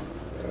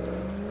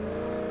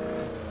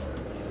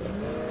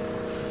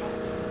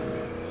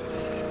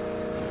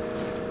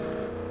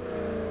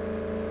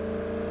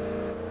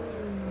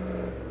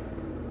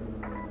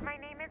 My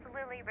name is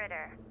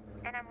Ritter,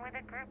 and I'm with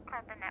a group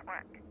called The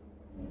Network.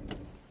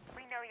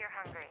 We know you're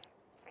hungry.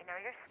 We know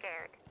you're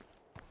scared.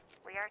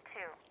 We are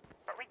too.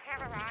 But we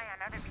can't rely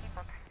on other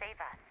people to save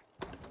us.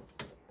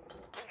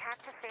 We have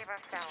to save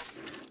ourselves.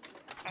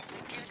 And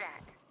we do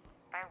that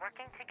by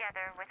working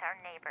together with our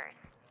neighbors.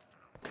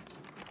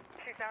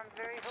 She sounds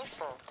very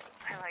hopeful.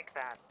 I like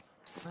that.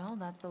 Well,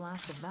 that's the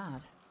last of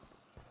that.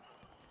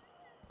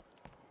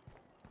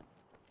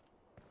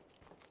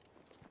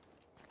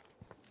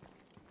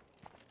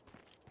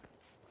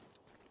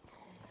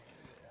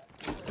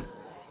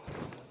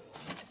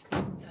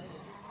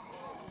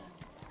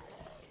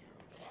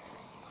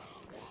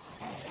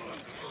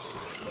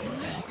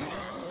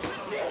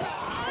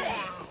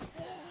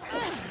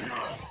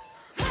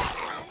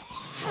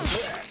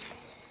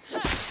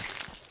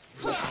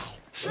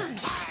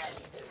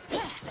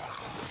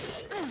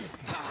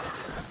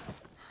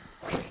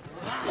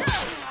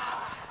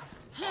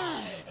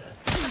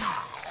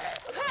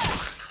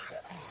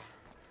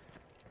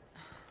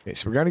 Okay,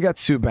 so we already got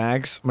 2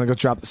 bags. I'm gonna go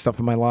drop the stuff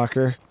in my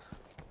locker.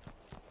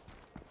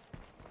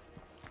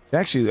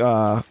 Actually,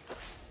 we'll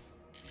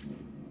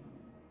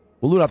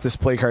loot up this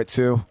play cart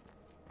too.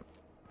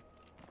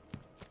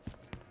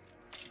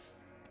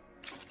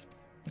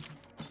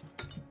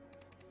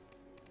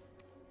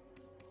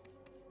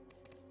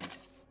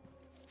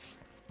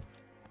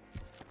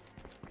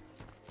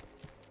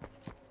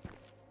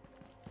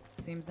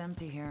 Seems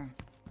empty here.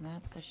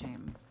 That's a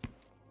shame.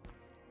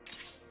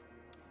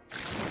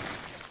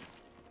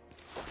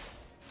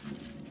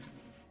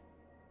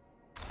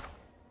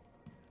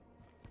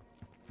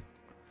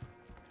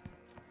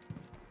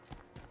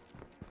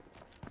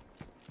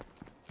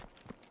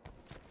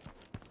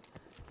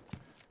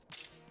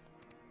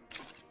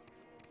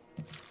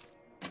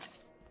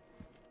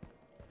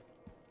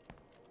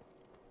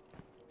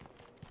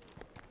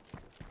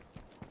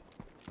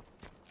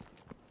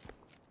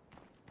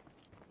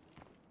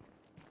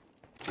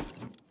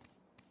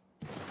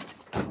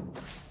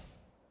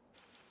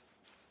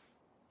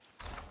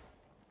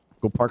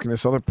 Go park in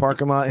this other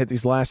parking lot. Hit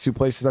these last 2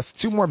 places. That's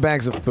 2 more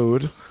bags of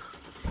food.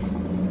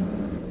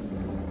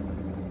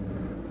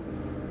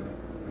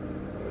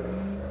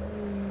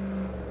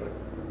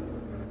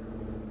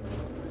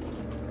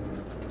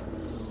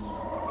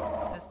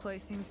 This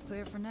place seems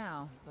clear for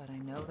now, but I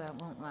know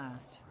that won't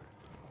last.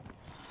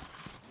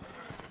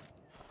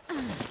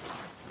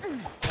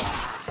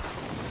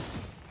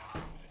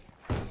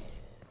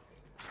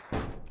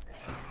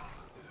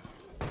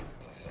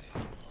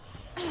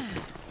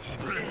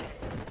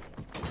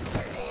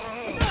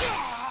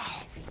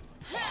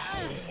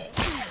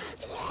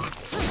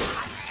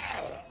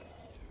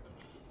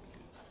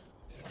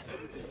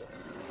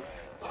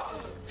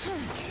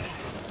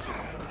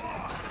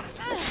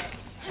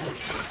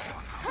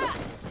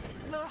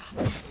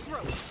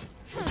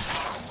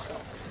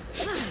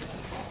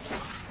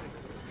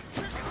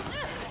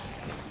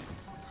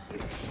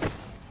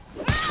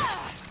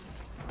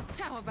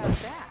 How about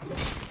that?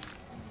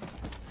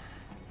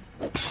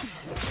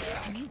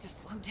 I need to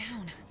slow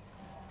down.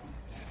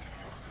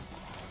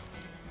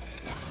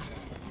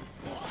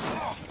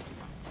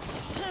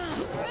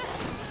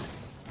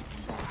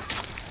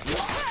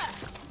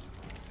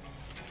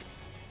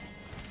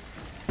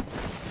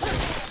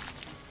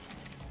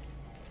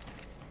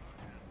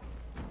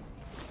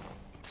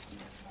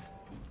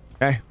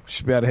 Okay,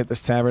 should be able to hit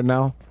this tavern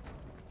now.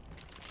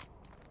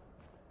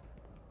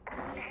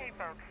 Hey,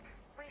 folks.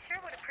 We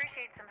sure would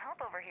appreciate some help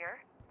over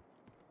here.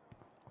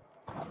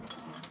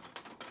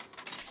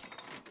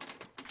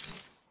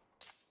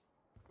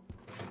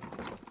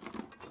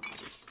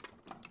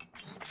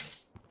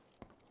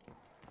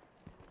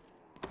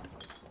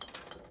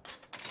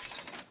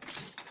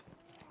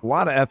 A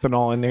lot of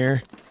ethanol in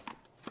here.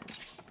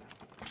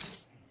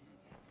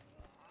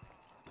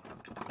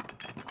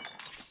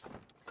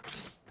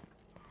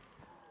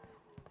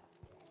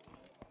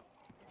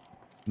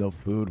 No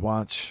food,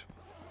 watch.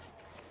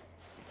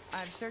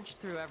 I've searched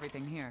through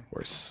everything here. Of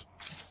course.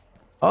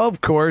 Of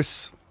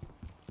course.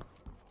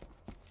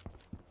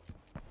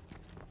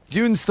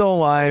 June's still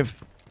alive.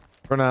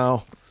 For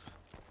now.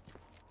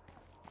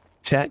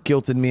 Chat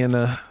guilted me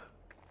into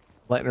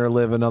letting her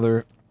live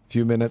another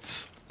few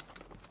minutes.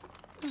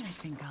 I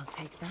think I'll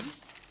take that.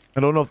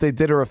 I don't know if they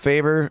did her a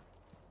favor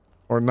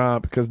or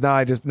not, because now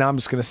I'm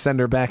just gonna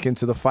send her back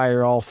into the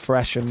fire all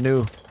fresh and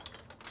new.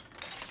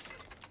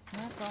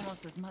 That's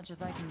almost as much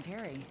as I can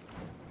carry.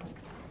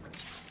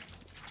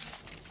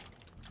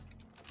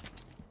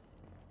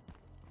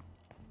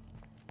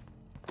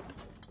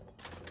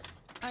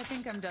 I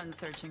think I'm done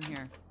searching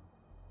here.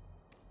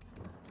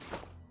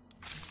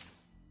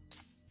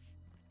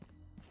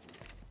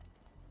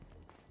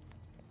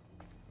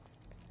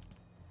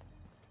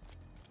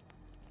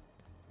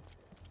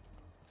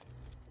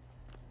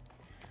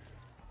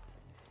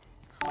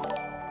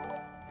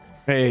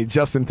 Hey,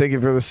 Justin, thank you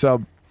for the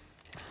sub.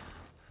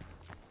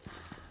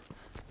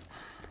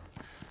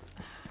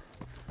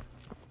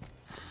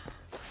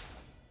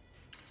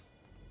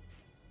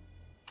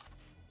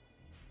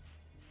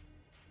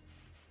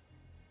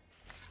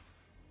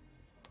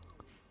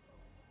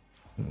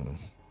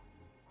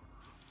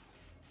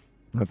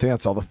 I think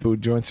that's all the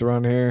food joints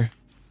around here.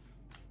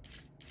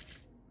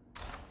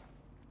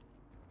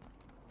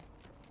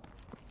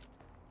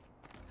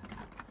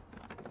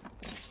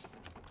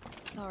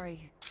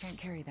 Sorry, can't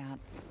carry that.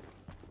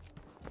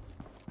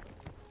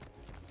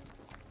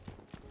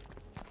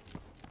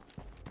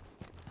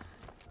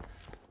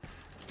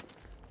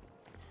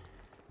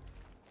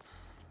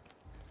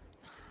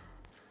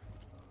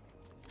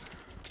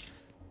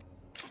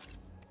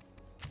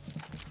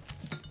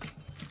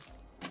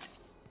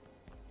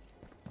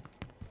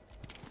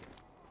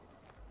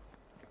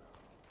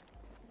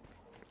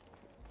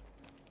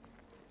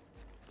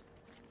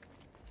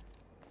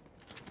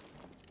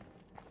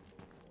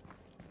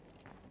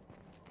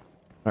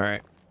 All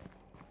right.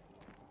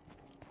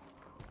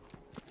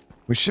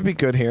 We should be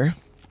good here.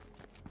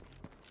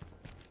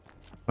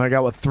 I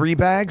got, what, 3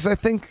 bags, I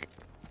think?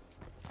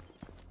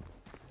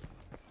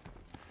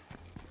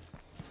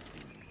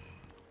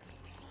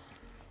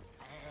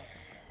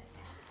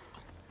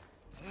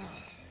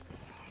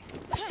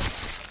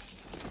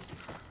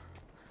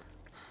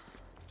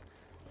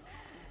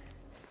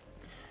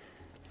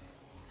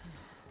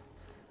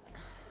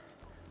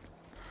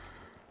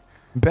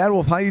 Bad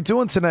Wolf, how you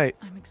doing tonight?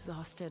 I'm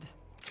exhausted.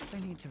 I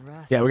need to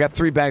rest. Yeah, we got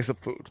 3 bags of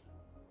food.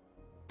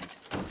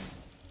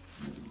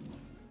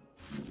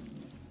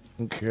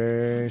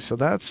 Okay, so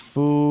that's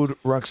food,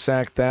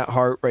 rucksack, that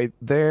heart right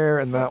there,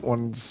 and that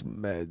one's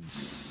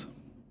meds.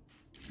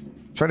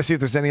 Trying to see if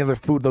there's any other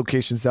food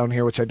locations down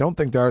here, which I don't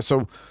think there are.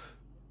 So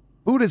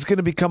food is going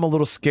to become a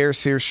little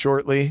scarce here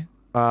shortly.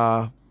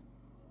 It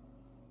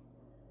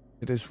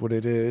is what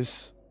it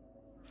is.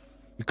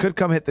 You could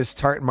come hit this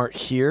Tartan Mart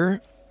here.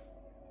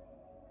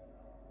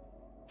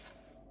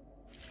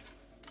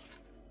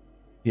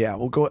 Yeah,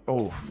 we'll go.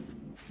 Oh,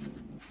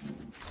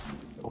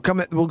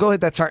 we'll go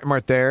hit that Tartan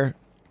Mart there.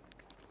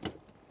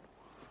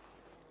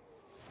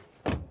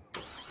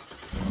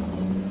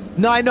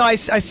 No, I know. I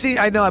see.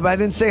 I know, but I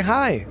didn't say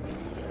hi.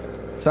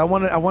 So I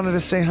wanted to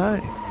say hi.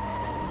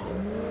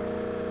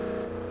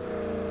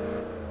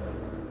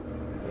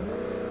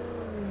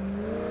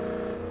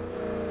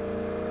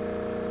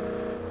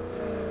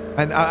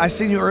 And I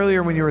seen you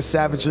earlier when you were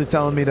savagely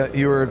telling me that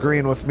you were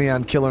agreeing with me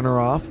on killing her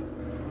off.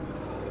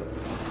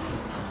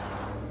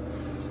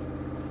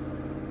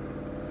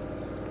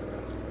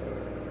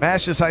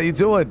 Ashes, how you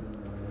doing?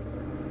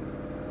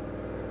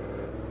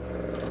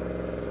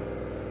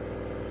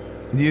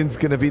 Yoon's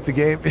gonna beat the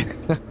game.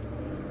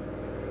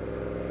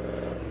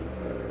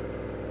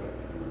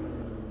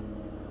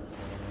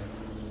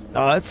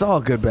 Oh, it's all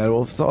good, Bad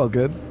Wolf. It's all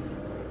good.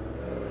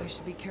 I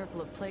should be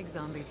careful of plague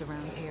zombies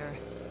around here.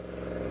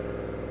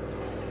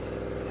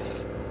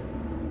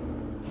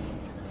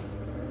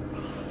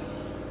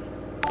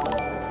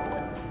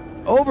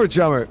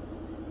 Overjummer.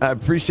 I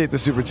appreciate the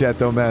super chat,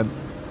 though, man.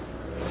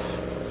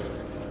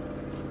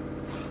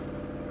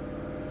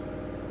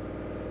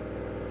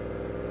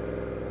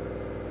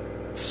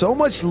 So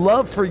much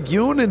love for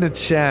Yoon in the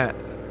chat.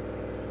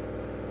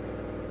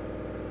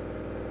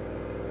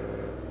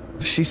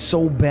 She's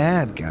so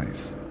bad,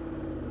 guys.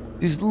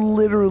 She's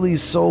literally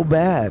so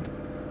bad.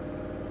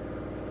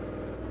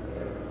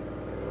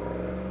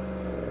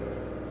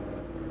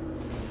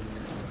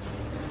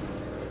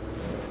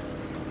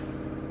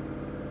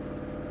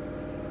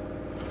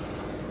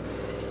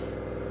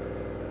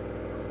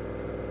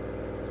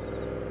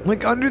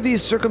 Like, under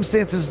these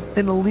circumstances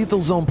in a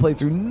Lethal Zone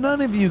playthrough,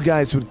 none of you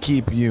guys would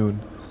keep Yoon.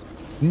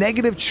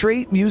 Negative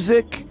trait,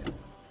 music,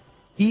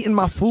 eating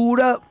my food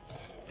up.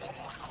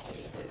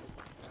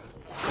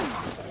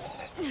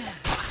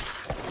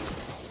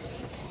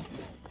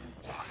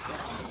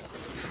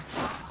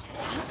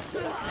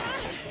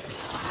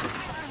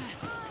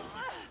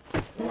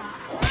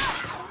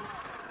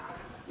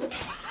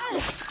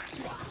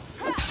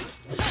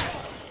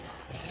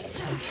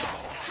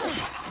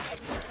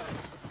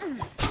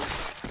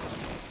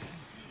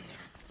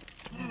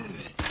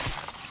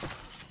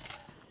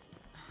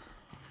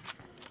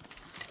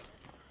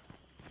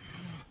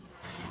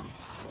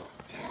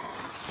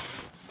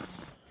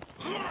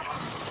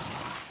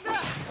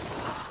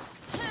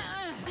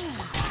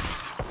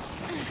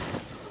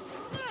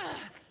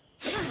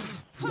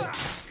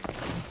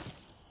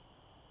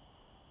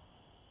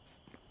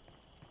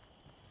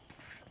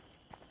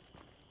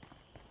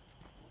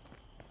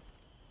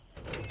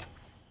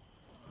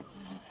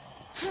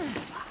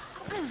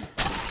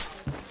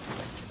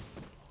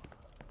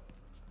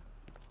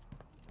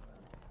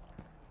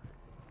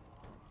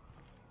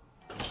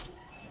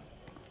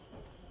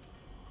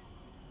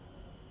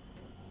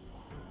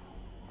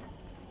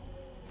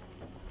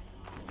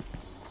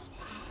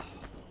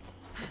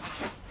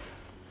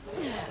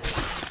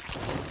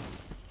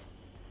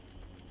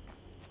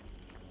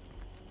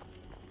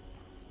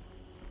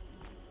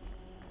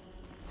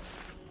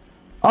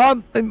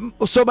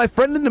 So my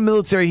friend in the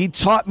military, he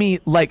taught me,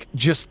 like,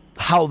 just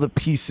how the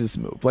pieces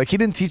move. Like, he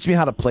didn't teach me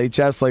how to play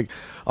chess. Like,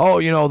 oh,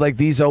 you know, like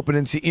these open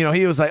and see, you know,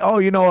 he was like, oh,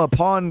 you know, a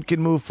pawn can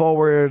move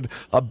forward,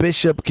 a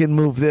bishop can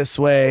move this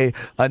way,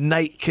 a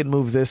knight can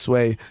move this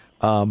way.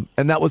 And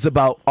that was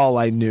about all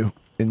I knew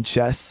in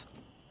chess.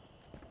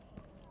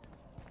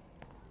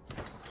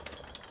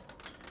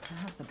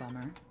 That's a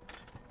bummer.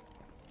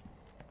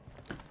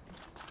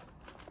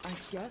 I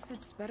guess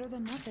it's better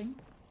than nothing.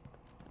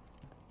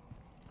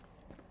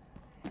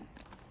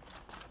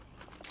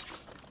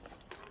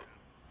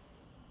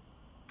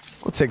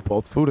 We'll take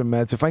both food and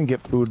meds. If I can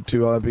get food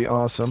too, that'd be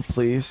awesome.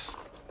 Please.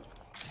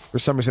 For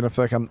some reason, I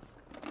feel like I'm...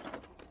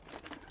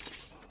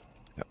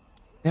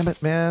 Damn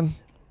it, man.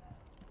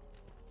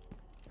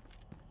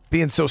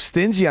 Being so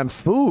stingy on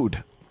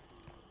food.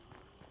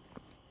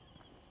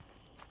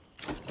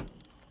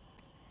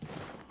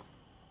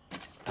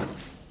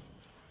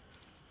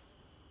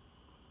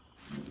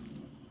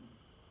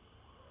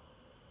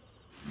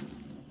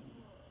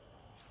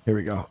 Here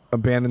we go.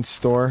 Abandoned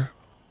store.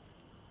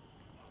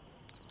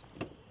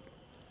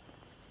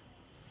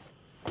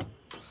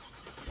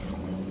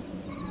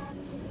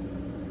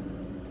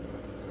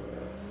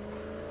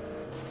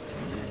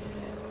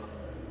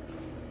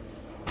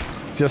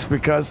 Just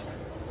because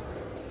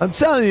I'm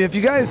telling you, if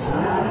you guys,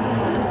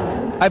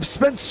 I've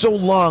spent so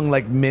long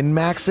like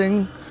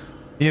min-maxing,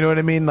 you know what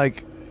I mean?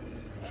 Like,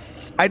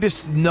 I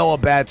just know a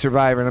bad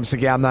survivor, and I'm just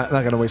like, yeah, I'm not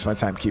gonna waste my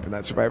time keeping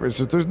that survivor. It's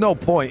just, there's no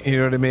point, you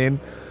know what I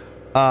mean?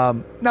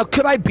 Now,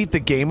 could I beat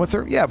the game with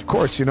her? Yeah, of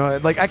course. You know,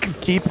 like I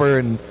could keep her,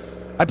 and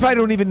I probably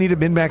don't even need to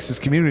min-max this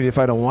community if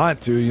I don't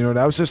want to. You know,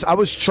 I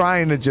was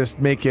trying to just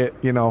make it,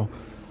 you know,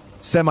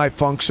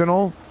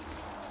 semi-functional.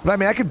 But I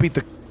mean, I could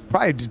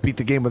probably just beat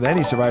the game with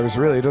any survivors.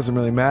 Really, it doesn't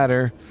really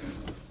matter.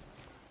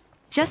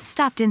 Just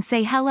stopped in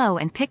say hello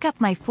and pick up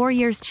my 4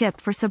 years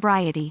chip for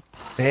sobriety.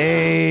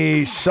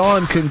 Hey,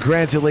 Sean,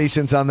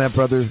 congratulations on that,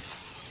 brother.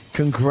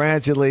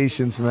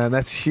 Congratulations, man.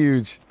 That's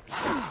huge.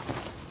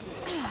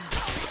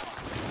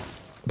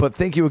 But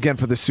thank you again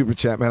for the super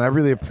chat, man. I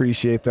really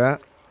appreciate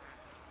that.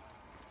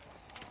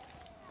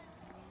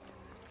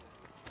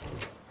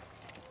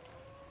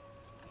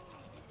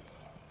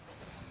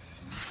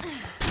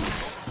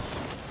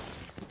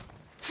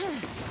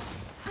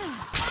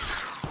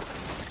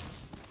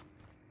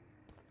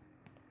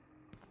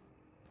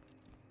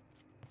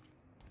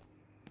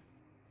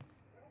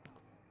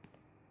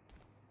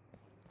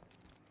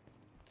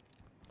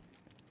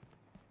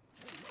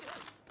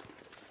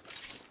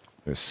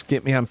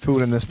 Skip me on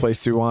food in this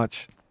place too,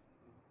 watch.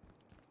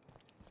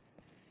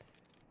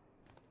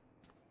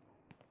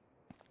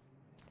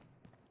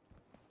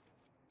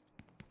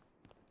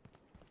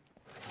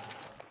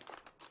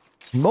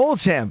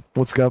 Molcham,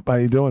 what's up? How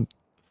you doing?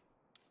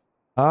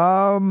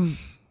 Damn.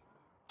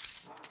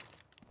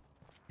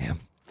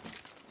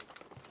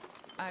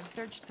 I've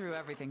searched through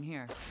everything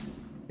here.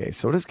 Okay,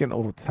 so it is getting a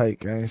little tight,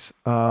 guys.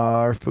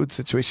 Our food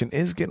situation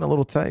is getting a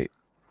little tight.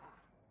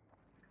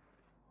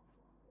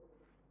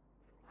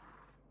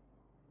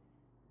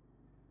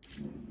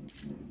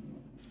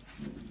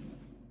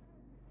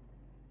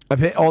 I've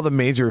hit all the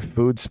major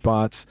food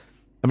spots.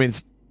 I mean,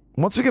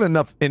 once we get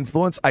enough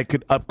influence, I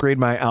could upgrade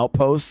my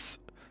outposts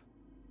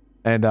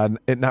and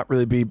it not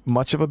really be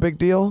much of a big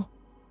deal.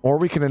 Or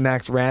we can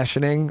enact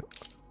rationing.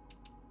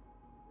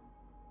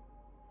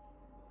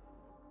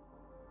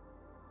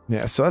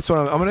 Yeah, so that's what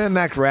I'm going to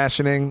enact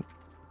rationing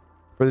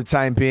for the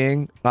time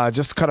being.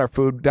 Just cut our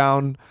food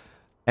down.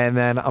 And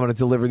then I'm going to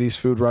deliver these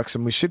food rucks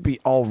and we should be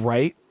all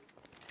right.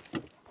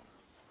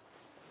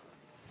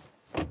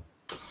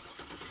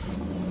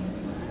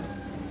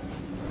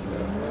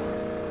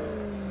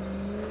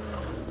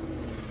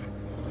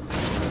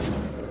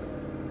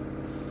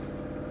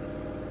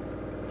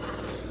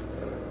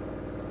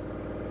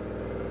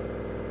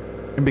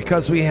 And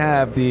because we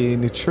have the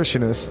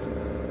nutritionist,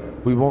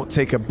 we won't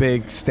take a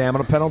big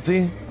stamina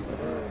penalty.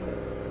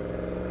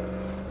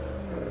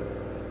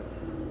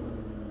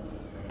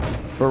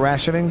 For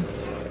rationing.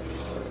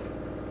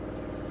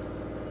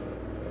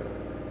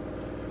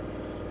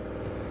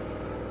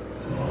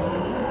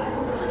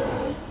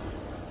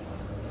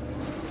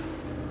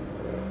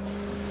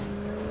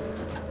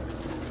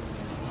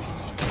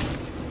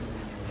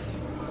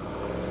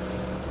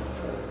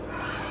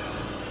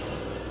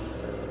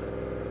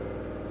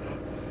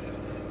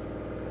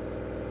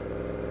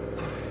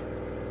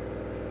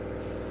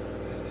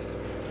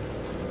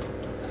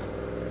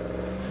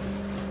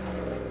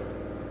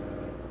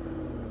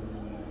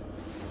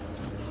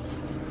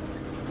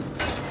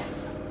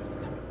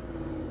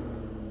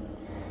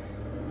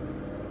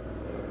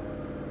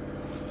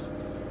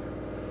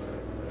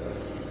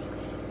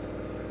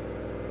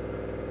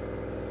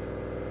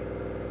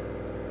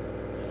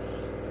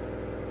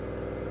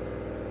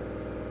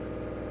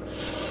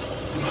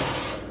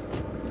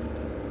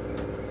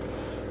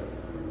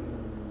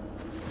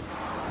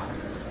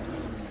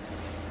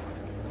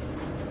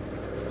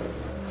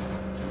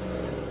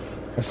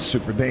 That's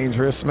super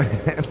dangerous,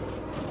 man.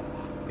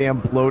 Damn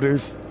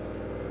bloaters.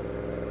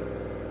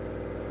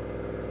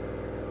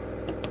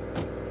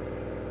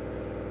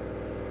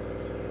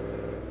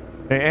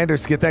 Hey,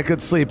 Anders, get that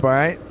good sleep, all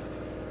right?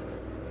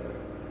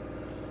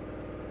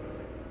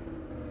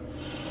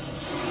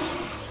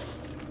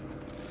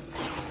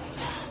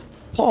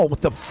 Paul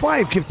with the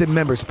 5 gifted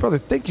members. Brother,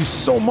 thank you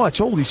so much.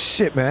 Holy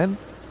shit, man.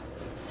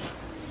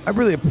 I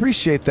really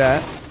appreciate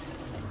that.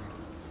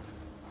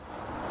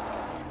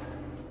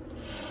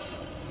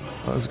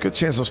 Well, there's a good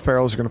chance those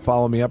pharaohs are going to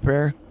follow me up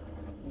here.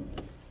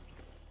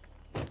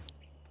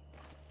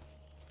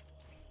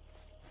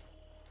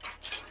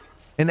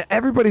 And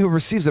everybody who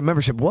receives a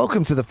membership,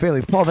 welcome to the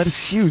family. Paul, that is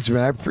huge,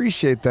 man. I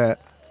appreciate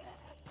that.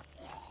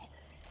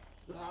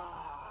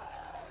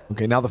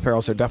 Okay, now the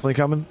ferals are definitely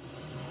coming.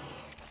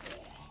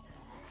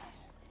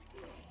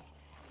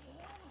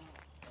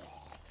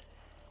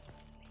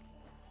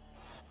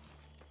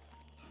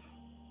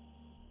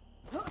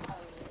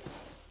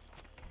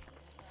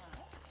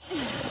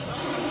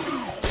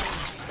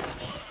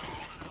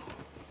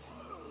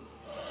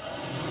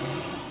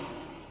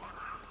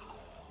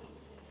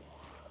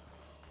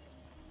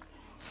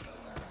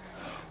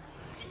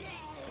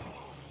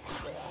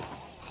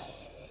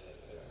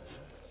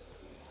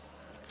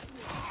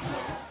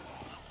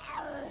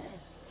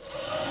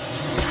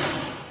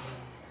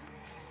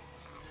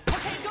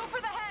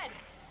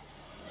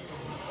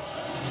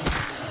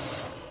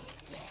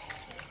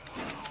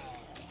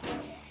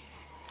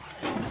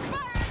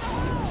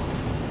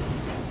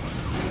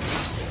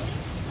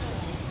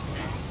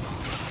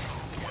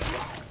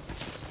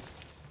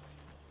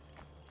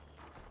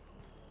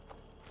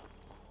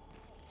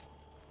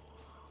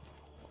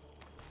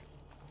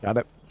 Got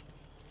it.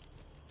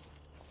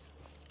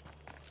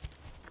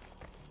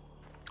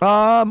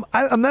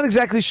 I'm not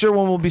exactly sure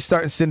when we'll be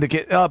starting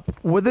Syndicate. Up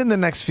within the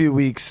next few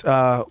weeks.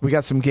 We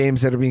got some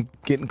games that are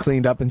getting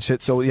cleaned up and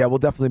shit. So yeah, we'll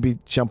definitely be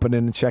jumping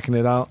in and checking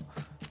it out.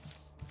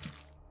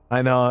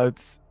 I know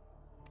it's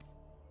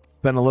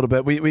been a little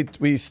bit.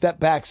 We stepped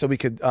back so we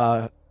could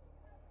because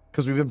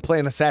we've been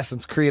playing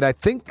Assassin's Creed. I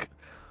think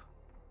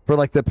for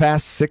like the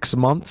past 6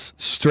 months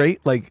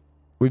straight. Like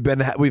we've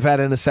had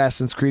an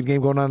Assassin's Creed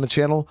game going on the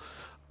channel.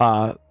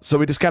 So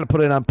we just kind of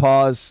put it on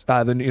pause.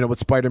 Then, you know, with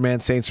Spider-Man,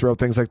 Saints Row,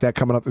 things like that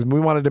coming up.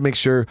 We wanted to make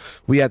sure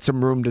we had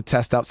some room to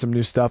test out some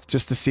new stuff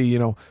just to see, you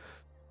know,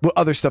 what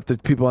other stuff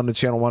that people on the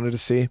channel wanted to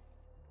see.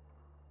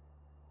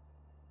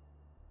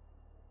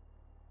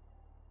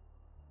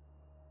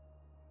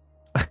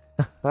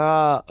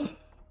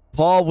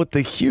 Paul with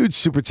the huge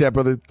super chat,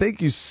 brother.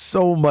 Thank you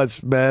so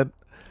much, man.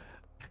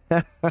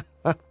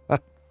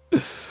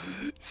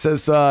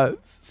 Says,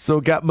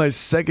 so got my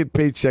second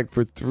paycheck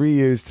for 3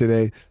 years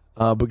today.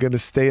 But gonna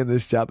stay in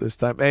this job this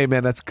time. Hey,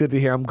 man, that's good to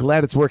hear. I'm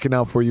glad it's working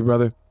out for you,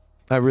 brother.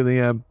 I really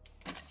am.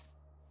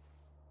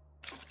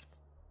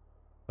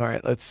 All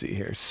right, let's see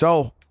here.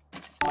 So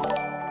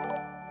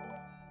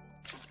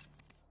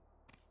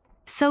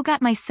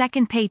got my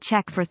second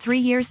paycheck for 3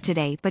 years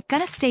today, but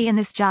gonna stay in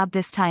this job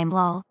this time,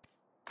 lol.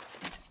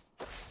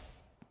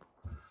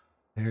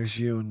 There's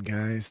Yoon,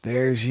 guys.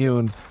 There's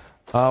Yoon.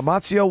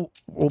 Matsuo,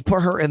 we'll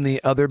put her in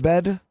the other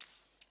bed.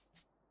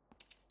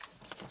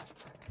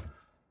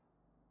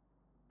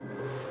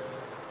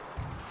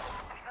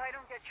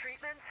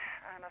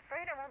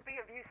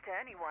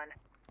 Anyone.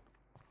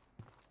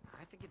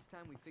 I think it's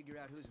time we figure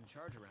out who's in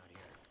charge around here.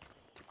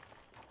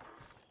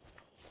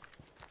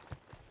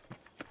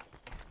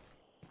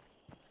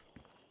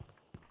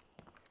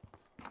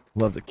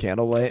 Love the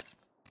candlelight.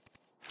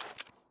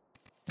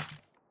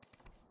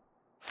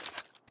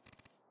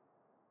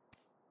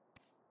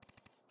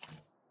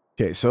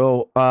 Okay,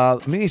 so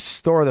let me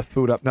store the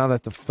food up now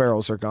that the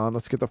ferals are gone.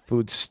 Let's get the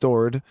food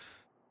stored.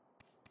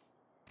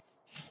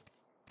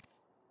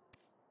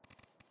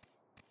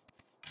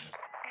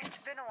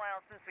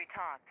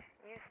 Talked.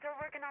 You still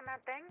working on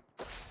that thing?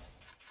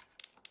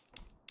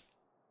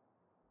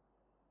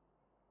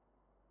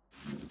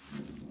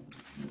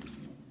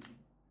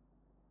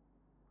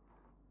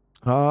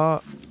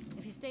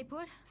 If you stay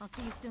put, I'll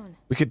see you soon.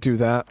 We could do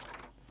that.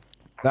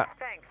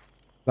 Thanks.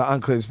 The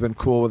Enclave's been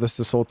cool with us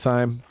this whole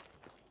time.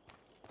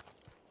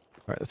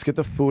 All right, let's get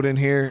the food in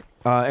here.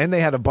 And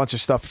they had a bunch of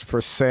stuff for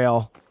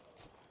sale.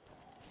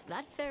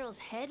 That feral's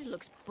head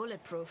looks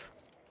bulletproof.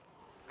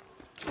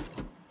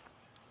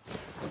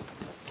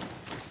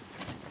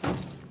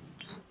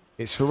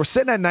 Okay, so we're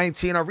sitting at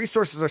 19. Our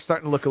resources are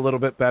starting to look a little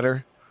bit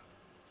better.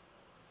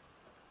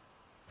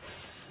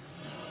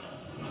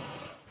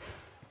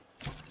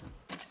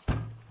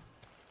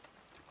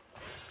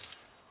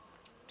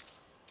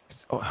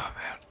 Oh,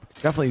 man.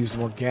 Definitely use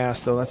more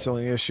gas, though. That's the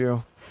only issue.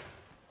 All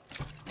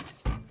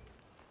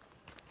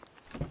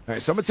right,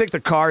 so I'm going to take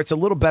the car. It's a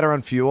little better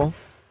on fuel.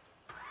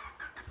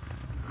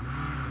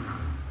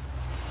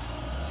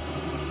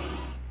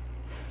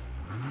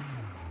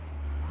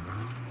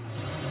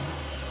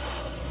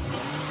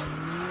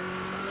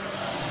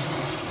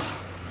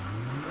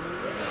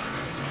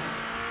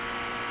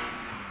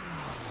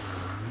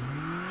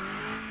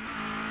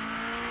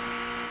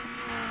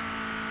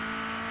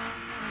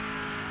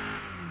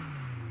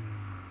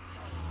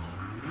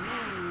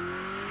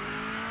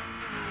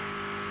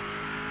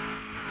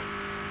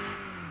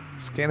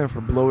 Scanning for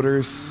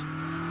bloaters.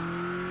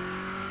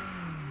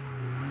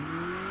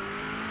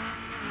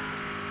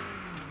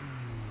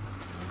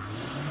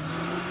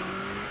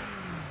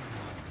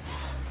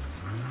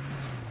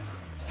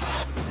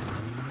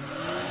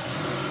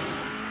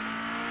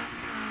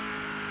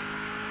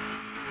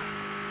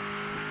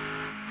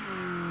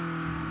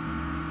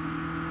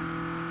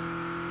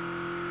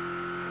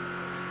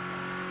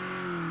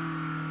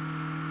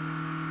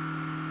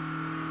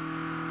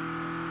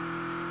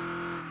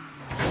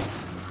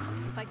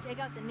 I take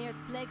out the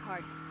nearest plague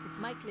heart, this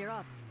might clear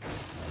up.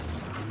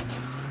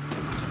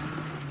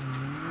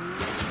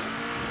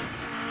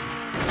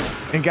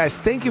 And guys,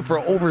 thank you for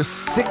over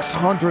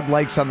 600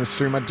 likes on the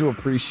stream. I do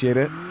appreciate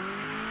it.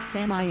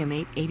 Sam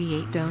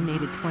IM888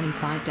 donated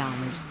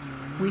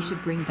 $25. We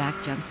should bring back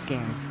jump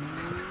scares.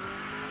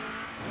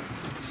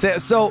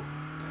 So,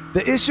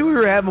 the issue we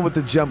were having with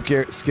the jump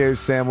scares,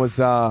 Sam, was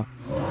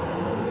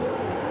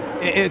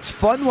it's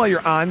fun while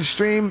you're on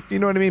stream, you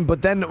know what I mean?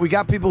 But then we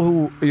got people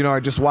who, you know,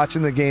 are just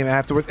watching the game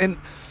afterwards. And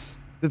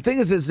the thing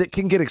is it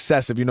can get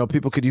excessive. You know,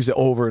 people could use it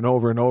over and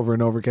over and over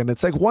and over again.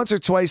 It's like once or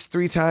twice,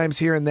 3 times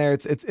here and there.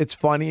 It's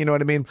funny, you know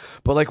what I mean?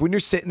 But like when you're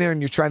sitting there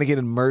and you're trying to get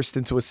immersed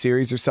into a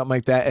series or something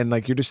like that, and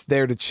like you're just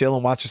there to chill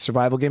and watch a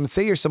survival game, and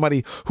say you're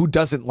somebody who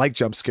doesn't like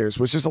jump scares,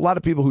 which there's a lot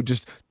of people who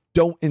just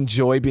don't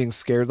enjoy being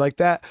scared like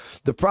that.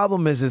 The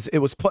problem is it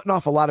was putting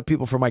off a lot of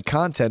people for my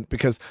content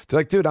because they're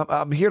like, dude,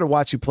 I'm here to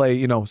watch you play,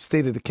 you know,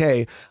 State of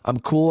Decay. I'm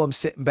cool. I'm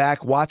sitting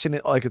back watching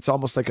it like it's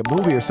almost like a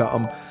movie or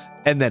something.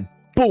 And then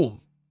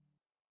boom,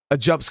 a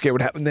jump scare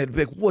would happen. They'd be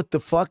like, what the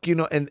fuck? You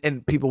know,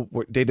 and people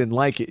they didn't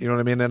like it. You know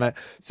what I mean?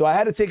 So I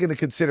had to take into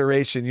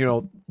consideration, you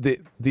know,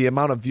 the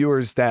amount of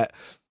viewers that,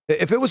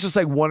 if it was just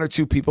like 1 or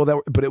 2 people that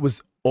were, but it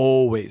was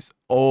always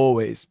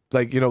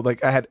like, you know,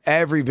 like I had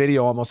every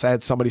video almost, I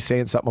had somebody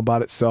saying something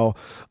about it. So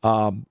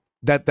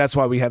that's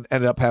why we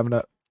ended up having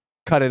to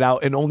cut it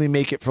out and only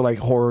make it for like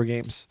horror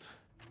games.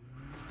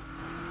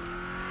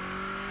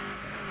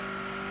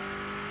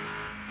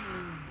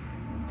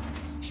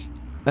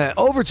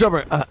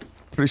 Overjumper,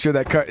 pretty sure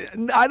that car,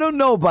 I don't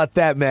know about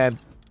that, man.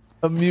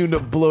 Immune to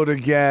bloater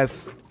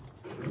gas.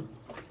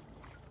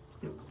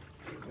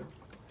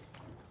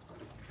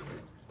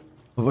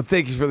 Well,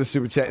 thank you for the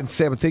super chat, and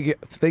Sam,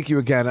 thank you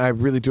again. I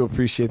really do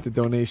appreciate the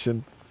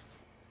donation.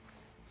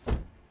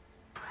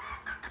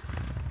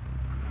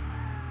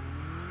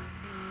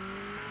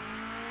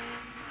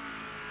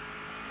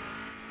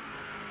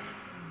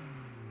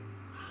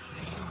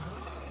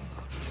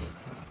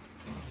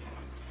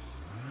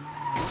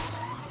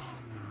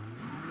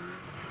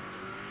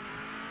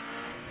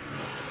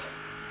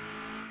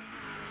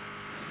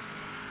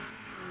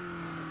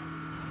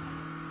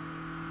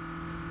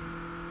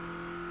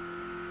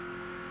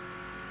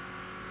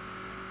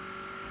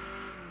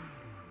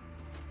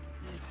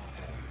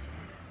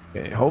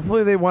 Okay,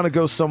 hopefully they want to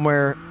go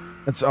somewhere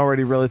that's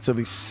already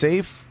relatively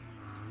safe.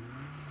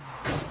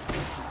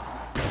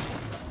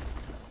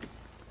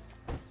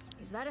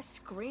 Is that a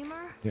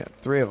screamer? Yeah,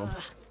 3 of them.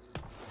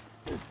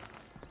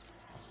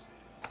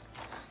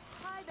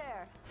 Hi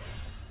there.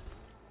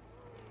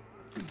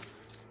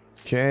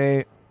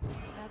 Okay.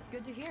 That's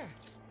good to hear.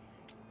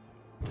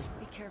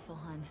 Be careful,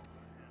 hun.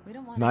 We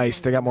don't want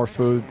Nice, they got more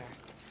food.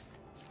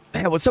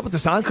 Man, what's up with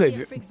this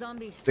enclave?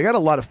 They got a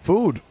lot of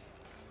food.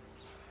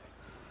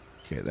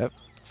 Okay,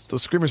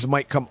 those screamers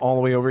might come all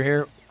the way over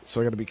here, so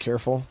I gotta be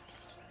careful.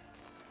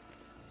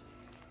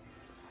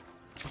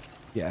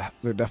 Yeah,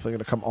 they're definitely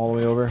gonna come all the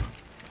way over.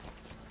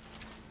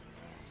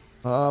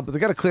 But they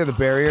gotta clear the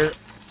barrier.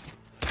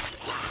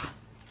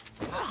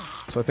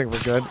 So I think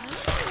we're good.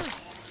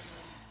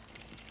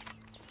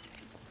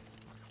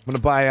 I'm gonna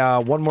buy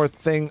one more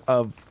thing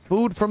of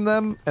food from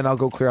them, and I'll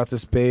go clear out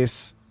this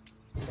base.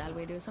 Shall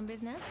we do some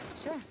business?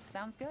 Sure,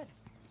 sounds good.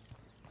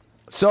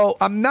 So,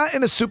 I'm not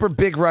in a super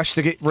big rush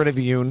to get rid of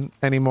Yoon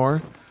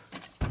anymore.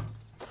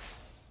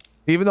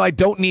 Even though I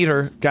don't need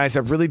her. Guys, I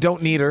really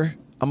don't need her.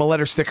 I'm gonna let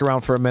her stick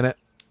around for a minute.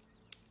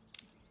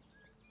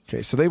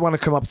 Okay, so they want to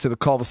come up to the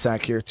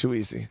cul-de-sac here. Too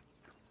easy.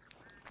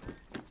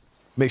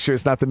 Make sure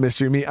it's not the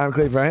Mystery Meat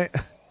Enclave, right?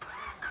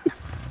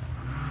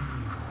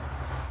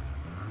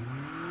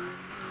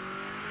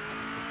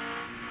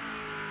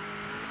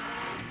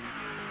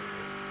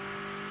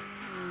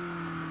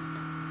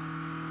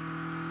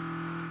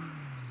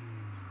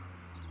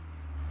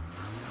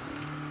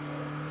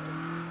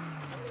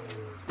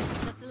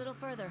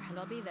 And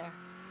I'll be there.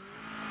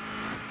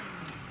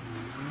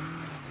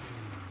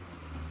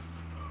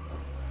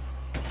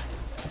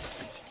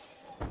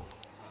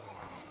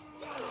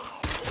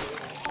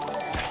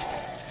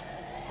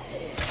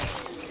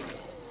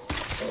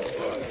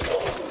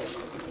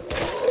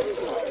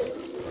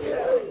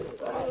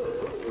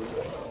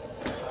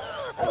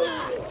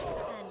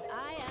 And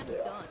I am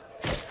done.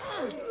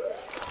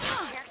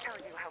 Can't tell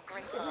you how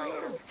grateful I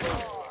am.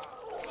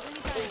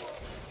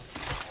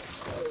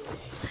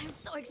 I'm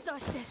so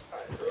exhausted.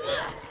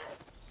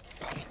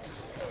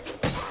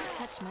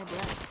 Catch my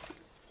breath.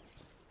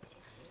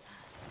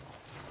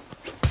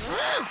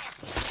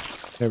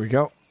 There we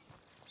go.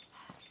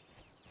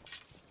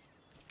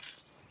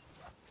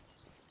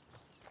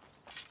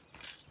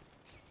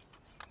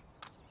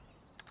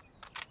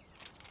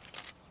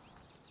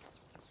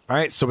 All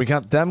right, so we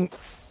got them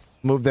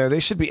moved there. They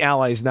should be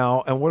allies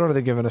now. And what are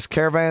they giving us?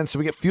 Caravan. So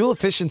we get fuel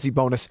efficiency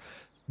bonus.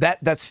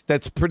 That's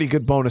pretty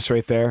good bonus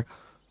right there.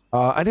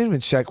 I didn't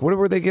even check. What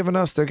were they giving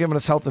us? They're giving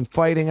us health and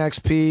fighting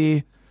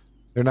XP.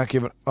 They're not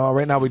giving...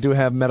 right now we do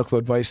have medical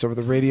advice over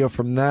the radio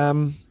from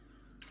them.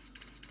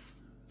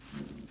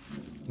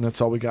 And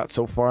that's all we got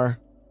so far.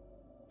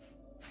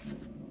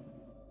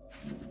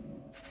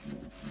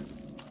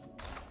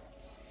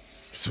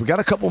 so we got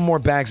a couple more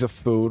bags of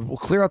food. We'll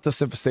clear out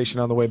this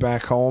infestation on the way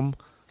back home,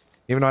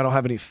 even though I don't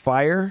have any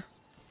fire.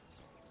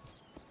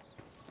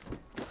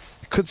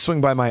 I could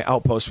swing by my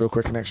outpost real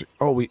quick and actually...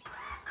 Oh,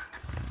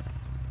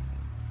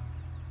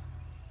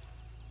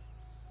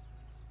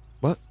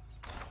 What?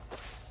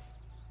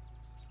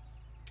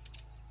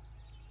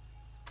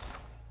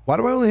 Why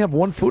do I only have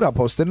one food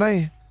outpost, didn't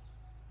I?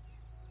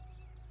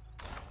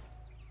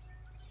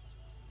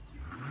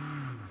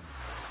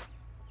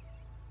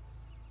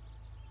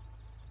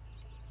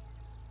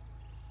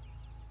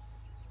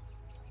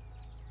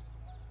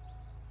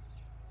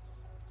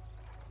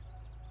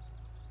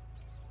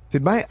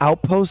 Did my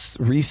outpost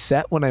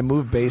reset when I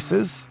moved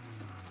bases?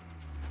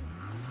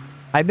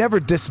 I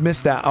never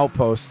dismissed that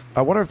outpost.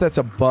 I wonder if that's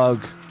a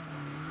bug.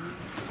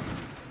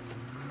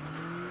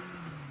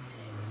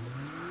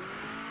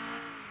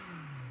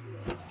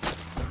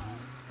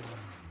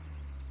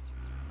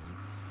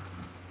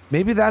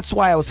 Maybe that's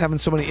why I was having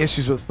so many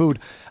issues with food.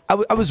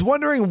 I was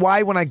wondering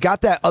why when I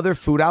got that other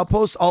food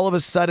outpost, all of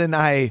a sudden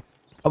I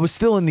was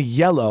still in the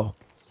yellow.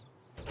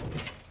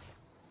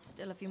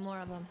 Still a few more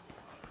of them.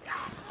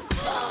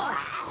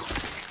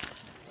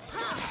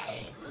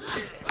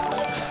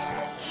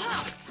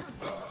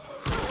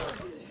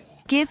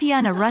 Give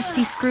Yun a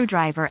rusty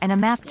screwdriver and a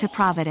map to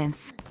Providence.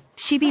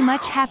 She be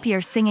much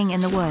happier singing in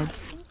the woods.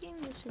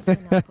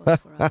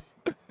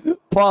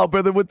 Paul,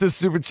 brother, with this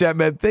super chat,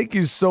 man. Thank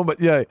you so much.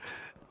 Yeah.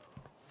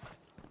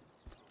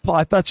 Paul,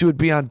 I thought you would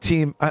be on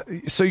team.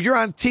 So you're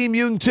on Team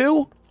Yun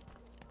too?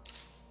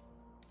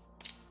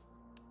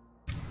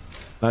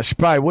 She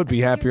probably would be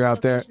happier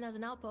out there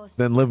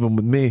than living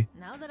with me.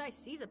 Now that I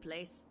see the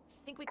place,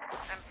 I think I'm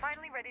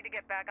finally ready to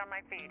get back on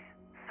my feet.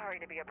 Sorry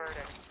to be a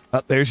burden.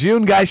 There's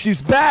Yun, guys.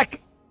 She's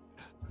back.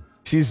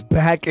 She's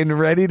back and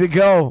ready to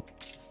go.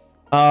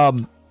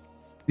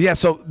 Yeah,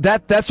 so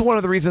that's one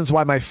of the reasons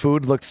why my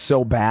food looked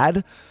so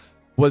bad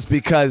was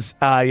because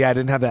yeah, I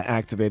didn't have that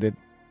activated.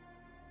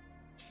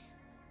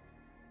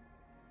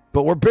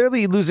 But we're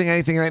barely losing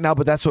anything right now,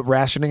 but that's what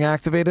rationing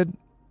activated.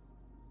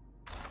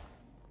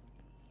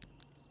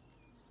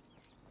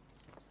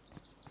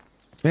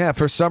 Yeah,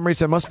 for some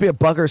reason, it must be a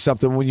bug or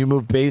something. When you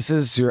move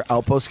bases, your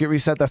outposts get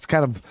reset. That's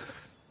kind of...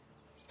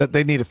 that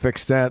they need to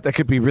fix that. That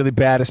could be really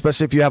bad,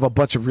 especially if you have a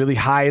bunch of really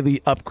highly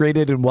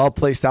upgraded and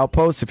well-placed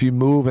outposts. If you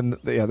move, and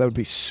yeah, that would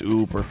be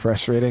super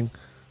frustrating.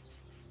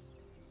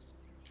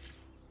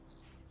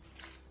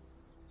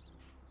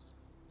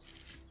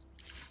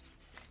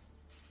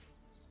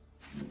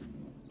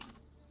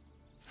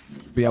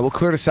 But yeah, we'll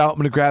clear this out. I'm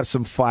going to grab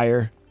some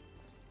fire.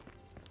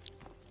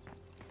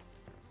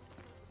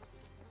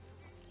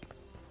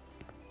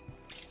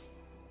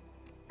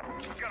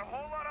 Got a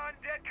whole lot of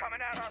undead coming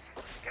at us.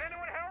 Can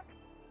anyone help?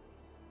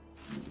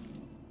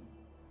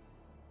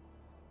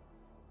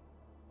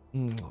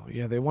 Oh,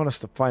 yeah, they want us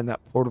to find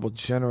that portable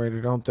generator,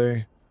 don't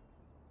they?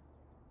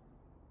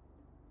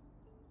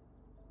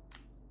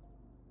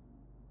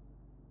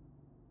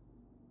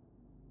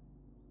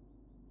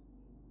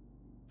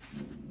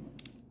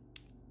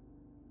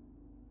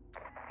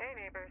 Hey,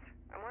 neighbors.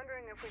 I'm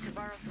wondering if we could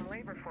borrow some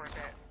labor for a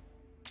bit.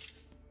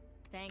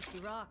 thanks,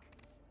 you rock.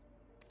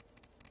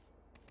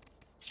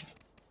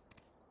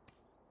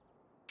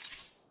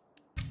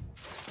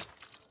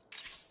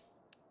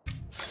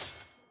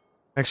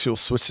 Actually, we'll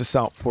switch this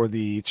out for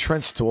the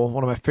trench tool.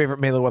 One of my favorite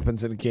melee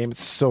weapons in the game.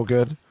 It's so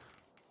good.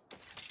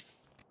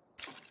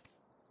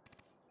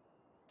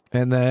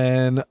 And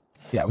then,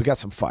 yeah, we got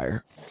some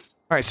fire.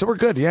 All right, so we're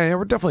good. Yeah,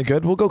 we're definitely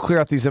good. We'll go clear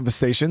out these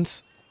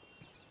infestations.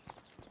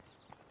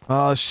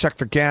 Let's check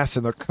the gas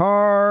in the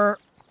car.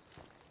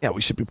 Yeah,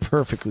 we should be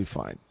perfectly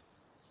fine.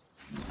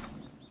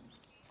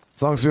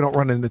 As long as we don't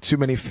run into too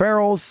many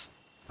ferals.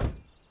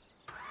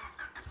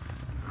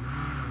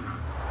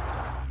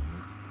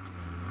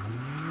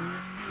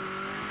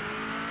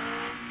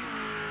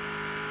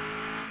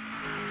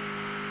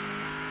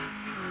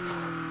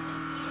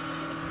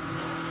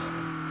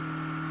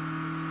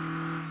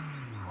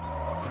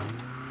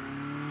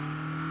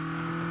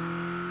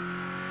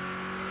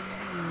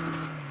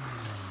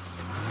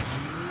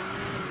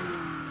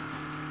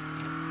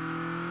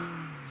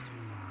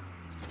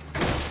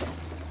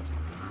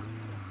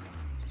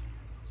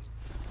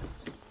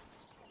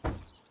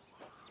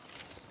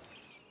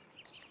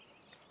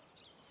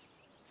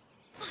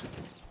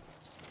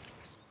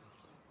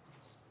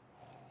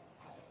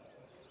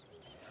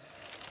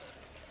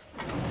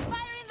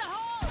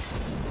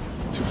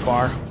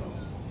 Far.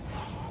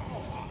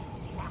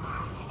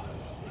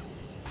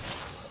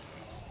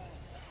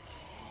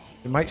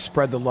 It might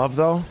spread the love,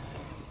 though.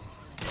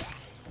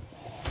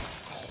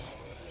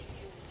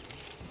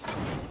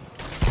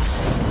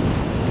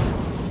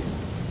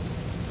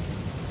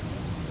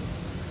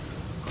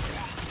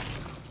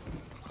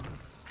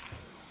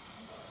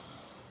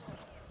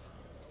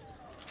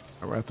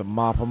 We're gonna have to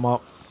mop them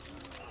up.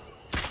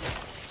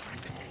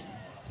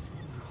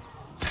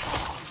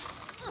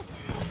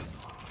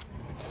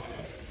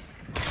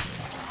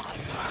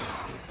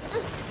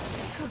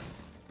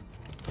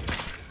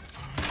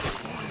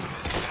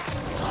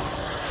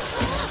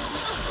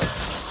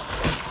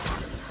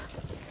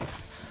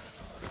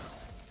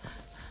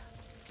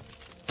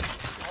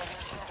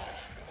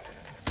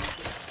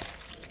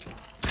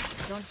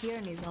 don't hear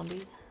any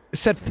zombies. It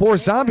said 4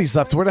 zombies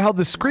left. Where the hell did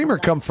the screamer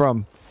come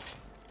from?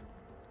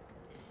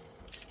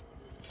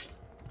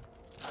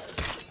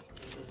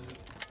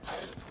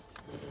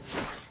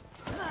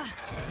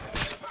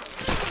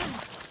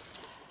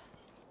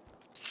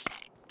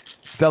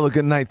 Stella,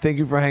 good night. Thank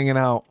you for hanging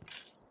out.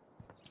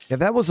 Yeah,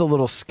 that was a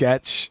little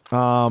sketch.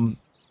 I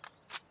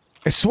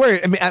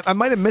swear, I mean, I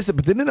might have missed it,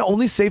 but didn't it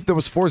only say if there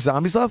was 4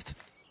 zombies left?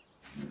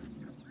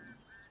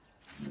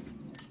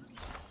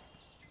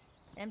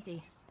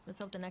 Empty. Let's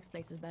hope the next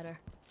place is better.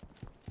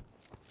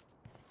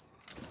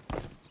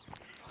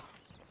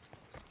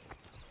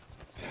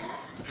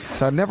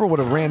 So I never would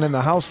have ran in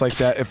the house like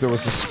that if there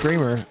was a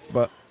screamer,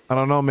 but I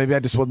don't know, maybe I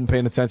just wasn't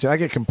paying attention. I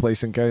get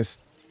complacent, guys.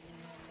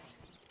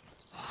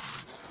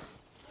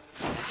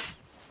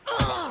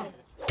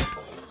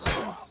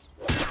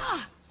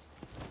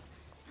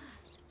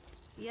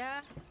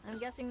 Yeah, I'm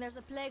guessing there's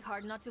a plague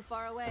heart not too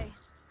far away.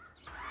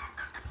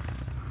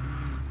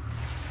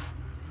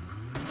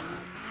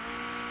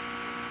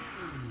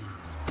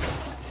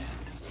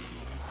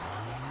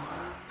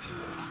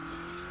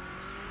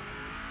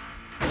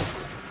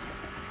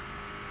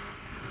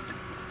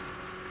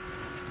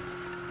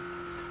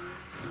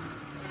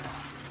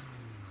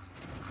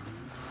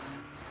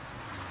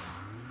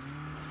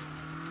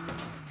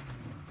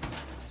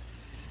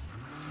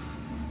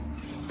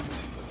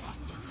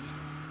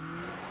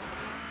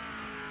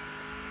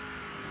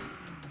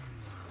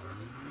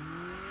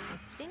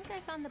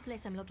 I found the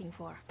place I'm looking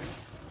for.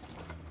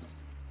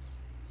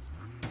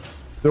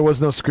 There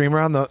was no screamer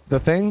on the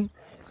thing?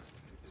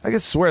 I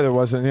could swear there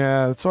wasn't.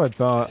 Yeah, that's what I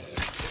thought.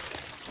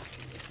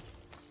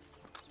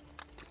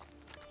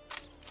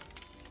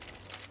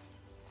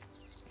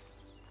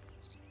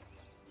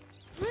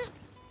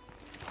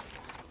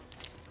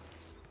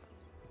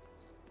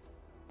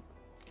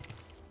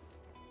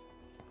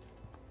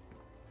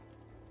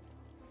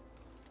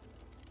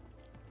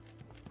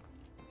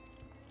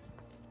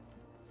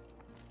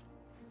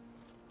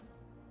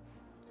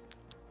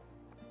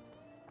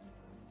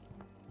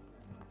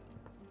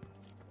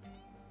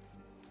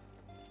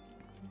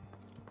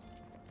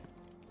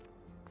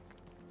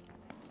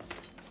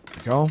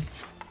 Go.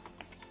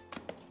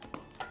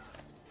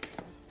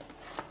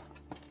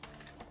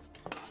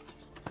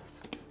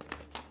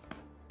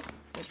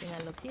 Good thing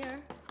I looked here.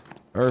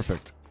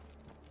 Perfect.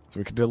 So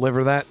we can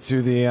deliver that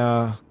to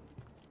the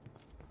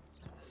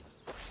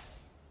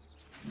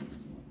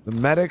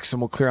medics,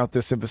 and we'll clear out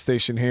this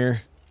infestation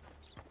here.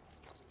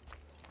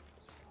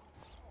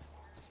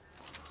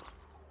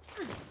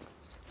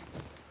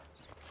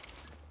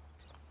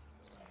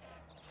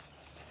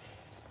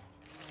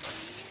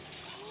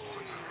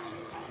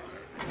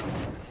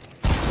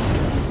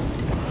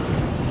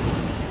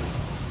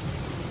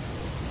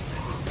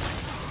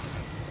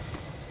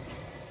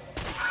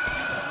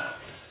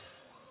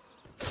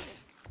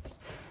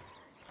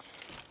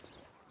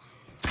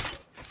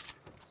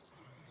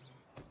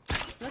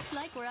 Looks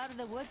like we're out of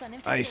the woods on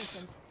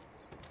Nice. infestations.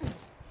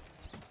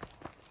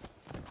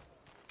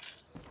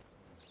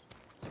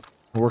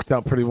 Worked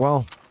out pretty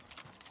well.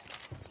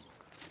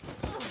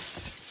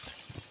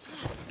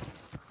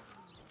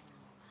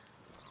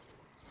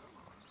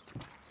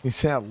 You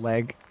see that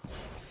leg?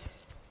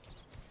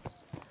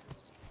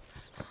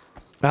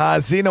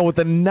 Xeno with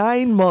the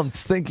 9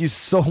 months. Thank you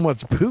so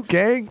much, Boot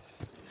Gang.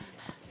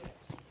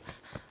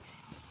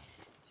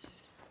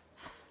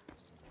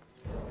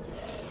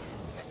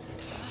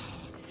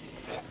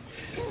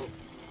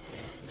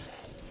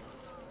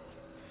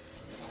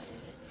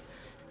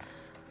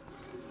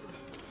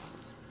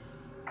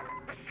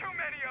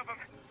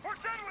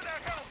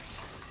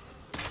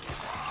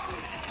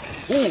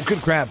 Ooh,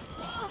 good grab.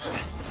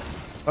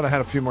 Thought I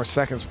had a few more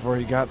seconds before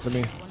he got to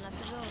me.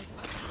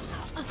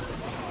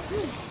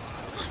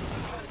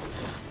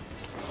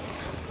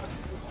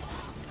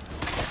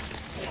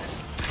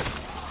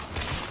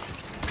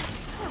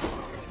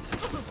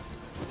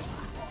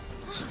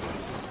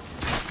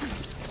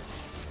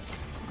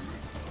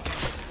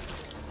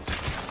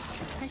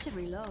 I should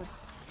reload.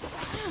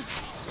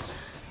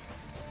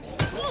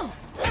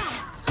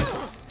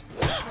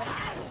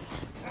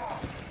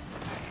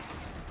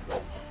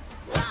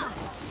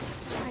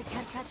 I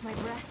can't catch my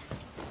breath.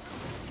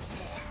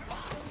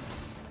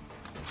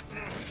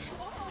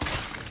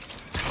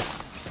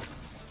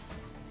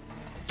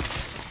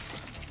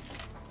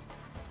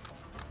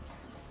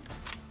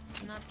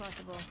 Not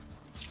possible.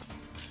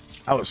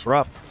 That was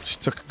rough. She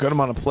took a good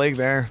amount of plague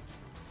there.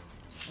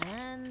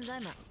 And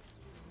I'm out.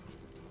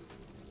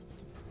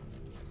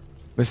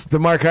 Mr.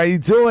 DeMarc, how you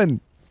doing?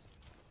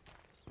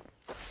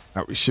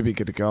 Alright, we should be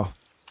good to go.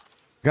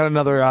 Got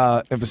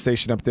another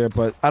infestation up there,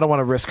 but I don't want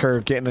to risk her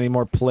getting any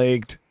more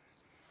plagued.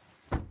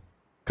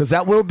 Because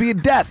that will be a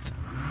death.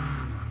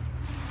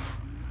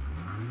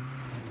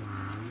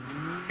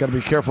 Gotta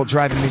be careful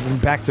driving even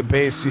back to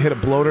base. You hit a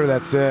bloater,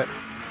 that's it.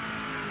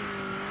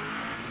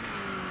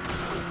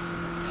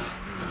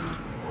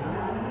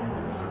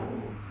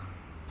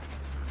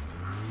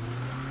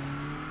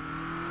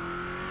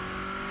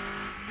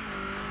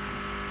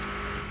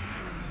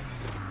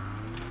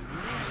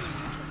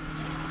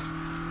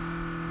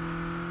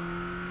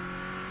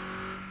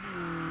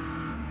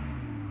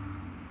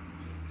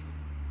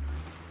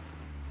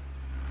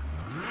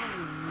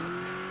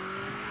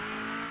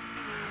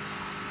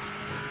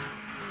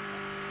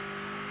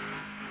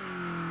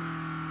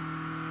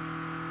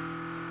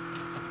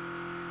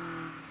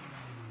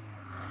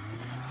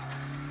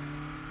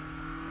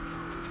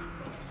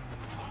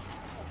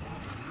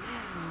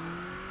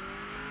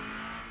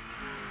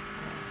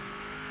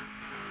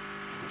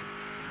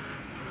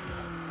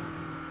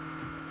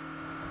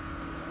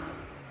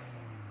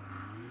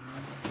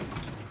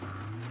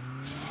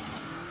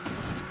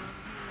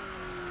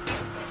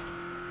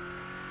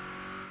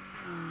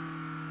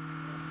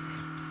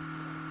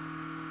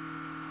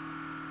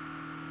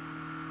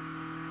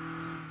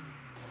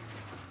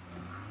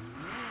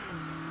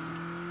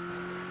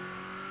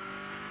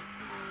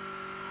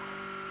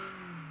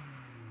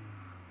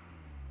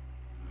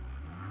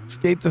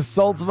 Escape the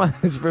Salts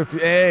Mines for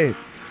hey.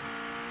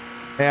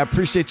 Hey, I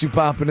appreciate you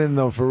popping in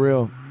though, for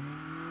real.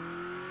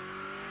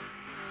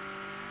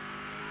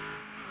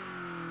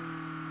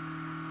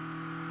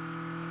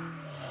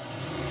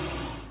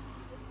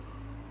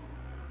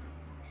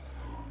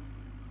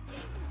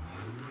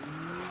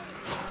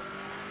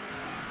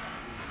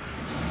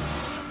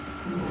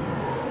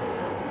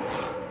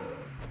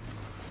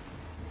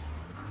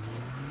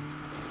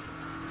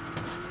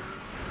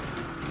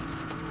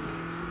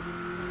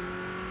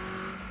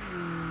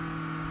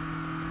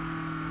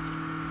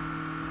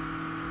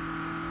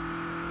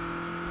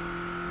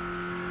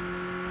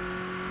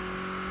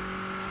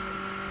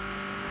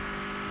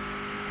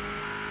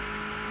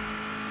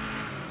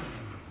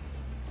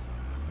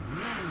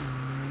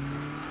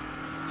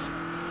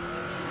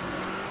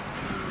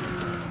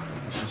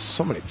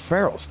 So many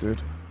ferals,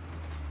 dude.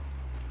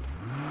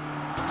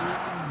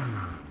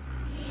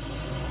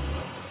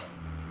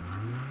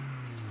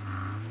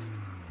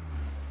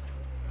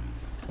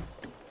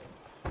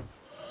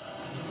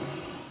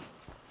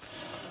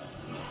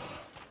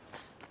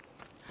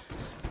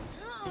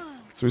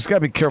 So we just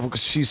gotta be careful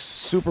because she's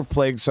super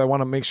plagued, so I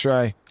want to make sure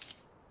I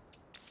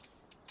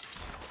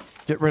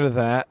get rid of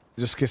that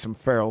just in case some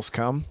ferals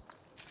come.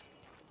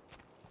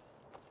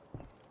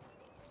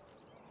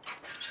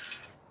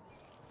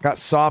 Got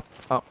soft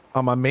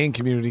on my main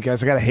community,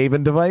 guys. I got a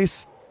Haven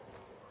device.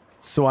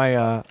 So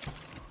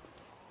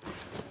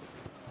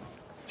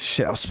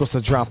shit, I was supposed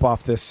to drop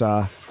off this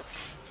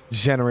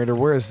generator.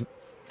 Where is...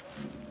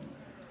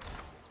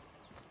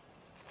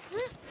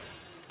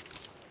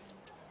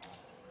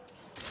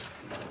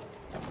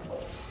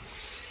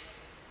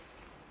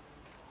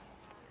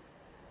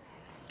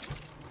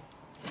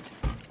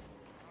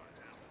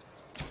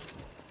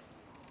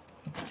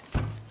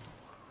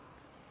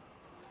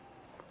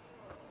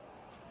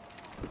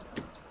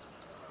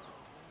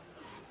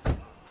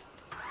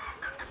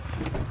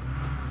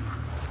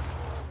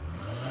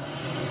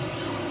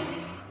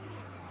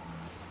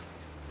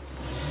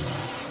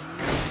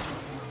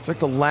 It's like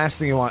the last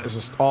thing you want is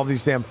just all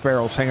these damn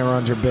ferals hanging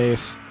around your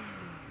base.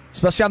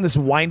 Especially on this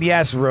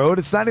windy-ass road.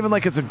 It's not even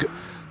like it's a good...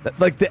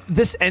 Like,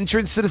 this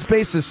entrance to this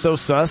base is so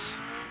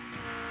sus.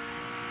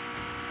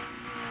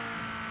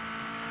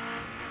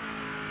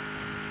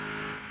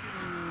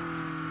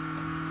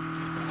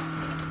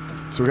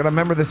 So we gotta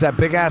remember there's that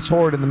big-ass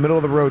horde in the middle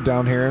of the road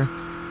down here.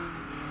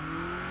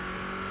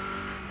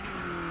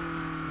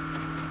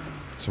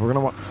 So we're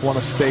gonna want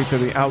to stay to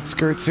the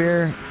outskirts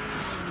here.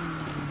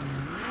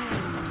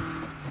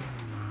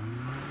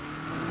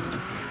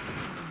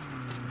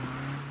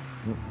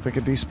 I think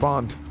it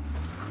despawned.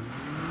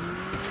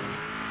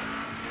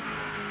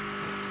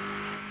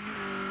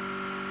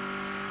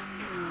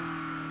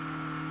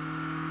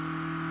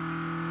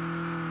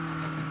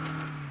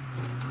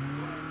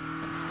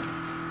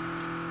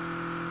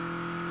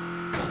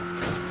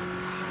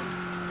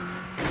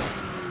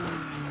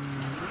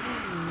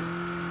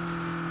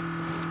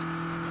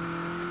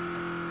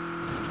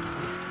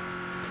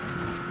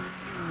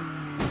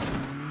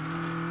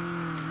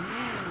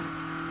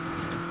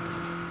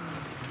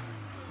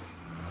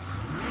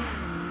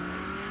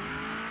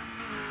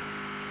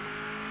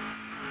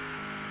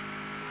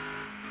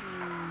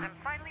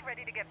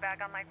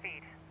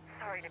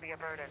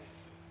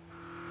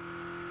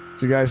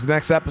 So guys,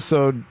 next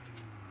episode,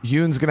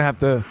 Yoon's gonna have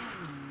to...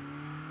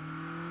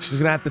 She's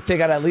gonna have to take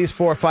out at least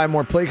 4 or 5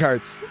 more plague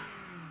hearts.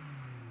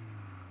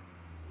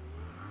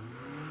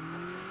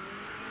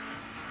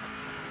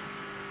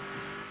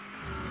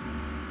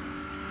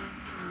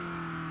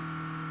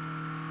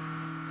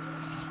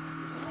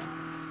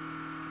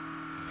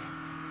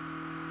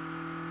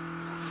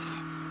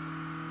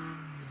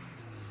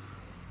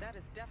 That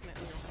is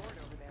definitely a horde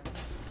over there.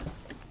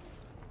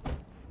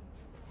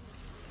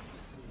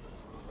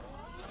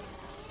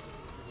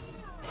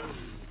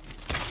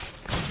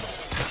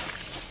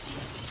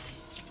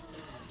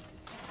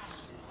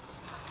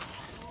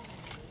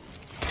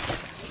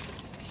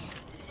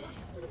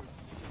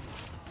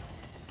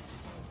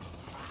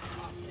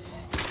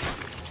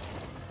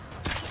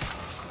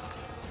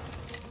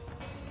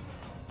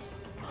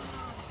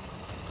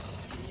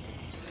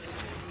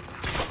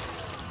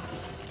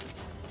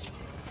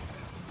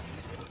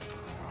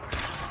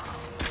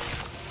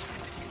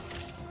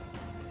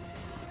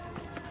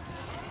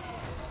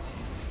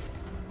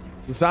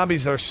 The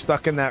zombies are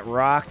stuck in that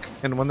rock,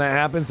 and when that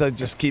happens, they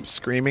just keep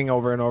screaming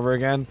over and over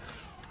again.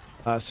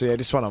 So yeah, I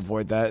just want to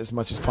avoid that as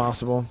much as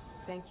possible.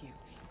 Thank you.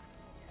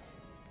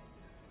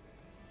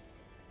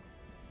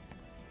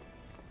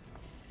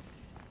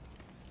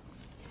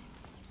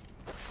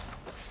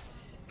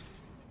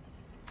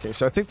 Okay,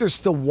 so I think there's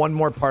still one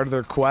more part of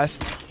their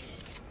quest.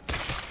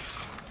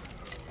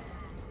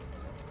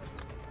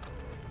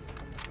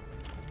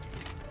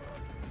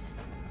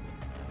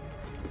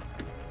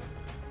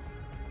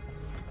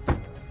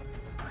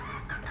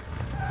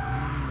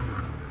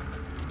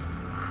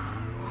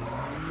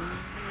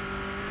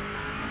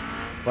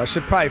 Well, I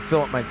should probably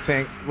fill up my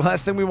tank. The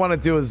last thing we want to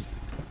do is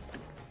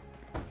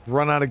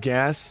run out of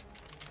gas.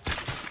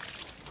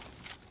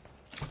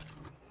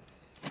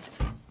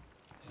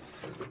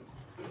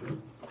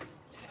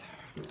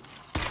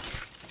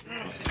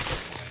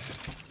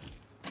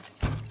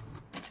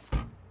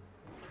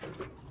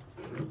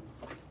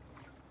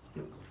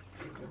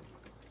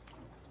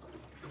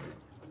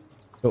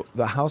 Oh,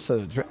 the House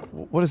of the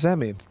what does that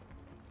mean?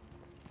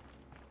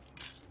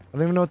 I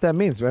don't even know what that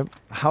means, man.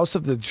 House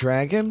of the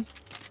Dragon?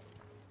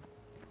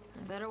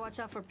 I better watch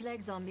out for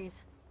plague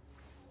zombies.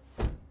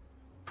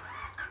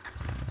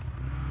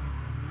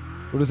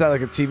 What is that,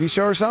 like a TV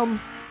show or something?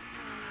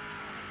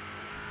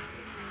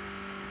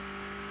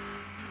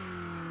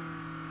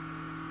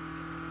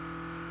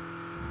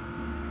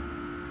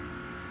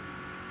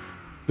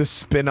 The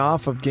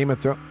spin-off of Game of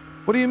Thrones.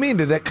 What do you mean?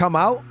 Did that come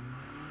out?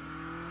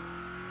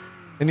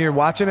 And you're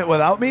watching it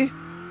without me?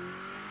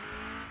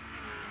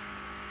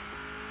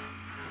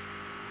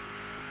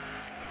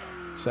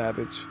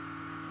 Savage.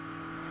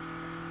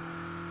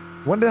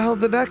 When the hell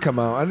did that come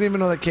out? I didn't even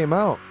know that came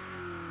out.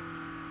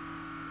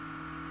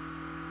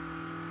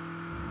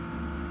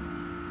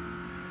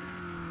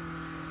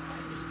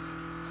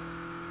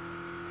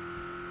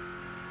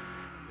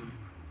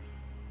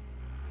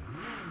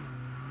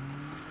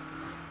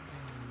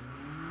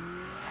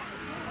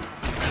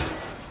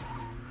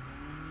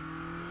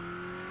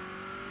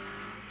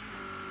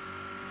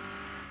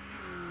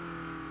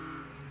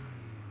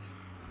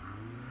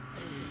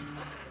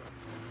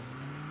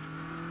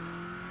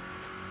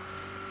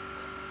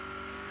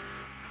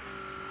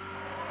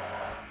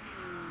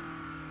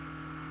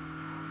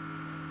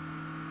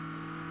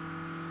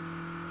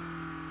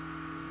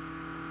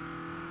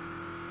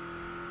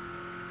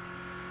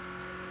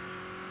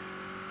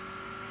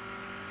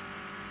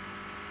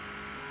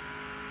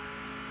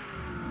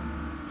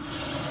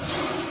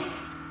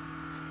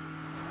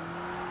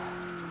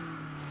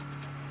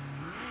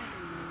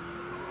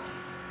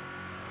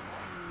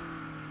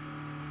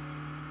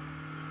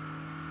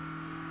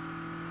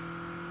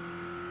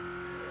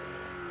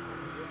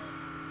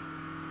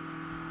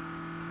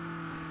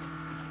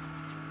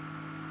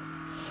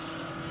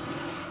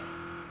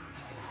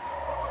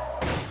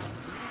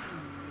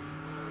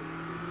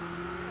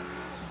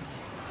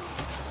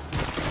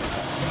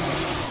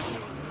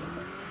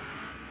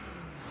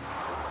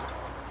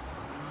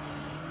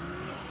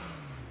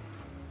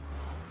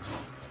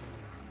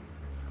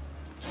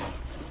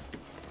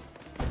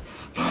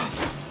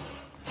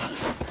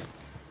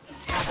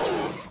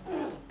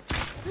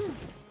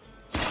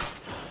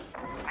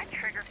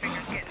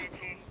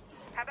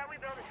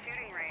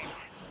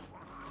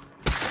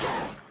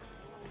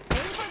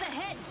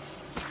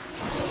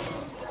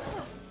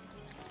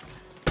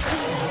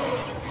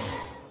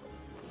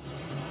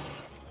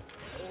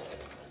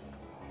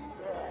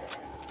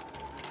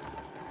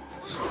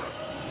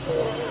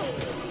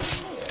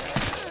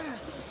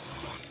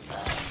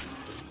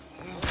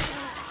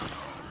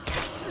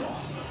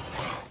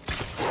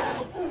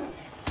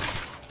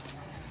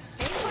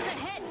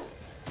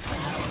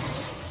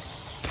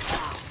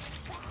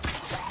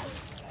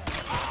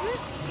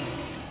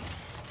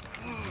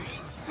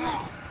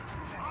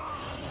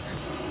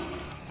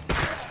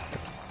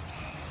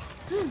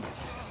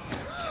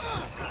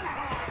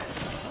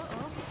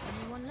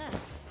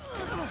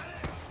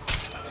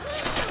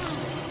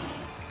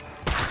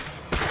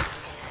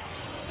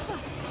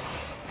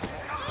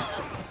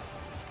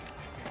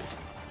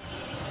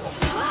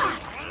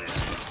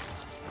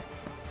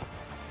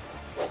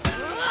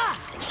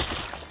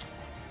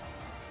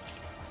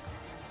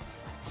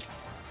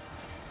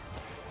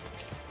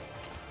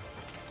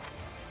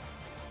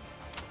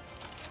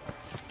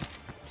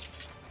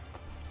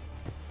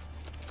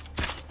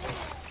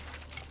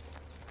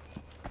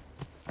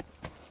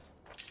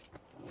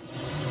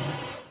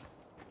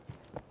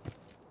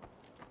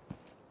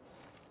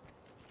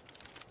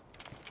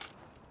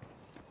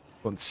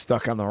 One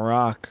stuck on the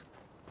rock.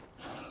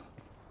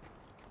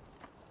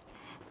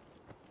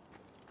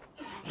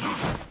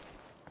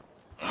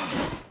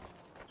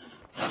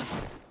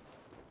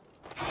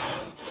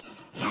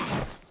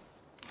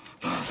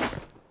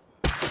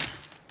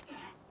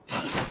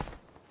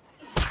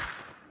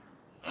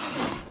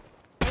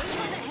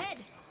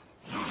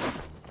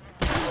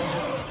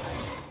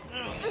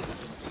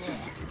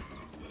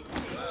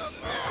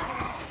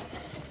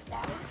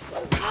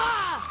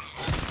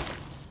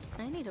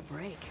 I need a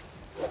break.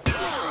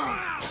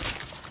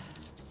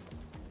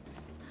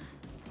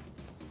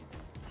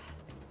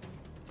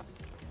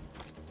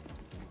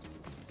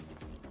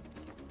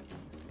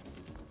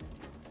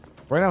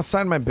 Right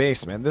outside my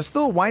base, man. This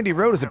little windy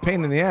road is a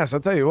pain in the ass, I'll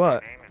tell you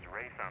what.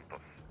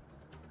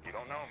 You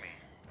don't know me,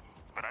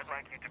 but I'd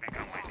like you to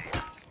become my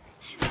neighbor.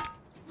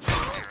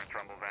 Here in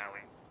Trumbull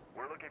Valley,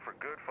 we're looking for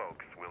good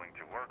folks willing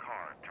to work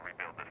hard to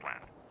rebuild this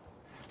land.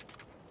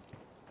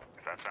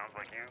 If that sounds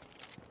like you,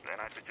 then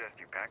I suggest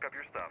you pack up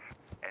your stuff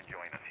and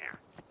join us here.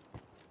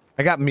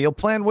 I got meal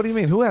plan? What do you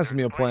mean? Who has a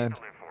meal plan?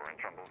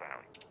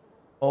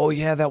 Oh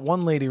yeah, that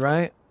one lady,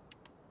 right?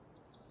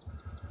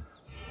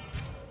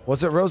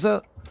 Was it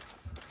Rosa?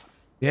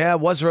 Yeah,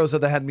 it was Rosa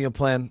that had meal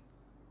plan.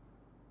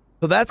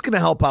 So that's gonna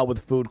help out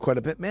with food quite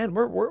a bit. Man,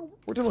 we're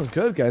doing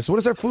good, guys. So what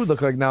does our food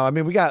look like now? I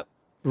mean, we got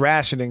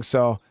rationing,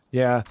 so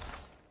yeah.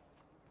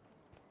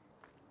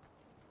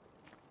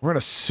 We're in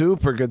a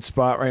super good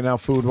spot right now,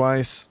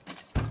 food-wise.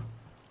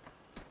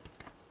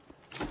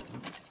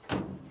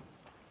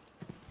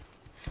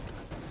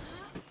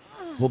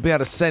 we'll be able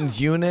to send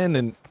Yoon in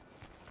and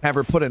have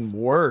her put in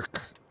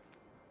work.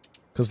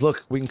 Because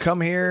look, we can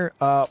come here.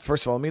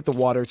 First of all, let me get the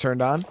water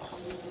turned on.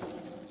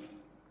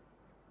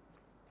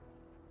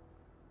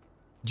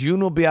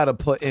 Yoon will be able to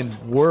put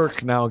in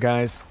work now,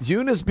 guys.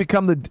 Yoon has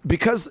become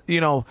because,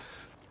 you know,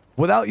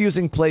 without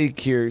using plague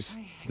cures,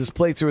 this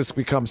playthrough has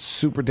become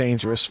super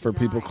dangerous for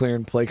people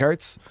clearing plague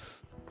hearts.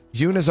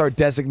 Yoon is our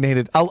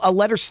designated. I'll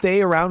let her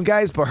stay around,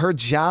 guys, but her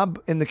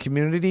job in the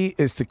community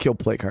is to kill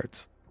plague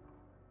hearts.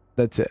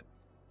 That's it.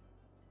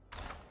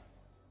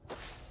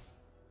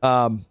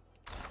 But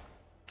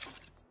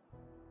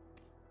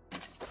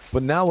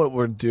now what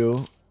we'll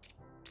do.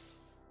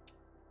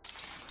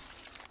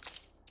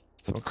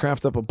 So we'll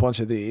craft up a bunch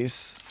of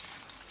these.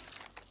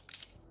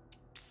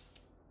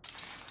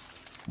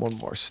 One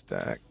more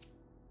stack.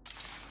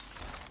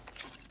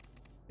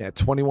 Yeah,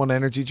 21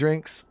 energy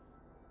drinks.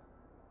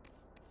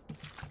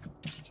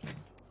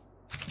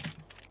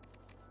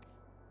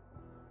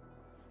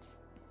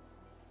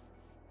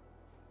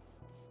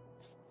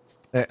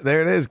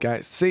 There it is,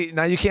 guys. See,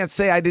 now you can't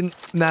say I didn't.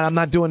 Nah, I'm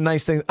not doing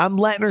nice things. I'm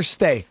letting her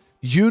stay.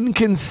 Yoon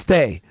can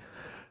stay.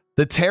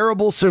 The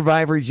terrible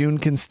survivor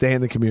Yoon can stay in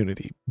the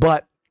community,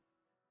 but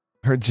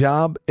her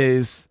job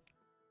is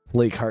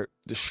Plague Heart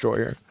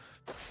Destroyer.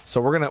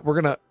 So we're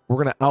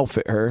gonna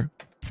outfit her.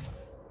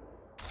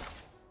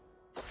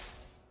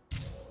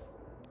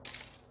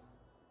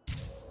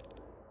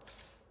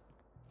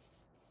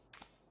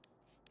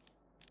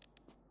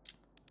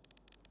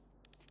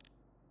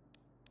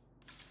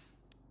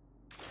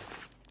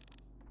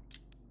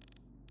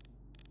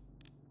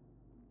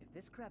 If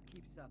this crap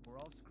keeps up, we're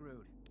all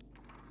screwed.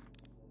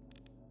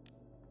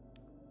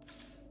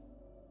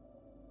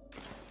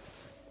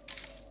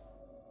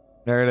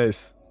 There it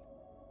is.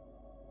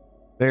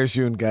 There's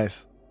Yoon,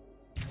 guys.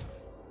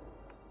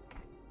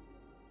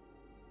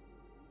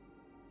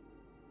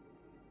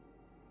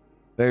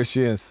 There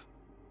she is.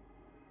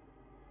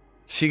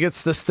 She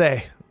gets to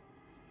stay,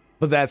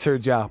 but that's her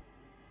job.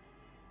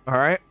 All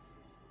right.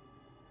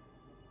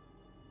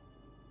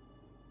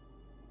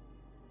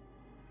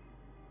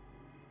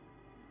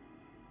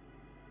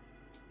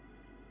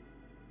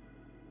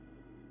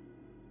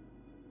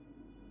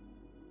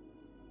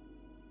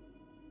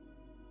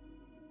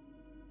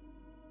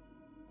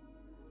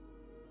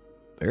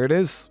 There it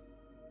is.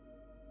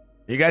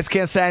 You guys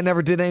can't say I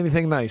never did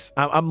anything nice.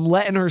 I'm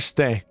letting her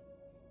stay.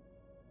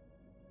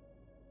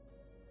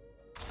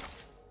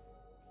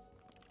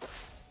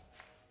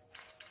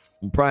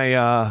 Probably,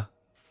 One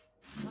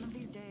of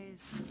these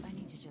days, I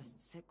need to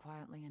just sit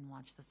quietly and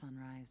watch the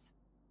sunrise.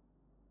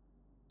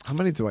 how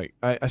many do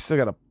I still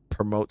gotta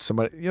promote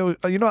somebody. You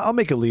know, I'll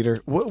make a leader.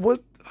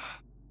 What?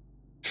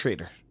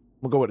 Trader.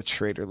 We'll go with a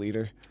trader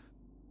leader.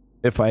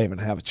 If I even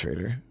have a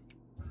trader.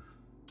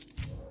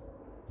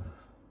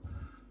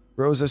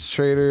 Rosa's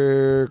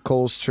trader,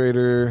 Cole's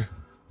trader.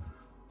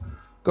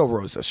 Go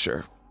Rosa,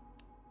 sure.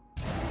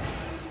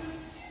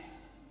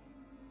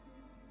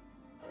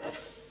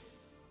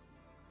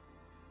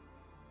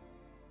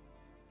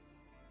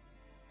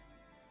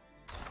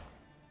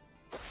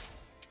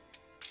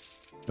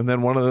 And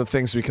then one of the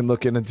things we can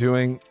look into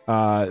doing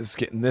is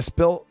getting this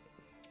built.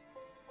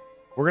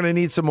 We're gonna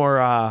need some more.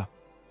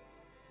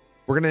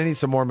 We're gonna need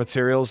some more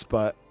materials,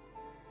 but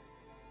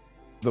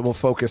then we'll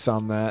focus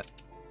on that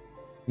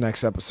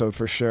next episode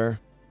for sure.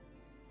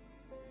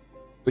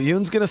 But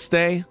Yoon's gonna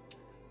stay.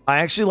 I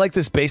actually like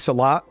this base a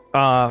lot.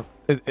 The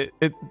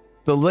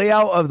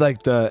layout of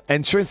like the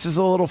entrance is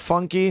a little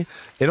funky.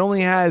 It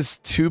only has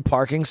 2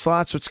 parking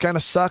slots, which kind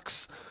of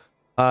sucks.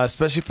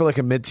 Especially for like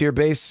a mid-tier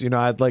base. You know,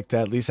 I'd like to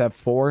at least have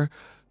 4,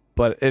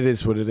 but it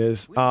is what it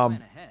is. We're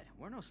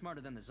no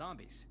smarter than the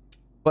zombies.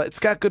 But it's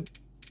got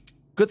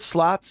good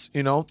slots,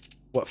 you know.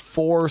 What,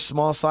 4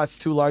 small slots,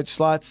 2 large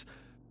slots,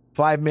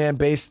 5-man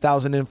base,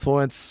 1,000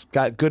 influence,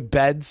 got good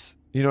beds.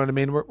 You know what I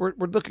mean? We're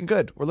looking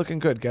good. We're looking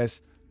good,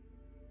 guys.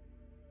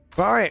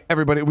 All right,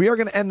 everybody, we are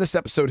going to end this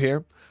episode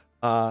here.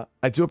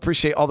 I do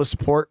appreciate all the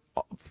support.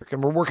 Freaking,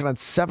 we're working on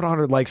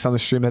 700 likes on the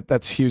stream.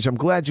 That's huge. I'm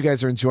glad you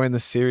guys are enjoying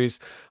this series.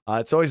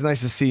 It's always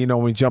nice to see, you know,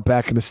 when we jump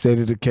back into State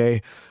of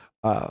Decay,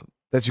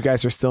 that you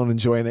guys are still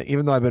enjoying it,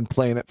 even though I've been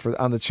playing it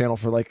on the channel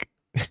for like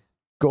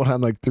going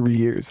on like 3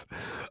 years.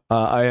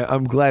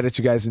 I'm glad that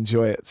you guys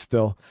enjoy it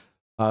still.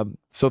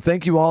 So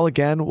thank you all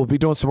again. We'll be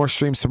doing some more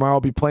streams tomorrow.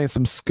 I'll be playing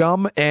some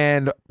Scum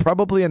and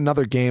probably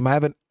another game.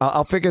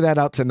 I'll figure that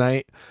out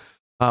tonight.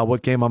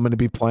 What game I'm going to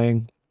be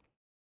playing.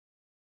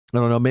 I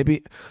don't know,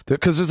 maybe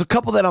because there's a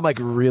couple that I'm like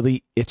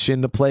really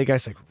itching to play,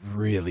 guys, like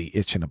really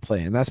itching to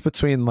play. And that's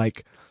between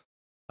like,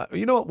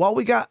 you know what, while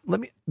we got,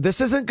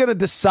 this isn't going to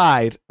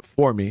decide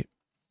for me.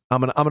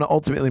 I'm going to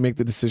ultimately make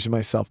the decision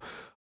myself.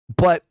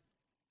 But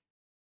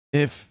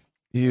if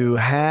you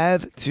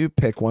had to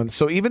pick one,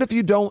 so even if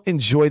you don't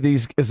enjoy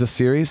these as a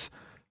series,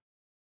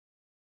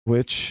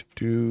 which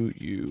do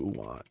you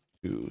want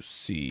to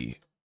see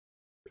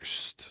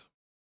first?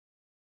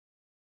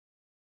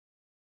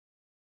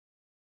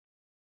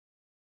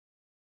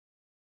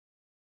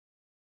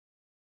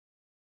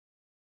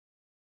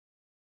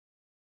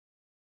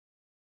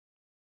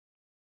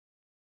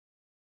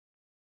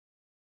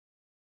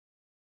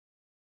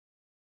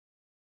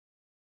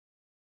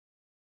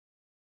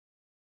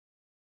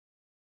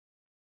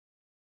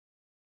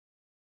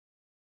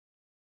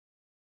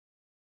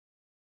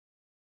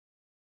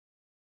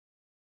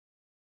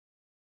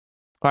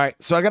 All right,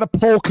 so I got a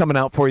poll coming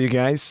out for you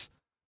guys.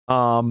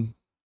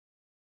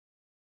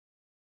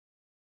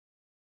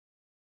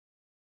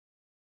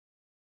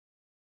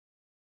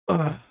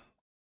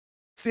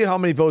 See how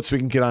many votes we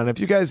can get on. If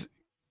you guys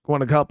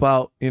want to help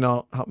out,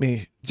 help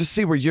me just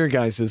see where your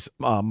guys'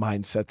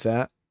 mindset's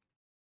at.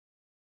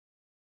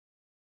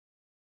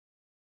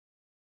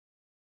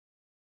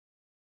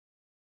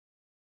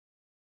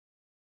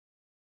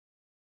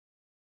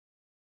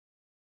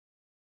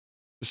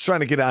 Just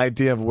trying to get an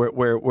idea of where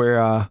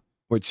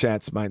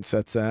chat's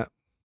mindset's at.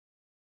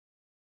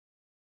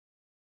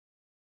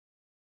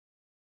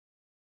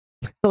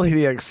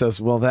 Lady X says,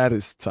 "Well, that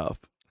is tough."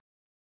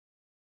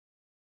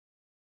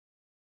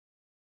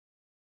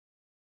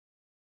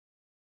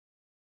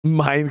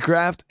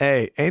 Minecraft,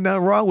 hey, ain't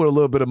nothing wrong with a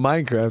little bit of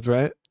Minecraft,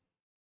 right?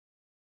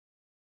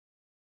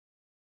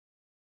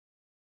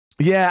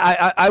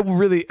 Yeah, I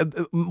really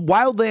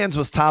Wildlands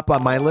was top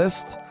on my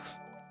list.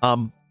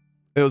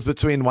 It was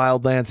between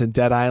Wildlands and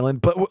Dead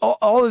Island, but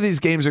all of these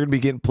games are going to be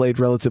getting played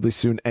relatively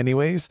soon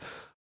anyways.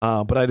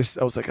 But I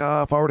was like, if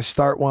I were to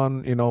start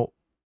one,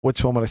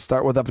 which one would I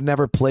start with? I've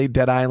never played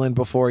Dead Island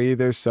before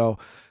either, so.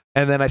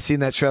 And then I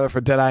seen that trailer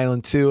for Dead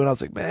Island 2, and I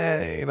was like,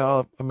 man,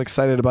 I'm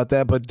excited about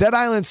that. But Dead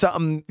Island's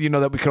something,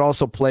 that we could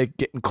also play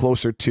getting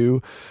closer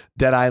to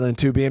Dead Island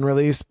 2 being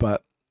released,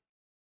 but.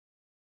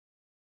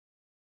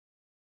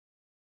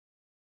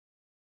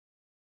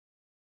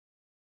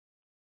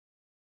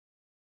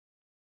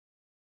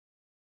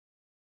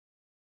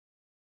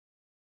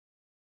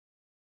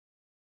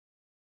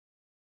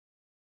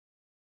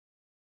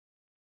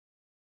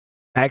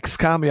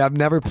 XCOM, yeah, I've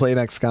never played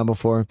XCOM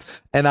before.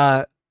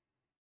 And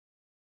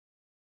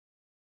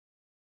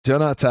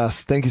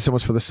Jonatas, thank you so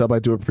much for the sub. I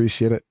do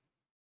appreciate it.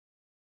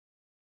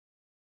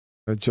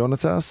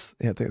 Jonatas?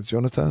 Yeah, I think it's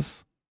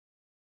Jonatas.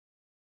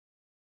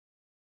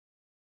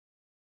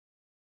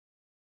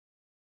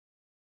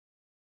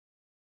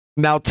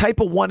 Now, type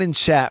a 1 in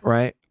chat,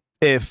 right?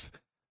 If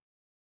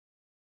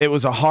it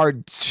was a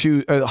hard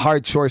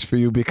choice for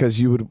you because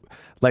you would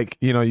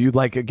you'd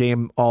like a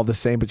game all the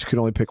same, but you could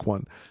only pick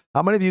one.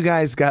 How many of you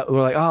guys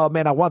were like, oh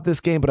man, I want this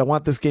game, but I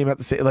want this game at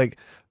the same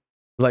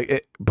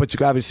but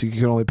you obviously you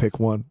can only pick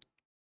one.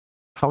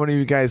 How many of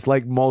you guys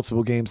like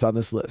multiple games on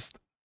this list?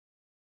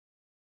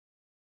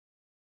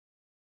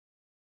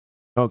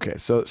 Okay,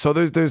 so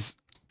there's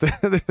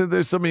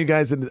there's some of you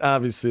guys, and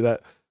obviously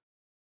that.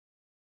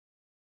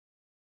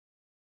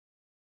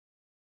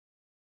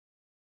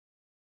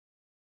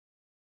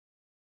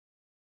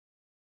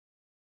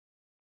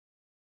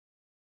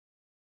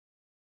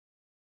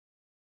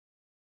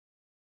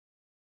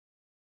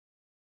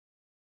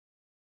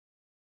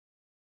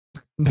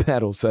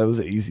 Battle, so that was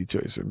an easy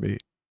choice for me.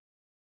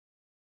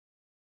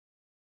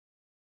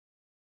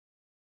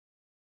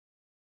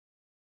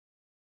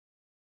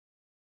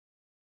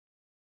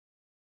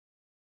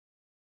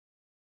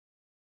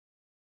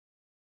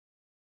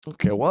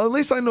 Okay, well, at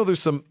least I know there's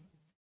some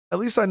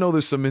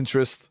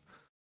interest.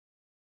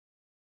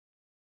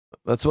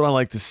 That's what I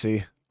like to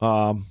see.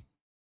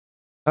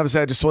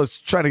 Obviously, I just was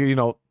trying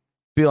to,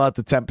 feel out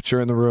the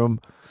temperature in the room.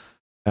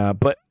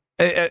 But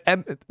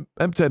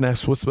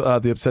M10S, what's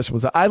the obsession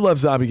was? I love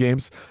zombie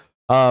games.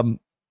 Not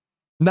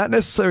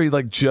necessarily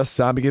like just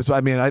zombie games, but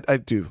I mean, I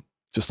do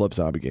just love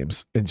zombie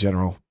games in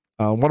general.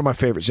 One of my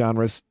favorite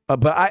genres.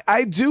 But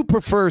I do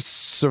prefer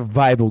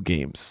survival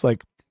games.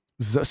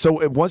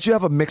 So once you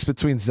have a mix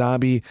between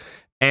zombie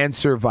and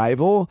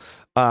survival,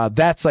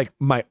 that's like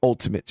my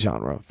ultimate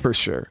genre for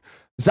sure.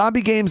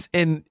 Zombie games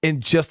in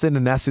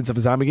an essence of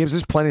zombie games,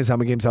 there's plenty of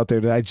zombie games out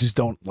there that I just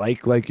don't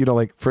like.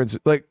 For instance,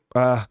 what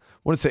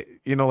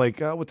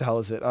the hell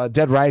is it?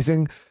 Dead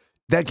Rising.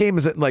 That game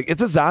isn't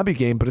it's a zombie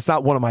game, but it's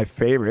not one of my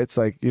favorites.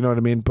 You know what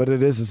I mean? But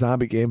it is a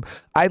zombie game.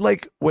 I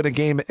like when a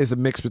game is a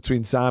mix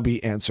between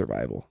zombie and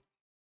survival.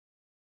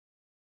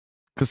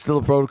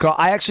 Castillo Protocol.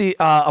 I actually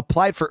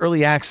applied for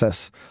early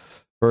access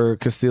for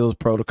Castillo's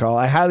Protocol.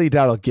 I highly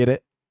doubt I'll get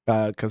it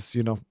because,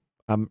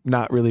 I'm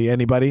not really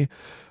anybody.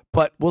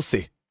 But we'll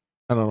see.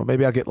 I don't know.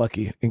 Maybe I'll get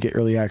lucky and get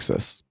early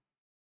access.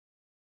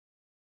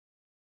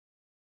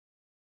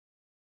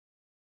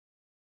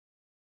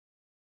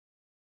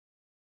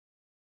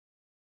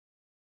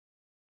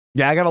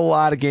 Yeah, I got a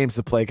lot of games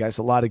to play, guys.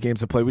 A lot of games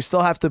to play. We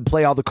still have to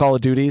play all the Call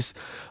of Duties.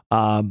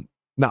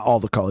 Not all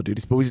the Call of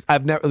Duties, but we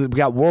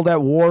got World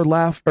at War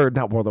left, or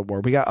not World at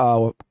War. We got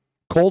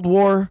Cold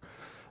War,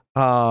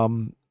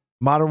 Modern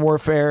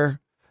Warfare,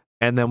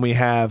 and then we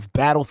have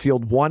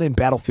Battlefield 1 and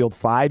Battlefield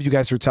 5. You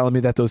guys were telling me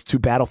that those two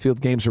Battlefield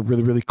games are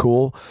really, really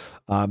cool.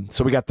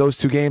 So we got those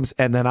two games,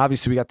 and then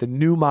obviously we got the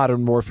new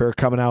Modern Warfare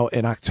coming out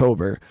in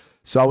October.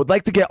 So I would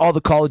like to get all the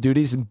Call of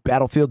Duties and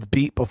Battlefield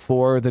beat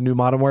before the new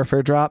Modern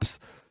Warfare drops.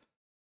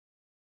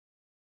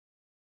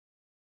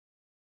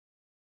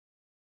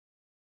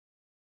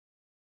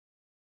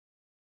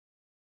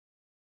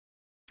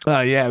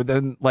 Yeah,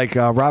 then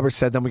Robert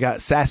said, then we got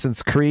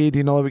Assassin's Creed,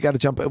 we got to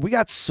jump. We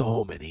got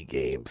so many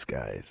games,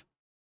 guys.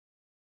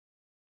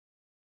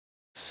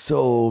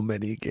 So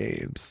many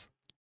games.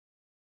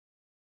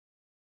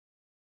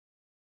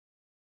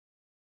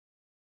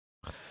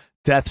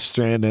 Death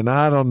Stranding.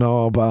 I don't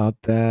know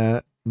about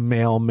that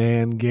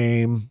mailman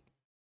game.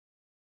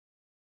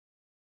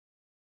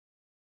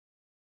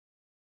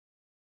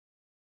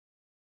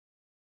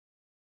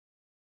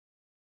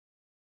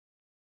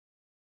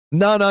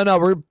 No.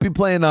 We're be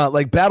playing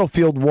like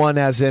Battlefield 1,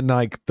 as in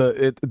like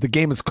the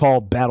game is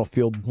called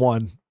Battlefield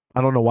 1.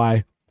 I don't know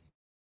why.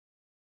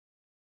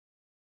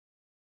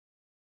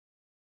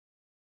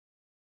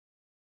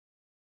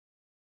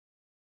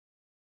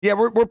 Yeah,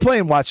 we're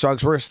playing Watch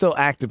Dogs. We're still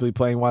actively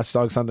playing Watch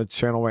Dogs on the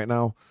channel right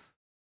now.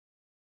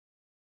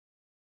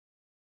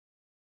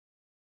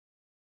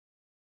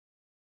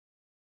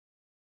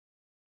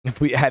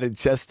 If we added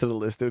chess to the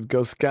list, it would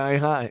go sky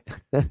high.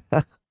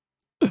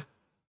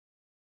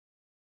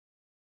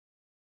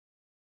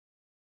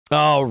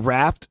 Oh,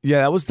 Raft.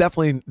 Yeah, that was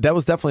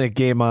definitely a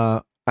game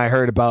I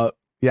heard about.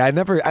 Yeah, I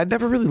never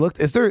really looked.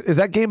 Is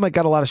that game like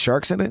got a lot of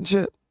sharks in it and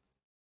shit?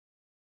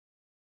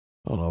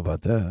 I don't know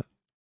about that.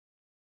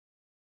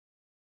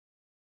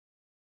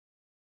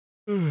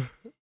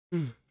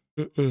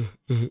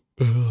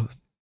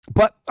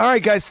 But all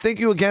right, guys, thank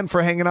you again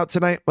for hanging out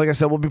tonight. Like I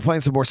said, we'll be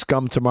playing some more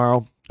Scum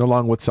tomorrow,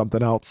 along with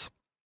something else.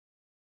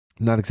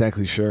 Not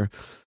exactly sure.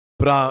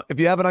 But if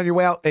you have it on your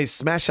way out, hey,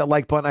 smash that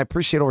like button. I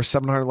appreciate over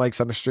 700 likes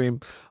on the stream.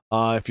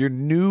 If you're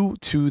new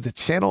to the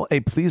channel,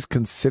 hey, please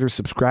consider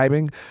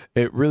subscribing.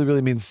 It really,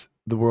 really means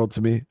the world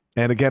to me.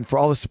 And again, for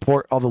all the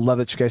support, all the love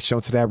that you guys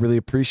shown today, I really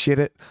appreciate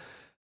it.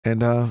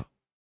 And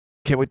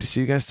can't wait to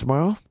see you guys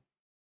tomorrow.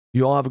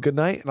 You all have a good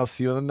night, and I'll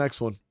see you on the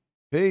next one.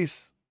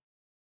 Peace.